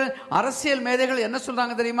தலைவர்கள், அரசியல் மேதைகள் என்ன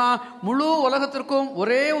சொல்றாங்க தெரியுமா? முழு உலகத்திற்கும்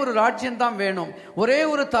ஒரே ஒரு ராஜ்யம் தான் வேணும், ஒரே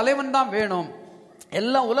ஒரு தலைவன் தான் வேணும்,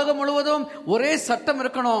 எல்லாம் உலகம் முழுவதும் ஒரே சட்டம்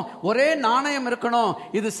இருக்கணும், ஒரே நாணயம் இருக்கணும்,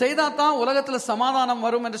 இது செய்தா தான் உலகத்துல சமாதானம்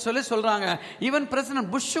வரும் என்று சொல்றாங்க. ஈவன் பிரசிடென்ட்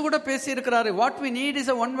புஷ் கூட பேசி இருக்கிறாரு. What we need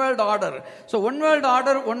is a one world order. So one world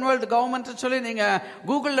order, one world government சொல்லி நீங்க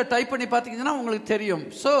கூகுள்ல டைப் பண்ணி பார்த்தீங்கன்னா உங்களுக்கு தெரியும்.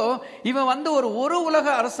 சோ இவன் ஒரு உலக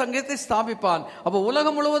அரசாங்கத்தை ஸ்தாபிப்பான். அப்போ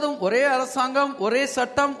உலகம் முழுவதும் ஒரே அரசாங்கம், ஒரே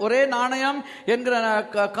சட்டம், ஒரே நாணயம் என்கிற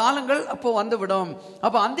காலங்கள் அப்போ வந்துவிடும்.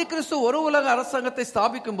 அப்ப அந்தி கிறிஸ்து ஒரு உலக அரசாங்கத்தை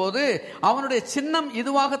ஸ்தாபிக்கும் போது அவனுடைய சின்ன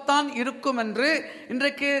இதுவாகத்தான் இருக்கும் என்று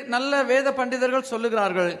இன்றைக்கு நல்ல வேத பண்டிதர்கள்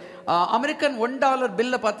சொல்லுகிறார்கள். அமெரிக்கன் $1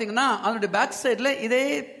 பில்ல பாத்தீங்கன்னா அதனுடைய பேக் சைட்ல இதே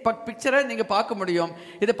பிக்சரை நீங்க பார்க்க முடியும்.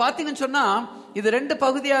 இதை பாத்தீங்கன்னு சொன்னா இது 2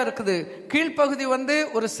 பகுதியா இருக்குது. கீழ்ப்பகுதி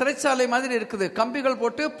ஒரு சிறைச்சாலை மாதிரி இருக்குது, கம்பிகள்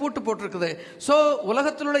போட்டு பூட்டு போட்டிருக்குது. சோ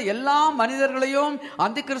உலகத்தில் உள்ள எல்லா மனிதர்களையும்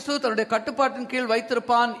அந்தி கிறிஸ்து தன்னுடைய கட்டுப்பாட்டின் கீழ்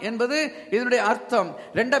வைத்திருப்பான் என்பது இதனுடைய அர்த்தம்.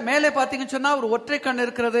 மேலே பாத்தீங்கன்னு சொன்னா ஒரு ஒற்றை கண்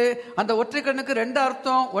இருக்கிறது. அந்த ஒற்றை கண்ணுக்கு 2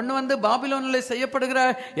 அர்த்தம். ஒன்னு பாபிலோனில் செய்யப்படுகிற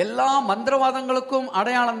எல்லா மந்திரவாதங்களுக்கும்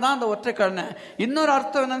அடையாளம் தான் அந்த ஒற்றை கண்ணு. இன்னொரு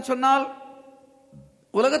அர்த்தம் என்னன்னு சொன்னால்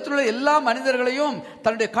உலகத்தில் உள்ள எல்லா மனிதர்களையும்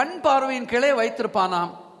தன்னுடைய கண் பார்வையின் கீழே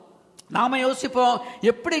வைத்திருப்பானாம். நாம யோசிப்போம்,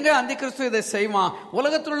 எப்படிங்க அந்தி கிறிஸ்து இதை செய்வான்?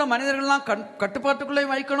 உலகத்தில் உள்ள மனிதர்கள்லாம் கட்டுப்பாட்டுக்குள்ளே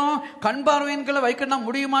வைக்கணும், கண் பார்வையின்களை வைக்கணும்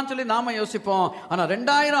முடியுமான்னு சொல்லி நாம யோசிப்போம். ஆனா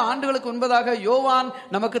 2000 ஆண்டுகளுக்கு முன்பதாக யோவான்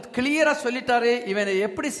நமக்கு கிளியரா சொல்லிட்டாரு இவனை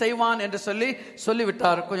எப்படி செய்வான் என்று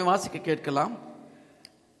சொல்லிவிட்டார். கொஞ்சம் வாசிக்க கேட்கலாம்.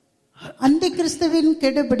 அந்தி கிறிஸ்துவின்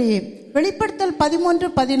கெடுபிடி. வெளிப்படுத்தல்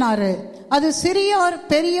 13:16. அது சிறியோர்,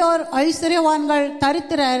 பெரியோர், ஐஸ்வர்யவான்கள்,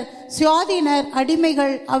 தரித்திரர், சுயாதீனர்,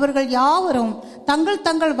 அடிமைகள், அவர்கள் யாவரும் தங்கள்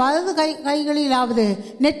தங்கள் வலது கைகளிலாவது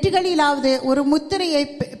நெற்றிகளிலாவது ஒரு முத்திரையை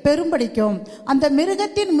பெரும்படிக்கும் அந்த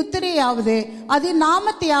மிருகத்தின் முத்திரையாவது அதன்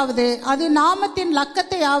நாமத்தையாவது அதன் நாமத்தின்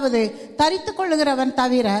லக்கத்தையாவது தரித்து கொள்ளுகிறவன்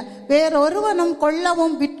தவிர வேறொருவனும்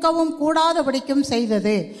கொல்லவும் விற்கவும் கூடாதபடிக்கும்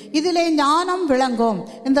செய்தது. இதிலே ஞானம் விளங்கும்.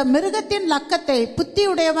 இந்த மிருகத்தின் லக்கத்தை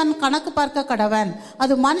புத்தியுடையவன் கணக்கு பார்க்க கடவன்.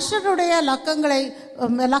 அது மனுஷருடைய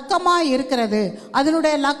லக்கமாய் இருக்கிறது.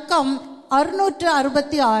 அதனுடைய லக்கம்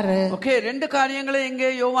 666. ஓகே, 2 காரியங்களை இங்கே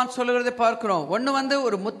யோவான் சொல்லுகிறதை பார்க்கிறோம். ஒன்னு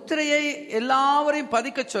ஒரு முத்திரையை எல்லாவரையும்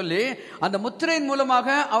பதிக்க சொல்லி அந்த முத்திரையின் மூலமாக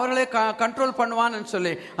அவர்களை கண்ட்ரோல் பண்ணுவான்னு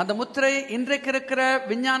சொல்லி, அந்த முத்திரை இன்றைக்கு இருக்கிற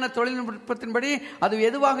விஞ்ஞான தொழில்நுட்பத்தின்படி அது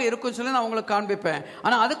எதுவாக இருக்கும் சொல்லி நான் உங்களுக்கு காண்பிப்பேன்.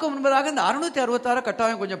 ஆனா அதுக்கு முன்பதாக இந்த 666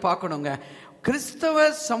 கட்டாயம் கொஞ்சம் பார்க்கணுங்க. கிறிஸ்தவ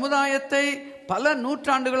சமுதாயத்தை பல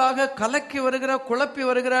நூற்றாண்டுகளாக கலக்கி வருகிற, குழப்பி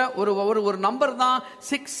வருகிற ஒரு நம்பர் தான்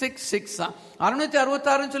 666.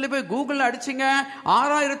 666 சொல்லி போய் கூகுள் அடிச்சிங்க,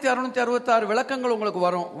 6666 விளக்கங்கள் உங்களுக்கு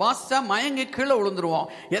வரும். வாசிச்சா மயங்கி கீழே விழுந்துருவோம்.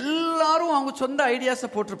 எல்லாரும் அவங்க சொந்த ஐடியாஸை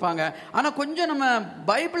போட்டிருப்பாங்க. ஆனா கொஞ்சம் நம்ம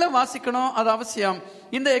பைபிளை வாசிக்கணும், அது அவசியம்.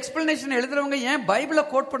 இந்த எக்ஸ்பிளனேஷன் எழுதுறவங்க ஏன் பைபிளை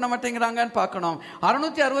கோட் பண்ண மாட்டேங்கிறாங்கன்னு பார்க்கணும்.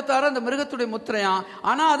 666 அந்த மிருகத்துடைய முத்திரையா,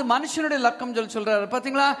 ஆனா அது மனுஷனுடைய லக்கம் சொல்றாரு.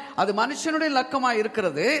 பாத்தீங்களா, அது மனுஷனுடைய லக்கமா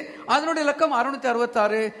இருக்கிறது. அதனுடைய லக்கம்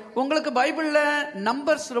 666. உங்களுக்கு பைபிள்ல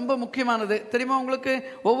நம்பர்ஸ் ரொம்ப முக்கியமானது தெரியுமா? உங்களுக்கு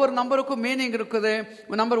ஒவ்வொரு நம்பருக்கும் மீனிங் இருக்குது.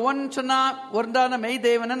 நம்பர் 1 சொன்னா ஒன்றான மெய்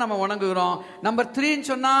தேவனை நம்ம வணங்குகிறோம். நம்பர் 3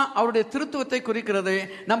 சொன்னா அவருடைய திருத்துவத்தை குறிக்கிறது.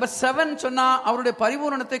 நம்பர் 7 சொன்னா அவருடைய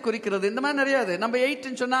பரிபூரணத்தை குறிக்கிறது. இந்த மாதிரி நிறைய. நம்பர்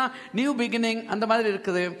 8 சொன்னா நியூ பிகினிங், அந்த மாதிரி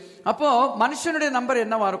இருக்குது. அப்போ மனுஷனுடைய நம்பர்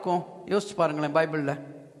என்னவா இருக்கும் யோசிச்சு பாருங்களேன். பைபிள்ல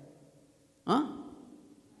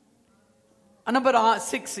நம்பர்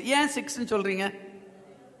 6. ஏன் 6 சொல்றீங்க?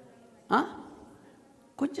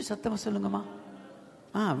 கொஞ்சம் சத்தமா சொல்லுங்கம்மா.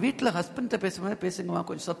 வீட்டில் ஹஸ்பண்ட பேசும்போது பேசுங்கம்மா,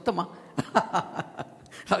 கொஞ்சம் சத்தமா.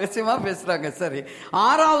 ரகசியமா பேசுறாங்க. சரி,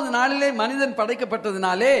 6வது நாளிலே மனிதன்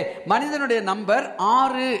படைக்கப்பட்டதுனாலே மனிதனுடைய நம்பர்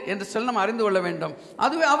 6 என்று சொல்லி நம்ம அறிந்து கொள்ள வேண்டும்.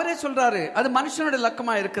 அதுவே அவரே சொல்றாரு, அது மனுஷனுடைய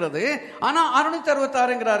லக்கமா இருக்கிறது. ஆனா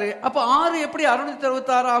 666ங்கிறாரு. அப்ப 6 எப்படி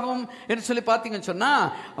 666 ஆகும் என்று சொல்லி பாத்தீங்கன்னு சொன்னா,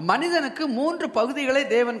 மனிதனுக்கு 3 பகுதிகளை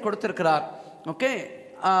தேவன் கொடுத்திருக்கிறார். Okay,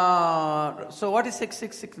 so what is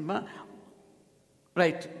 666?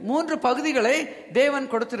 Right, 3 பகுதிகளை தேவன்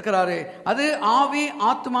கொடுத்திருக்கிறாரு. அது ஆவி,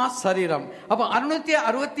 ஆத்மா, சரீரம். அப்போ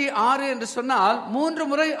 666 என்று சொன்னால் 3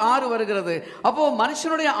 முறை 6 வருகிறது. அப்போ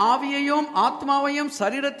மனுஷனுடைய ஆவியையும் ஆத்மாவையும்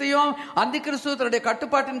சரீரத்தையும் அந்தி கிறிஸ்து தன்னுடைய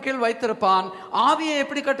கட்டுப்பாட்டின் கீழ் வைத்திருப்பான். ஆவியை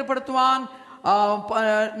எப்படி கட்டுப்படுத்துவான்?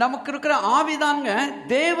 நமக்கு இருக்கிற ஆவிதாங்க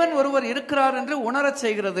தேவன் ஒருவர் இருக்கிறார் என்று உணர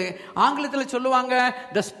செய்கிறது. ஆங்கிலத்தில் சொல்லுவாங்க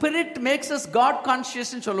the spirit makes us God conscious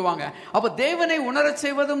ன்னு சொல்லுவாங்க. அப்போ தேவனை உணர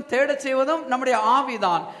செய்வதும் தேட செய்வதும் நம்முடைய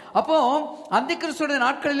ஆவிதான். அப்போ அந்திகிறிஸ்துடைய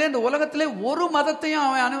நாட்களிலே இந்த உலகத்திலே ஒரு மதத்தையும்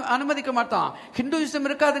அவன் அனுமதிக்க மாட்டான். ஹிந்துயிசம்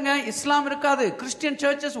இருக்காதுங்க, இஸ்லாம் இருக்காது, கிறிஸ்டியன்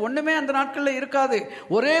சர்ச்சஸ் ஒண்ணுமே அந்த நாட்களில் இருக்காது.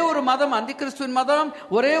 ஒரே ஒரு மதம் அந்திகிறிஸ்துவின் மதம்,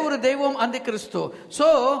 ஒரே ஒரு தெய்வம் அந்திகிறிஸ்து. சோ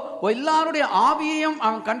எல்லாருடைய ஆவியையும்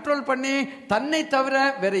அவன் கண்ட்ரோல் பண்ணி தன்னை தவிர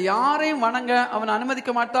வேற யாரையும் வணங்க அவன்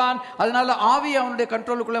அனுமதிக்க மாட்டான். அதனால ஆவி அவனுடைய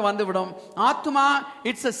கண்ட்ரோலுக்குள்ள வந்துவிடும். ஆத்மா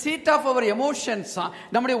it's a seat of our emotions.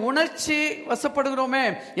 நம்முடைய உணர்ச்சி வசப்படுகிறோமே,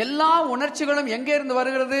 எல்லா உணர்ச்சிகளும் எங்கே இருந்து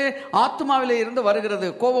வருகிறது? ஆத்மாவிலே இருந்து வருகிறது.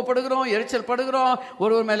 கோபப்படுகிறோம், எரிச்சல் படுகிறோம்,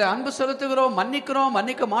 ஒருவர் மேல அன்பு செலுத்துகிறோம், மன்னிக்கிறோம்,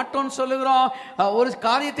 மன்னிக்க மாட்டோம் சொல்லுகிறோம், ஒரு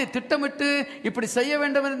காரியத்தை திட்டமிட்டு இப்படி செய்ய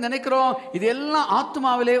வேண்டும் என்று நினைக்கிறோம். இது எல்லாம்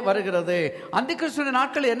ஆத்மாவிலே வருகிறது. அந்திகிறிஸ்துவின்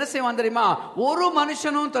நாட்கள் என்ன செய்வான் தெரியுமா? ஒரு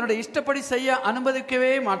மனுஷனும் தன்னுடைய இஷ்டப்படி செய்ய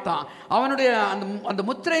அனுமதிக்கவே மாட்டான். அவனுடைய அந்த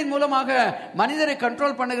முத்திரையின் மூலமாக மனிதரை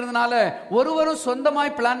கண்ட்ரோல் பண்ணுகிறதுனால ஒருவரும்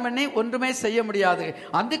சொந்தமாய் பிளான் பண்ணி ஒன்றுமே செய்ய முடியாது.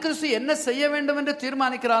 அந்திகிறிஸ்து என்ன செய்ய வேண்டும் என்று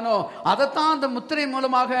தீர்மானிக்கிறானோ அதைத்தான் அந்த முத்திரையின்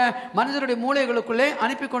மூலமாக மனிதருடைய மூளைகளுக்குள்ளே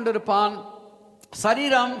அனுப்பி கொண்டிருப்பான்.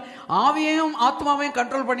 சரீரம் ஆவியையும் ஆத்மாவையும்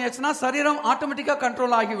கண்ட்ரோல் பண்ணியாச்சுன்னா சரீரம் ஆட்டோமேட்டிக்கா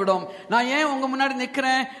கண்ட்ரோல் ஆகிவிடும். நான் ஏன் உங்க முன்னாடி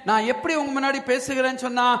நிக்கிறேன், நான் எப்படி உங்க முன்னாடி பேசுகிறேன்னு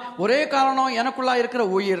சொன்னா ஒரே காரணம், எனக்குள்ளா இருக்கிற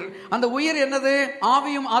உயிர். அந்த உயிர் என்னது?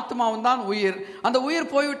 ஆவியும் ஆத்மாவும் தான் உயிர். அந்த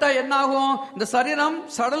உயிர் போய்விட்டா என்ன ஆகும்? இந்த சரீரம்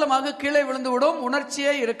சடலமாக கீழே விழுந்து விடும்,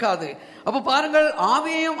 உணர்ச்சியே இருக்காது. அப்ப பாருங்கள்,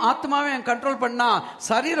 ஆவியையும் ஆத்மாவையும் கண்ட்ரோல் பண்ணா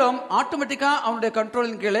சரீரம் ஆட்டோமேட்டிக்கா அவனுடைய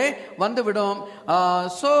கண்ட்ரோலின் கீழே வந்துவிடும்.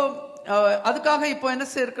 சோ அதுக்காக இப்போ என்ன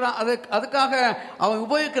செய்யறான்? அதுக்காக அவன்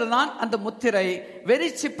உபயோகிக்கிறது தான் அந்த முத்திரை, வெரி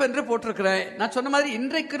சிப் என்று போட்டிருக்கிறேன். நான் சொன்ன மாதிரி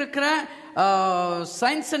இன்றைக்கு இருக்கிற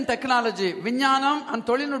சயின்ஸ் அண்ட் டெக்னாலஜி, விஞ்ஞானம் அந்த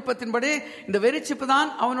தொழில்நுட்பத்தின்படி இந்த வெரி சிப் தான்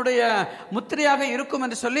அவனுடைய முத்திரையாக இருக்கும்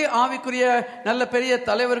என்று சொல்லி ஆவிக்குரிய நல்ல பெரிய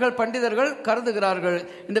தலைவர்கள் பண்டிதர்கள் கருதுகிறார்கள்.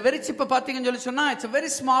 இந்த வெரி சிப்பை பார்த்தீங்கன்னு சொல்லி சொன்னா இட்ஸ்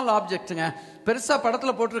வெரி ஸ்மால் ஆப்ஜெக்ட்டுங்க. பெருசா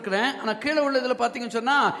படத்துல போட்டிருக்கிறேன். ஆனா கீழே உள்ளதுல பாத்தீங்கன்னு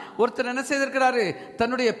சொன்னா ஒருத்தர் என்ன செய்திருக்கிறாரு,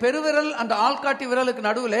 தன்னுடைய பெருவிரல் அந்த ஆள்காட்டி விரலுக்கு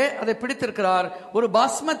நடுவில் அதை பிடித்திருக்கிறார். ஒரு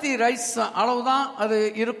பாஸ்மதி ரைஸ் அளவுதான் அது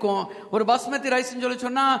இருக்கும். ஒரு பாஸ்மதி ரைஸ் சொல்லி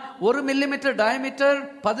சொன்னா 1 மில்லிமீட்டர் டயமீட்டர்,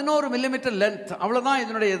 11 மில்லிமீட்டர் லென்த், அவ்வளவுதான்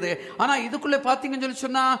இதனுடைய இது. ஆனா இதுக்குள்ள பாத்தீங்கன்னு சொல்லி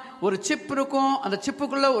சொன்னா ஒரு சிப் இருக்கும். அந்த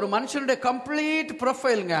சிப்புக்குள்ள ஒரு மனுஷனுடைய கம்ப்ளீட்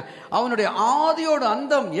ப்ரொஃபைலுங்க, அவனுடைய ஆதியோட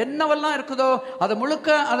அந்தம் என்னவெல்லாம் இருக்குதோ அதை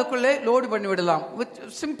முழுக்க அதுக்குள்ளே லோடு பண்ணி விடலாம்.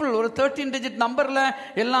 சிம்பிள் ஒரு 13 டிஜிட் நம்பர்ல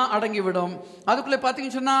எல்லாம் அடங்கிவிடும். அதுக்குள்ள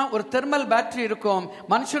பாத்தீங்கன்னு சொன்னா ஒரு தெர்மல் பேட்டரி இருக்கும்.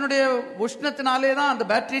 மனுஷனுடைய உஷ்ணத்தினாலே தான் அந்த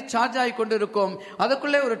பேட்டரி சார்ஜ் ஆகி கொண்டு இருக்கும்.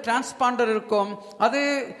 அதுக்குள்ளே ஒரு டிரான்ஸ்பாண்டர் இருக்கும். அது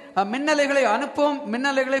மின்னலைகளை அனுப்பும்,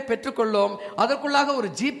 மின்னலைகளை பெற்றுக்கொள்ளும். அதற்குள்ளாக ஒரு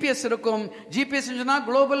ஜிபிஎஸ் இருக்கும். ஜிபிஎஸ் சொன்னா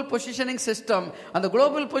குளோபல் பொசிஷனிங் சிஸ்டம். அந்த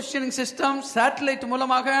குளோபல் பொசிஷனிங் சிஸ்டம் சேட்டலைட்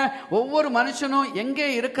மூலமாக ஒவ்வொரு மனுஷனும் எங்கே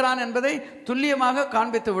இருக்கிறான் என்பதை துல்லியமாக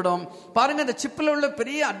காண்பித்து விடும். பாருங்க, இந்த சிப்பில் உள்ள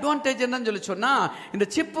பெரிய அட்வான்டேஜ் என்னன்னு சொல்லி சொன்னா, இந்த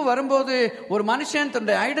சிப்பு வரும்போது ஒரு மனுஷன்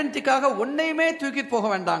தன்னுடைய ஐடென்டிட்டிக்காக ஒன்னையுமே தூக்கிட்டு போக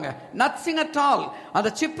வேண்டாங்க. Nothing at all. அந்த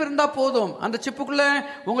சிப் இருந்தா போதும். அந்த சிப்புக்குள்ள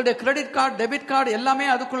உங்களுடைய கிரெடிட் கார்டு, டெபிட் கார்டு எல்லாமே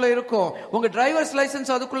அதுக்குள்ள இருக்கும். உங்க டிரைவர்ஸ்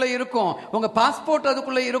லைசன்ஸ் அதுக்குள்ள இருக்கும். உங்க பாஸ்போர்ட்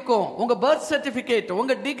அதுக்குள்ள இருக்கும். உங்க பர்த் சர்டிபிகேட்,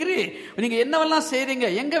 உங்க டிகிரி, நீங்க என்னவெல்லாம் செய்றீங்க,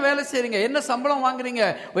 எங்க வேலை செய்றீங்க, என்ன சம்பளம் வாங்குறீங்க,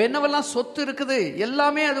 என்னவெல்லாம் சொத்து இருக்குது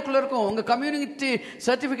எல்லாமே அதுக்குள்ள இருக்கும். உங்க கம்யூனிட்டி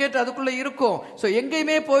சர்டிபிகேட் அதுக்குள்ள இருக்கும். சோ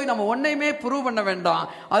எங்கேயுமே போய் நம்ம ஒன்னையுமே ப்ரூவ் பண்ண வேண்டாம்.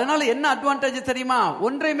 அதனால என்ன அட்வான்டேஜ் தெரியுமா?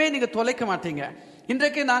 ஒன்றையுமே நீங்க தொலைக்க மாட்டீங்க.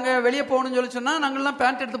 இன்றைக்கு நாங்க வெளியே போகணும்னு சொல்லி சொன்னா நாங்கெல்லாம்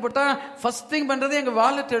பேண்ட் எடுத்து போட்டா ஃபர்ஸ்ட் திங் பண்றது எங்க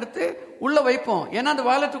வாலெட் எடுத்து உள்ள வைப்போம். ஏன்னா அந்த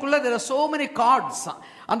வாலெட்டுக்குள்ள there are so many cards.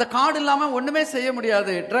 அந்த கார்டு இல்லாம ஒண்ணுமே செய்ய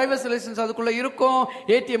முடியாது. டிரைவர்ஸ் லைசன்ஸ் அதுக்குள்ள இருக்கும்,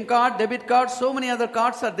 ATM card, debit card, so many other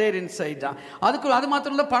cards are there inside. அதுக்கு அது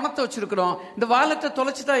மாத்திரம் இல்ல, பணத்தை வச்சிருக்கிறோம். இந்த வாலெட்டை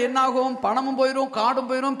தொலைச்சிட்டா என்ன ஆகும்? பணமும் போயிடும், கார்டும்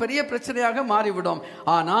போயிடும், பெரிய பிரச்சனையாக மாறிவிடும்.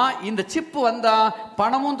 ஆனா இந்த சிப் வந்தா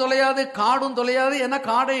பணமும் தொலையாது, கார்டும் தொலையாது. ஏன்னா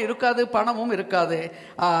கார்டே இருக்காது, பணமும் இருக்காது.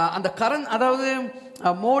 அந்த கரண்ட், அதாவது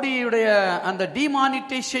மோடியுடைய அந்த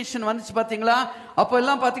டிமானிட்டைசேஷன் வந்துச்சு பாத்தீங்களா? அப்போ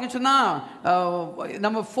எல்லாம் பாத்தீங்கன்னு சொன்னா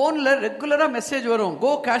நம்ம போன்ல ரெகுலரா மெசேஜ் வரும்,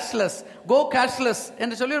 கோ கேஷ்லெஸ், கோ கேஷ்லெஸ்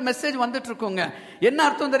என்று சொல்லி ஒரு மெசேஜ் வந்துட்டு இருக்குங்க. என்ன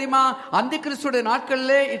அர்த்தம் தெரியுமா? அந்திகிறிஸ்துடைய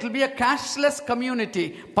நாட்களிலே it will be a cashless community.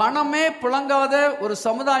 பணமே புழங்காத ஒரு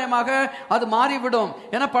சமுதாயமாக அது மாறிவிடும்.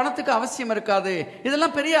 ஏன்னா பணத்துக்கு அவசியம் இருக்காது.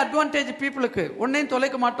 இதெல்லாம் பெரிய அட்வான்டேஜ் பீப்புளுக்கு. ஒன்னையும்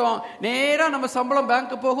தொலைக்க மாட்டோம். நேரா நம்ம சம்பளம்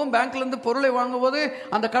பேங்க்கு போகும், பேங்க்ல இருந்து பொருளை வாங்கும்போது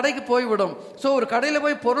அந்த கடைக்கு போய்விடும். சோ ஒரு கடையில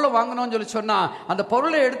போய் பொருளை வாங்கணும்னு சொல்லி சொன்னா அந்த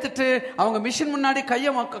பொருளை எடுத்துட்டு அவங்க மிஷின் முன்னாடி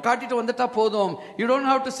கையை காட்டிட்டு வந்துட்டா போதும். You don't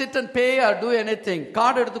have to sit and pay R two anything.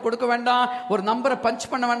 Card எடுத்து கொடுக்க வேண்டாம், ஒரு நம்பரை பஞ்ச்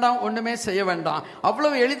பண்ண வேண்டாம், ஒண்ணுமே செய்ய வேண்டாம்.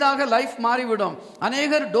 அவ்வளவு எளிதாக லைஃப் மாறிவிடும்.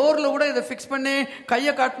 அநேகர் டோர்ல கூட இதை பிக்ஸ் பண்ணி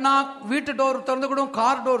கையை காட்டினா வீட்டு டோர் திறந்துவிடும்,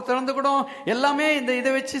 கார் டோர் திறந்துவிடும், எல்லாமே இந்த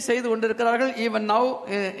இதை வச்சு செய்து கொண்டிருக்கிறார்கள். ஈவன் நவ்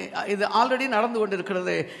இது ஆல்ரெடி நடந்து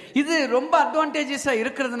கொண்டிருக்கிறது. இது ரொம்ப அட்வான்டேஜஸா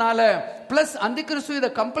இருக்கிறதுனால, பிளஸ் அந்தி கிறிஸ்து இதை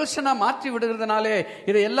கம்பல்ஷனா மாற்றி விடுகிறதுனாலே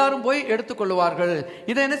இதை எல்லாரும் போய் எடுத்துக்கொள்வார்கள்.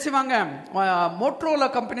 இதை என்ன செய்வாங்க, மோட்ரோலா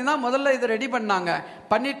கம்பெனி தான் முதல்ல இதை ரெடி பண்ணாங்க.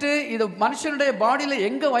 பண்ணிட்டு இது மனுஷனுடைய பாடியில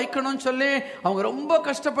எங்க வைக்கணும்னு சொல்லி அவங்க ரொம்ப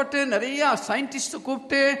கஷ்டப்பட்டு நிறைய சயின்டிஸ்ட்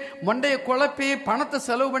கூப்பிட்டு மண்டையை குழப்பி பணத்தை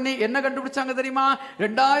செலவு பண்ணி என்ன கண்டுபிடிச்சாங்க தெரியுமா?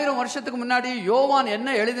 2000 வருஷத்துக்கு முன்னாடி யோவான்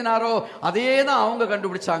என்ன எழுதினாரோ அதே தான் அவங்க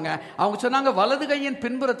கண்டுபிடிச்சாங்க. அவங்க சொன்னாங்க வலது கையின்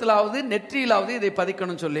பின்புறத்திலாவது நெற்றியிலாவது இதை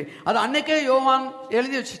பதிக்கணும்னு சொல்லி. அது அன்னைக்கே யோவான்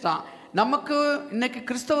எழுதி வச்சுட்டான். நமக்கு இன்னைக்கு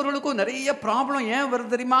கிறிஸ்தவர்களுக்கும் நிறைய ப்ராப்ளம் ஏன்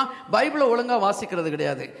வருது தெரியுமா? பைபிளை ஒழுங்கா வாசிக்கிறது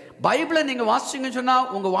கிடையாது. பைபிளை நீங்க வாசிச்சீங்கன்னு சொன்னா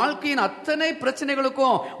உங்க வாழ்க்கையின் அத்தனை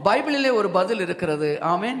பிரச்சனைகளுக்கும் பைபிளிலே ஒரு பதில் இருக்கிறது.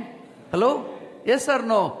 ஆமேன். Hello, S R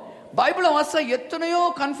no? பைபிளை வாச எத்தனையோ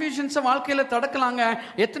கன்ஃபியூஷன்ஸ் வாழ்க்கையில தடுக்கலாங்க.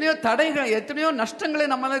 எத்தனையோ தடைகள், எத்தனையோ நஷ்டங்களை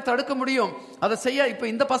நம்மளால தடுக்க முடியும். அதை செய்ய இப்ப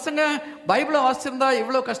இந்த பசங்க பைபிளை வாசிச்சிருந்தா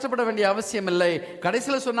இவ்வளவு கஷ்டப்பட வேண்டிய அவசியம் இல்லை.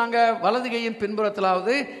 கடைசியில சொன்னாங்க வலது கையின்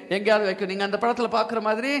பின்புறத்திலாவது எங்கேயாவது வைக்கும். நீங்க அந்த படத்துல பாக்குற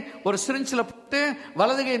மாதிரி ஒரு சிரிஞ்சில போட்டு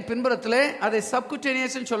வலது கையின் பின்புறத்திலே அதை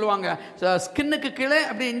சப்குட்டேனியஸ் சொல்லுவாங்க. ஸ்கின்னுக்கு கீழே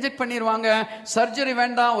அப்படி இன்ஜெக்ட் பண்ணிடுவாங்க. சர்ஜரி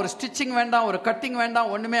வேண்டாம், ஒரு ஸ்டிச்சிங் வேண்டாம், ஒரு கட்டிங்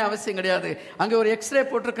வேண்டாம், ஒண்ணுமே அவசியம் கிடையாது. அங்க ஒரு எக்ஸ்ரே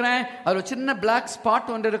போட்டிருக்கிறேன், அது ஒரு சின்ன பிளாக்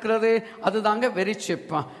ஸ்பாட் ஒன்று இருக்கிறது, அதுதாங்க வெரி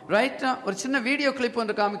சிப். ரைட்? ஒரு சின்ன வீடியோ கிளிப்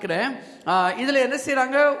ஒன்று காமிக்கிறேன். இதுல என்ன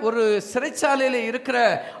செய்யறாங்க, ஒரு சிறைச்சாலையில இருக்கிற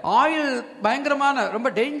ஆயுள் பயங்கரமான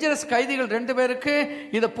ரொம்ப டேஞ்சரஸ் கைதிகள் 2 பேருக்கு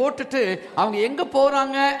இதை போட்டுட்டு அவங்க எங்க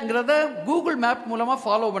போறாங்கிறத கூகுள் மேப் மூலமா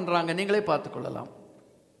ஃபாலோ பண்றாங்க. நீங்களே பார்த்துக் கொள்ளலாம்.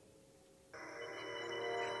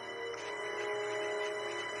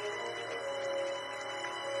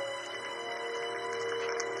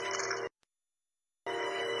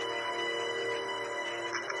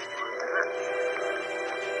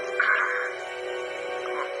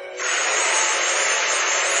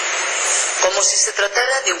 Como si se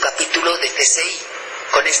tratara de un capítulo de CSI.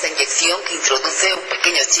 Con esta inyección que introduce un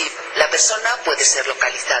pequeño chip, la persona puede ser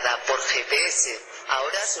localizada por GPS.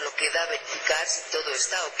 Ahora solo queda verificar si todo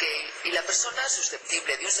está ok y la persona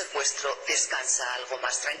susceptible de un secuestro descansa algo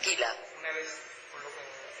más tranquila. Una vez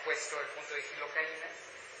puesto el punto de gilocaína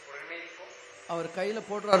por el médico, அவர் கையில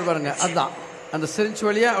போடுறாரு பாருங்க, அதான் அந்த syringe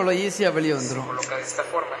வழியா அவ்வளவு ஈஸியா வெளியே வந்துரும். coloca de esta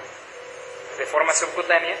forma, de forma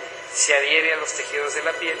subcutánea, se adhiere a los tejidos de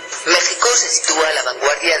la piel. México se sitúa a la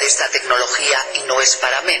vanguardia de esta tecnología y no es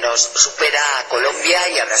para menos. Supera a Colombia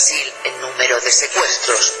y a Brasil en número de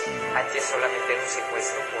secuestros. Antes solamente era un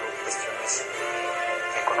secuestro por cuestiones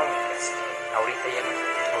económicas. Ahorita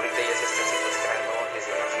ya se está secuestrando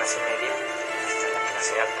desde la clase media hasta la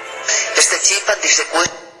clase alta. Este chip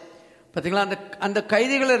antisecuestro. பார்த்தீங்களா, அந்த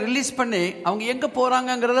கைதிகளை release பண்ணி அவங்க எங்க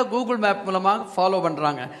போறாங்கிறத Google map மூலமா follow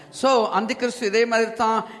பண்றாங்க. So அந்தி கிறிஸ்து இதே மாதிரி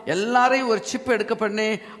தான் எல்லாரையும் ஒரு சிப் எடுக்க பண்ணி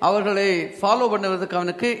அவர்களை ஃபாலோ பண்ணுவதற்கு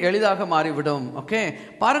அவனுக்கு எளிதாக மாறிவிடும். ஓகே,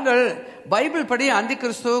 பாருங்கள், பைபிள் படி அந்தி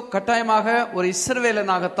கிறிஸ்து கட்டாயமாக ஒரு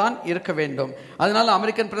இஸ்ரவேலனாகத்தான் இருக்க வேண்டும். அதனால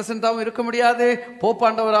அமெரிக்கன் பிரசிடண்டாகவும் இருக்க முடியாது,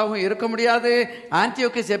 போப்பாண்டவராகவும் இருக்க முடியாது,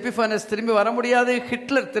 ஆன்டியோகஸ் எபிஃபானஸ் திரும்பி வர முடியாது,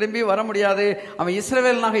 ஹிட்லர் திரும்பி வர முடியாது. அவன்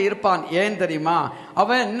இஸ்ரவேலனாக இருப்பான். ஏன் தெரியுமா?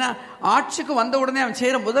 அவன் ஆட்சிக்கு வந்த உடனே அவன்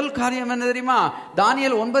செய்யற முதல் காரியம் என்ன தெரியுமா?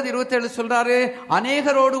 தானியேல் 9:27 சொல்றாரு,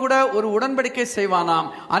 அநேகரோடு கூட ஒரு உடன்படிக்கை செய்வானாம்.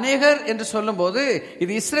 அநேகர் என்று சொல்லும் போது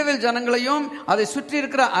இது இஸ்ரவேல் ஜனங்களையும் அதை சுற்றி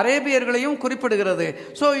இருக்கிற அரேபியர்களையும் குறிப்பிடுகிறது.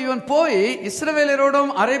 சோ இவன் போய்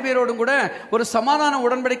இஸ்ரவேலரோடும் அரேபியரோடும் கூட ஒரு சமாதான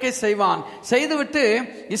உடன்படிக்கை செய்வான். செய்துவிட்டு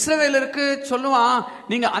இஸ்ரவேலருக்கு சொல்லுவான்,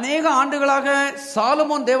 நீங்க அநேக ஆண்டுகளாக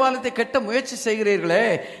சாலமோன் தேவாலயத்தை கட்ட முயற்சி செய்கிறீர்களே,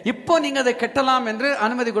 இப்போ நீங்க அதை கட்டலாம் என்று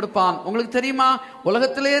அனுமதி கொடுப்பான். உங்களுக்கு தெரியுமா,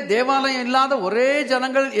 உலகத்திலேயே தேவாலயம் இல்லாத ஒரே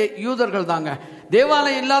ஜனங்கள் யூதர்கள் தாங்க.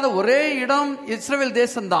 தேவாலயம் இல்லாத ஒரே இடம் இஸ்ரவேல்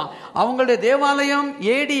தேசம்தான். அவங்களுடைய தேவாலயம்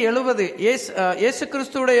AD 70 இயேசு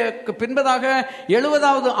கிறிஸ்துடைய பின்பதாக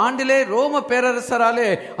 70வது ஆண்டிலே ரோம பேரரசராலே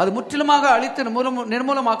அது முற்றிலுமாக அழித்து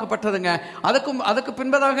நிர்மூலமாக்கப்பட்டதுங்க. அதுக்கு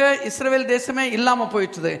பின்பதாக இஸ்ரவேல் தேசமே இல்லாம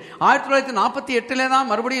போயிடுச்சு. 1948 தான்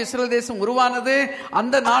மறுபடியும் இஸ்ரவேல் தேசம் உருவானது.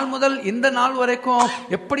 அந்த நாள் முதல் இந்த நாள் வரைக்கும்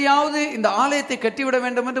எப்படியாவது இந்த ஆலயத்தை கட்டிவிட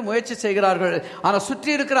வேண்டும் என்று முயற்சி செய்கிறார்கள். ஆனால்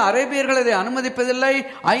சுற்றி இருக்கிற அரேபியர்கள் இதை அனுமதிப்பதில்லை.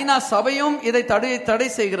 ஐநா சபையும் இதை தடை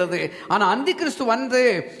செய்கிறது. ஆனா அந்தி கிறிஸ்து வந்து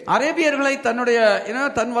அரேபியர்களை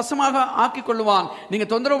தன் வசமாக ஆக்கிக் கொள்ளுவான். நீங்க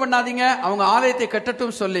தொந்தரவு பண்ணாதீங்க, அவங்க ஆலயத்தை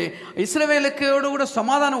கட்டட்டும் சொல்லி இஸ்ரவேலுக்கோடு கூட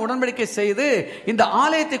சமாதான உடன்படிக்கை செய்து இந்த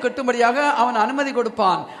ஆலயத்தை கட்டும்படியாக அவன் அனுமதி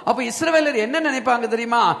கொடுப்பான். அப்ப இஸ்ரவேலர் என்ன நினைப்பாங்க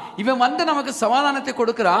தெரியுமா? இவன் வந்து நமக்கு சமாதானத்தை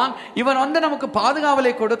கொடுக்கிறான், இவன் வந்து நமக்கு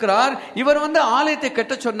பாதுகாவலை கொடுக்கிறார், இவர் வந்து ஆலயத்தை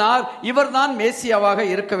கட்ட சொன்னார், இவர் தான் மேசியாவாக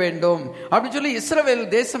இருக்க வேண்டும் அப்படின்னு சொல்லி இஸ்ரவேல்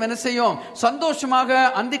தேசம் என்ன செய்யும்? சந்தோஷமாக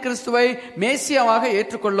அந்தி கிறிஸ்துவை மேசியா மேசியாவாக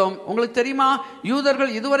ஏற்றுக்கொள்ளும். உங்களுக்கு தெரியுமா,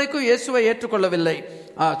 யூதர்கள் இதுவரைக்கும் இயேசுவை ஏற்றுக்கொள்ளவில்லை.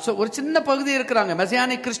 ஒரு சின்ன பகுதி இருக்கிறாங்க,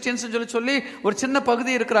 மெசியானிக் கிறிஸ்டியன்ஸ் சொல்லி ஒரு சின்ன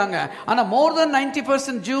பகுதி இருக்கிறாங்க. ஆனா மோர் தென்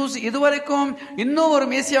 90% ஜூஸ் இதுவரைக்கும் இன்னும் ஒரு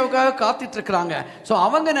மேசியாவுக்காக காத்துட்டு இருக்கிறாங்க. சோ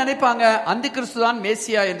அவங்க நினைப்பாங்க அந்தி கிறிஸ்து தான்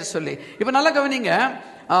மேசியா என்று சொல்லி. இப்ப நல்லா கவனிங்க,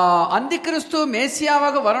 அந்தி கிறிஸ்து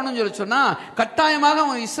மேசியாவாக வரணும்னு சொன்னா கட்டாயமாக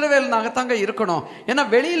அவன் இஸ்ரவேலனாகத்தாங்க இருக்கணும். ஏன்னா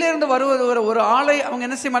வெளியிலிருந்து வருவது ஒரு ஆளை அவங்க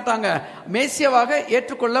என்ன செய்ய மாட்டாங்க, மேசியாவாக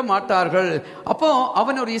ஏற்றுக்கொள்ள மாட்டார்கள். அப்போ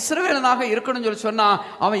அவன் ஒரு இஸ்ரவேலனாக இருக்கணும்னு சொன்னா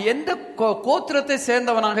அவன் எந்த கோத்திரத்தை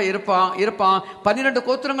சேர்ந்தவனாக இருப்பான். 12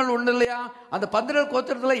 கோத்திரங்கள் உண்டு இல்லையா? அந்த 12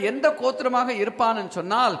 கோத்திரத்துல எந்த கோத்திரமாக இருப்பான்னு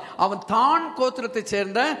சொன்னால் அவன் தான் கோத்திரத்தை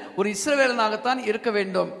சேர்ந்த ஒரு இஸ்ரவேலனாகத்தான் இருக்க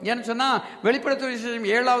வேண்டும். ஏன்னு சொன்னா வெளிப்படுத்தும்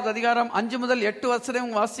 7வது அதிகாரம் 5 முதல் 8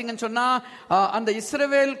 வசனம் வாசிங்கன்னு சொன்னா அந்த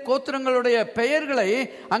இஸ்ரவேல் கோத்திரங்களுடைய பெயர்களை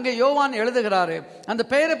அங்கே யோவான் எழுதுகிறாரு. அந்த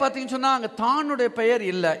பெயரை பார்த்தீங்கன்னு சொன்னா அங்க தானுடைய பெயர்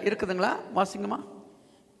இல்ல, இருக்குதுங்களா? வாசிங்கம்மா.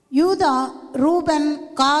 யூதா, ரூபன்,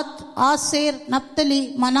 காத், ஆசேர், நப்தலி,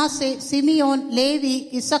 மனாசே, சிமியோன், லேவி,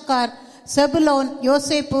 இசக்கார், செபுலோன்,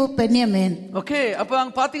 யோசேப்பு, பென்யமீன். ஓகே, அப்ப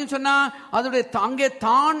அங்க பாத்தீங்கன்னு சொன்னா அதோட அங்கே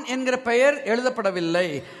தான் என்கிற பெயர் எழுதப்படவில்லை.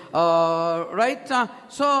 ரைட்.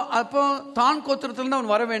 சோ அப்போ தான் கோத்திரத்திலிருந்து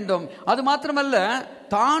அவன் வர வேண்டும். அது மாத்திரமல்ல,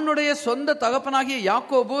 தானுடைய சொந்த தகப்பனாகிய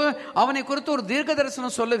யாக்கோபு அவனை குறித்து ஒரு தீர்க்க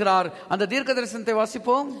தரிசனம் சொல்லுகிறார். அந்த தீர்க்க தரிசனத்தை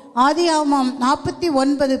வாசிப்போம். ஆதியாகமம்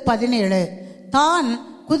 49:17. தான்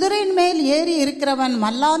குதிரையின் மேல் ஏறி இருக்கிறவன்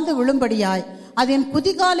மல்லாந்து விழும்படியாய் அதன்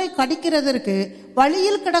குதிகாலை கடிக்கிறதற்கு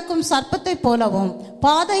வழியில் கிடக்கும் சர்ப்பத்தை போலவும்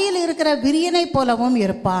பாதையில் இருக்கிற விரியனை போலவும்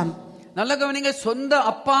இருப்பான். நல்ல கவனிங்க, சொந்த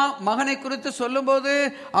அப்பா மகனை குறித்து சொல்லும் போது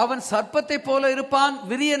அவன் சர்ப்பத்தை போல இருப்பான்,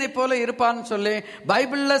 விரியனை போல இருப்பான் சொல்லி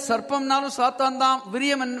பைபிள்ல சர்ப்பம்னாலும் சாத்தான் தான்,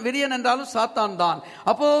 விரியன் என்றாலும் சாத்தான் தான்.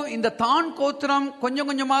 அப்போ இந்த தான் கோத்திரம் கொஞ்சம்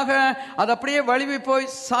கொஞ்சமாக அது அப்படியே வழிவி போய்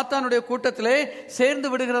சாத்தானுடைய கூட்டத்திலே சேர்ந்து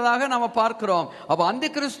விடுகிறதாக நாம பார்க்கிறோம். அப்போ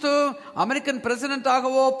அந்தி கிறிஸ்து அமெரிக்கன் பிரசிடென்ட்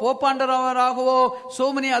ஆகவோ போப்பாண்டராகவோ சோ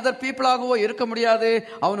மெனி அதர் பீப்புளாகவோ இருக்க முடியாது.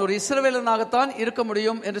 அவன் ஒரு இஸ்ரவேலனாகத்தான் இருக்க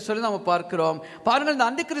முடியும் என்று சொல்லி நாம பார்க்கிறோம். பாருங்கள்,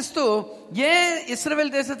 இந்த அந்தி கிறிஸ்து ஏன்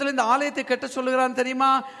இஸ்ரவேல் தேசத்தில் இந்த ஆலயத்தை கட்ட சொல்லுகிறான்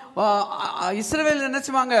தெரியுமா? இஸ்ரவேல் என்ன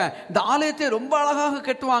செய்வாங்க, இந்த ஆலயத்தை ரொம்ப அழகாக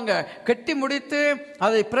கட்டுவாங்க. கட்டி முடித்து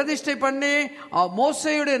அதை பிரதிஷ்டை பண்ணி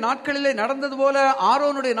மோசேயுடைய நாட்களிலே நடந்தது போல,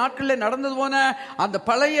 ஆரோனுடைய நாட்களிலே நடந்தது போல அந்த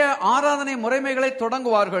பழைய ஆராதனை முறைமைகளை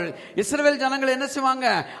தொடங்குவார்கள். இஸ்ரவேல் ஜனங்கள் என்ன செய்வாங்க,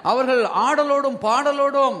 அவர்கள் ஆடலோடும்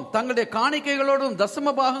பாடலோடும் தங்களுடைய காணிக்கைகளோடும்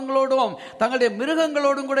தசம பாகங்களோடும் தங்களுடைய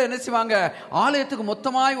மிருகங்களோடும் கூட என்ன செய்வாங்க, ஆலயத்துக்கு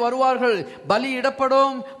மொத்தமாய் வருவார்கள். பலி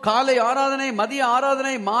இடப்படும். காலை ஆராதனை, மதிய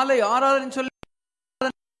ஆராதனை, மாலை ஆராதனை சொல்லி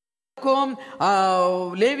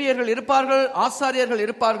லேவியர்கள் இருப்பார்கள், ஆசாரியர்கள்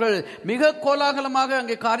இருப்பார்கள். மிக கோலாகலமாக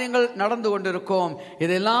அங்கே காரியங்கள் நடந்து கொண்டிருக்கும்.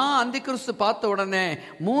 இதெல்லாம் அந்தி கிறிஸ்து பார்த்த உடனே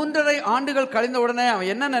 3.5 ஆண்டுகள் கழிந்த உடனே அவன்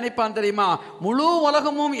என்ன நினைப்பான் தெரியுமா? முழு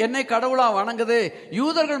உலகமும் என்னை கடவுளா வணங்குது,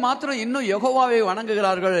 யூதர்கள் மாத்திரம் இன்னும் யெகோவாவை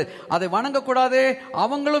வணங்குகிறார்கள், அதை வணங்கக்கூடாது,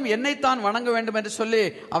 அவங்களும் என்னைத்தான் வணங்க வேண்டும் என்று சொல்லி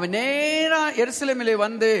அவன் நேரா எருசலேமிலே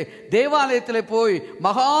வந்து தேவாலயத்திலே போய்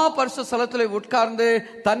மகா பரிசுத்த ஸ்தலத்திலே உட்கார்ந்து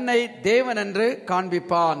தன்னை தேவன் என்று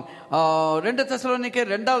காண்பிப்பான். 2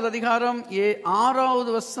 தெசலோனிக்கேயர் 2வது அதிகாரம்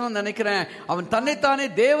 6வது வசனம் நினைக்கிறேன். அவன் தன்னைத்தானே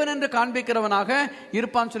தேவன் என்று காண்பிக்கிறவனாக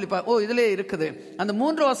இருப்பான் சொல்லி இதுல இருக்குது. அந்த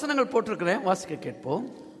 3 வசனங்கள் போட்டிருக்கிறேன், வாசிக்க கேட்போம்.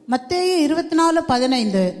 மத்தேயு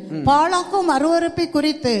 24:15. பாழாக்கும் அருவருப்பை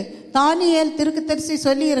குறித்து தானியேல் தீர்க்கதரிசி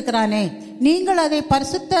சொல்லி இருக்கிறானே, நீங்கள் அதை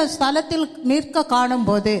பரிசுத்த ஸ்தலத்தில் நிற்க காணும்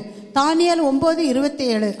போது. தானியேல்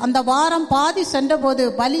 9:27. அந்த வாரம் பாதி சென்றபோது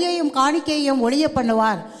பலியையும் காணிக்கையையும் ஒழிய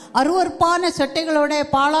பண்ணுவார், அருவருப்பான செட்டைகளோட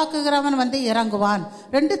பாழாக்குகிறவன் வந்து இறங்குவான்.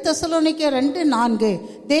 2 தெசலோனிக்கேயர் 2:4.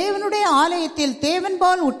 தேவனுடைய ஆலயத்தில் தேவன்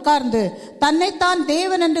போல் உட்கார்ந்து தன்னைத்தான்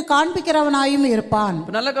தேவன் என்று காண்பிக்கிறவனாயும் இருப்பான்.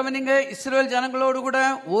 நல்ல கவனிங்க, இஸ்ரவேல் ஜனங்களோடு கூட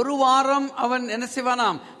ஒரு வாரம் அவன் என்ன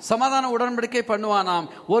செய்வானாம், சமாதான உடன்படிக்கை பண்ணுவானாம்.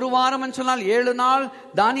 ஒரு வாரம் சொன்னால் 7 நாள்.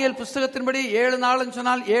 தானியேல் புஸ்தகத்தின்படி 7 நாள்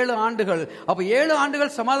சொன்னால் 7 ஆண்டுகள். அப்ப 7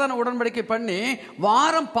 ஆண்டுகள் சமாதான உடன்படிக்கை பண்ணி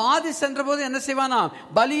வாரம் பாதி சென்ற போது என்ன செய்வானாம்,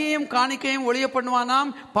 பலியையும் காணிக்கையும் ஒழிய பண்ணுவானாம்.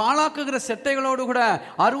 பாழாக்குகிற செட்டைகளோடு கூட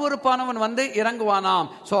அருவருப்பானவன் வந்து இறங்குவானாம்.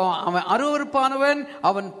 சோ அவன் அருவருப்பானவன்,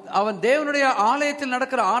 அவன் தேவனுடைய ஆலயத்தில்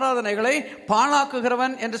நடக்கிற ஆராதனைகளை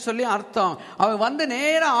பாழாக்குகிறவன் என்று சொல்லி அர்த்தம். அவன் வந்து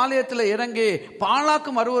நேர ஆலயத்தில் இறங்கி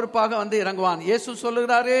பாழாக்கும் அருவருப்பாக வந்து இறங்குவான். இயேசு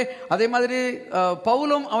சொல்லுகிறாரு, அதே மாதிரி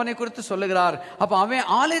பவுலும் அவனை குறித்து சொல்லுகிறார். அப்ப அவன்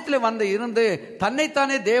ஆலயத்தில் வந்து இருந்து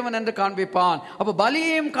தன்னைத்தானே தேவன் என்று காண்பிப்பான். அப்ப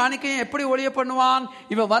பலியையும் காணிக்கையும் எப்படி ஒழிய பண்ணுவான்?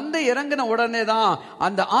 இவன் வந்து இறங்கின உடனே தான்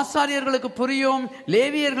அந்த ஆசாரியர்களுக்கு புரியும்,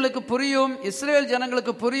 லேவியர்களுக்கு புரியும், இஸ்ரேல்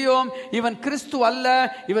ஜனங்களுக்கு புரியும், இவன் கிறிஸ்து அல்ல,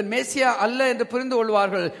 இவன் மேசியா அல்ல என்று புரிந்து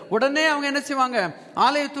கொள்வார்கள். உடனே அவங்க என்ன செய்வாங்க?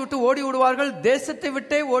 ஆலயத்தை விட்டு ஓடி விடுவார்கள், தேசத்தை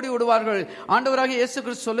விட்டே ஓடி விடுவார்கள். ஆண்டவராக இயேசு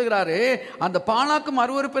கிறிஸ்து சொல்லுகிறாரு, அந்த பாலாக்கும்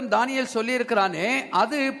அருவருப்பன் தானியேல் சொல்லி இருக்கிறானே,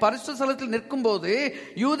 அது பரிசுத்த ஸ்தலத்தில் நிற்கும் போது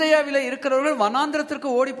யூதேயாவிலே இருக்கிறவர்கள் வனாந்திரத்திற்கு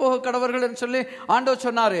ஓடி போக கடவர்கள் என்று சொல்லி ஆண்டவர்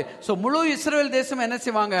சொன்னாரு. சோ முழு இஸ்ரவேல் தேசம் என்ன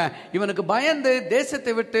செய்வாங்க? இவனுக்கு பயந்து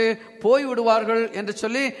தேசத்தை விட்டு போய் விடுவார்கள் என்று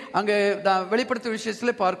சொல்லி அங்கே வெளிப்படுத்திய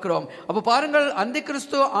விஷயத்திலே பார்க்கிறோம். அப்ப பாருங்கள், அந்தி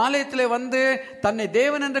கிறிஸ்து ஆலயத்திலே வந்து தன்னை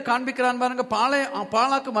தேவன் என்று காண்பிக்கிறான் பாருங்க.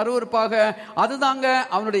 பாலாக்கு அருவருப்பாக அதுதாங்க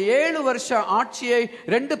அவனுடைய 7 வருஷ ஆட்சியை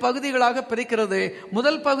 2 பகுதிகளாக பிரிக்கிறது.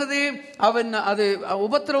 முதல் பகுதி அவன் அது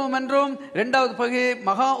உபத்திரவம் என்றும், இரண்டாவது பகுதி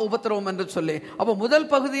மகா உபத்திரவம் என்று சொல்லி. அப்ப முதல்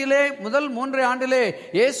பகுதியிலே முதல் 3 ஆண்டிலே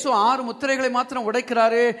இயேசு 6 முத்திரைகளை மாத்திரம்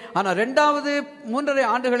உடைக்கிறாரு. ஆனா 2வது 3.5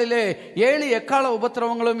 ஆண்டுகளிலே 7 எக்கால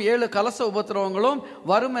உபத்திரவங்களும் 7 கலச உபத்திரவங்களும்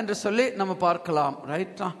வரும் என்று சொல்லி நம்ம பார்க்கலாம்.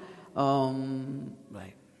 ரைட்டா?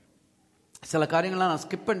 சில காரியங்கள்லாம் நான்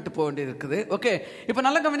ஸ்கிப் பண்ணிட்டு போக வேண்டியது இருக்குது. ஓகே, இப்ப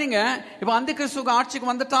நல்ல கவனிங்க. இப்ப அந்தி கிறிஸ்து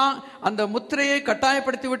ஆட்சிக்கு வந்துட்டான், அந்த முத்திரையை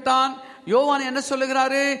கட்டாயப்படுத்தி விட்டான். யோவான் என்ன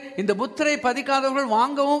சொல்லுகிறாரு? இந்த முத்திரை பதிக்காதவர்கள்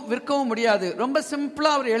வாங்கவும் விற்கவும் முடியாது. ரொம்ப சிம்பிளா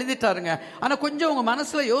அவர் எழுதிட்டாருங்க. ஆனா கொஞ்சம் உங்க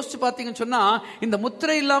மனசுல யோசிச்சு பார்த்தீங்கன்னு சொன்னா, இந்த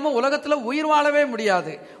முத்திரை இல்லாம உலகத்துல உயிர் வாழவே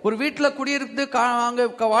முடியாது. ஒரு வீட்டுல குடியிருந்து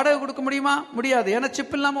அங்க வாடகை கொடுக்க முடியுமா? முடியாது. ஏன்னா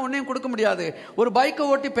சிப் இல்லாம ஒன்னையும் கொடுக்க முடியாது. ஒரு பைக்கை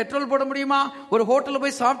ஓட்டி பெட்ரோல் போட முடியுமா? ஒரு ஹோட்டல்ல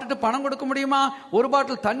போய் சாப்பிட்டுட்டு பணம் கொடுக்க முடியுமா? ஒரு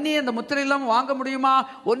பாட்டில் தண்ணி அந்த முத்திரை இல்லாம வாங்க முடியுமா?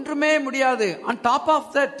 ஒன்றுமே முடியாது. ஆன் டாப்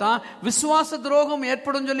ஆஃப் தட் விசுவாச துரோகம்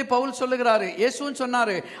ஏற்படும் சொல்லி பவுல் சொல்லுகிறாரு, இயேசுவும்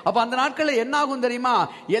சொன்னாரு. அப்ப அந்த என்ன ஆகும் தெரியுமா?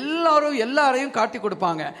 எல்லாரும் எல்லாரையும் காட்டி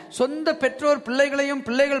கொடுப்பாங்க. சொந்த பெற்றோர் பிள்ளைகளையும்,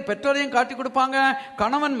 பிள்ளைகள் பெற்றோரையும் காட்டி கொடுப்பாங்க.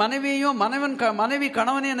 கணவன் மனைவியையும், மனைவி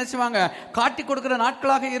கணவனையும் என்ன செய்வாங்க? காட்டி கொடுக்கிற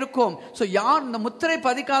நாட்களாக இருக்கும். சோ யார் இந்த முத்திரை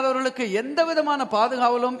பதிக்காதவர்களுக்கு எந்த விதமான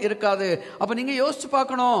பாதுகாவலும் இருக்காது. அப்ப நீங்க யோசிச்சு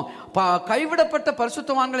பார்க்கணும், கைவிடப்பட்ட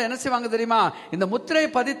பரிசுத்தவான்கள் என்ன செய்வாங்க தெரியுமா? இந்த முத்திரை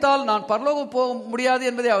பதித்தால் நான் பரலோகம் போக முடியாது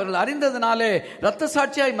என்பதை அவர்கள் அறிந்ததினாலே இரத்த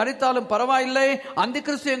சாட்சியாய் மரித்தாலும் பரவாயில்லை, அந்தி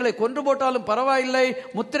கிறிஸ்து எங்களை கொன்று போட்டாலும் பரவாயில்லை,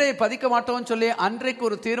 முத்திரையை பதிக்க மாட்டோம் சொல்லி அன்றைக்கு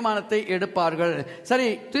ஒரு தீர்மானத்தை எடுப்பார்கள். சரி,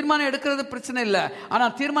 தீர்மானம் எடுக்கிறது பிரச்சனை இல்லை. ஆனா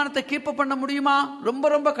தீர்மானத்தை கீப் பண்ண முடியுமா? ரொம்ப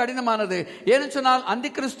ரொம்ப கடினமானது. ஏன்னு சொன்னால் அந்தி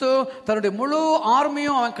கிறிஸ்து தன்னுடைய முழு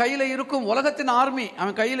ஆர்மியும் அவன் கையில இருக்கும். உலகத்தின் ஆர்மி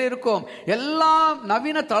அவன் கையில இருக்கும். எல்லா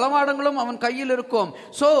நவீன தளவாடங்களும் அவன் கையில் இருக்கும்.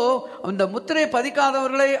 சோ அந்த முத்திரை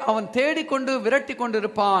பதிக்காதவர்களை அவன் தேடிக்கொண்டு விரட்டி கொண்டு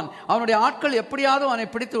இருப்பான். அவனுடைய ஆட்கள் எப்படியாவது அவனை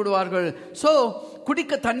பிடித்து விடுவார்கள். சோ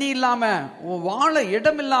குடிக்க தண்ணி இல்லாம, வாழ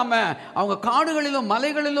இடம் இல்லாம, அவங்க காடுகளிலும்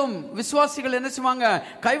மலைகளிலும் விசுவாசிகள் என்ன செய்வாங்க?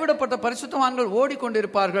 கைவிடப்பட்ட பரிசுத்தவான்கள்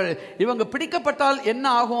ஓடிக்கொண்டிருப்பார்கள். இவங்க பிடிக்கப்பட்டால் என்ன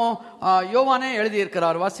ஆகும்? யோவானே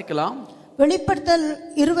எழுதியிருக்கிறார், வாசிக்கலாம். வெளிப்படுத்தல்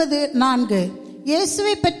 20:4.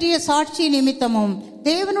 இயேசுவை பற்றிய சாட்சி நிமித்தமும்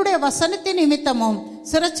தேவனுடைய வசனத்தின் நிமித்தமும்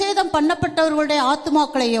சிரச்சேதம் பண்ணப்பட்டவர்களுடைய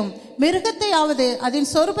ஆத்துமாக்களையும் மிருகத்தையாவது அதன்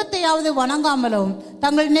சொரூபத்தையாவது வணங்காமலும்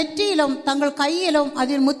தங்கள் நெற்றியிலும் தங்கள் கையிலும்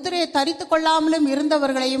அதன் முத்திரையை தரித்து கொள்ளாமலும்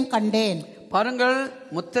இருந்தவர்களையும் கண்டேன். பாருங்கள்,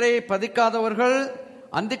 முத்திரையை பதிக்காதவர்கள்,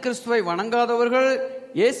 அந்தி கிறிஸ்துவை வணங்காதவர்கள்,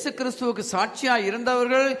 இயேசு கிறிஸ்துவுக்கு சாட்சியா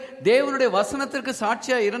இருந்தவர்கள், தேவனுடைய வசனத்திற்கு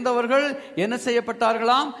சாட்சியா இருந்தவர்கள் என்ன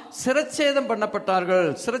செய்யப்பட்டார்களாம்? சிரச்சேதம் பண்ணப்பட்டார்கள்.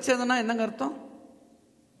 சிரச்சேதம்னா என்னங்க அர்த்தம்?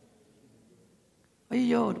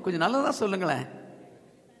 ஐயோ, கொஞ்சம் நல்லதா சொல்லுங்களேன்.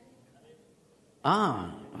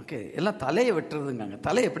 ஓகே, எல்லாம் தலையை வெட்டுறதுங்க.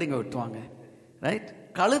 தலை எப்படிங்க வெட்டுவாங்க? ரைட்,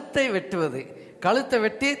 கழுத்தை வெட்டுவது. கழுத்தை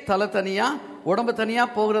வெட்டி தலை தனியா உடம்பு தனியா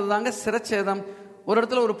போகிறது தாங்க சிரச்சேதம். ஒரு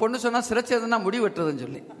இடத்துல ஒரு பொண்ணு சொன்னா சிரச்சேதம்னா முடி வெட்டுறதுன்னு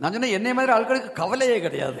சொல்லி. நான் சொன்னேன், என்னை மாதிரி ஆட்களுக்கு கவலையே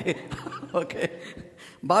கிடையாது. ஓகே,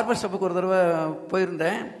 பார்பர் ஷாப்புக்கு ஒரு தடவை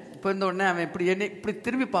போயிருந்தேன். போயிருந்த உடனே அவன் இப்படி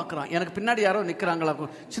திரும்பி பார்க்குறான். எனக்கு பின்னாடி யாரோ நிற்கிறாங்களா,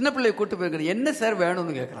 சின்ன பிள்ளையை கூட்டு போயிருக்கிறேன், என்ன சார்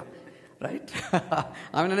வேணும்னு கேட்குறான். ரைட்,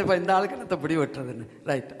 அவன் நினைப்பா இந்த ஆளுக்கு என்னத்தை பிடி வெட்டுறதுன்னு.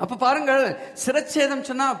 ரைட், அப்ப பாருங்கள், சிரச்சேதம்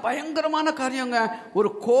சொன்னா பயங்கரமான காரியங்க. ஒரு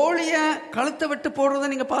கோழிய கழுத்தை வெட்டு போடுறத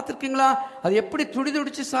நீங்க பார்த்திருக்கீங்களா? அது எப்படி துடி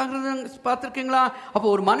துடிச்சு சாகுறது பார்த்திருக்கீங்களா? அப்போ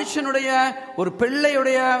ஒரு மனுஷனுடைய, ஒரு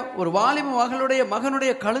பிள்ளையுடைய, ஒரு வாலிப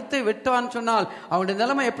மகனுடைய கழுத்தை வெட்டுவான்னு சொன்னால் அவனுடைய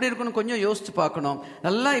நிலைமை எப்படி இருக்குன்னு கொஞ்சம் யோசிச்சு பார்க்கணும்.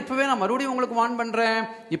 நல்லா இப்பவே நான் மறுபடியும் உங்களுக்கு வான் பண்றேன்.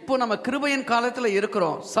 இப்போ நம்ம கிருபையின் காலத்துல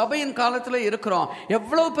இருக்கிறோம், சபையின் காலத்துல இருக்கிறோம்.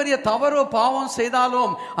 எவ்வளவு பெரிய தவறோ பாவம்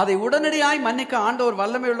செய்தாலும் அதை உடனடியாய் மன்னிக்க ஆண்டவர்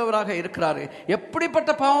வல்லமை உள்ளவராக இருக்கிறாரு.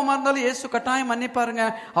 எப்படிப்பட்ட பாவமா இருந்தாலும் இயேசு கட்டாயம் மன்னிப்பாருங்க.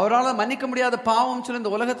 அவரால் மன்னிக்க முடியாத பாவம் சொல்லி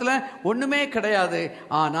இந்த உலகத்துல ஒண்ணுமே கிடையாது.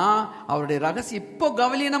 ஆனா அவருடைய ரகசியம் இப்போ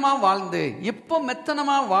கவலீனமா வாழ்ந்து, இப்போ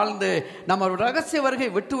மெத்தனமா வாழ்ந்து நம்ம ரகசிய வருகை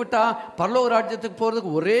விட்டு விட்டா பரலோக ராஜ்யத்துக்கு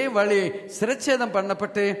போறதுக்கு ஒரே வழி சிரச்சேதம்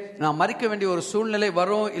பண்ணப்பட்டு நாம் மறிக்க வேண்டிய ஒரு சூழ்நிலை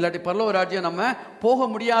வரும். இல்லாட்டி பரலோக ராஜ்யம் நம்ம போக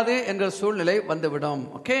முடியாது என்கிற சூழ்நிலை வந்துவிடும்.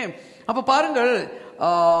 ஓகே, அப்ப பாருங்கள்,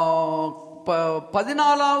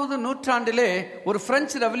 14வது நூற்றாண்டிலே ஒரு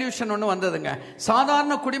பிரெஞ்சு ரெவல்யூஷன் ஒன்று வந்ததுங்க.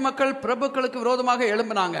 சாதாரண குடிமக்கள் பிரபுக்களுக்கு விரோதமாக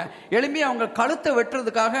எழும்பினாங்க. எழும்பி அவங்க கழுத்தை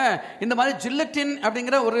வெட்டுறதுக்காக இந்த மாதிரி ஜில்லட்டின்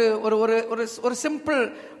அப்படிங்கிற ஒரு சிம்பிள்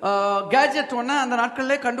கேஜெட் ஒன்று அந்த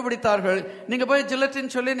நாட்களிலே கண்டுபிடித்தார்கள். நீங்க போய்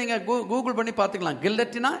ஜில்லட்டின் சொல்லி நீங்க கூகுள் பண்ணி பார்த்துக்கலாம்.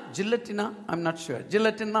 ஜில்லட்டினா ஐம் நாட் ஷுர்,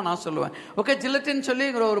 ஜில்லட்டின் தான் நான் சொல்லுவேன். ஓகே, ஜில்லட்டின் சொல்லி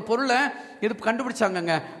ஒரு பொருளை இது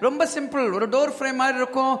கண்டுபிடிச்சாங்க. ரொம்ப சிம்பிள், ஒரு டோர் ஃப்ரேம் மாதிரி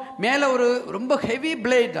இருக்கும், மேல ஒரு ரொம்ப ஹெவி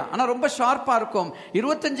பிளேட், ஆனா ரொம்ப ஷார்ப்பா இருக்கும்.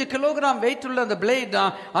 25 கிலோகிராம் வெயிட் உள்ள அந்த பிளேட்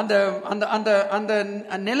அந்த அந்த அந்த அந்த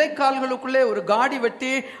நிலைக்கால்களுக்குள்ளே ஒரு காடி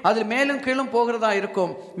வெட்டி அதில் மேலும் கீழும் போகிறதா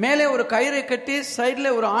இருக்கும். மேலே ஒரு கயிறை கட்டி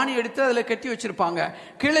சைட்ல ஒரு ஆணி எடுத்து அதில் கட்டி வச்சிருப்பாங்க.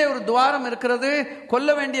 கீழே ஒரு துவாரம் இருக்கிறது. கொல்ல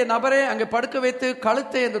வேண்டிய நபரை அங்கே படுக்க வைத்து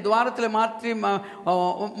கழுத்தை அந்த துவாரத்தில்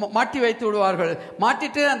மாட்டி வைத்து விடுவார்கள்.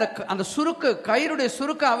 மாட்டிட்டு அந்த சுருக்கு, கயிறுடைய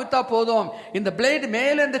சுருக்கு அவித்தா போதும், இந்த பிளேடு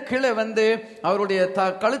மேலிருந்து கீழே வந்து அவருடைய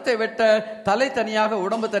கழுத்தை வெட்ட தலை தனியாக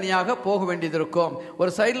உடம்பு தனியாக போக வேண்டியது இருக்கும்.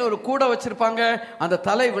 ஒரு சைடில் ஒரு கூடை வச்சிருப்பாங்க, அந்த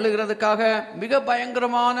தலை விழுகிறதுக்காக. மிக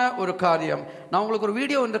பயங்கரமான ஒரு காரியம். நான் உங்களுக்கு ஒரு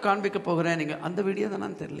வீடியோ ஒன்று காண்பிக்க போகிறேன். நீங்க அந்த வீடியோ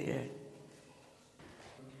தானே தெரியலையே,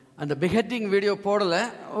 அந்த பிஹெட்டிங் வீடியோ போடல,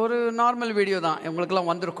 ஒரு நார்மல் வீடியோ தான்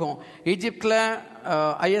உங்களுக்கெல்லாம் வந்திருக்கும். ஈஜிப்டில்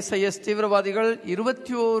ISIS தீவிரவாதிகள்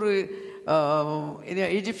 21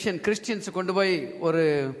 ஈஜிப்சியன் கிறிஸ்டியன்ஸ் கொண்டு போய் ஒரு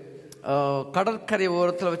கடற்கரை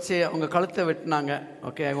ஓரத்தில் வச்சு அவங்க கழுத்தை வெட்டினாங்க.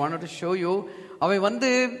 Okay, I want to show you. அவன் வந்து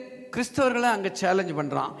கிறிஸ்தவர்களை அங்கே சேலஞ்ச்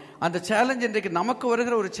பண்ணுறான். அந்த சேலஞ்ச் இன்றைக்கு நமக்கு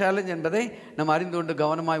வருகிற ஒரு சேலஞ்ச் என்பதை நம்ம அறிந்து கொண்டு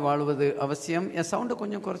கவனமாய் வாழுவது அவசியம். என் சவுண்டை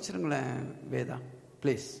கொஞ்சம் குறைச்சிருங்களேன் வேதா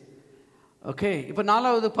ப்ளீஸ். ஓகே, இப்போ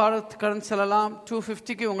 4வது பாடத்துக்கு கடந்து செல்லலாம்.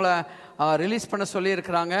 2:50 உங்களை ரிலீஸ் பண்ண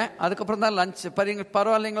சொல்லியிருக்கிறாங்க. அதுக்கப்புறம் தான் லஞ்ச்.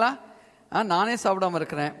 பரவாயில்லைங்களா? நானே சாப்பிடாமல்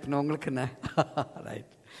இருக்கிறேன், பின்ன உங்களுக்கு என்ன?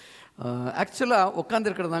 ரைட். ஆக்சுவலாக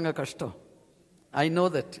உட்காந்துருக்கிறது தாங்க கஷ்டம். I know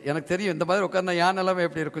that. எனக்கு தெரியும் இந்த மாதிரி உட்காந்தா யான் நிலைமை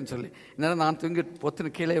எப்படி இருக்குன்னு சொல்லி. இன்னும் நான் தூங்கி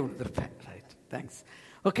பொத்துன்னு கீழே விழுந்திருப்பேன். Right, thanks.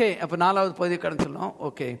 ஓகே, அப்போ 4வது பகுதி கடந்து சொல்லலாம்.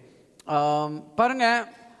 ஓகே, பாருங்க,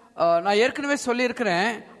 நான் ஏற்கனவே சொல்லியிருக்கிறேன்,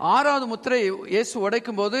 6வது முத்திரை இயேசு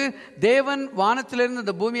உடைக்கும் போது தேவன் வானத்திலிருந்து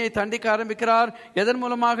இந்த பூமியை தண்டிக்க ஆரம்பிக்கிறார். எதன்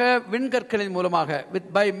மூலமாக? விண்கற்களின் மூலமாக,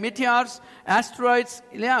 பை மீட்டியார்ஸ், ஆஸ்ட்ராய்ட்ஸ்,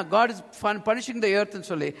 இல்லையா? காட் இஸ் பனிஷிங் த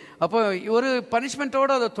எர்த்னு சொல்லி. அப்போ ஒரு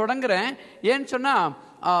பனிஷ்மெண்ட்டோடு அதை தொடங்குறேன். ஏன்னு சொன்னால்,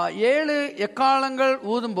 7 எக்காலங்கள்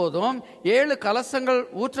ஊதும் போதும் 7 கலசங்கள்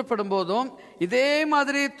ஊற்றப்படும் போதும் இதே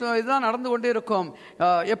மாதிரி இதுதான் நடந்து கொண்டே இருக்கும்.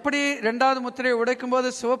 எப்படி 2வது முத்திரையை உடைக்கும் போது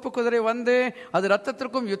சிவப்பு குதிரை வந்து அது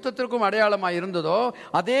ரத்தத்திற்கும் யுத்தத்திற்கும் அடையாளமாக இருந்ததோ,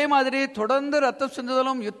 அதே மாதிரி தொடர்ந்து ரத்தம்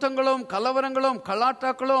சிந்துதலும் யுத்தங்களும் கலவரங்களும்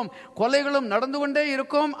கலாட்டாக்களும் கொலைகளும் நடந்து கொண்டே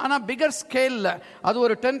இருக்கும். ஆனால் பிகர் ஸ்கேலில். அது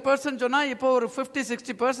ஒரு 10% சொன்னால் இப்போ ஒரு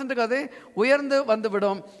 50-60% அது உயர்ந்து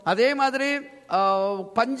வந்துவிடும். அதே மாதிரி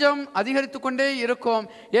பஞ்சம் அதிகரித்து கொண்டே இருக்கும்.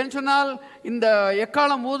 ஏன்னு சொன்னால், இந்த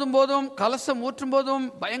எக்காலம் ஊதும் போதும் கலசம் ஊற்றும் போதும்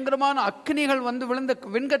பயங்கரமான அக்னிகள் வந்து விழுந்து,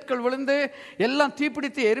 விண்கற்கள் விழுந்து எல்லாம்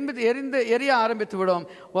தீப்பிடித்து எரிய ஆரம்பித்து விடும்.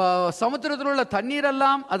 சமுத்திரத்தில் உள்ள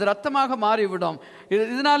தண்ணீரெல்லாம் அது ரத்தமாக மாறிவிடும்.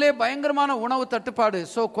 இதனாலே பயங்கரமான உணவு தட்டுப்பாடு.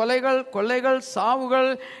 ஸோ கொலைகள், சாவுகள்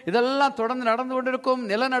இதெல்லாம் தொடர்ந்து நடந்து கொண்டிருக்கும்.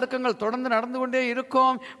 நிலநடுக்கங்கள் தொடர்ந்து நடந்து கொண்டே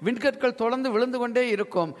இருக்கும். விண்கற்கள் தொடர்ந்து விழுந்து கொண்டே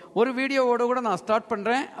இருக்கும். ஒரு வீடியோவோடு கூட நான் ஸ்டார்ட்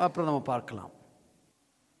பண்ணுறேன், அப்புறம் நம்ம பார்க்கலாம்.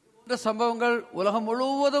 இந்த சம்பவங்கள் உலகம்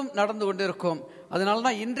முழுவதும் நடந்து கொண்டிருக்கும். அதனால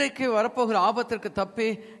தான் இன்றைக்கு வரப்போகிற ஆபத்திற்கு தப்பி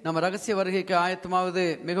நம்ம ரகசிய வருகைக்கு ஆயத்தமாவது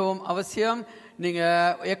மிகவும் அவசியம்.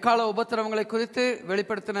 நீங்கள் எக்கால உபத்திரவங்களை குறித்து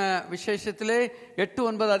வெளிப்படுத்தின விசேஷத்திலே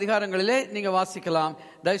 8-9 அதிகாரங்களிலே நீங்கள் வாசிக்கலாம்.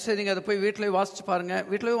 தயவுசெய்து நீங்கள் அதை போய் வீட்டில் வாசிச்சு பாருங்கள்.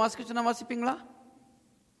 வீட்டில் போய் வாசிக்க சொன்னால் வாசிப்பீங்களா?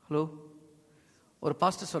 ஹலோ, ஒரு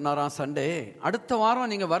பாஸ்டர் சொன்னாராம் சண்டே, அடுத்த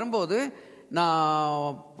வாரம் நீங்கள் வரும்போது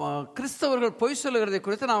நான் கிறிஸ்தவர்கள் பொய் சொல்லுகிறதை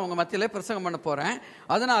குறித்து நான் உங்கள் மத்தியிலே பிரசங்கம் பண்ண போகிறேன்.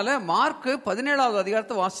 அதனால் மார்க் 17வது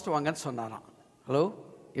அதிகாரத்தை வாசிட்டு வாங்கன்னு சொன்னாராம். ஹலோ,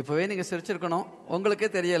 இப்போவே நீங்கள் சிரிச்சிருக்கணும், உங்களுக்கே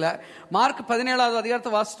தெரியலை. மார்க் 17வது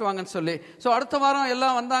அதிகாரத்தை வாசிட்டு வாங்கன்னு சொல்லி. ஸோ அடுத்த வாரம்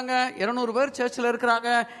எல்லாம் வந்தாங்க. 200 பேர் சர்ச்சில் இருக்கிறாங்க.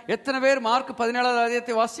 எத்தனை பேர் மார்க் 17வது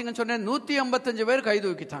அதிகாரத்தை வாசிங்கன்னு சொன்னேன்? 155 பேர் கை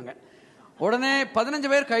தூக்கிட்டாங்க. உடனே 15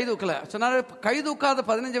 பேர் கை தூக்கல. சொன்னாரு, கை தூக்காத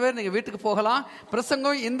 15 பேர் நீங்க வீட்டுக்கு போகலாம்,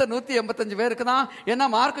 பிரசங்கம் இந்த 155 பேருக்கு தான். ஏன்னா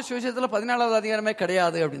மார்க் சுவிசேஷத்தில் 17வது அதிகாரமே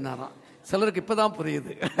கிடையாது அப்படின்னாராம். சிலருக்கு இப்பதான்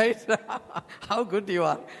புரியுது. Have good you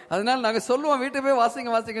are. அதனால நாங்கள் சொல்லுவோம், வீட்டுக்கு போய்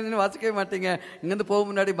வாசிங்கன்னு வாசிக்கவே மாட்டீங்க, இங்கிருந்து போக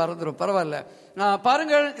முன்னாடி மறந்துடும். பரவாயில்ல.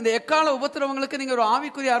 பாருங்கள், இந்த எக்கால உபத்திரவங்களுக்கு நீங்க ஒரு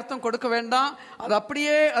ஆவிக்குரிய அர்த்தம் கொடுக்க வேண்டாம். அது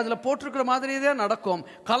அப்படியே அதுல போட்டிருக்கிற மாதிரியே தான் நடக்கும்.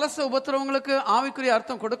 கலச உபத்திரவங்களுக்கு ஆவிக்குரிய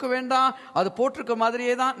அர்த்தம் கொடுக்க வேண்டாம், அது போட்டிருக்கிற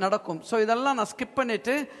மாதிரியே தான் நடக்கும். ஸோ இதெல்லாம் நான் ஸ்கிப்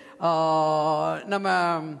பண்ணிட்டு நம்ம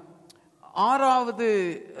 6வது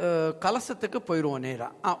கலசத்துக்கு போயிடுவோம் நேரா.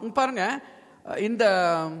 பாருங்க, இந்த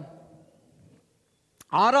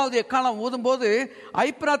 6வது எக்காலம் ஊதும் போது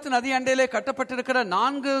ஐப்ராத் நதி அண்டையிலே கட்டப்பட்டிருக்கிற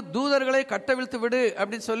 4 தூதர்களை கட்டவிழ்த்து விடு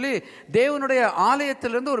அப்படின்னு சொல்லி தேவனுடைய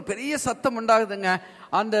ஆலயத்திலிருந்து ஒரு பெரிய சத்தம் உண்டாகுதுங்க.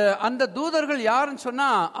 அந்த அந்த தூதர்கள் யாருன்னு சொன்னா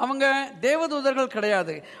அவங்க தேவதூதர்கள்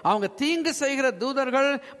கிடையாது. அவங்க தீங்கு செய்கிற தூதர்கள்,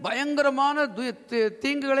 பயங்கரமான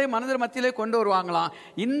தீங்குகளை மனிதர் மத்தியிலே கொண்டு வருவாங்களாம்.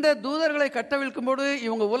 இந்த தூதர்களை கட்டவிழ்க்கும் போது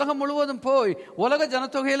இவங்க உலகம் முழுவதும் போய் உலக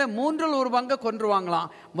ஜனத்தொகையில 1/3 கொன்றுவாங்களாம்.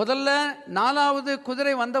 முதல்ல 4வது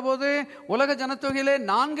குதிரை வந்தபோது உலக ஜனத்தொகையிலே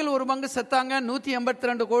 4/1 செத்தாங்க,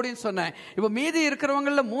 182 கோடின்னு சொன்னேன். இப்ப மீதி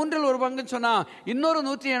இருக்கிறவங்கள 3/1 சொன்னா இன்னொரு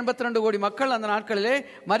 182 கோடி மக்கள் அந்த நாட்களிலே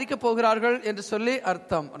மரிக்க போகிறார்கள் என்று சொல்லி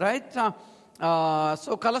அர்த்தம். ரைட்?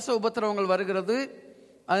 சோ கலச உபத்திரவங்கள் வருகிறது.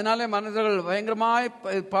 அதனால மனிதர்கள் பயங்கரமாய்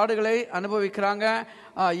பாடுகளை அனுபவிக்கிறாங்க.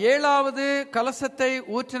 7வது கலசத்தை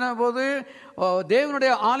ஊற்றின போது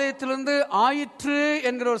தேவனுடைய ஆலயத்திலிருந்து ஆயிற்று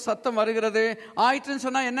என்கிற ஒரு சத்தம் வருகிறது. ஆயிற்றுன்னு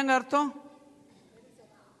சொன்னா என்னங்க அர்த்தம்?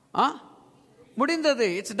 முடிந்தது,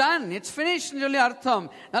 இட்ஸ் டன், இட்ஸ் ஃபினிஷ்ட் சொல்லி அர்த்தம்.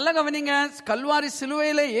 நல்ல கவனிங்க, கல்வாரி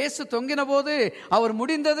சிலுவையில இயேசு தொங்கின போது அவர்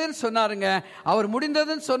முடிந்ததுன்னு சொன்னாருங்க. அவர்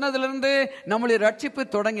முடிந்ததுன்னு சொன்னதிலிருந்து நம்முடைய ரட்சிப்பு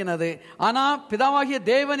தொடங்கினது. ஆனா பிதாவாகிய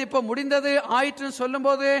தேவன் இப்ப முடிந்தது ஆயிற்றுன்னு சொல்லும்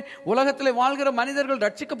போது உலகத்தில் வாழ்கிற மனிதர்கள்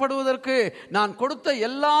ரட்சிக்கப்படுவதற்கு நான் கொடுத்த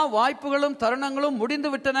எல்லா வாய்ப்புகளும் தருணங்களும்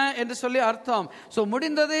முடிந்து விட்டன என்று சொல்லி அர்த்தம். சோ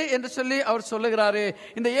முடிந்தது என்று சொல்லி அவர் சொல்லுகிறாரு.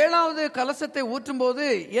 இந்த 7வது கலசத்தை ஊற்றும் போது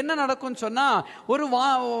என்ன நடக்கும் சொன்னா, ஒரு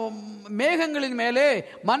மேகங்கள் மேலே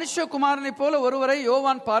மனுஷகுமாரனை போல ஒருவரை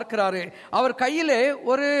யோவான் பார்க்கிறாரு. அவர் கையிலே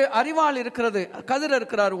ஒரு அரிவாள் இருக்கிறது, கதிர்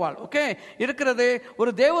இருக்கிறார், ஓகே இருக்கிறது.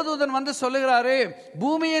 ஒரு தேவதூதன் வந்து சொல்லுகிறாரு,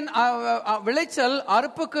 பூமியின் விளைச்சல்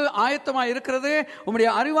அறுப்புக்கு ஆயத்தமா இருக்கிறது,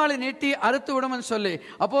 உம்முடைய அரிவாளை நீட்டி அறுத்து விடும் சொல்லி.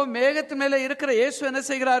 அப்போ மேகத்தின் மேலே இருக்கிற இயேசு என்ன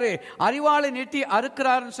செய்கிறாரு? அரிவாளை நீட்டி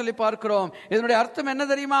அறுக்கிறார் சொல்லி பார்க்கிறோம். இதனுடைய அர்த்தம் என்ன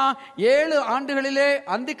தெரியுமா? 7 ஆண்டுகளிலே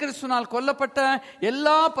அந்தி கிறிஸ்துவினால் கொல்லப்பட்ட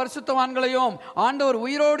எல்லா பரிசுத்தவான்களையும் ஆண்டவர்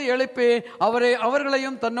உயிரோடு எழுப்பி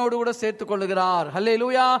அவர்களையும் தன்னோடு கூட சேர்த்துக் கொள்ளுகிறார்.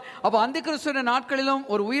 ஹல்லேலூயா. அப்ப அந்தி கிறிஸ்துவின் நாட்களிலும்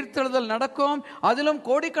ஒரு உயிர்த்தெழுதல் நடக்கும். அதிலும்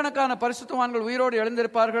கோடிக்கணக்கான பரிசுத்தவான்கள் உயிரோடு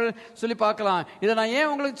எழுந்திருப்பார்கள் சொல்லி பார்க்கலாம். இதை நான் ஏன்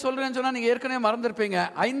உங்களுக்கு சொல்றேன்னு சொன்னா நீங்க ஏற்கனவே மறந்திருப்பீங்க.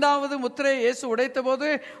 5வது முத்திரையை இயேசு உடைத்த போது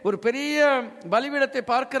ஒரு பெரிய பலிபீடத்தை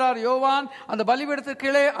பார்க்கிறார் யோவான். அந்த பலிபீடத்திற்கு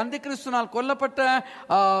கீழே அந்தி கிறிஸ்துவினால் கொல்லப்பட்ட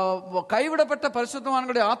கைவிடப்பட்ட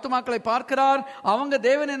பரிசுத்தவான்களுடைய ஆத்துமாக்களை பார்க்கிறார். அவங்க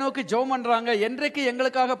தேவனை நோக்கி ஜெபம் பண்றாங்க, என்றைக்கு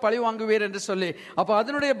எங்களுக்காக பழி வாங்குவீர் என்று சொல்லி. அப்ப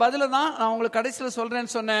அதனுடைய பதில தான் நான் உங்களுக்கு கடைசியில்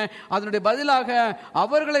சொல்றேன்னு சொன்னேன். அதனுடைய பதிலாக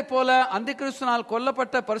அவர்களை போல அந்தி கிறிஸ்துவினால்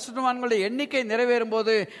கொல்லப்பட்ட பரிசுத்தவான்களுடைய எண்ணிக்கை நிறைவேறும்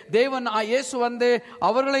போது தேவன் இயேசு வந்து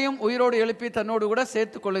அவர்களையும் உயிரோடு எழுப்பி தன்னோடு கூட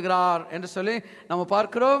சேர்த்துக் கொள்ளுகிறார் என்று சொல்லி நம்ம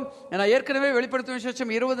பார்க்கிறோம். ஏற்கனவே வெளிப்படுத்தும்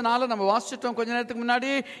விசேஷம் 20 நம்ம வாசிச்சிட்டோம் கொஞ்ச நேரத்துக்கு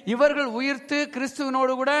முன்னாடி. இவர்கள் உயிர்த்து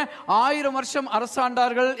கிறிஸ்துவினோடு கூட 1000 வருஷம்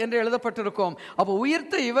அரசாண்டார்கள் என்று எழுதப்பட்டிருக்கும். அப்போ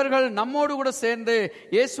உயிர்த்த இவர்கள் நம்மோடு கூட சேர்ந்து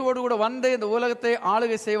இயேசுவோடு கூட வந்து இந்த உலகத்தை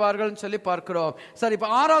ஆளுகை செய்வார்கள் சொல்லி பார்க்கிறோம். சரி, இப்ப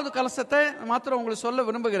 6வது கலசத்தை மாத்திரம் உங்களுக்கு சொல்ல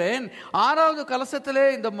விரும்புகிறேன். 6வது கலசத்திலே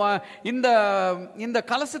இந்த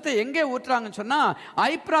கலசத்தை எங்கே ஊற்றுறாங்கன்னு சொன்னா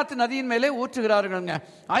ஐப்ராத் நதியின் மேலே ஊற்றுகிறார்கள்.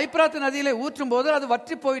 ஐப்ராத் நதியிலே ஊற்றும் போது அது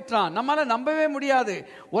வற்றி போயிட்டான். நம்மால நம்பவே முடியாது.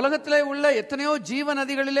 உலகத்திலே உள்ள எத்தனையோ ஜீவ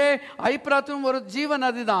நதிகளிலே ஐப்ராத்தும் ஒரு ஜீவ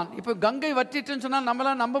நதி தான். இப்ப கங்கை வற்றிட்டுன்னு சொன்னா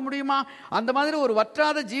நம்மளால நம்ப முடியுமா? அந்த மாதிரி ஒரு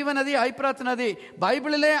வற்றாத ஜீவ நதி ஐப்ராத் நதி.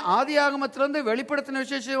 பைபிளிலே ஆதியாகமத்திலிருந்து வெளிப்படுத்தின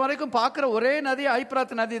விசேஷம் வரைக்கும் பார்க்கிற ஒரே நதி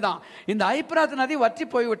ஐப்ராத் நதி தான். இந்த ஐப்ராத் நதி வற்றி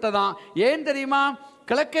போய்விட்டதான். ஏன் தெரியுமா?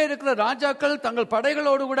 கிழக்கே இருக்கிற ராஜாக்கள் தங்கள்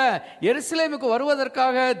படைகளோடு கூட எருசலேமுக்கு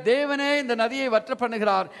வருவதற்காக தேவனே இந்த நதியை வற்ற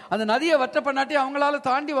பண்ணுகிறார். அந்த நதியை வற்ற பண்ணாட்டி அவங்களால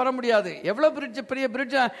தாண்டி வர முடியாது. எவ்வளவு பெரிய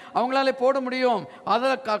பிரிட்ஜ் அவங்களால போட முடியும்? அதை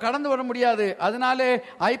கடந்து வர முடியாது. அதனாலே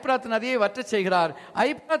ஐப்ராத் நதியை வற்ற செய்கிறார்.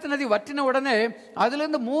 ஐப்ராத் நதி வற்றின உடனே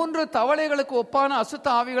அதிலிருந்து 3 தவளைகளுக்கு ஒப்பான அசுத்த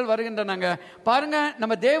ஆவிகள் வருகின்றன. பாருங்க,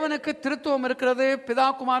 நம்ம தேவனுக்கு திருத்துவம் இருக்கிறது, பிதா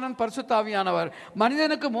குமாரன் பரிசுத்த ஆவியானவர்.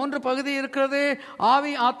 மனிதனுக்கு 3 பகுதி இருக்கிறது,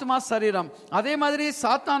 ஆவி, ஆத்மா, சரீரம். அதே மாதிரி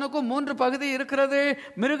சாத்தானுக்கும் 3 பகுதி இருக்கிறது.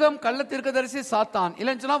 மிருகம், கள்ள தீர்க்கதரிசி, சாத்தான்,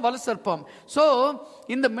 இல்லைன்னு சொன்னா வலு சர்ப்பம். சோ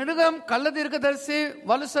இந்த மிருகம், கள்ள தீர்க்கதரிசி,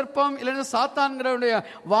 வலு சர்ப்பம் இல்லைன்னா சாத்தான்களுடைய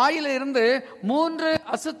வாயில இருந்து 3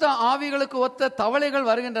 அசுத்த ஆவிகளுக்கு ஒத்த தவளைகள்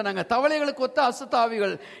வருகின்றன. தவளைகளுக்கு ஒத்த அசுத்த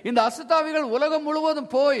ஆவிகள். இந்த அசுத்த ஆவிகள் உலகம் முழுவதும்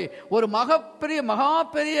போய் ஒரு மகா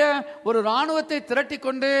பெரிய ஒரு ராணுவத்தை திரட்டி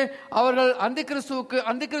கொண்டு அவர்கள் அந்தி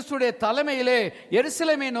கிறிஸ்துவுடைய தலைமையிலே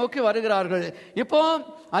எருசலேமை நோக்கி வருகிறார்கள். இப்போ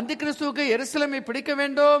அந்தி கிறிஸ்துவுக்கு எருசலேமை பிடிக்க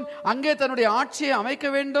வேண்டும், அங்கே தன்னுடைய ஆட்சியை அமைக்க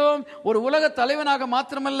வேண்டும். ஒரு உலக தலைவனாக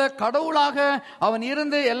மாத்திரமல்ல, கடவுளாக அவன்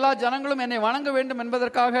இருந்து எல்லா ஜனங்களும் என்னை வணங்க வேண்டும்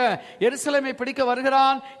என்பதற்காக எருசலேமை பிடிக்க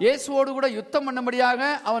வருகிறான். இயேசுவோடு கூட யுத்தம் பண்ணும்படியாக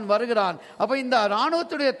அவன் வருகிறான். அப்ப இந்த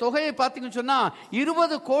ராணுவத்துடைய தொகையை பார்த்தீங்கன்னு சொன்னா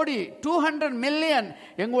 20 கோடி, 200 மில்லியன்.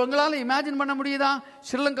 உங்களால இமேஜின் பண்ண முடியுதா?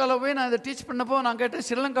 ஸ்ரீலங்காவில் போய் நான் இதை டீச் பண்ணப்போ நான் கேட்டேன்,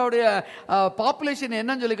 ஸ்ரீலங்காவுடைய பாப்புலேஷன்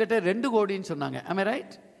என்னன்னு சொல்லி கேட்டேன். 2 கோடின்னு சொன்னாங்க. am I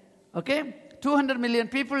right? okay, 200 million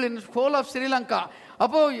people in whole of Sri Lanka.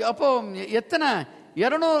 அப்போ எத்தனை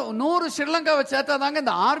 100 ஸ்ரீலங்காவை சேர்த்தா தாங்க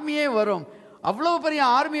இந்த ஆர்மியே வரும். அவ்வளவு பெரிய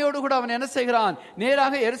ஆர்மியோடு கூட அவன் என்ன செய்கிறான்?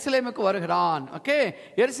 நேராக எருசலேமுக்கு வருகிறான். ஓகே,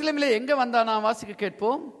 எருசலேமிலே எங்க வந்தானா? வாசிக்க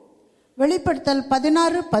கேட்போம். வெளிப்படுத்தல்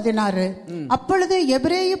 16:16. அப்பொழுது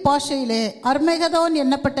எபிரேய பாஷையிலே அர்மெகதோன்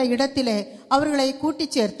என்னப்பட்ட இடத்திலே அவர்களை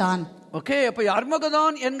கூட்டிச் சேர்த்தான். ஓகே, அப்ப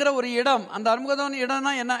அர்மகதோன் என்கிற ஒரு இடம், அந்த அர்மகதோன்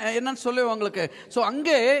இடம்னா என்னன்னு சொல்லு உங்களுக்கு. ஸோ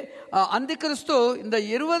அங்கே அந்தி கிறிஸ்து இந்த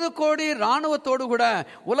 20 கோடி இராணுவத்தோடு கூட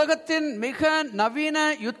உலகத்தின் மிக நவீன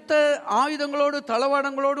யுத்த ஆயுதங்களோடு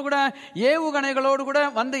தளவாடங்களோடு கூட ஏவுகணைகளோடு கூட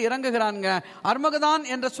வந்து இறங்குகிறாங்க. அர்மகதான்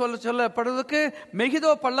என்று சொல்லப்படுவதற்கு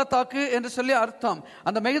மெகிதோ பள்ளத்தாக்கு என்று சொல்லி அர்த்தம்.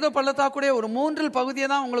 அந்த மெகிதோ பள்ளத்தாக்குடைய ஒரு 3 பகுதியை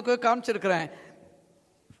தான் உங்களுக்கு காமிச்சிருக்கிறேன்.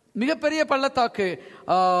 மிகப்பெரிய பள்ளத்தாக்கு.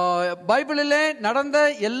 பைபிளிலே நடந்த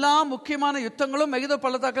எல்லா முக்கியமான யுத்தங்களும் மெகிதோ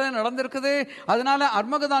பள்ளத்தாக்கிலே நடந்திருக்குது. அதனால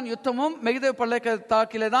அர்மகதான் யுத்தமும் மெகிதோ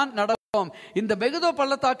பள்ளத்தாக்கிலே தான் நடக்கும். இந்த மெகிதோ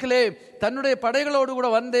பள்ளத்தாக்கிலே தன்னுடைய படைகளோடு கூட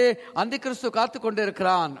வந்து அந்தி கிறிஸ்து காத்து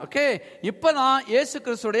கொண்டிருக்கிறான். ஓகே, இப்பதான் இயேசு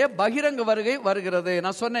கிறிஸ்துடைய பகிரங்க வருகை வருகிறது.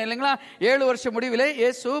 நான் சொன்னேன் இல்லைங்களா, 7 வருஷ முடிவிலே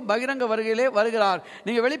இயேசு பகிரங்க வருகையிலே வருகிறார்.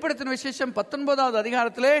 நீங்க வெளிப்படுத்தின விசேஷம் 19வது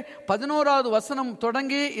அதிகாரத்திலே 11வது வசனம்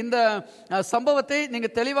தொடங்கி இந்த சம்பவத்தை நீங்க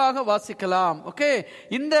தெளிவாக வாசிக்கலாம். ஓகே,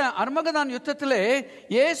 இந்த அர்மகதான் யுத்தத்திலே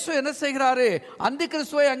இயேசு என்ன செய்கிறாரு? அந்தி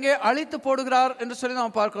கிறிஸ்துவை அங்கே அழித்து போடுகிறார் என்று சொல்லி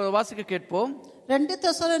நாம் பார்க்கிறோம். வாசிக்க கேட்போம். 2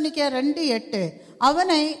 தெசலோனிக்கேயர் 2:8.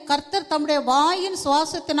 அவனை கர்த்தர் தம்முடைய வாயின்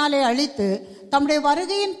சுவாசத்தினாலே அழித்து தம்முடைய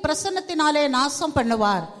வருகையின் பிரசன்னத்தினாலே நாசம்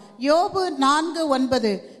பண்ணுவார். யோபு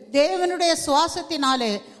 4:9. தேவனுடைய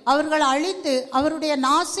சுவாசத்தினாலே அவர்கள் அழிந்து அவருடைய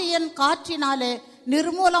நாசியின் காற்றினாலே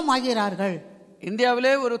நிர்மூலமாகிறார்கள்.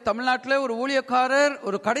 இந்தியாவிலே ஒரு தமிழ்நாட்டிலே ஒரு ஊழியக்காரர்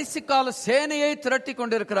ஒரு கடைசி கால சேனையை திரட்டி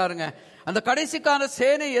கொண்டிருக்கிறாருங்க. அந்த கடைசி கால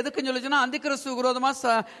சேனை எதுக்குன்னு சொல்லிச்சுன்னா அந்தி கிறிஸ்து விரோதமா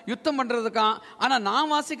யுத்தம் பண்றதுக்கான். ஆனா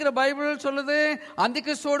நான் வாசிக்கிற பைபிள் சொல்லுது அந்தி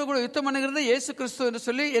கிறிஸ்துவோடு கூட யுத்தம் பண்ணுகிறது இயேசு கிறிஸ்து என்று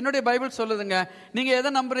சொல்லி என்னுடைய பைபிள் சொல்லுதுங்க. நீங்க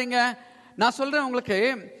எதை நம்புறீங்க? நான் சொல்றேன் உங்களுக்கு,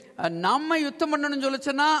 நம்ம யுத்தம் பண்ணணும்னு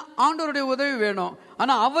சொல்லிச்சுன்னா ஆண்டவருடைய உதவி வேணும்.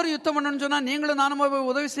 ஆனா அவர் யுத்தம் பண்ணணும்னு சொன்னா நீங்களும் நானும்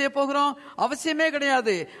உதவி செய்ய போகிறோம் அவசியமே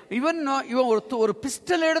கிடையாது. இவன் ஒரு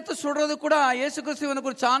பிஸ்டல் எடுத்து சுடுறது கூட இயேசு கிறிஸ்து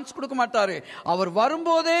இவனுக்கு ஒரு சான்ஸ் கொடுக்க மாட்டாரு. அவர்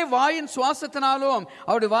வரும்போதே வாயின் சுவாசத்தினாலும்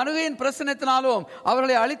அவருடைய வருகையின் பிரசனத்தினாலும்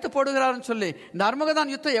அவர்களை அழித்து போடுகிறார்னு சொல்லி இந்த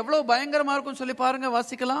அர்மகதான் யுத்தம் எவ்வளவு பயங்கரமா இருக்கும் சொல்லி பாருங்க.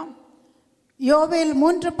 வாசிக்கலாம். யோவேல்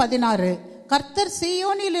 3:16. கர்த்தர்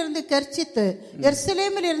சீயோனில் இருந்து கெர்ச்சித்து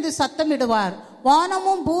எருசலேமில் இருந்து சத்தமிடுவார்,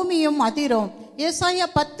 வானமும் பூமியும் அதிரும். ஏசாயா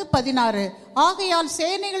 10:16. ஆகையால்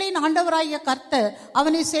சேனைகளின் ஆண்டவராகிய கர்த்தர்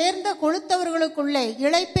அவனை சேர்ந்த கொழுத்தவர்களுக்குள்ளே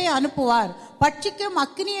இளைப்பை அனுப்புவார், பட்சிக்கும்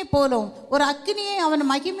அக்கினியை போலும் ஒரு அக்கினியை அவன்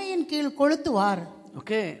மகிமையின் கீழ் கொளுத்துவார்.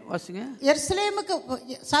 ஓகே, வாசிங்க. எருசலேமுக்கு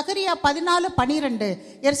சகரியா 14:12.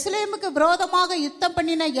 எருசலேமுக்கு விரோதமாக யுத்தம்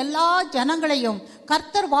பண்ணின எல்லா ஜனங்களையும்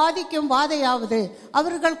கர்த்தர் வாதிக்கும் வாதையாவது,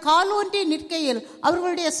 அவர்கள் காலூன்றி நிற்கையில்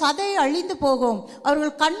அவர்களுடைய சதை அழிந்து போகும்,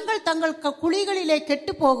 அவர்கள் கண்கள் தங்கள் குழிகளிலே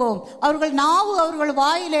கெட்டு போகும், அவர்கள் நாவு அவர்கள்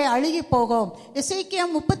வாயிலே அழுகி போகும். எசேக்கியா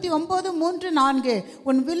 39:3-4.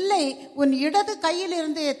 உன் வில்லை உன் இடது கையில்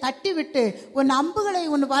இருந்து தட்டிவிட்டு உன் அம்புகளை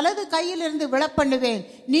உன் வலது கையில் இருந்து விழப்பண்ணுவேன்.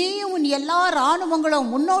 நீயும் உன் எல்லா இராணுவங்களும்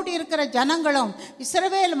முன்னோடி இருக்கிற ஜனங்களும்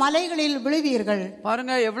இஸ்ரவேல் மலைகளில் விழுவீர்கள்.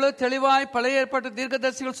 பாருங்க எவ்வளவு தெளிவாய் பழைய ஏற்பாட்டு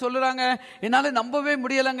தீர்க்கதரிசிகள் சொல்றாங்க. என்னால நம்பவே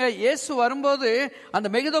முடியலங்க. இயேசு வரும்போது அந்த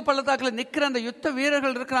மெகிதோ பள்ளத்தாக்குல நிக்கிற அந்த யுத்த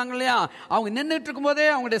வீரர்கள் இருக்கிறாங்க இல்லையா, அவங்க நின்றுட்டு இருக்கும் போதே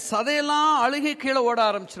அவங்களுடைய சதையெல்லாம் அழுகி கீழே ஓட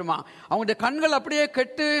ஆரம்பிச்சிருமா. அவங்களுடைய கண்கள் அப்படியே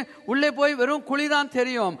கெட்டு உள்ளே போய் வெறும் குழிதான்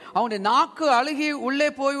தெரியும். அவங்களுடைய நாக்கு அழுகி உள்ளே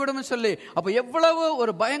போய்விடும் சொல்லி. அப்ப எவ்வளவு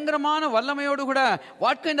ஒரு பயங்கரமான வல்லமையோடு கூட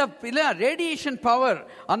what kind of radiation power,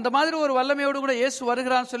 அந்த மாதிரி ஒரு வல்லமையோடு கூட இயேசு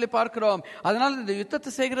வருகிறான்னு சொல்லி பார்க்கிறோம். அதனால இந்த யுத்தத்தை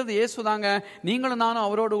செய்கிறது இயேசு தாங்க. நீங்களும் நானும்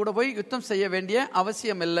அவரோடு கூட போய் யுத்தம் செய்ய வேண்டிய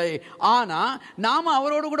அவசியம் இல்லை. ஆனா நாம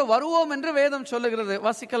அவரோடு கூட வருவோம் என்று வேதம் சொல்லுகிறது.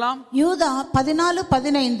 வாசிக்கலாம். யூதா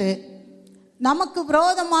 14:15. நமக்கு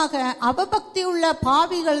விரோதமாக அவபக்தி உள்ள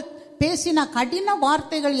பாவிகள் பேசின கடின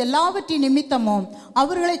வார்த்தைகள் எல்லாவற்றின் நிமித்தமும்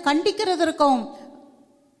அவர்களை கண்டிக்கிறதற்கும்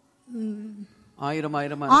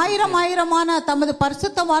ஆயிரமான தமது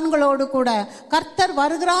பரிசுத்தவான்களோடு கூட கர்த்தர்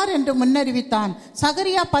வருகிறார் என்று முன்னறிவித்தான்.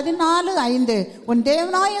 சகரியா 14:5. உன்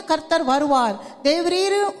தேவனாய கர்த்தர் வருவார்,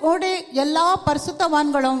 தேவரீரோடு எல்லா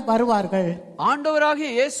பரிசுத்தவான்களும் வருவார்கள். ஆண்டவராகிய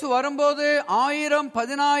இயேசு வரும்போது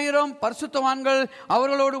 1000-10,000 பரிசுத்தவான்கள்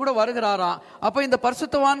அவர்களோடு கூட வருகிறாரா. அப்ப இந்த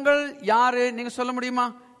பரிசுத்தவான்கள் யாரு நீங்க சொல்ல முடியுமா?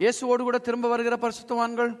 இயேசுவோடு கூட திரும்ப வருகிற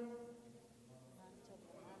பரிசுத்தவான்கள்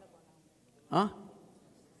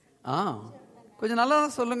கொஞ்சம் நல்லா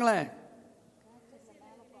சொல்லுங்களேன்.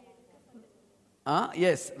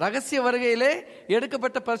 எஸ், ரகசிய வருகையிலே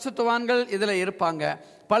எடுக்கப்பட்ட பரிசுத்தவான்கள் இதுல இருப்பாங்க.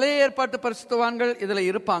 பழைய ஏற்பாட்டு பரிசுத்தவான்கள் இதுல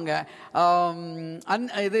இருப்பாங்க.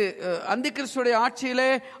 இது அந்தி கிறிஸ்துடைய ஆட்சியிலே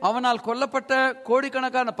அவனால் கொல்லப்பட்ட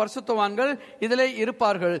கோடிக்கணக்கான பரிசுத்தவான்கள் இதிலே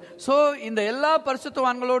இருப்பார்கள். சோ இந்த எல்லா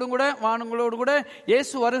பரிசுத்தவான்களோடும் கூட வானங்களோடு கூட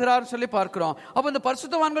இயேசு வருகிறார் சொல்லி பார்க்கிறோம். அப்ப இந்த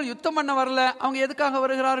பரிசுத்தவான்கள் யுத்தம் பண்ண வரல, அவங்க எதுக்காக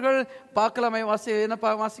வருகிறார்கள் பார்க்கலாமே.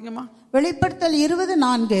 வாசிங்கம்மா. வெளிப்படுத்தல்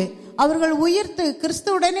 20:4. அவர்கள் உயிர்த்து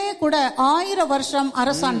கிறிஸ்துவுடனே கூட 1000 வருஷம்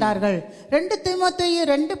அரசாண்டார்கள். 2 தீமோத்தேயு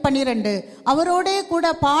 2:12. அவரோடே கூட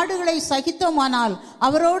பாடுகளை சகித்தோமானால்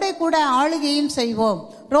அவரோடே கூட ஆளுகையும் செய்வோம்.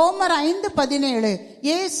 ரோமர் 5:17.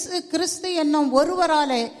 இயேசு கிறிஸ்து என்னும்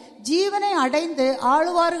ஒருவராலே ஜீவனை அடைந்து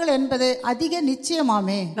ஆளுவார்கள் என்பது அதிக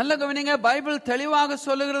நிச்சயமாமே. நல்ல கவனிங்க, பைபிள் தெளிவாக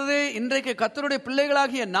சொல்லுகிறது, இன்றைக்கு கர்த்தருடைய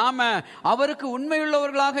பிள்ளைகளாகிய நாம அவருக்கு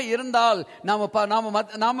உண்மையுள்ளவர்களாக இருந்தால்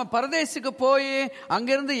நாம பரதேசுக்கு போய்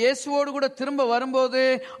அங்கிருந்து இயேசுவோடு கூட திரும்ப வரும்போது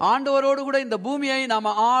ஆண்டவரோடு கூட இந்த பூமியை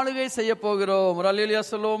நாம ஆளுகை செய்ய போகிறோம். அல்லேலூயா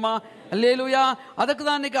சொல்லுவோமா? அல்லேலூயா. அதுக்கு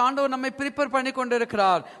தான் இன்னைக்கு ஆண்டவர் நம்மை ப்ரிப்பேர் பண்ணி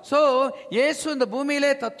கொண்டிருக்கிறார். சோ இயேசு இந்த பூமியிலே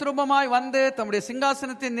தத்ரூபமாய் வந்து தம்முடைய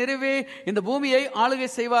சிங்காசனத்தை நிறுவி இந்த பூமியை ஆளுகை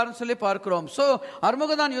செய்வார் சொல்லி பார்க்கிறோம். சோ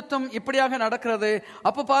அர்மகதான் யுத்தம் இப்படியாக நடக்கிறது.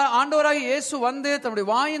 அப்ப ஆண்டவராக இயேசு வந்து தம்முடைய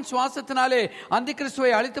வாயின் சுவாசத்தினாலே அந்தி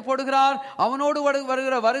கிறிஸ்துவை அழித்து போடுகிறார். அவனோடு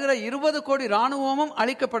வருகிற 20 கோடி ராணுவமும்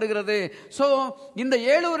அழிக்கப்படுகிறது. சோ இந்த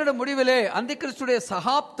 7 வருட முடிவிலே அந்தி கிறிஸ்துடைய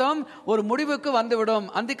சகாப்தம் ஒரு முடிவுக்கு வந்துவிடும்.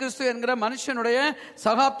 அந்தி கிறிஸ்து என்கிற மனுஷனுடைய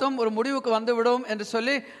சகாப்தம் ஒரு முடிவுக்கு வந்துவிடும் என்று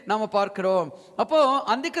சொல்லி நாம பார்க்கிறோம். அப்போ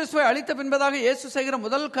அந்தி கிறிஸ்துவை அழித்த பின்பதாக இயேசு செய்கிற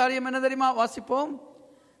முதல் காரியம் என்ன தெரியுமா? வாசிப்போம்.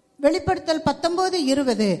 வெளிப்படுத்தல்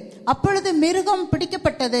 19:20. அப்பொழுது மிருகம்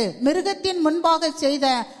பிடிக்கப்பட்டது. மிருகத்தின் முன்பாக செய்த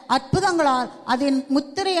அற்புதங்களால் அதன்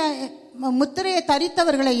முத்திரையை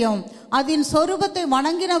தரித்தவர்களையும் அதன் சொரூபத்தை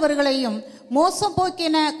வணங்கினவர்களையும் மோசம்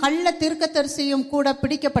போக்கின கள்ள தீர்க்கதரிசியும் கூட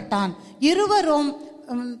பிடிக்கப்பட்டான். இருவரும்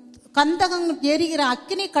கந்தகம் எரிகிற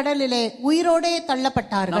அக்கினி கடலிலே உயிரோடே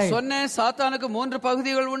தள்ளப்பட்டார்கள். சொன்னேன், சாத்தானுக்கு 3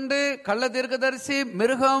 பகுதிகள் உண்டு: கள்ள தீர்க்கதரிசி,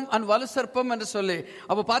 மிருகம் அண்ட் வலு சர்ப்பம் என்று சொல்லி.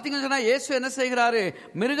 அப்ப பாத்தீங்கன்னு சொன்னா இயேசு என்ன செய்கிறாரு?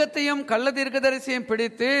 மிருகத்தையும் கள்ள தீர்க்கதரிசியும்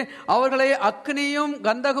பிடித்து அவர்களை அக்னியும்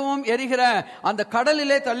கந்தகமும் எரிகிற அந்த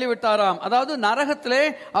கடலிலே தள்ளிவிட்டாராம். அதாவது நரகத்திலே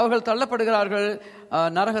அவர்கள் தள்ளப்படுகிறார்கள்.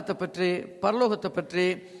 நரகத்தை பற்றி, பரலோகத்தை பற்றி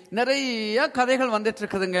நிறைய கதைகள் வந்துட்டு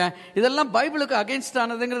இருக்குதுங்க. இதெல்லாம் பைபிளுக்கு அகைன்ஸ்ட்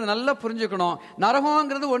ஆனதுங்கிறது நல்லா புரிஞ்சுக்கணும்.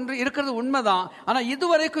 நரகங்கிறது ஒன்று இருக்கிறது உண்மைதான். ஆனா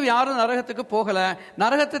இதுவரைக்கும் யாரும் நரகத்துக்கு போகல.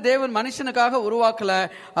 நரகத்தை தேவன் மனுஷனுக்காக உருவாக்கல,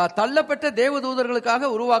 தள்ளப்பட்ட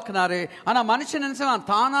தேவதூதர்களுக்காக உருவாக்குனாரு. ஆனா மனுஷன் நினைச்சான்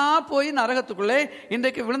தானா போய் நரகத்துக்குள்ளே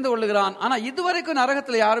இன்றைக்கு விழுந்து கொள்ளுகிறான். ஆனா இதுவரைக்கும்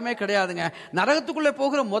நரகத்துல யாருமே கிடையாதுங்க. நரகத்துக்குள்ளே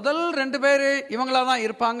போகிற முதல் 2 பேரு இவங்களா தான்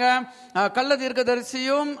இருப்பாங்க. கள்ள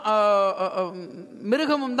தீர்க்கதரிசியும்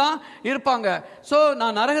மிருகமும் தான் இருப்பாங்க. சோ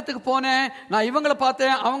நான் நரகத்துக்கு போனேன், நான் இவங்களை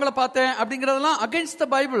பார்த்தேன் அவங்கள பார்த்தேன் அப்படிங்கறதெல்லாம் அகைன்ஸ்ட் த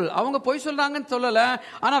பைபிள். அவங்க பொய் சொல்றாங்கன்னு சொல்லல,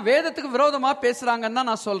 ஆனா வேதத்துக்கு விரோதமா பேசுறாங்கன்னு தான்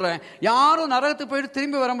நான் சொல்றேன். யாரும் நரகத்துக்கு போயிட்டு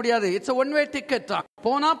திரும்பி வர முடியாது. It's one way ticket.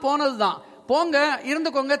 போனா போனதுதான். போங்க,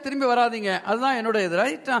 இருந்துக்கோங்க, திரும்பி வராதீங்க. அதுதான் என்னுடைய இது.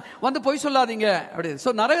 ரைட்? வந்து பொய் சொல்லாதீங்க அப்படி. சோ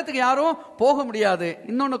நரகத்துக்கு யாரும் போக முடியாது.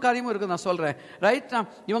 இன்னொன்னு காரியமும் இருக்கு, நான் சொல்றேன். ரைட்?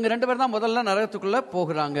 இவங்க 2 பேர் தான் முதல்ல நரகத்துக்குள்ள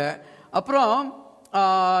போகிறாங்க. அப்புறம்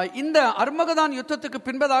இந்த அர்மகதான் யுத்தத்துக்கு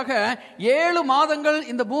பின்பதாக 7 மாதங்கள்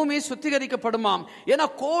இந்த பூமி சுத்திகரிக்கப்படுமாம். ஏன்னா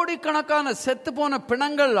கோடிக்கணக்கான செத்து போன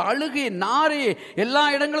பிணங்கள் அழுகி நாரி எல்லா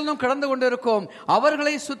இடங்களிலும் கடந்து கொண்டிருக்கும்.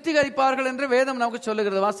 அவர்களை சுத்திகரிப்பார்கள் என்று வேதம் நமக்கு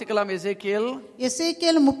சொல்லுகிறது. வாசிக்கலாம். எசேக்கியேல்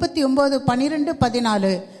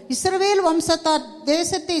 39:12-14. இஸ்ரவேல் வம்சத்தார்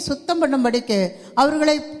தேசத்தை சுத்தம் பண்ணும்படிக்கு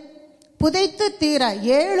அவர்களை புதைத்து தீர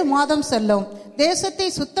 7 மாதம் செல்லும். தேசத்தை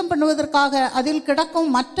சுத்தம் பண்ணுவதற்காக அதில் கிடக்கும்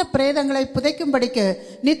மற்ற பிரேதங்களை புதைக்கும்படிக்கு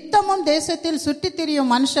நித்தமும் தேசத்தில் சுற்றித்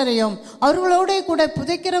திரியும் மனுஷரையும் அவர்களோட கூட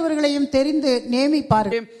புதைக்கிறவர்களையும் தெரிந்து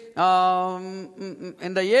நியமிப்பார்கள்.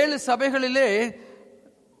 இந்த 7 சபைகளிலே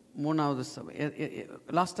 3வது சபை,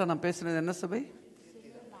 லாஸ்டா நான் பேசினது என்ன சபை?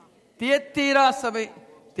 தியத்தீரா சபை.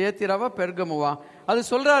 தியத்தீராவா பெர்கமுவா? அது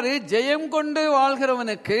சொல்றாரு, ஜெயம் கொண்டு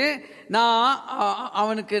வாழ்கிறவனுக்கு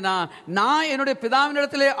அவனுக்கு நான் என்னுடைய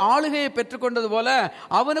பிதாவினிடத்திலே ஆளுகையை பெற்றுக்கொண்டது போல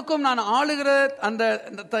அவனுக்கும் நான் ஆளுகிற அந்த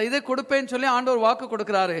இதை கொடுப்பேன்னு சொல்லி ஆண்டவர் வாக்கு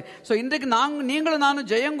கொடுக்கிறாரு. ஸோ இன்றைக்கு நீங்களும் நானும்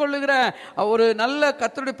ஜெயம் கொள்ளுகிற ஒரு நல்ல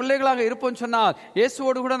கர்த்தருடைய பிள்ளைகளாக இருப்போம் சொன்னால்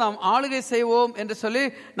இயேசுவோடு கூட நாம் ஆளுகை செய்வோம் என்று சொல்லி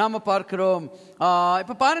நாம பார்க்கிறோம்.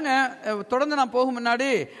 இப்ப பாருங்க, தொடர்ந்து நான் போகும் முன்னாடி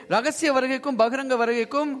ரகசிய வருகைக்கும் பகிரங்க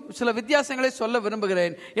வருகைக்கும் சில வித்தியாசங்களை சொல்ல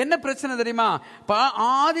விரும்புகிறேன். என்ன பிரச்சனை தெரியுமா?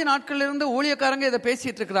 ஆதி நாட்களிலிருந்து ஊழியக்காரங்க இதை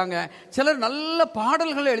பேசிட்டு இருக்கிறாங்க. சிலர் நல்ல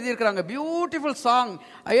பாடல்கள் எழுதியிருக்கிறாங்க, பியூட்டிஃபுல் சாங்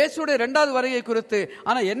இயேசுடைய 2வது வருகை குறித்து.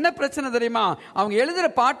 ஆனா என்ன பிரச்சனை தெரியுமா? அவங்க எழுதுற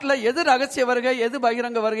பாட்டுல எது ரகசிய வருகை எது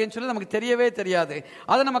பகிரங்க வருகைன்னு சொல்லி நமக்கு தெரியவே தெரியாது.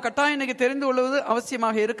 அதை நம்ம கட்டாயம் இன்னைக்கு தெரிந்து கொள்வது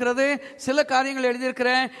அவசியமாக இருக்கிறது. சில காரியங்கள்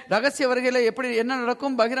எழுதியிருக்கிறேன். ரகசிய வருகையில எப்படி என்ன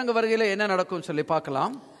நடக்கும், பகிரங்க வருகையில என்ன நடக்கும் சொல்லி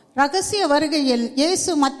பார்க்கலாம். ரகசிய வருகையில் இயேசு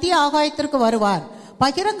மத்திய ஆகாயத்திற்கு வருவார்.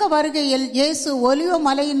 பகிரங்க வருகையில் இயேசு ஒலிவ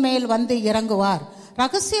மலையின் மேல் வந்து இறங்குவார்.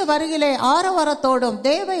 ரகசிய வருகையிலே ஆரவாரத்தோடும்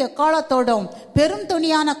தேவ எக்காலத்தோடும் பெரும்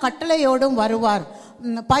துணியான கட்டளையோடும் வருவார்.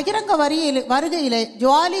 பகிரங்க வருகையிலே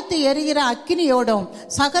ஜுவாலித்து எரிகிற அக்கினியோடும்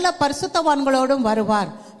சகல பரிசுத்தவான்களோடும் வருவார்.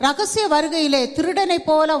 ரகசிய வருகையிலே திருடனை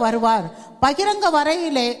போல வருவார். பகிரங்க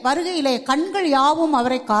வருகையிலே கண்கள் யாவும்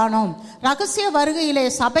அவரை காணும். ரகசிய வருகையிலே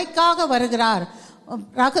சபைக்காக வருகிறார்.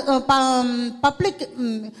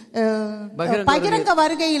 பகிரங்க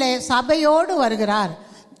வருகையிலே சபையோடு வருகிறார்.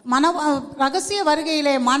 ரகசிய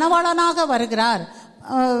வருகையிலே மணவாளனாக வருகிறார்.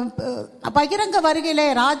 பகிரங்க வருகையிலே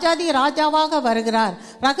ராஜாதி ராஜாவாக வருகிறார்.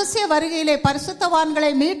 ரகசிய வருகையிலே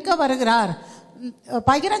பரிசுத்தவான்களை மீட்க வருகிறார்.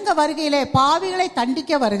 பகிரங்க வருகையிலே பாவிகளை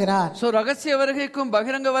தண்டிக்க வருகிறார். சோ ரகசிய வருகைக்கும்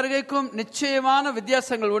பகிரங்க வருகைக்கும் நிச்சயமான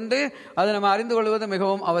வித்தியாசங்கள் உண்டு. அதை நம்ம அறிந்து கொள்வது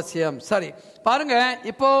மிகவும் அவசியம். சரி, பாருங்க,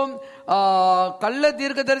 இப்போ கள்ள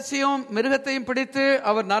தீர்க்கதரிசியும் மிருகத்தையும் பிடித்து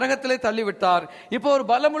அவர் நரகத்திலே தள்ளிவிட்டார். இப்போ ஒரு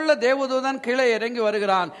பலமுள்ள தேவதூதன் கீழே இறங்கி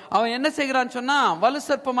வருகிறான். அவன் என்ன செய்கிறான் சொன்னா, வலு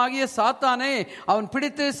சர்ப்பமாகிய சாத்தானை அவன்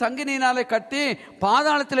பிடித்து சங்கினியினாலே கட்டி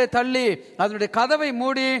பாதாளத்திலே தள்ளி அதனுடைய கதவை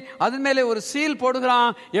மூடி அதன் மேலே ஒரு சீல்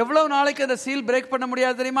போடுகிறான். எவ்வளவு நாளைக்கு அந்த சீல் பிரேக் பண்ண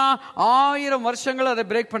முடியாது தெரியுமா? 1000 வருஷங்கள் அதை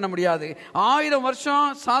பிரேக் பண்ண முடியாது. 1000 வருஷம்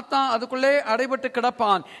சாத்தான் அதுக்குள்ளே அடைபட்டு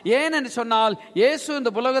கிடப்பான். ஏன் என்று சொன்னால், இயேசு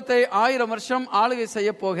இந்த உலகத்தை 1000 வருஷம் ஆளுகை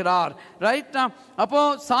செய்ய போகிறார். ரைட்? அப்போ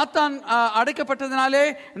சாத்தான் அடைக்கப்பட்டதினாலே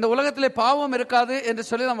இந்த உலகத்திலே பாவம் இருக்காது என்று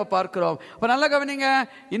சொல்லி நம்ம பார்க்கிறோம். அப்ப நல்ல கவனிங்க,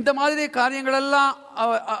 இந்த மாதிரி காரியங்கள் எல்லாம்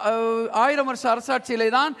 1000 வருஷ அரசாட்சியிலே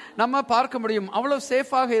தான் நம்ம பார்க்க முடியும். அவ்வளவு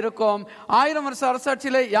சேஃபாக இருக்கும். 1000 வருஷ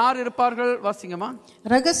அரசாட்சியிலே யார் இருப்பார்கள்? வாசிங்கம்மா.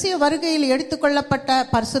 ரகசிய வருகையில் எடுத்துக்கொள்ளப்பட்ட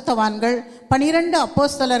பரிசுத்தவான்கள் 12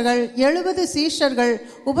 அப்போஸ்தலர்கள், 70 சீஷர்கள்,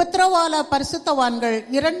 உபத்திரவால பரிசுத்தவான்கள்,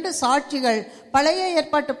 2 சாட்சிகள், பழைய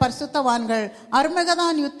ஏற்பாட்டு பரிசுத்தவான்கள்,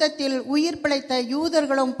 அர்மகதான் யுத்தத்தில் உயிர் பிழைத்த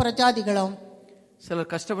யூதர்களும் பிரஜாதிகளும். சிலர்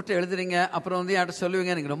கஷ்டப்பட்டு எழுதுறீங்க, அப்புறம் வந்து என்கிட்ட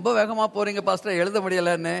சொல்லுவீங்க, நீங்க ரொம்ப வேகமா போறீங்க பாஸ்டர், எழுத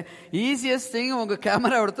முடியலன்னு. ஈஸியஸ்ட் திங், உங்க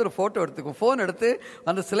கேமரா எடுத்து ஒரு போட்டோ எடுத்துக்கோ. போன் எடுத்து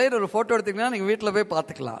அந்த சிலையில் ஒரு போட்டோ எடுத்தீங்கன்னா நீங்க வீட்டில் போய்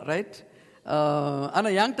பார்த்துக்கலாம். ரைட்?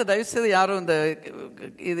 ஆனால் என்கிட்ட தயவுசெய்து யாரும்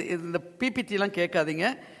இந்த பிபிடிலாம் கேட்காதீங்க.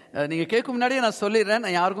 நீங்க கேட்கும் முன்னாடியே நான் சொல்லிடுறேன்,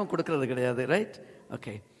 நான் யாருக்கும் கொடுக்கறது கிடையாது. ரைட்?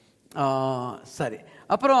 ஓகே, சரி.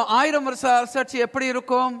 அப்புறம் 1000 வருஷ அரசாட்சி எப்படி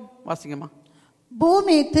இருக்கும்? வாசிங்கம்மா.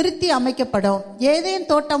 பூமி திருத்தி அமைக்கப்படும், ஏதேன்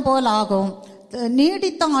தோட்டம் போல் ஆகும்,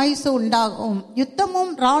 நீடித்த ஆயுசு உண்டாகும்,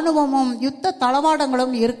 யுத்தமும் இராணுவமும் யுத்த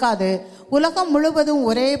தளவாடங்களும் இருக்காது, உலகம் முழுவதும்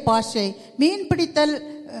ஒரே பாஷை, மீன் பிடித்தல்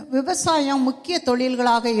விவசாயம் முக்கிய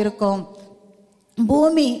தொழில்களாக இருக்கும்,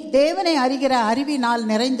 பூமி தேவனை அறிகிற அறிவினால்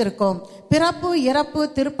நிறைந்திருக்கும், பிறப்பு இறப்பு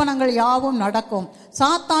திருப்பணங்கள் யாவும் நடக்கும்,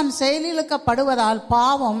 சாத்தான் செயலிழக்கப்படுவதால்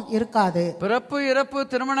பாவம் இருக்காது. பிறப்பு இறப்பு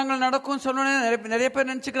திருமணங்கள் நடக்கும் சொன்னோன்னே நிறைய பேர்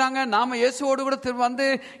நினைச்சுக்கிறாங்க நாம இயேசுவோடு கூட வந்து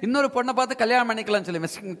இன்னொரு பொண்ணை பார்த்து கல்யாணம் பண்ணிக்கலாம் சொல்லி.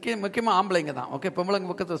 முக்கியமா ஆம்பளைங்க தான். ஓகே, பொம்பளைங்க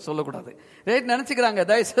பக்கத்தை சொல்லக்கூடாது. ரைட்? நினைச்சுக்கிறாங்க.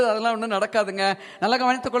 தயவுசெய்து அதெல்லாம் ஒன்றும் நடக்காதுங்க. நல்லா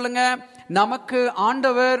கவனித்துக் கொள்ளுங்க. நமக்கு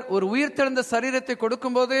ஆண்டவர் ஒரு உயிர்த்தெழுந்த சரீரத்தை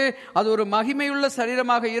கொடுக்கும் போது அது ஒரு மகிமையுள்ள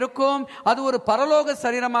சரீரமாக இருக்கும். அது ஒரு பரலோக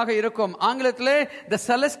சரீரமாக இருக்கும். ஆங்கிலத்திலே தி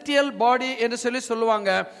செலஸ்டியல் பாடி என்று சொல்லி சொல்லுவாங்க.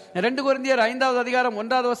 2 கொரிந்தியர் 5வது அதிகாரம்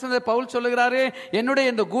 1வது வசனத்தில் பவுல் சொல்லுகிறாரு,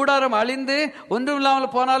 என்னுடைய இந்த கூடாரம் அழிந்து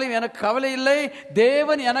ஒன்றுமில்லாமல் போனாலும் எனக்கு கவலை இல்லை,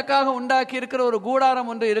 தேவன் எனக்காக உண்டாக்கி இருக்கிற ஒரு கூடாரம்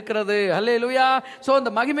ஒன்று இருக்கிறது. ஹல்லேலூயா. சோ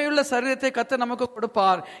அந்த மகிமையுள்ள சரீரத்தை கர்த்தர் நமக்கு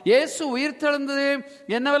கொடுப்பார். இயேசு உயிர்த்தெழுந்து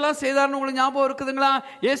என்னவெல்லாம் செய்தார்னு உங்களுக்கு ஞாபகம் இருக்குதுங்களா?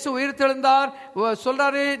 இயேசு உயிர்த்தெழுந்தார்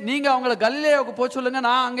சொல்றாரு, நீங்க அவங்களை கலிலேயாவுக்கு போய் சொல்லுங்க,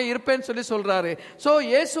 நான் அங்க இருப்பேன்னு சொல்லி சொல்றாரு. சோ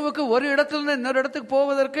இயேசுவுக்கு ஒரு இடத்துல இருந்து இன்னொரு இடத்துக்கு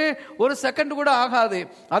போவதற்கு ஒரு செகண்ட் கூட ஆகாது.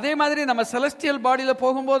 அதே மாதிரி நம்ம செலஸ்டியல் பாடியில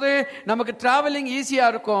போகும்போது நமக்கு டிராவலிங் ஈஸியா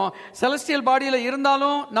இருக்கும். செலஸ்டியல் பாடியில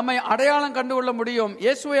இருந்தாலும் நம்மை அடையாளம் கண்டுகொள்ள முடியும்.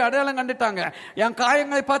 இயேசுவை அடையாளம் கண்டுட்டாங்க. என்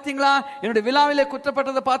காயங்களை பார்த்தீங்களா, என்னுடைய விழாவிலே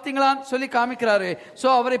குற்றப்பட்டதை பார்த்தீங்களான்னு சொல்லி காமிக்கிறாரு. சோ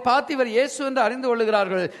அவரை பார்த்து இவர் இயேசு என்று அறிந்து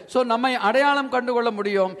கொள்ளுகிறார்கள். சோ நம்மை அடையாளம் கண்டுகொள்ள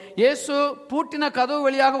முடியும். இயேசு பூட்டின கதவு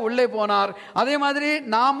வழியாக உள்ளே போனார். அதே மாதிரி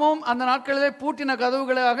நாமும் அந்த நாட்களிலே பூட்டின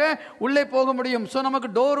கதவுகளாக உள்ளே போக முடியும். சோ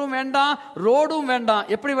நமக்கு டோரும் வேண்டாம், ரோடும் வேண்டாம்,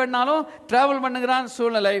 எப்படி வேணாலும் டிராவல் பண்ணுகிறான்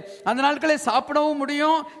சூழ்நிலை. அந்த நாட்களை சாப்பிடவும்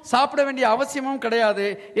முடியும், சாப்பிட வேண்டிய அவசியமும் கிடையாது.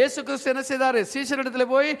 இயேசு கிறிஸ்து என்ன செய்தாரு? சீஷரிடத்துல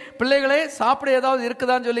போய், பிள்ளைகளே சாப்பிட ஏதாவது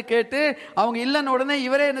இருக்குதான்னு சொல்லி கேட்டு அவங்க இல்லைன்னு உடனே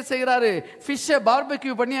இவரே என்ன செய்கிறாரு? ஃபிஷ்ஷை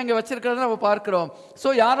பார்பெக்யூ பண்ணி அங்கே வச்சிருக்கிறத நம்ம பார்க்கிறோம். ஸோ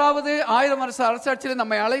யாராவது 1000 வருஷ அரசாட்சியில்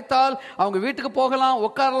நம்மை அழைத்தால் அவங்க வீட்டுக்கு போகலாம்,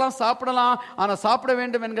 உட்காரலாம், சாப்பிடலாம். ஆனால் சாப்பிட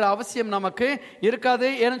வேண்டும் என்கிற அவசியம் நமக்கு இருக்காது.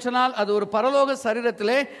 ஏன்னு சொன்னால் அது ஒரு பரலோக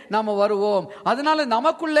சரீரத்திலே நாம வருவோம். அதனால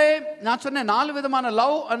நமக்குள்ளே நான் சொன்னேன், 4 விதமான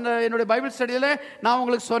லவ் அந்த என்னுடைய பைபிள் ஸ்டடியில நான்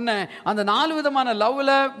உங்களுக்கு சொன்னேன். அந்த 4 விதமான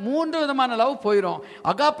லவ்ல 3 விதமான லவ் போயிடும்.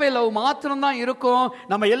 அகாப்பே லவ் மாத்திரம் தான் இருக்கும்.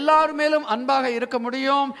 நம்ம எல்லாரும் மேலும் அன்பாக இருக்க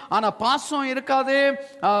முடியும், ஆனா பாசம் இருக்காது.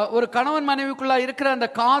 ஒரு கணவன் மனைவிக்குள்ள இருக்கிற அந்த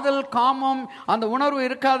காதல், காமம், அந்த உணர்வு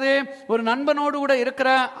இருக்காது. ஒரு நண்பனோடு கூட இருக்கிற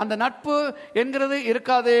அந்த நட்பு என்கிறது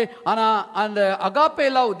இருக்காது. ஆனா அந்த அகாப்பே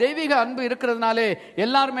லவ், தெய்வீக அன்பு இருக்கிறதுனாலே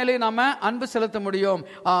எல்லார் மேலேயும் நாம அன்பு செலுத்த முடியும்.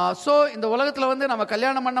 சோ இந்த உலகத்துல நம்ம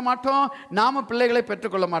கல்யாணம் பண்ண மாட்டோம், நாம பிள்ளைகளை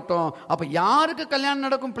பெற்றுக்கொள்ள மாட்டோம். அப்ப யாருக்கு கல்யாணம்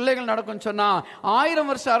நடக்கும், பிள்ளைகள் நடக்கும் சொன்னா 1000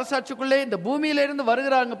 வருஷ அரசாட்சிக்குள்ளே இந்த பூமியில இருந்து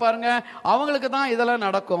வருகிறாங்க பாருங்க, அவங்களுக்கு தான் இதெல்லாம்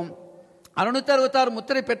நடக்கும். 666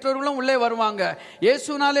 முத்திரை பெற்றோர்களும் உள்ளே வருவாங்க.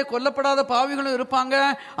 இயேசுனாலே கொல்லப்படாத பாவிகளும் இருப்பாங்க,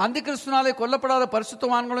 அந்தி கிறிஸ்துனாலே கொல்லப்படாத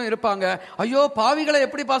பரிசுத்தவான்களும் இருப்பாங்க. ஐயோ, பாவிகளை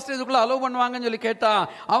எப்படி பாஸ்டர் இதுக்குள்ள அலோவ் பண்ணுவாங்கன்னு சொல்லி கேட்டா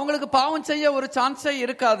அவங்களுக்கு பாவம் செய்ய ஒரு சான்ஸே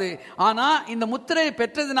இருக்காது. ஆனா இந்த முத்திரையை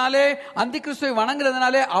பெற்றதுனாலே, அந்தி கிறிஸ்துவை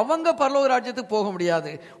வணங்குறதுனாலே அவங்க பரலோக ராஜ்யத்துக்கு போக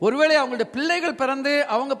முடியாது. ஒருவேளை அவங்களுடைய பிள்ளைகள் பிறந்து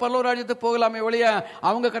அவங்க பரலோக ராஜ்யத்துக்கு போகலாமே ஒழிய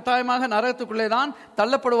அவங்க கட்டாயமாக நரகத்துக்குள்ளே தான்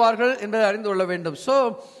தள்ளப்படுவார்கள் என்பதை அறிந்து கொள்ள வேண்டும். சோ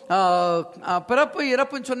பிறப்பு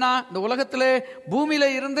இறப்புன்னு சொன்னா இந்த உலகத்திலே பூமியில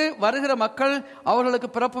இருந்து வருகிற மக்கள், அவர்களுக்கு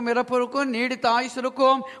பிறப்பும் இறப்பு இருக்கும், நீடித்த ஆயுசு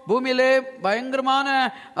இருக்கும். பூமியிலே பயங்கரமான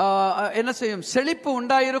என்ன செய்யும், செழிப்பு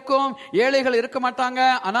உண்டாயிருக்கும். ஏழைகள் இருக்க மாட்டாங்க,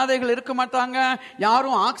 அனாதைகள் இருக்க மாட்டாங்க,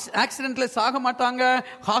 யாரும் ஆக்சிடென்ட்ல சாக மாட்டாங்க,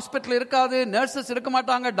 ஹாஸ்பிட்டல் இருக்காது, நர்சஸ் இருக்க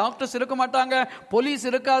மாட்டாங்க, டாக்டர்ஸ் இருக்க மாட்டாங்க, போலீஸ்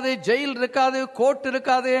இருக்காது, ஜெயில் இருக்காது, கோர்ட்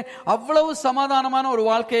இருக்காது. அவ்வளவு சமாதானமான ஒரு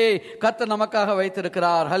வாழ்க்கையை கர்த்தர் நமக்காக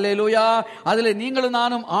வைத்திருக்கிறார். ஹல்லேலூயா. அதில் நீங்களும்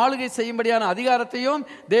நானும் ஆளுகை செய்யும்படியான அதிகாரத்தையும்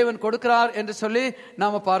தேவன் கொடுக்கிறார் என்று சொல்லி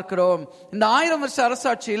நாம பார்க்கிறோம். இந்த 1000 வருஷ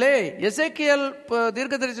அரசாட்சியிலே எசேக்கியேல்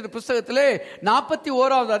தீர்க்கதரிசி புஸ்தகத்திலே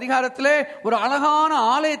 41வது அதிகாரத்திலே ஒரு அழகான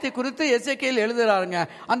ஆலயத்தை குறித்து எசேக்கியேல் எழுதுறாருங்க.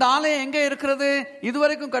 அந்த ஆலயம் எங்கே இருக்கிறது?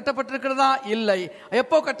 இதுவரைக்கும் கட்டப்பட்டிருக்கிறதா? இல்லை.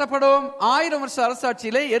 எப்போ கட்டப்படும்? 1000 வருஷ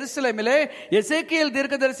அரசாட்சியிலே எருசலேமிலே எசேக்கியேல்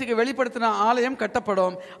தீர்க்கதரிசிக்கு வெளிப்படுத்தின ஆலயம்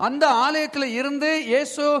கட்டப்படும். அந்த ஆலயத்தில் இருந்து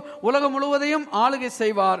இயேசு உலகம் முழுவதையும் ஆளுகை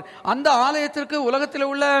செய்வார். அந்த ஆலயத்திற்கு உலகத்தில்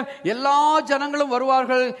உள்ள எல்லா ஜனங்களும்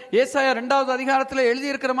வருவார்கள். ஏசாயா 2வது அதிகாரத்தில்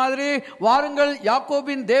எழுதியிருக்கிற மாதிரி, வாருங்கள்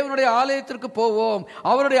யாக்கோபின் தேவனுடைய ஆலயத்திற்கு போவோம்,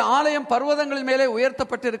 அவருடைய ஆலயம் பர்வதங்களின் மேலே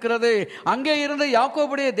உயர்த்தப்பட்டிருக்கிறது, அங்கே இருந்து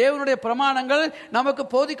யாக்கோபுடைய தேவனுடைய பிரமாணங்கள் நமக்கு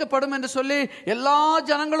போதிக்கப்படும் என்று சொல்லி எல்லா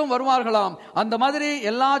ஜனங்களும் வருவார்களாம். அந்த மாதிரி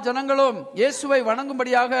எல்லா ஜனங்களும் இயேசுவை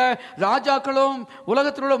வணங்கும்படியாக ராஜாக்களும்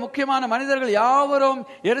உலகத்தில் உள்ள முக்கியமான மனிதர்கள் யாவரும்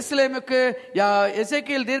எருசலேமுக்கு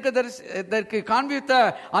எசேக்கியேல் தீர்க்கதரிசி காண்பித்த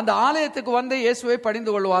அந்த ஆலயத்துக்கு வந்து இயேசுவை பணிந்து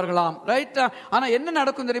கொள்வார்களாம். ரைட்? ஆனா என்ன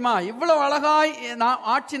நடக்கும் தெரியுமா? இவ்வளவு அழகாய்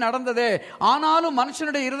ஆட்சி நடந்ததே, ஆனாலும்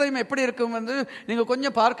மனுஷனுடைய இருதயம் எப்படி இருக்கும் என்று நீங்க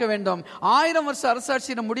கொஞ்சம் பார்க்க வேண்டும். 1000 வருஷ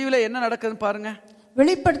அரசாட்சியின் முடிவில் என்ன நடக்குதுன்னு பாருங்க.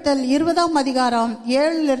 வெளிப்படுத்தல் 20ஆம் அதிகாரம்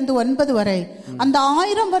 7-9 வரை. அந்த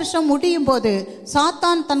 1000 வருஷம் முடியும் போது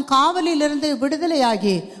சாத்தான் தன் காவலிலிருந்து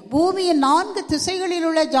விடுதலையாகி பூமியின் 4 திசைகளில்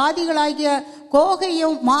உள்ள ஜாதிகளாகிய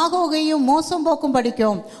கோகையும் மாகோகையும் மோசம் போக்கும்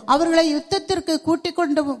படிக்கும் அவர்களை யுத்தத்திற்கு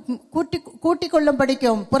கூட்டிக் கொள்ளும்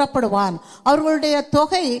படிக்கும் புறப்படுவான். அவர்களுடைய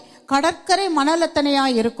தொகை கடற்கரை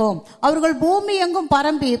மணலத்தனையாய் இருக்கும். அவர்கள் பூமி எங்கும்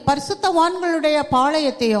பரம்பி பரிசுத்தவான்களுடைய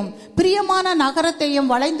பாளையத்தையும் பிரியமான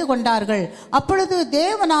நகரத்தையும் வளைந்து கொண்டார்கள். அப்பொழுது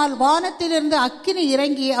தேவனால் வானத்திலிருந்து அக்கினி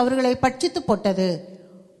இறங்கி அவர்களை பட்சித்து போட்டது.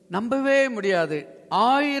 நம்பவே முடியாது.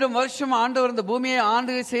 1000 வருஷம் ஆண்டவர் இந்த பூமியை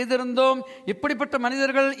ஆண்டுகை செய்திருந்தோம், இப்படிப்பட்ட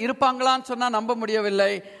மனிதர்கள் இருப்பாங்களான்னு சொன்னா நம்ப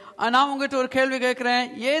முடியவில்லை. நான் உங்ககிட்ட ஒரு கேள்வி கேட்கிறேன்.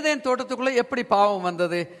 ஏதேன் தோட்டத்துக்குள்ள எப்படி பாவம்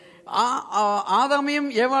வந்தது? ஆதாமையும்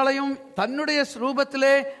ஏவாளையும் தன்னுடைய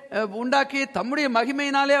ரூபத்திலே உண்டாக்கி தம்முடைய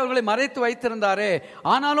மகிமையினாலே அவர்களை மறைத்து வைத்திருந்தாரே,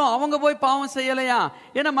 ஆனாலும் அவங்க போய் பாவம் செய்யலையா?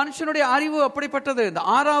 ஏன்னா மனுஷனுடைய அறிவு அப்படிப்பட்டது. இந்த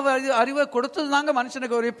 6வது அறிவை கொடுத்தது தாங்க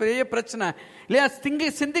மனுஷனுக்கு ஒரு பெரிய பிரச்சனை இல்லையா?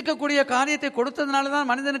 சிந்திக்கக்கூடிய காரியத்தை கொடுத்ததுனாலதான்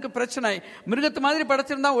மனிதனுக்கு பிரச்சனை. மிருகத்து மாதிரி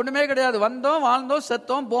படைச்சிருந்தா ஒண்ணுமே கிடையாது, வந்தோம் வாழ்ந்தோம்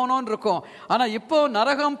செத்தோம் போனோம் இருக்கும். ஆனா இப்போ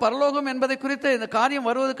நரகம் பரலோகம் என்பதை குறித்து இந்த காரியம்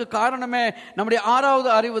வருவதற்கு காரணமே நம்முடைய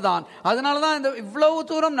 6வது அறிவு தான். அதனாலதான் இந்த இவ்வளவு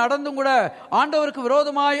தூரம் நடந்தும் கூட ஆண்டவருக்கு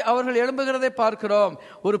விரோதமாய் அவர்கள் எழும்புகிறதை பார்க்கிறோம்.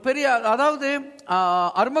 ஒரு பெரிய, அதாவது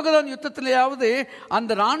அர்மகதோன் யுத்தத்திலேயாவது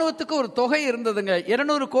அந்த ராணுவத்துக்கு ஒரு தொகை இருந்ததுங்க,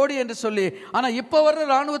 200 கோடி என்று சொல்லி. ஆனா இப்ப வர்ற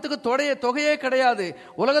ராணுவத்துக்கு தொகையே கிடையாது.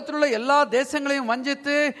 உலகத்தில் உள்ள எல்லா தேசங்களையும்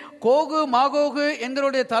வஞ்சித்து கோகு மாகோகு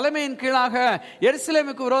என்கிறோடைய தலைமையின் கீழாக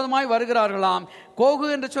எருசலேமுக்கு விரோதமாய் வருகிறார்களாம். கோகு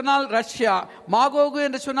என்று சொன்னால் ரஷ்யா, மாகோகு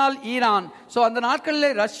என்று சொன்னால் ஈரான். சோ அந்த நாட்களிலே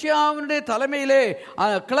ரஷ்யாவுடைய தலைமையிலே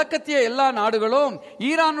கிழக்கத்திய எல்லா நாடுகளும்,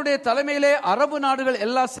 ஈரானுடைய தலைமையிலே அரபு நாடுகள்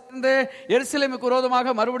எல்லாம் சேர்ந்து எருசலேமுக்கு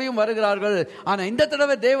விரோதமாக மறுபடியும் வருகிறார்கள். ஆனா இந்த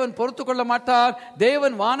தடவை தேவன் பொறுத்து கொள்ள மாட்டார்.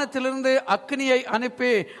 தேவன் வானத்திலிருந்து அக்னியை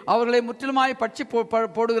அனுப்பி அவர்களை முற்றிலுமாய் பட்சி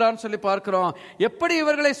போடுகிறான்னு சொல்லி பார்க்கிறோம். எப்படி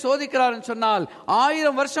இவர்களை சோதிக்கிறார் சொன்னால்,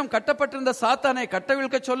 1000 வருஷம் கட்டப்பட்டிருந்த சாத்தானை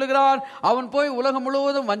கட்டவிழ்க்க சொல்லுகிறார். அவன் போய் உலகம்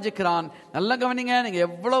முழுவதும் வஞ்சிக்கிறான். நல்ல கவனிங்க, நீங்க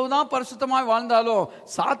எவ்வளவுதான் பரிசுத்தமாய் வாழ்ந்தாலும்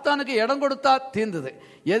சாத்தானுக்கு இடம் கொடுத்தா தீர்ந்தது.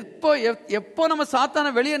 எப்போ நம்ம சாத்தானை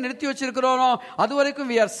வெளியே நிறுத்தி வச்சிருக்கிறோம் அது வரைக்கும்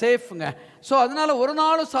we are safe-ங்க. ஸோ அதனால ஒரு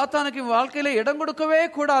நாளும் சாத்தானுக்கு வாழ்க்கையில இடம் கொடுக்கவே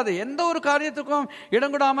கூடாது. எந்த ஒரு காரியத்துக்கும்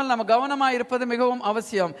இடம் கொடாமல் நம்ம கவனமாக இருப்பது மிகவும்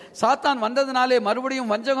அவசியம். சாத்தான் வந்ததுனாலே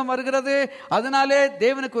மறுபடியும் வஞ்சகம் வருகிறது. அதனாலே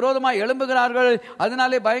தேவனுக்கு விரோதமாக எழும்புகிறார்கள்.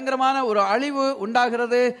 அதனாலே பயங்கரமான ஒரு அழிவு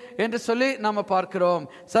உண்டாகிறது என்று சொல்லி நம்ம பார்க்கிறோம்.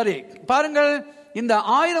 சரி பாருங்கள், இந்த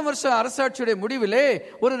 1000 வருஷ அரசாட்சியுடைய முடிவிலே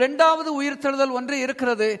ஒரு 2வது உயிர்த்தெழுதல் ஒன்று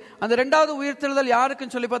இருக்கிறது. அந்த 2வது உயிர்த்தெழுதல்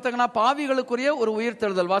யாருக்குன்னு சொல்லி பார்த்தாங்கன்னா பாவிகளுக்குரிய ஒரு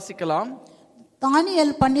உயிர்த்தெழுதல். வாசிக்கலாம்.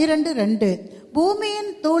 தானியேல் 12:2.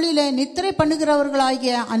 பூமியின் தூளிலே நித்திரை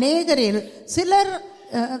பண்ணுகிறவர்களாகிய அநேகரில் சிலர்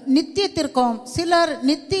நித்தியத்திற்கும் சிலர்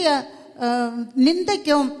நித்திய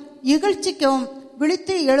நிந்தைக்கும் இகழ்ச்சிக்கும்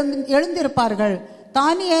விழித்து எழுந்திருப்பார்கள்.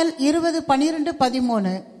 தானியேல்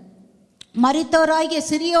 20:12-13. மரித்தோராகிய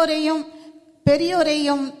சிறியோரையும்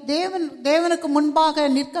பெரியோரையும் தேவனுக்கு முன்பாக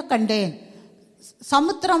நிற்க கண்டேன்.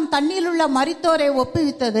 சமுத்திரம் தண்ணீருள்ள மரித்தோரை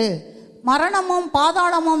ஒப்புவித்தது. மரணமும்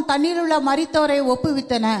பாதாளமும் தண்ணீருள்ள மரித்தோரை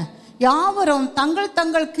ஒப்புவித்தன. யாவரும் தங்கள்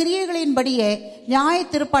தங்கள் கிரியைகளின்படியே நியாய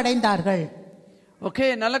தீர்ப்படைந்தார்கள். ஓகே,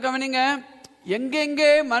 நல்ல கவனிங்க. எங்கெங்கே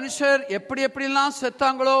மனுஷர் எப்படி எப்படிலாம்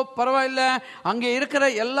செத்தாங்களோ பரவாயில்ல, அங்கே இருக்கிற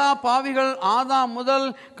எல்லா பாவிகள் ஆதாம் முதல்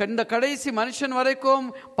இந்த கடைசி மனுஷன் வரைக்கும்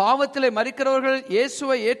பாவத்திலே மரிக்கிறவர்கள்,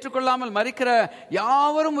 இயேசுவை ஏற்றுக்கொள்ளாமல் மரிக்கிற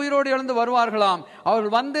யாவரும் உயிரோடு எழுந்து வருவார்களாம்.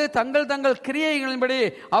 அவர்கள் வந்து தங்கள் தங்கள் கிரியைகளின்படி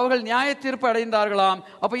அவர்கள் நியாய தீர்ப்பு அடைந்தார்களாம்.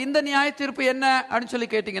 அப்ப இந்த நியாய தீர்ப்பு என்ன அப்படின்னு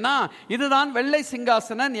சொல்லி கேட்டீங்கன்னா, இதுதான் வெள்ளை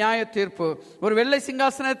சிங்காசன நியாய தீர்ப்பு. ஒரு வெள்ளை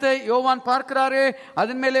சிங்காசனத்தை யோவான் பார்க்கிறாரு.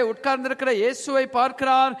 அதன் மேலே உட்கார்ந்திருக்கிற இயேசுவை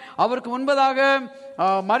பார்க்கிறார். அவருக்கு முன்பதாக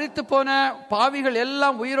மரித்து போன பாவிகள்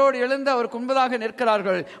எல்லாம் உயிரோடு எழுந்து அவருக்கு முன்பதாக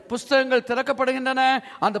நிற்கிறார்கள். புஸ்தகங்கள் திறக்கப்படுகின்றன.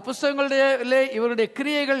 அந்த புஸ்தகங்களிலே இவருடைய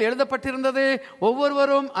கிரியைகள் எழுதப்பட்டிருந்தது.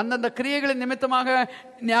 ஒவ்வொருவரும் அந்தந்த கிரியைகளின் நிமித்தமாக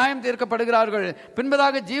நியாயம் தீர்க்கப்படுகிறார்கள்.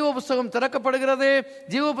 பின்பதாக ஜீவ புஸ்தகம் திறக்கப்படுகிறது.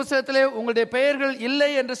 ஜீவ புஸ்தகத்திலே உங்களுடைய பெயர்கள் இல்லை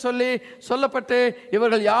என்று சொல்லப்பட்டு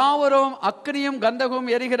இவர்கள் யாவரும் அக்னியும்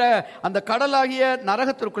கந்தகமும் எரிகிற அந்த கடலாகிய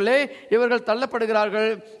நரகத்திற்குள்ளே இவர்கள்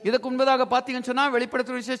தள்ளப்படுகிறார்கள். இதுக்கு முன்பதாக பார்த்தீங்கன்னு சொன்னா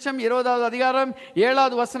வெளிப்படுத்தும் விசேஷம் 20வது அதிகாரம்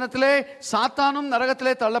 7வது வசனத்திலே சாத்தானும்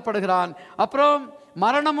நரகத்திலே தள்ளப்படுகிறான். அப்புறம்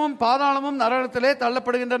மரணமும் பாதாளமும் நரகத்திலே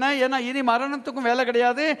தள்ளப்படுகின்றன. ஏன்னா இனி மரணத்துக்கும் வேலை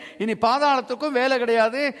கிடையாது, இனி பாதாளத்துக்கும் வேலை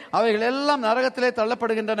கிடையாது. அவைகள் எல்லாம் நரகத்திலே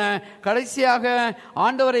தள்ளப்படுகின்றன. கடைசியாக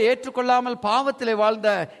ஆண்டவரை ஏற்றுக்கொள்ளாமல் பாவத்திலே வாழ்ந்த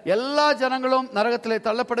எல்லா ஜனங்களும் நரகத்திலே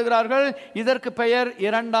தள்ளப்படுகிறார்கள். இதற்கு பெயர்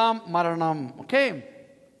 2ஆம் மரணம். ஓகே,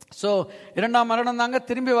 ஸோ 2ஆம் மரணம் தாங்க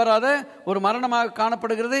திரும்பி வராத ஒரு மரணமாக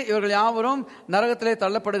காணப்படுகிறது. இவர்கள் யாவரும் நரகத்திலே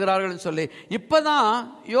தள்ளப்படுகிறார்கள் சொல்லி இப்பதான்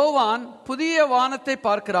யோவான் புதிய வானத்தை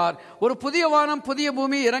பார்க்கிறார். ஒரு புதிய வானம் புதிய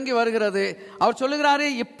பூமி இறங்கி வருகிறது. அவர் சொல்லுகிறாரு,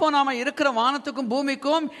 இப்போ நாம இருக்கிற வானத்துக்கும்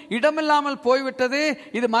பூமிக்கும் இடமில்லாமல் போய்விட்டது,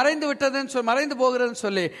 இது மறைந்து விட்டதுன்னு மறைந்து போகிறதுன்னு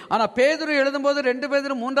சொல்லி. ஆனா பேதுரு எழுதும்போது 2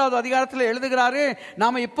 பேதுரு 3வது அதிகாரத்தில் எழுதுகிறாரு,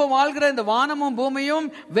 நாம இப்போ வாழ்கிற இந்த வானமும் பூமியும்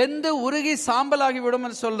வெந்து உருகி சாம்பலாகி விடும்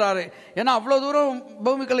என்று சொல்றாரு. ஏன்னா அவ்வளவு தூரம்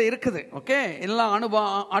பூமிக்குள்ள இருக்குது. ஓகே, எல்லாம் அணு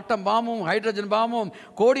ஆட்டம் பாமும் ஹைட்ரஜன் பாமும்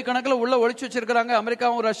கோடிக்கணக்கில் உள்ள ஒழிச்சு வச்சிருக்கிறாங்க.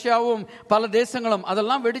 அமெரிக்காவும் ரஷ்யாவும் பல தேசங்களும்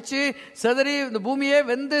அதெல்லாம் வெடிச்சு செதறி இந்த பூமியே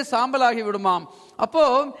வெந்து சாம்பலாகி விடுமாம். அப்போ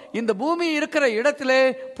இந்த பூமி இருக்கிற இடத்திலே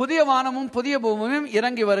புதிய வானமும் புதிய பூமியும்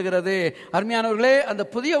இறங்கி வருகிறது. அருமையானவர்களே, அந்த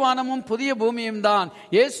புதிய வானமும் புதிய பூமியும் தான்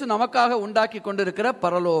இயேசு நமக்காக உண்டாக்கி கொண்டிருக்கிற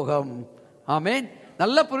பரலோகம். ஆமென்.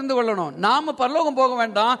 நல்லா புரிந்து கொள்ளணும். நாம பரலோகம் போக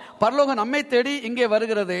வேண்டாம், பரலோகம் நம்மை தேடி இங்கே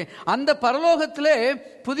வருகிறது. அந்த பரலோகத்திலே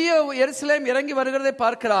புதிய எருசலேம் இறங்கி வருகிறதை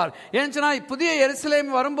பார்க்கிறார். ஏன்னா புதிய எருசலேம்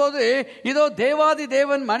வரும்போது இதோ தேவாதி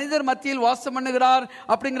தேவன் மனிதர் மத்தியில் வாசம் பண்ணுகிறார்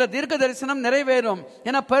அப்படிங்கிற தீர்க்க தரிசனம் நிறைவேறும்.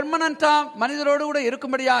 ஏன்னா பெர்மனண்டா மனிதரோடு கூட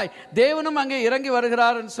இருக்கும்படியாய் தேவனும் அங்கே இறங்கி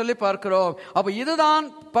வருகிறார் என்று சொல்லி பார்க்கிறோம். அப்ப இதுதான்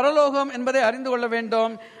பரலோகம் என்பதை அறிந்து கொள்ள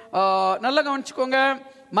வேண்டும். நல்லா கவனிச்சுக்கோங்க,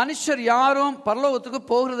 மனுஷர் யாரும் பரலோகத்துக்கு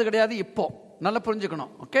போகிறது கிடையாது. இப்போ நல்லா புரிஞ்சுக்கணும்.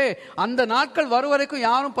 ஓகே, அந்த நாட்கள் வரும் வரைக்கும்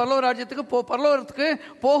யாரும் பரலோக ராஜ்யத்துக்கு பரலோகத்துக்கு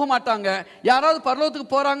போக மாட்டாங்க. யாராவது பரலோகத்துக்கு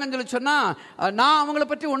போறாங்கன்னு சொல்லி சொன்னா நான் அவங்கள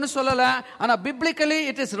பற்றி ஒன்றும் சொல்லலை, ஆனா பிப்ளிக்கலி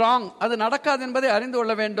இட் இஸ் ராங், அது நடக்காது என்பதை அறிந்து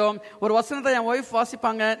கொள்ள வேண்டும். ஒரு வசனத்தை என் ஒய்ஃப்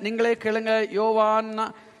வாசிப்பாங்க, நீங்களே கேளுங்க. யோவான்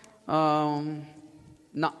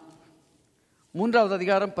 3வது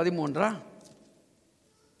அதிகாரம் 13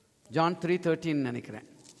 John 3:13 நினைக்கிறேன்.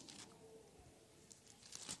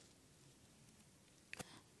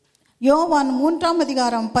 யோவான் 3ஆம்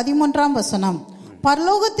அதிகாரம் 13ஆம் வசனம்.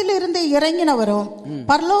 பரலோகத்தில் இருந்து இறங்கினவரும்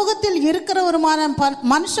பரலோகத்தில் இருக்கிறவருமான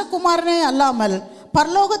மனுஷகுமாரனே அல்லாமல்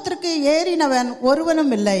பரலோகத்திற்கு ஏறினவன்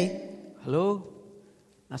ஒருவனும் இல்லை. ஹலோ,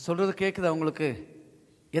 நான் சொல்றது கேட்குதா உங்களுக்கு?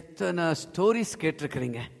 எத்தனை ஸ்டோரிஸ்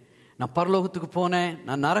கேட்டிருக்கிறீங்க. நான் பரலோகத்துக்கு போனேன்,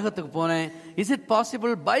 நான் நரகத்துக்கு போனேன். Is it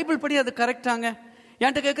possible? பைபிள் படி அது கரெக்டாங்க?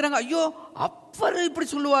 என்கிட்ட கேட்குறாங்க, ஐயோ அவர் இப்படி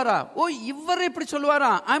சொல்லுவாரா, ஓ இவர் இப்படி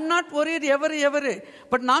சொல்லுவாரா. I am not worried எவரு.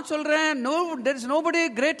 But நான் சொல்றேன், no, there is nobody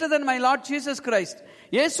greater then my Lord Jesus Christ.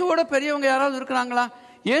 இயேசுவோட பெரியவங்க யாராவது இருக்கிறாங்களா?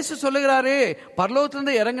 இயேசு சொல்லுகிறாரு,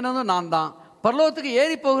 பரலோகத்திலிருந்து இறங்கினதும் நான் தான், பரலோகத்துக்கு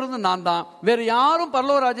ஏறி போகிறது நான் தான், வேறு யாரும்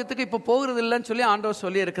பரலோக ராஜ்யத்துக்கு இப்போ போகிறது இல்லைன்னு சொல்லி ஆண்டவர்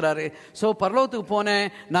சொல்லி இருக்கிறாரு. ஸோ பரலோகத்துக்கு போனேன்,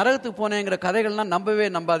 நரகத்துக்கு போனேங்கிற கதைகள்லாம் நம்பவே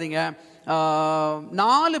நம்பாதீங்க.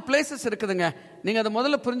 4 பிளேசஸ் இருக்குதுங்க. நீங்கள் அதை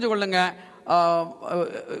முதல்ல புரிஞ்சு கொள்ளுங்க.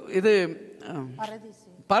 இது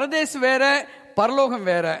பரதேசி வேற, பரலோகம்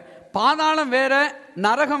வேற, பாதாளம் வேற,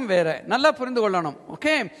 நரகம் வேற. நல்லா புரிந்து கொள்ளணும்.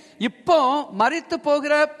 ஓகே, இப்போ மரித்து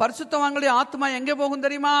போகிற பரிசுத்தவான்களுடைய ஆத்மா எங்கே போகும்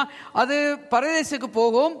தெரியுமா? அது பரதேசுக்கு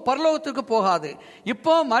போகும், பரலோகத்துக்கு போகாது.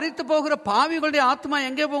 இப்போ மரித்து போகிற பாவிகளுடைய ஆத்மா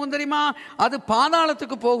எங்கே போகும் தெரியுமா? அது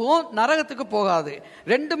பாதாளத்துக்கு போகும், நரகத்துக்கு போகாது.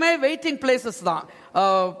 ரெண்டுமே வெயிட்டிங் பிளேசஸ் தான்.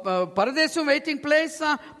 பரதேசும் வெயிட்டிங் பிளேஸ்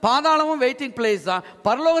தான், பாதாளமும் வெயிட்டிங் பிளேஸ் தான்.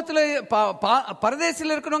 பரலோகத்தில்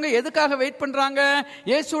பரதேசில் இருக்கிறவங்க எதுக்காக வெயிட் பண்றாங்க?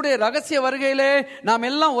 இயேசுடைய ரகசிய வருகையிலே நாம்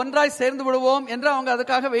எல்லாம் ஒன்றாய் சேர்ந்து விடுவோம் என்று அவங்க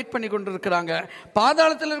அதுக்காக வெயிட் பண்ணி கொண்டிருக்கிறாங்க.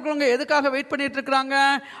 பாதாளத்தில் இருக்கிறவங்க எதுக்காக வெயிட் பண்ணிட்டு இருக்கிறாங்க?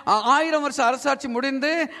 1000 வருஷ அரசாட்சி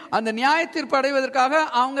முடிந்து அந்த நியாய தீர்ப்பு அடைவதற்காக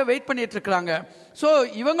அவங்க வெயிட் பண்ணிட்டு இருக்கிறாங்க. ஸோ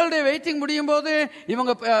இவங்களுடைய வெயிட்டிங் முடியும் போது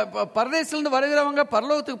இவங்க பரதேசிலிருந்து வருகிறவங்க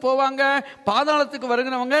பரலோகத்துக்கு போவாங்க, பாதாளத்துக்கு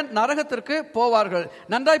வருகிறவங்க நரகத்திற்கு போவார்கள்.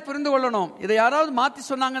 நன்றாய் புரிந்து கொள்ளணும். இதை யாராவது மாற்றி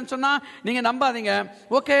சொன்னாங்கன்னு சொன்னா நீங்க நம்பாதீங்க.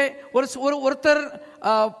 ஓகே, ஒருத்தர்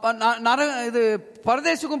இது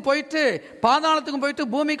பரதேசுக்கும் போயிட்டு பாதாளத்துக்கும்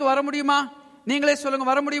போயிட்டு பூமிக்கு வர முடியுமா? நீங்களே சொல்லுங்க,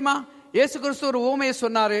 வர முடியுமா? இயேசு கிறிஸ்து ஒரு ஊமையை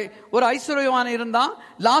சொன்னாரு. ஒரு ஐஸ்வர்யவான் இருந்தான்,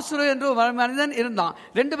 லாசரு என்று ஒரு மனிதன் இருந்தான்.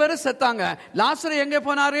 2 பேரும் செத்தாங்க. லாசரு எங்கே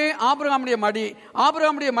போனாரு? ஆபிரகாமுடைய மடி.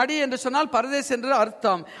 ஆபிரகாமுடைய மடி என்று சொன்னால் பரதேஸ் என்று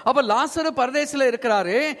அர்த்தம். அப்ப லாசரு பரதேசில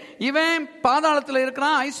இருக்கிறாரு, இவன் பாதாளத்தில்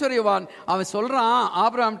இருக்கிறான், ஐஸ்வர்யவான். அவன் சொல்றான்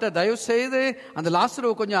ஆபிரகாம்கிட்ட, தயவு செய்து அந்த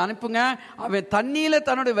லாசருவை கொஞ்சம் அனுப்புங்க, அவன் தண்ணியில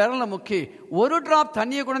தன்னுடைய விரல முக்கி ஒரு டிராப்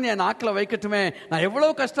தண்ணியை கூட என் நாக்கில் வைக்கட்டுமே, நான்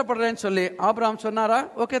எவ்வளவு கஷ்டப்படுறேன்னு சொல்லி. ஆபிரகாம் சொன்னாரா,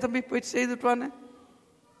 ஓகே தம்பி போயிட்டு செய்துட்டுவான்னு.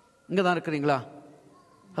 இங்க தான் இருக்கிறீங்களா?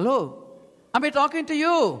 Hello, I am talking to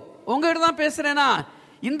you. உங்ககிட்ட தான் பேசுறேனா?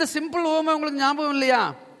 இந்த சிம்பிள் ஓமை உங்களுக்கு ஞாபகம் இல்லையா?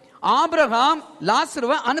 ஆபிரகாம்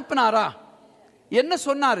லாசருவை அனுப்பினாரா? என்ன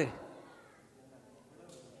சொன்னாரு?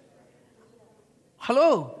 ஹலோ,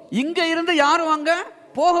 இங்க இருந்து யாரும் அங்க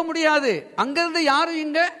போக முடியாது, அங்க இருந்து யாரும்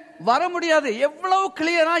இங்க வர முடியாது. எவ்வளவு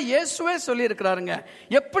கிளியரா இயேசுவே சொல்லி இருக்கிறாருங்க.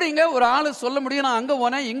 எப்படிங்க ஒரு ஆளு சொல்ல முடியும், நான் அங்க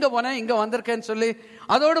போனேன், இங்க போனேன், இங்க வந்திருக்கேன்னு சொல்லி?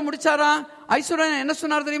 அதோடு முடிச்சாரா? ஐஸ்வர்யன் என்ன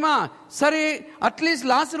சொன்னார் தெரியுமா? சரி, அட்லீஸ்ட்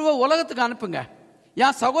லாசருவை உலகத்துக்கு அனுப்புங்க,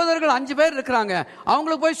 என் சகோதரர்கள் 5 பேர் இருக்கிறாங்க,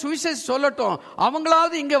 அவங்களுக்கு போய் சுவிசேஷம் சொல்லட்டும்,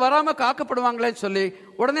 அவங்களாவது இங்க வராம காக்கப்படுவாங்களேன்னு சொல்லி.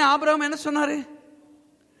 உடனே ஆபிரகாம் என்ன சொன்னாரு?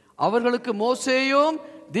 அவர்களுக்கு மோசேயும்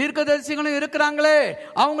தீர்க்கதரிசிகளும் இருக்கிறாங்களே,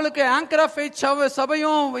 அவங்களுக்கு ஆங்கர் ஆஃப் ஃபெய்த்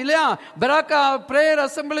சபையும் இல்லையா, பெராக்கா பிரேயர்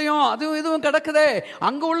அசம்பிளியும் அதுவும் இதுவும் கிடக்குதே,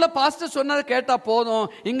 அங்க உள்ள பாஸ்டர் சொன்னதை கேட்டா போதும்,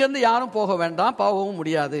 இங்க இருந்து யாரும் போக வேண்டாம், போகவும்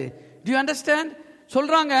முடியாது. To you understand?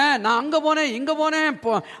 சொல்றாங்க, நான் அங்க போனேன், இங்க போனேன்,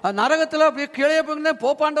 நரகத்துல கீழே போயிருந்தேன்,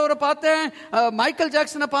 போப்பாண்டவரை பார்த்தேன், மைக்கேல்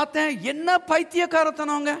ஜாக்சனை பார்த்தேன். என்ன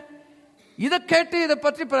பைத்தியக்காரத்தனவங்க! இதை கேட்டு இதை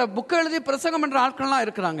பற்றி புக் எழுதி பிரசங்கம் பண்ற ஆட்கள்லாம்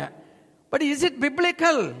இருக்கிறாங்க. But is it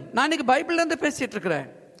biblical? நான் இன்னைக்கு பைபிள்ல இருந்து பேசிட்டு இருக்கிறேன்.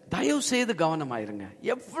 தயவு செய்து கவனமாயிருங்க.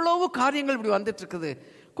 எவ்வளவு காரியங்கள் இப்படி வந்துட்டு இருக்குது,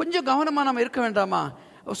 கொஞ்சம் கவனமா நம்ம இருக்க வேண்டாமா?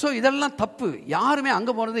 ஸோ இதெல்லாம் தப்பு. யாருமே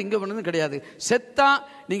அங்கே போனது இங்கே போனது கிடையாது. செத்தா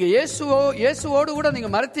நீங்கள் இயேசுவோடு கூட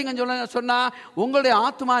நீங்கள் மறுத்தீங்கன்னு சொன்னா உங்களுடைய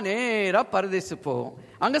ஆத்மா நேராக பரதேசி போகும்.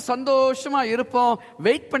 அங்கே சந்தோஷமா இருப்போம்,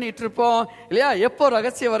 வெயிட் பண்ணிட்டு இருப்போம் இல்லையா, எப்போ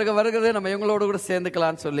ரகசிய வருகிறது நம்ம இவங்களோட கூட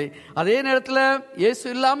சேர்ந்துக்கலான்னு சொல்லி. அதே நேரத்தில் இயேசு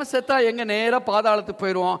இல்லாமல் செத்தா எங்க நேராக பாதாளத்துக்கு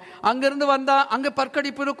போயிடுவோம். அங்கிருந்து வந்தா அங்கே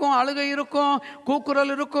பற்கடிப்பு இருக்கும், அழுகை இருக்கும்,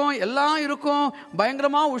 கூக்குரல் இருக்கும், எல்லாம் இருக்கும்,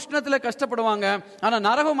 பயங்கரமா உஷ்ணத்தில் கஷ்டப்படுவாங்க. ஆனால்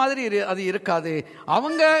நரகம் மாதிரி அது இருக்காது. அவங்க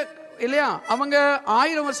இல்லையா, அவங்க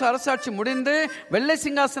 1000 வருஷ அரசாட்சி முடிந்து வெள்ளை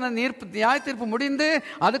சிங்காசன நியாய தீர்ப்பு முடிந்து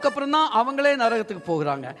அதுக்கப்புறம் தான் அவங்களே நரகத்துக்கு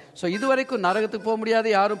போகிறாங்க. ஸோ இதுவரைக்கும் நரகத்துக்கு போக முடியாது,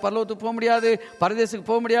 யாரும் பரலோகத்துக்கு போக முடியாது, பரதேசுக்கு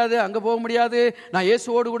போக முடியாது, அங்கே போக முடியாது. நான்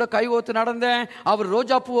இயேசுவோடு கூட கை ஓத்து நடந்தேன், அவர்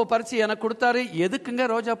ரோஜா பூவை பறித்து எனக்கு கொடுத்தாரு.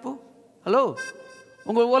 எதுக்குங்க ரோஜா பூ? ஹலோ,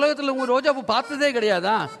 உங்கள் உலகத்தில் உங்கள் ரோஜா பூ பார்த்ததே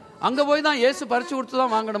கிடையாதா? அங்கே போய் தான் இயேசு பறித்து கொடுத்து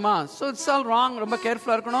தான் வாங்கணுமா? So it's all wrong. ரொம்ப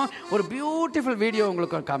கேர்ஃபுல்லாக இருக்கணும். ஒரு பியூட்டிஃபுல் வீடியோ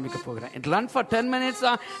உங்களுக்கு காமிக்க போகிறேன். இட் ரன் ஃபார் 10 minutes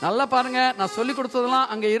தான். நல்லா பாருங்கள். நான் சொல்லிக்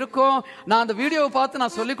கொடுத்ததெல்லாம் அங்கே இருக்கும். நான் அந்த வீடியோவை பார்த்து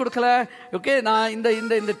நான் சொல்லிக் கொடுக்கல. ஓகே, நான் இந்த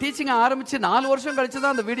இந்த இந்த டீச்சிங்கை ஆரம்பித்து 4 வருஷம் கழிச்சு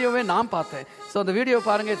தான் அந்த வீடியோவே நான் பார்த்தேன். ஸோ அந்த வீடியோவை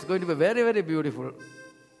பாருங்கள். It's going to be very very beautiful.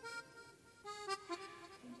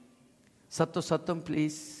 சத்தம்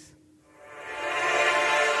ப்ளீஸ்.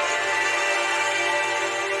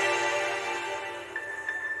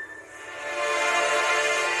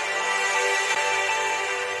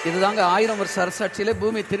 இதுதாங்க 1000 வருஷ அரசாட்சியிலே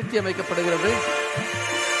பூமி திருத்தி அமைக்கப்படுகிறது.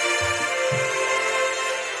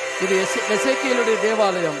 இது எசேக்கியேலுடைய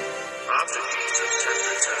தேவாலயம்.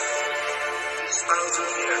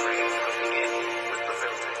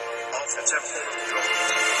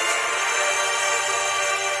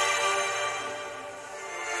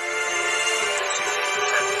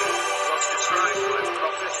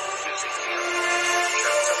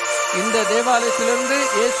 இந்த தேவாலயத்திலிருந்து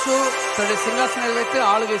இயேசு தன்னுடைய சிங்காசனத்தை வைத்து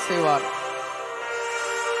ஆளுகை செய்வார்.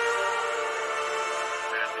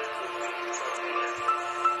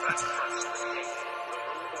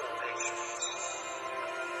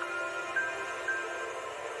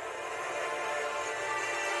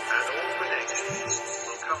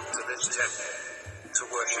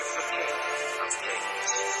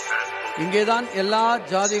 இங்கேதான் எல்லா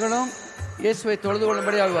ஜாதிகளும் இயேசுவை தொழுது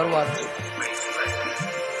கொள்ளும்படியாக வருவார்கள்.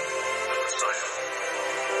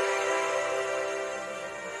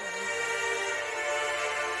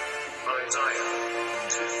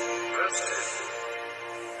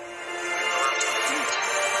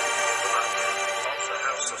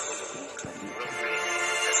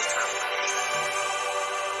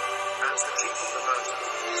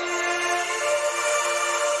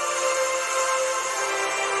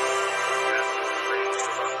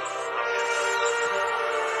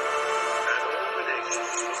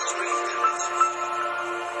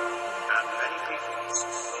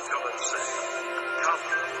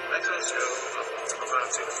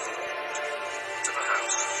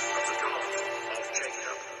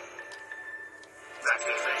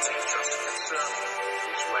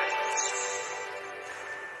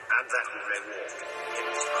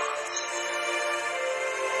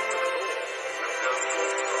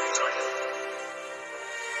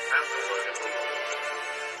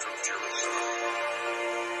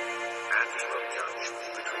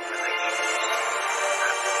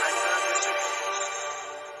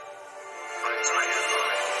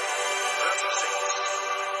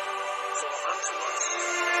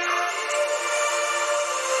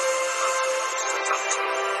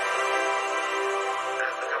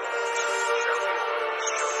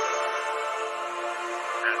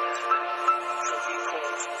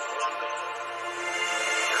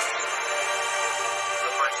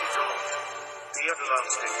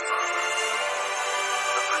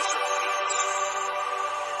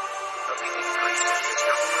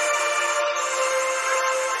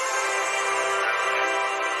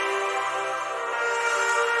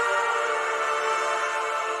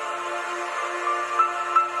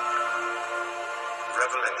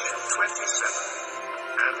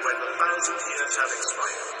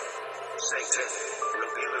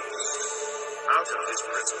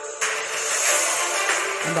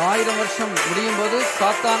 இந்த 1000 வருஷம் முடியும் போது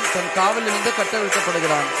சாத்தான் தன் காவலில் இருந்து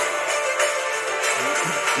கட்டவிழ்க்கப்படுகிறான்.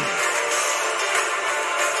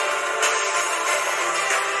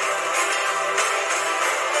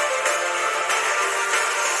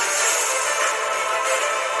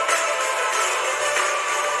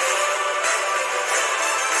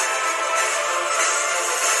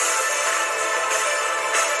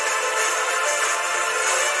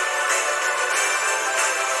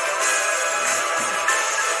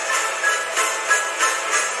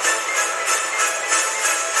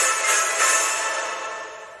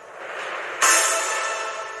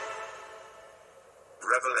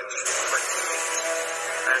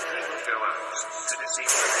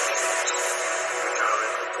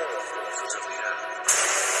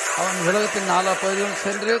 அவன் உலகத்தின் 4 பகுதிகளும்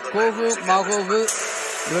சென்று கோகு மாகோகு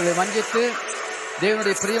இவர்களை வஞ்சித்து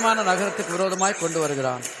தேவனுடைய பிரியமான நகரத்துக்கு விரோதமாய் கொண்டு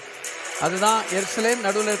வருகிறான். அதுதான் எருசலேம்,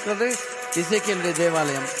 நடுவில் இருக்கிறது எசேக்கியேலுடைய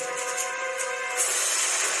தேவாலயம்.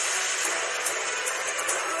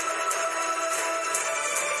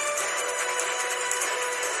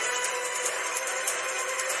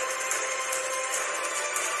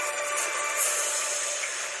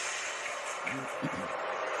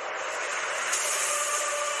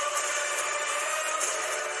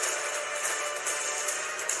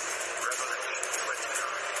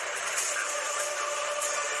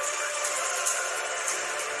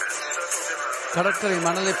 கடற்கரை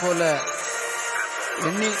மணலை போல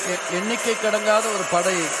எண்ணிக்கை கடங்காத ஒரு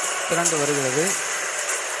படை திரண்டு வருகிறது.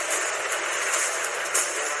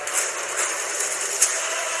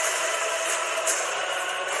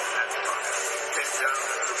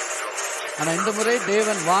 ஆனால் இந்த முறை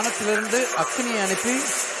தேவன் வானத்திலிருந்து அக்கினியை அனுப்பி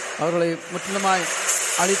அவர்களை முற்றிலுமாய்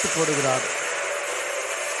அழித்து போடுகிறார்.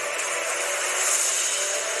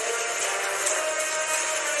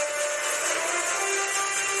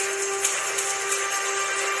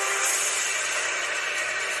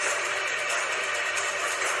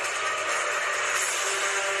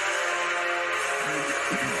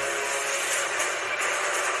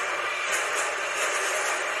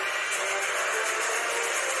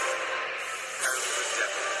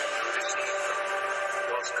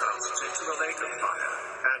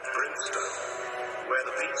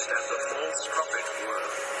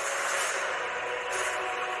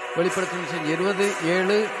 வெளிப்படுத்தும்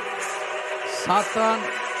 20:7 சாத்தான்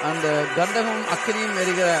அந்த கந்தகமும் அக்கினியும்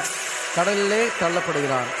எரிகிற கடலிலே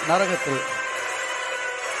தள்ளப்படுகிறான், நரகத்தில்.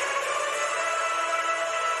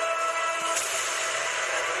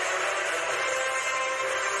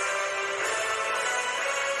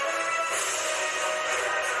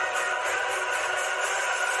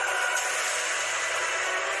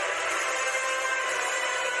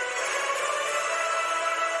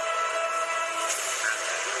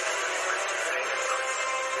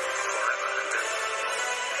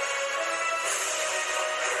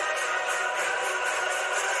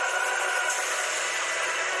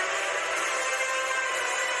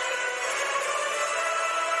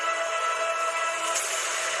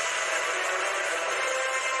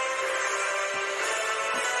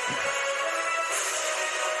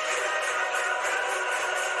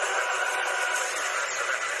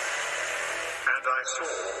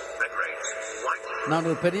 நான்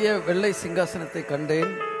ஒரு பெரிய வெள்ளை சிங்காசனத்தை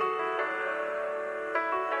கண்டேன்.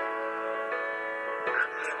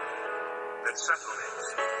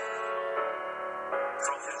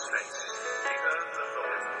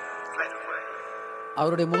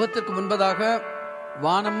 அவருடைய முகத்திற்கு முன்பதாக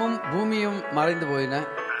வானமும் பூமியும் மறைந்து போயின,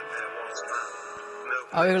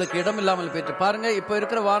 அவைகளுக்கு இடம் இல்லாமல் போயிட்டு. பாருங்க, இப்ப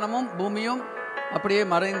இருக்கிற வானமும் பூமியும் அப்படியே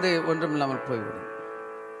மறைந்து ஒன்றும் இல்லாமல் போய்விடும்.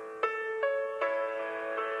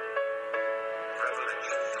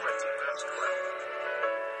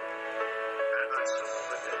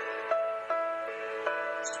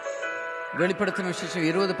 வெளிப்படுத்தின விசேஷம்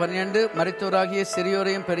 20:12 மரித்தோராகிய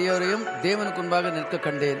சிறியோரையும் பெரியோரையும் தேவனுக்கு முன்பாக நிற்க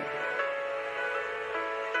கண்டேன்.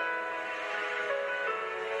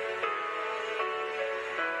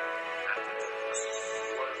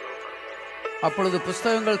 அப்பொழுது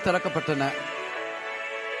புஸ்தகங்கள் திறக்கப்பட்டன.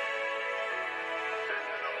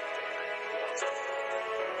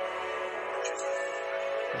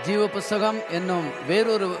 ஜீவ புஸ்தகம் என்னும்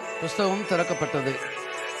வேறொரு புஸ்தகமும் திறக்கப்பட்டது.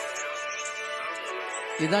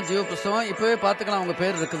 இதுதான் ஜீவ புஸ்தகம். இப்பவே பார்த்துக்கலாம் உங்க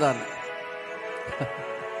பேர் இருக்குதான்னு.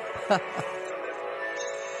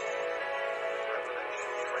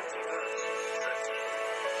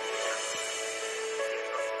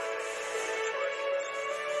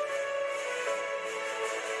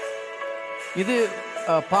 இது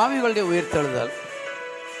பாவிகளுடைய உயிர்த்தெழுதல்.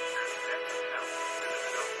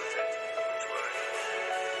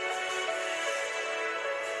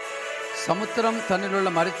 சமுத்திரம் தன்னிலுள்ள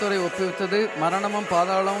மரித்தோரை ஒப்புவித்தது, மரணமும்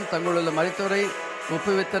பாதாளமும் தங்களுள்ள மரித்தோரை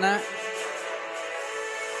ஒப்புவித்தன.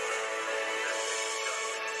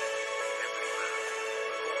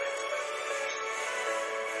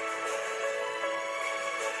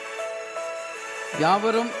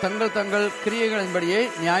 யாவரும் தங்கள் தங்கள் கிரியைகளின்படியே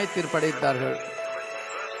நியாய தீர்ப்படைத்தார்கள்.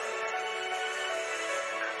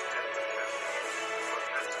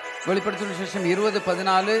 வெளிப்படுத்தும் விசேஷம்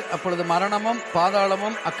 20:14 அப்பொழுது மரணமும்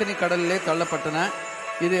பாதாளமும் அக்கினி கடலிலே தள்ளப்பட்டன.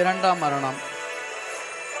 இது இரண்டாம் மரணம்.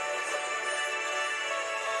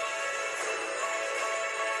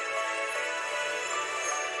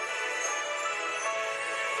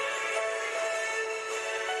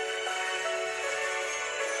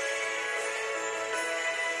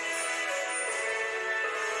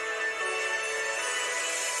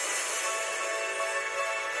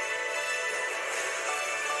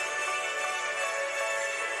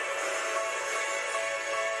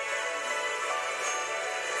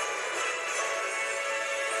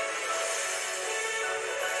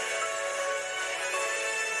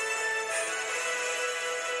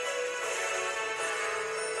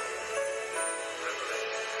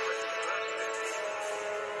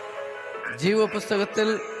 ஜீவ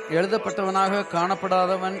புஸ்தகத்தில் எழுதப்பட்டவனாக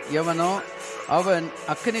காணப்படாதவன் எவனோ அவன்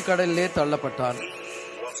அக்கினி கடலிலே தள்ளப்பட்டான்.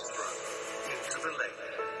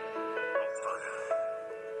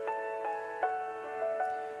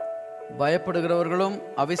 பயப்படுகிறவர்களும்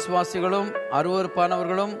அவிசுவாசிகளும்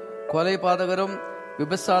அருவருப்பானவர்களும் கொலைபாதகரும்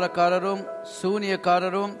விபசாரக்காரரும்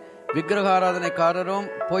சூனியக்காரரும் விக்கிரகாராதனைக்காரரும்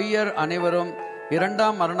பொய்யர் அனைவரும்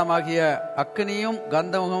இரண்டாம் மரணமாகிய அக்கினியும்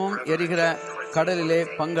கந்தகமும் எரிகிற கடலிலே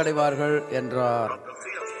பங்கடைவார்கள் என்றார்.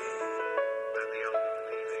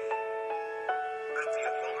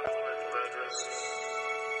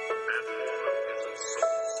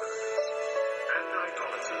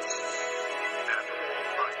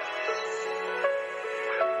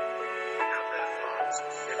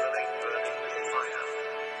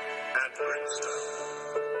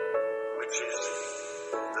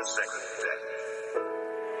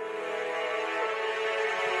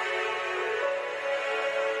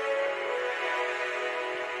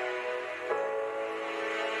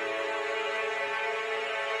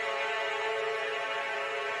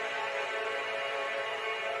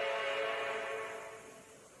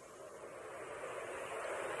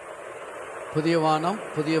 புதிய வானம்,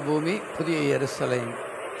 புதிய பூமி, புதிய எருசலேம்.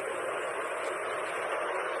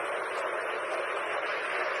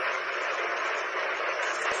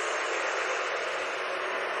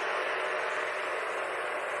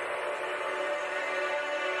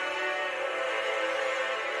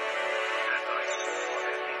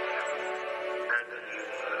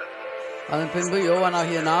 அதன் பின்பு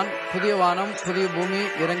யோவானாகிய நான் புதிய வானம், புதிய பூமி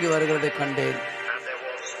இறங்கி வருகிறதை கண்டேன்.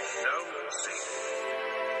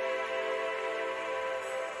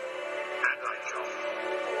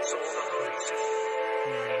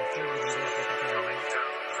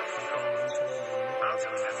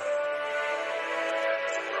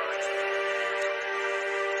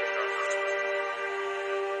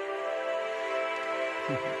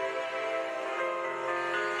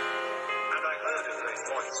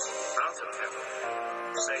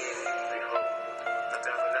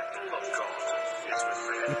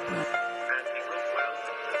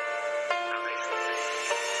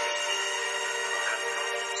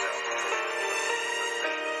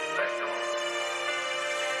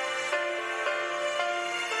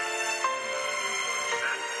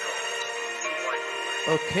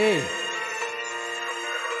 ஓகே,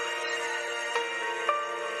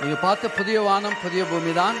 நீங்க பார்த்த புதிய வானம், புதிய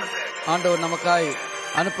பூமி தான் ஆண்டவர் நமக்காய்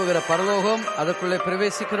அனுப்புகிற பரலோகம். அதற்குள்ளே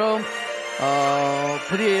பிரவேசிக்கிறோம்.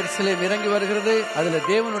 புதிய எருசலேம் இறங்கி வருகிறது. அதுல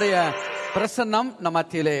தேவனுடைய பிரசன்னம் நம்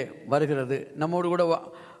மத்தியிலே வருகிறது. நம்மோடு கூட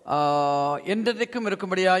என்றைக்கும்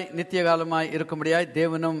இருக்கும்படியாய், நித்திய காலமாய் இருக்கும்படியாய்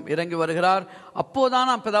தேவனும் இறங்கி வருகிறார். அப்போதான்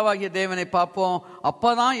நாம் பிதாவாகிய தேவனை பார்ப்போம்.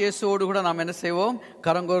 அப்போதான் இயேசுவோடு கூட நாம் என்ன செய்வோம்?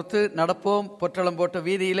 கரங்கோர்த்து நடப்போம், பொற்றளம் போட்ட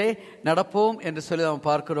வீதியிலே நடப்போம் என்று சொல்லி நாம்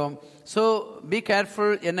பார்க்கிறோம். So be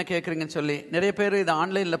careful. என்ன கேட்குறீங்கன்னு சொல்லி நிறைய பேர் இதை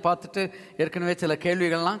ஆன்லைனில் பார்த்துட்டு ஏற்கனவே சில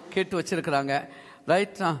கேள்விகள்லாம் கேட்டு வச்சிருக்கிறாங்க.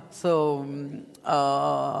 ரைட்? So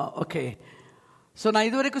okay. ஸோ நான்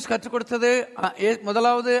இதுவரைக்கும் கற்றுக் கொடுத்தது,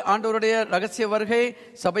 முதலாவது ஆண்டவருடைய ரகசிய வருகை,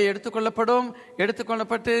 சபை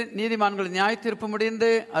எடுத்துக்கொள்ளப்பட்டு நீதிமான்கள் நியாய தீர்ப்பு முடிந்து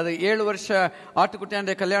அது 7 வருஷ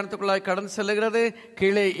ஆட்டுக்குட்டியாண்டைய கல்யாணத்துக்குள்ளாய் கடந்து செல்லுகிறது.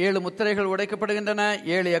 கீழே 7 முத்திரைகள் உடைக்கப்படுகின்றன,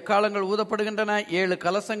 7 எக்காலங்கள் ஊதப்படுகின்றன, 7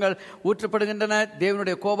 கலசங்கள் ஊற்றப்படுகின்றன.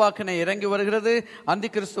 தேவனுடைய கோபாக்கினை இறங்கி வருகிறது. அந்தி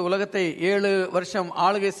கிறிஸ்து உலகத்தை 7 வருஷம்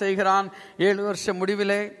ஆளுகை செய்கிறான். 7 வருஷம்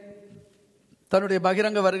முடிவிலே தன்னுடைய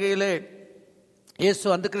பகிரங்க வருகையிலே இயேசு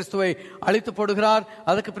அந்த கிறிஸ்துவை அழித்து போடுகிறார்.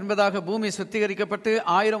 அதற்கு பின்பதாக பூமி சுத்திகரிக்கப்பட்டு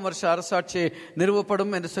 1000 வருஷ அரசாட்சி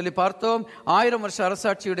நிறுவப்படும் என்று சொல்லி பார்த்தோம். 1000 வருஷ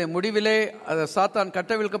அரசாட்சியுடைய முடிவிலே சாத்தான்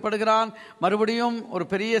கட்டவிழ்க்கப்படுகிறான். மறுபடியும் ஒரு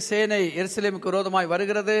பெரிய சேனை எருசலேமுக்கு விரோதமாய்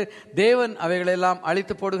வருகிறது. தேவன் அவைகளெல்லாம்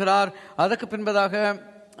அழித்து போடுகிறார். அதற்கு பின்பதாக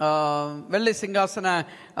வெள்ளை சிங்காசன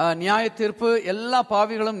நியாய தீர்ப்பு. எல்லா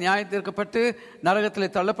பாவிகளும் நியாய தீர்க்கப்பட்டு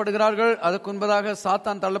நரகத்தில் தள்ளப்படுகிறார்கள். அதற்கு முன்பதாக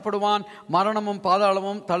சாத்தான் தள்ளப்படுவான், மரணமும்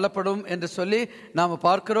பாதாளமும் தள்ளப்படும் என்று சொல்லி நாம்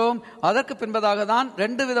பார்க்கிறோம். அதற்கு பின்பதாக தான்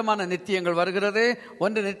 2 விதமான நித்தியங்கள் வருகிறது.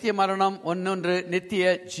 ஒன்று நித்திய மரணம், ஒன்னொன்று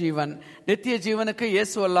நித்திய ஜீவன். நித்திய ஜீவனுக்கு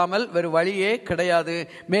இயேசு அல்லாமல் வேறு வழியே கிடையாது.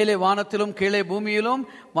 மேலே வானத்திலும் கீழே பூமியிலும்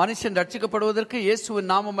மனுஷன் ரட்சிக்கப்படுவதற்கு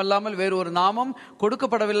இயேசுவின் நாமம் அல்லாமல் வேறு ஒரு நாமம்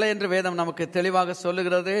கொடுக்கப்படவில்லை என்று வேதம் நமக்கு தெளிவாக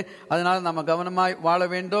சொல்லுகிறது. அதனால் நம்ம கவனமாய் வாழ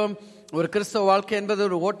வேண்டும். ஒரு கிறிஸ்தவ வாழ்க்கை என்பது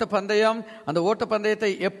ஒரு ஓட்ட பந்தயம். அந்த ஓட்ட பந்தயத்தை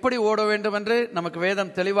எப்படி ஓட வேண்டும் என்று நமக்கு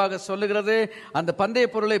வேதம் தெளிவாக சொல்லுகிறது. அந்த பந்தய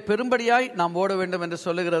பொருளை பெரும்படியாய் நாம் ஓட வேண்டும் என்று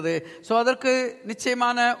சொல்லுகிறது. ஸோ அதற்கு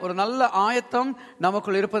நிச்சயமான ஒரு நல்ல ஆயத்தம்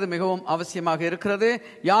நமக்குள் இருப்பது மிகவும் அவசியமாக இருக்கிறது.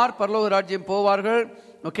 யார் பரலோக ராஜ்யம் போவார்கள்?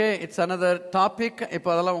 Okay, it's another topic. இப்போ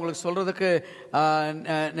அதெல்லாம் உங்களுக்கு சொல்றதுக்கு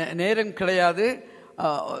நேரம் கிடையாது.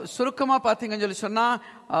 சுருக்கமாக பார்த்தீங்கன்னு சொல்லி சொன்னால்,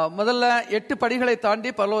 முதல்ல 8 படிகளை தாண்டி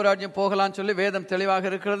பரலோக ராஜ்யம் போகலான்னு சொல்லி வேதம் தெளிவாக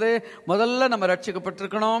இருக்கிறது. முதல்ல நம்ம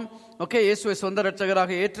ரட்சிக்கப்பட்டிருக்கணும். ஓகே, இயேசுவை சொந்த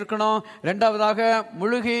ரட்சகராக ஏற்றிருக்கணும். 2வதாக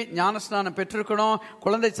முழுகி ஞானஸ்நானம் பெற்றிருக்கணும்.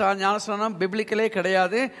 குழந்தை ஞானஸ்நானம் பிப்ளிக்கலே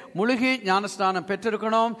கிடையாது. முழுகி ஞானஸ்நானம்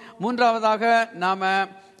பெற்றிருக்கணும். 3வதாக நாம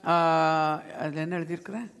என்ன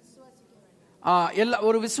எழுதியிருக்கிறேன்,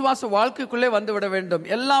 ஒரு விசுவாச வாழ்க்கைக்குள்ளே வந்துவிட வேண்டும்.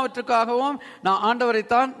 எல்லாவற்றுக்காகவும் நான்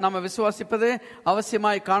ஆண்டவரைத்தான் நம்ம விசுவாசிப்பது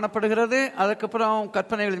அவசியமாய் காணப்படுகிறது. அதுக்கப்புறம்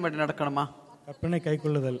கற்பனைகளின் படி நடக்கணுமா? கற்பனை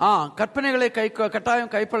கைக்கொள்ளுதல். கற்பனைகளை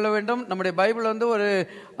கட்டாயம் கைக்கொள்ள வேண்டும். நம்முடைய பைபிள் ஒரு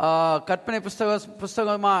கற்பனை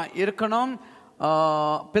புஸ்தகமா இருக்கணும்.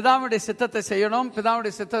 பிதாவுடைய சித்தத்தை செய்யணும்.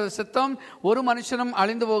 பிதாவுடைய சித்தம் ஒரு மனுஷனும்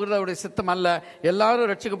அழிந்து போகிறது அவருடைய சித்தம் அல்ல. எல்லாரும்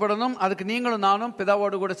ரட்சிக்கப்படணும். அதுக்கு நீங்களும் நானும்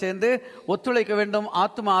பிதாவோடு கூட சேர்ந்து ஒத்துழைக்க வேண்டும்.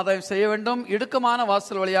 ஆத்தும ஆதாயம் செய்ய வேண்டும். இடுக்கமான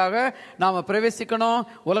வாசல் வழியாக நாம பிரவேசிக்கணும்.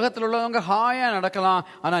 உலகத்தில் உள்ளவங்க ஹாயா நடக்கலாம்,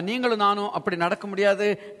 ஆனா நீங்களும் நானும் அப்படி நடக்க முடியாது.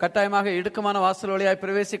 கட்டாயமாக இடுக்கமான வாசல் வழியாக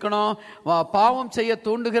பிரவேசிக்கணும். பாவம் செய்ய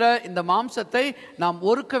தூண்டுகிற இந்த மாம்சத்தை நாம்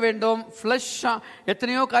ஒருக்க வேண்டும். ஃபிளஷ்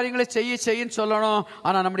எத்தனையோ காரியங்களை செய்யன்னு சொல்லணும்,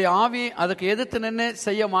 ஆனா நம்முடைய ஆவி அதுக்கு எதிர்த்து நின்று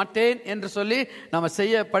செய்ய மாட்டேன் என்று சொல்லி நம்ம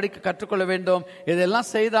செய்ய படிக்க கற்றுக்கொள்ள வேண்டும். இதெல்லாம்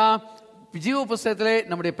செய்தா ஜீவ புஸ்தகத்திலே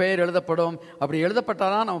நம்முடைய பெயர் எழுதப்படும். அப்படி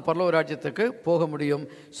எழுதப்பட்டாதான் நம்ம பரலோக ராஜ்யத்துக்கு போக முடியும்.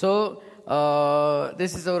 ஸோ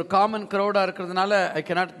திஸ் இஸ் ஒரு காமன் க்ரௌடாக இருக்கிறதுனால I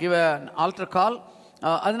cannot give an altar call.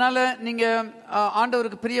 அதனால நீங்கள்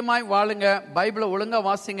ஆண்டவருக்கு பிரியமாய் வாழுங்க, பைபிளை ஒழுங்காக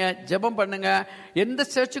வாசிங்க, ஜெபம் பண்ணுங்க. எந்த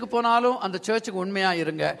சர்ச்சுக்கு போனாலும் அந்த சர்ச்சுக்கு உண்மையாக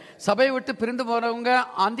இருங்க. சபையை விட்டு பிரிந்து போகிறவங்க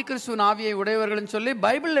ஆந்தி கிறிஸ்துவின் ஆவியை உடையவர்கள்னு சொல்லி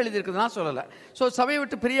பைபிள் எழுதியிருக்குதுன்னா சொல்லலை. ஸோ சபையை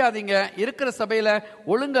விட்டு பிரியாதீங்க, இருக்கிற சபையில்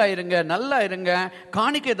ஒழுங்காக இருங்க, நல்லா இருங்க.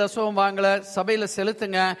 காணிக்கை தசவம் வாங்கல, சபையில்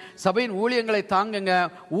செலுத்துங்க, சபையின் ஊழியங்களை தாங்குங்க,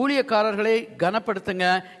 ஊழியக்காரர்களை கனப்படுத்துங்க,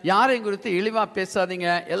 யாரையும் குறித்து இழிவாக பேசாதீங்க.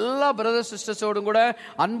 எல்லா பிரதர் சிஸ்டர்ஸோடும் கூட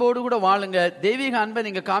அன்போடு கூட வாழுங்க. தெய்வீக அன்பை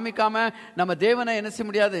நீங்க காமிக்காம நம்ம தேவனை என்ன செய்ய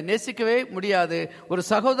முடியாது, நேசிக்கவே முடியாது. ஒரு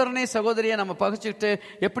சகோதரனை சகோதரியை நம்ம பகிச்சுக்கிட்டு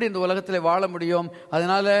எப்படி இந்த உலகத்தில் வாழ முடியும்?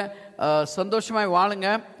 அதனால சந்தோஷமாய் வாழுங்க.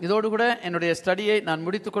 இதோடு கூட என்னுடைய ஸ்டடியை நான்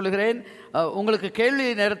முடித்துக் கொள்கிறேன். உங்களுக்கு கேள்வி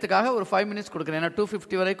நேரத்துக்காக ஒரு 5 minutes கொடுக்குறேன். ஏன்னா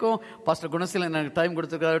 2:50 வரைக்கும் பாஸ்டர் குணசீலன் எனக்கு டைம்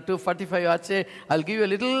கொடுத்துருக்காரு. 2:45 ஆச்சு. I'll give you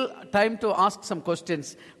a little time to ask some questions.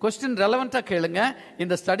 Question ரெலவெண்ட்டாக கேளுங்க,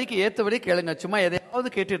 இந்த ஸ்டடிக்கு ஏற்றபடி கேளுங்க. சும்மா எதையாவது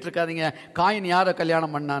கேட்டுட்டு இருக்காதீங்க. காயின் யாரை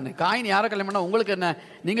கல்யாணம் பண்ணான்னு. காயின் யாரை கல்யாணம் பண்ணா உங்களுக்கு என்ன?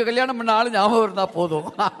 நீங்கள் கல்யாணம் பண்ண ஆளு ஞாபகம் இருந்தால் போதும்.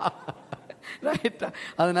 ரைட்.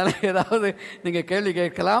 அதனால ஏதாவது நீங்கள் கேள்வி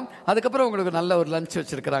கேட்கலாம். அதுக்கப்புறம் உங்களுக்கு நல்ல ஒரு லஞ்ச்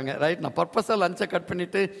வச்சுருக்கிறாங்க. ரைட். நான் பர்பஸாக லஞ்சை கட்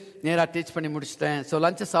பண்ணிவிட்டு நேராக டீச் பண்ணி முடிச்சிட்டேன். ஸோ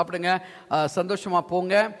லஞ்சை சாப்பிடுங்க, சந்தோஷமாக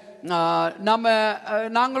போங்க.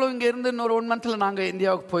 நாங்களும் இங்கே இருந்து இன்னொரு 1 monthல நாங்கள்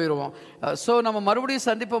இந்தியாவுக்கு போயிடுவோம். ஸோ நம்ம மறுபடியும்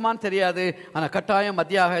சந்திப்போமான்னு தெரியாது. ஆனால் கட்டாயம்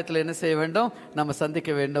மத்திய ஆகாயத்தில் என்ன செய்ய வேண்டும், நம்ம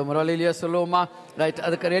சந்திக்க வேண்டும். ஒரு வழியிலேயே சொல்லுவோமா? ரைட்.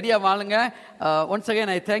 அதுக்கு ரெடியாக வாழுங்க. Once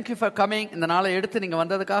again I thank you for coming. இந்த நாளை எடுத்து நீங்கள்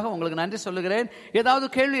வந்ததுக்காக உங்களுக்கு நன்றி சொல்லுகிறேன். ஏதாவது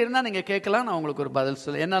கேள்வி இருந்தால் நீங்கள் கேட்கலாம், நான் உங்களுக்கு ஒரு பதில்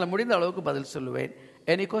சொல்லுவேன். என்னால் முடிந்த அளவுக்கு பதில் சொல்லுவேன்.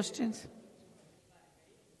 Any questions?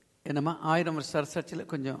 என்னம்மா 1000 வருஷ சர்ச்சில்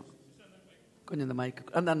கொஞ்சம் இந்த மைக்கு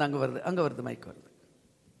அங்கே வருது மைக் வருது.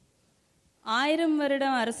 1000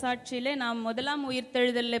 வருடம் அரசாட்சியிலே நாம் முதலாம்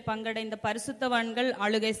உயிர்த்தெழுதலில் பங்கடைந்த பரிசுத்தவான்கள்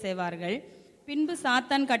ஆளுகை செய்வார்கள். பின்பு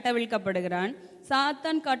சாத்தான் கட்டவிழ்க்கப்படுகிறான்.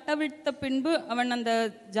 சாத்தான் கட்டவிழ்த்த பின்பு அவன் அந்த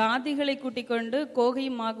ஜாதிகளை கூட்டிக் கொண்டு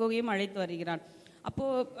கோகையும் மாகோகையும் அழைத்து வருகிறான். அப்போ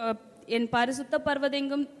என் பரிசுத்த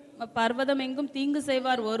பர்வதம் எங்கும் தீங்கு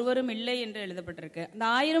செய்வார் ஒருவரும் இல்லை என்று எழுதப்பட்டிருக்கு. அந்த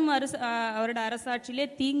 1000 வருட அரசாட்சியிலே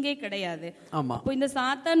தீங்கே கிடையாது. அப்போ இந்த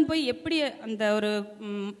சாத்தான் போய் எப்படி அந்த ஒரு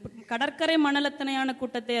கடற்கரை மணலத்தனையான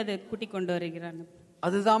கூட்டத்தை அது கூட்டிக் கொண்டு வருகிறான்?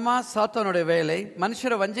 அதுதாம்மா சாத்தானுடைய வேலை.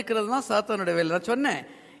 மனுஷரை வஞ்சிக்கிறது தான் சாத்தானுடைய வேலை. நான் சொன்னேன்,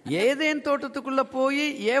 ஏதேன் தோட்டத்துக்குள்ள போய்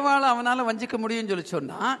ஏவாளை அவனால வஞ்சிக்க முடியும்னு சொல்லி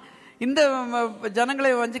சொன்னா, இந்த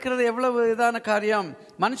ஜனங்களை வஞ்சிக்கிறது எவ்வளவு இதான காரியம்.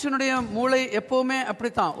 மனுஷனுடைய மூளை எப்பவுமே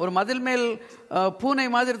அப்படித்தான், ஒரு மதில் மேல் பூனை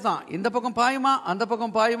மாதிரி தான். இந்த பக்கம் பாயுமா அந்த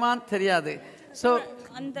பக்கம் பாயுமான்னு தெரியாது. ஸோ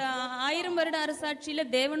அந்த 1000 வருட அரசாட்சியில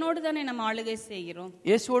தேவனோடு தானே நம்ம ஆளுகை செய்கிறோம்,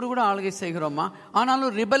 இயேசுவோடு கூட ஆளுகை செய்கிறோமா.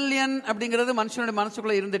 ஆனாலும் ரிபல்லியன் அப்படிங்கிறது மனுஷனுடைய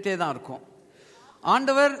மனசுக்குள்ள இருந்துட்டே தான் இருக்கும்.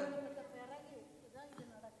 ஆண்டவர்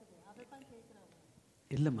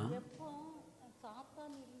இல்லம்மா,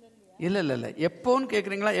 இல்ல எப்போன்னு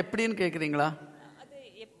கேக்குறீங்களா, எப்படின்னு கேக்குறீங்களா?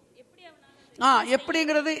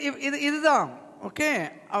 எப்படிங்கிறது இதுதான். ஓகே,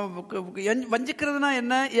 வஞ்சிக்கிறதுனா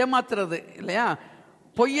என்ன? ஏமாத்துறது இல்லையா,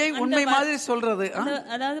 பொய்யை உண்மை மாதிரி சொல்றது.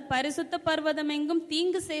 அதாவது பரிசுத்த பர்வதம் எங்கும்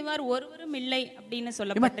தீங்கு செய்வார் ஒருவரும் இல்லை அப்படின்னு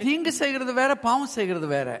சொல்ல. தீங்கு செய்கிறது வேற, பாவம் செய்கிறது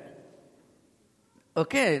வேற.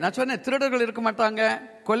 ஓகே, நான் சொன்னேன், திருடர்கள் இருக்க மாட்டாங்க,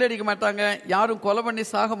 கொள்ளையடிக்க மாட்டாங்க, யாரும் கொலை பண்ணி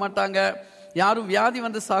சாக மாட்டாங்க, யாரும் வியாதி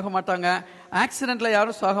வந்து சாக மாட்டாங்க, ஆக்சிடென்ட்ல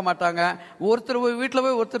யாரும் சாக மாட்டாங்க, ஒருத்தர் வீட்டில்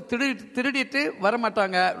போய் ஒருத்தர் திருடிட்டு வர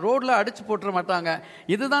மாட்டாங்க, ரோட்ல அடிச்சு போட்டுற மாட்டாங்க.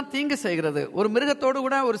 இதுதான் தீங்கு செய்கிறது. ஒரு மிருகத்தோடு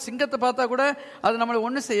கூட, ஒரு சிங்கத்தை பார்த்தா கூட அது நம்மளை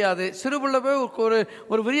ஒன்றும் செய்யாது. சிறுபுள்ள போய்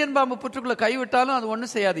ஒரு விரியன் பாம்பு புற்றுக்குள்ள கைவிட்டாலும் அது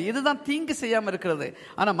ஒன்றும் செய்யாது. இதுதான் தீங்கு செய்யாம இருக்கிறது.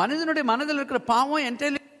 ஆனா மனிதனுடைய மனதில் இருக்கிற பாவம்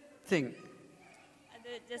entirely thing.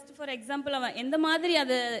 Just for example, அவன் எந்த மாதிரி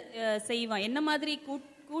அதை செய்வான், என்ன மாதிரி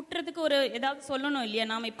கூட்டுறதுக்கு ஒரு ஏதாவது சொல்லணும் இல்லையா?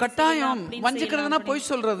 நாம கட்டாயம். வஞ்சிக்கிறதுனா பொய்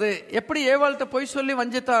சொல்றது. எப்படி ஏவாள்கிட்ட பொய் சொல்லி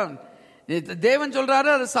வஞ்சித்தான்? தேவன் சொல்றாரு,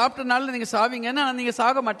 அதை சாப்பிட்டனால நீங்க சாவீங்கன்னா நீங்க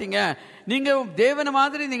சாக மாட்டீங்க, நீங்க தேவனை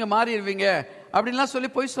மாதிரி நீங்க மாறிடுவீங்க அப்படின்லாம்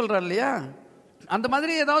சொல்லி பொய் சொல்றாரு இல்லையா? அந்த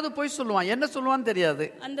மாதிரி ஏதாவது பொய் சொல்லுவான். என்ன சொல்லுவான்னு தெரியாது.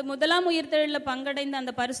 அந்த முதலாம் உயிர்த்தெழுல பங்கடைந்த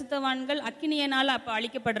அந்த பரிசுத்தவான்கள் அக்கினியனால அப்ப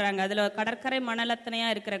அழிக்கப்படுறாங்க. அதுல கடற்கரை மணலத்தனையா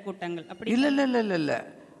இருக்கிற கூட்டங்கள் அப்படி இல்ல.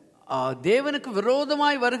 தேவனுக்கு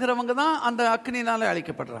விரோதமாய் வருகிறவங்க தான் அந்த அக்னினால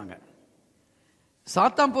அழிக்கப்படுறாங்க.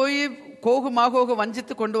 சாத்தான் போய் கோகு மாகோக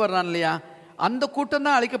வஞ்சித்து கொண்டு வர்றான் இல்லையா, அந்த கூட்டம்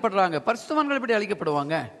தான் அழிக்கப்படுறாங்க. பரிசுத்தவான்கள் எப்படி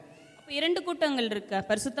அழிக்கப்படுவாங்க? 2 கூட்டங்கள் இருக்கு.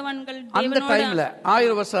 பரிசுத்தவான்கள் அந்த டைம்ல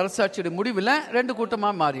 1000 வருஷ அரசாட்சியுடைய முடிவில் 2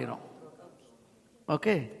 கூட்டமா மாறிடும்.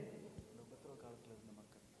 ஓகே,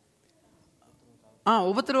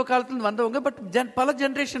 உபத்திரவ காலத்துல வந்தவங்க, பட் பல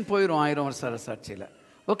ஜெனரேஷன் போயிடும் 1000 வருஷ அரசாட்சியில.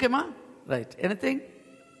 ஓகேமா? ரைட். எனிதிங்?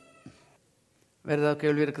 வேற ஏதாவது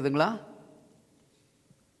கேள்வி இருக்குதுங்களா?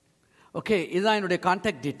 ஓகே, இதுதான் என்னுடைய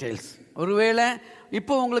கான்டாக்ட் டீட்டெயில்ஸ். ஒருவேளை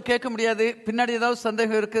இப்போ உங்களுக்கு கேட்க முடியாது, பின்னாடி ஏதாவது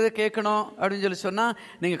சந்தேகம் இருக்குது கேட்கணும் அப்படின்னு சொல்லி சொன்னால்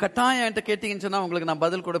நீங்கள் கட்டாயம் என்கிட்ட கேட்டிங்கன்னு சொன்னால் உங்களுக்கு நான்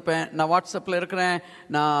பதில் கொடுப்பேன். நான் வாட்ஸ்அப்பில் இருக்கிறேன்,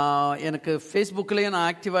 நான் எனக்கு ஃபேஸ்புக்லேயும் நான்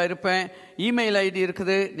ஆக்டிவாக இருப்பேன். இமெயில் ஐடி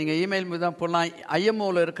இருக்குது, நீங்கள் இமெயில் மீது தான் போடலாம்.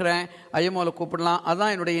 ஐஎம்ஓவில் இருக்கிறேன், ஐஎம்ஓவில் கூப்பிடலாம்.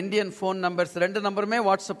 அதான் என்னுடைய இந்தியன் ஃபோன் நம்பர்ஸ், 2 நம்பருமே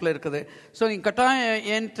வாட்ஸ்அப்பில் இருக்குது. ஸோ நீங்கள் கட்டாயம்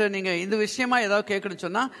என்கிட்ட நீங்கள் இந்த விஷயமா ஏதாவது கேட்கணும்னு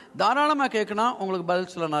சொன்னால் தாராளமாக கேட்கணும், உங்களுக்கு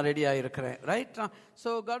பதில் சொல்ல நான் ரெடியாக இருக்கிறேன். Right?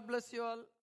 So God bless you all.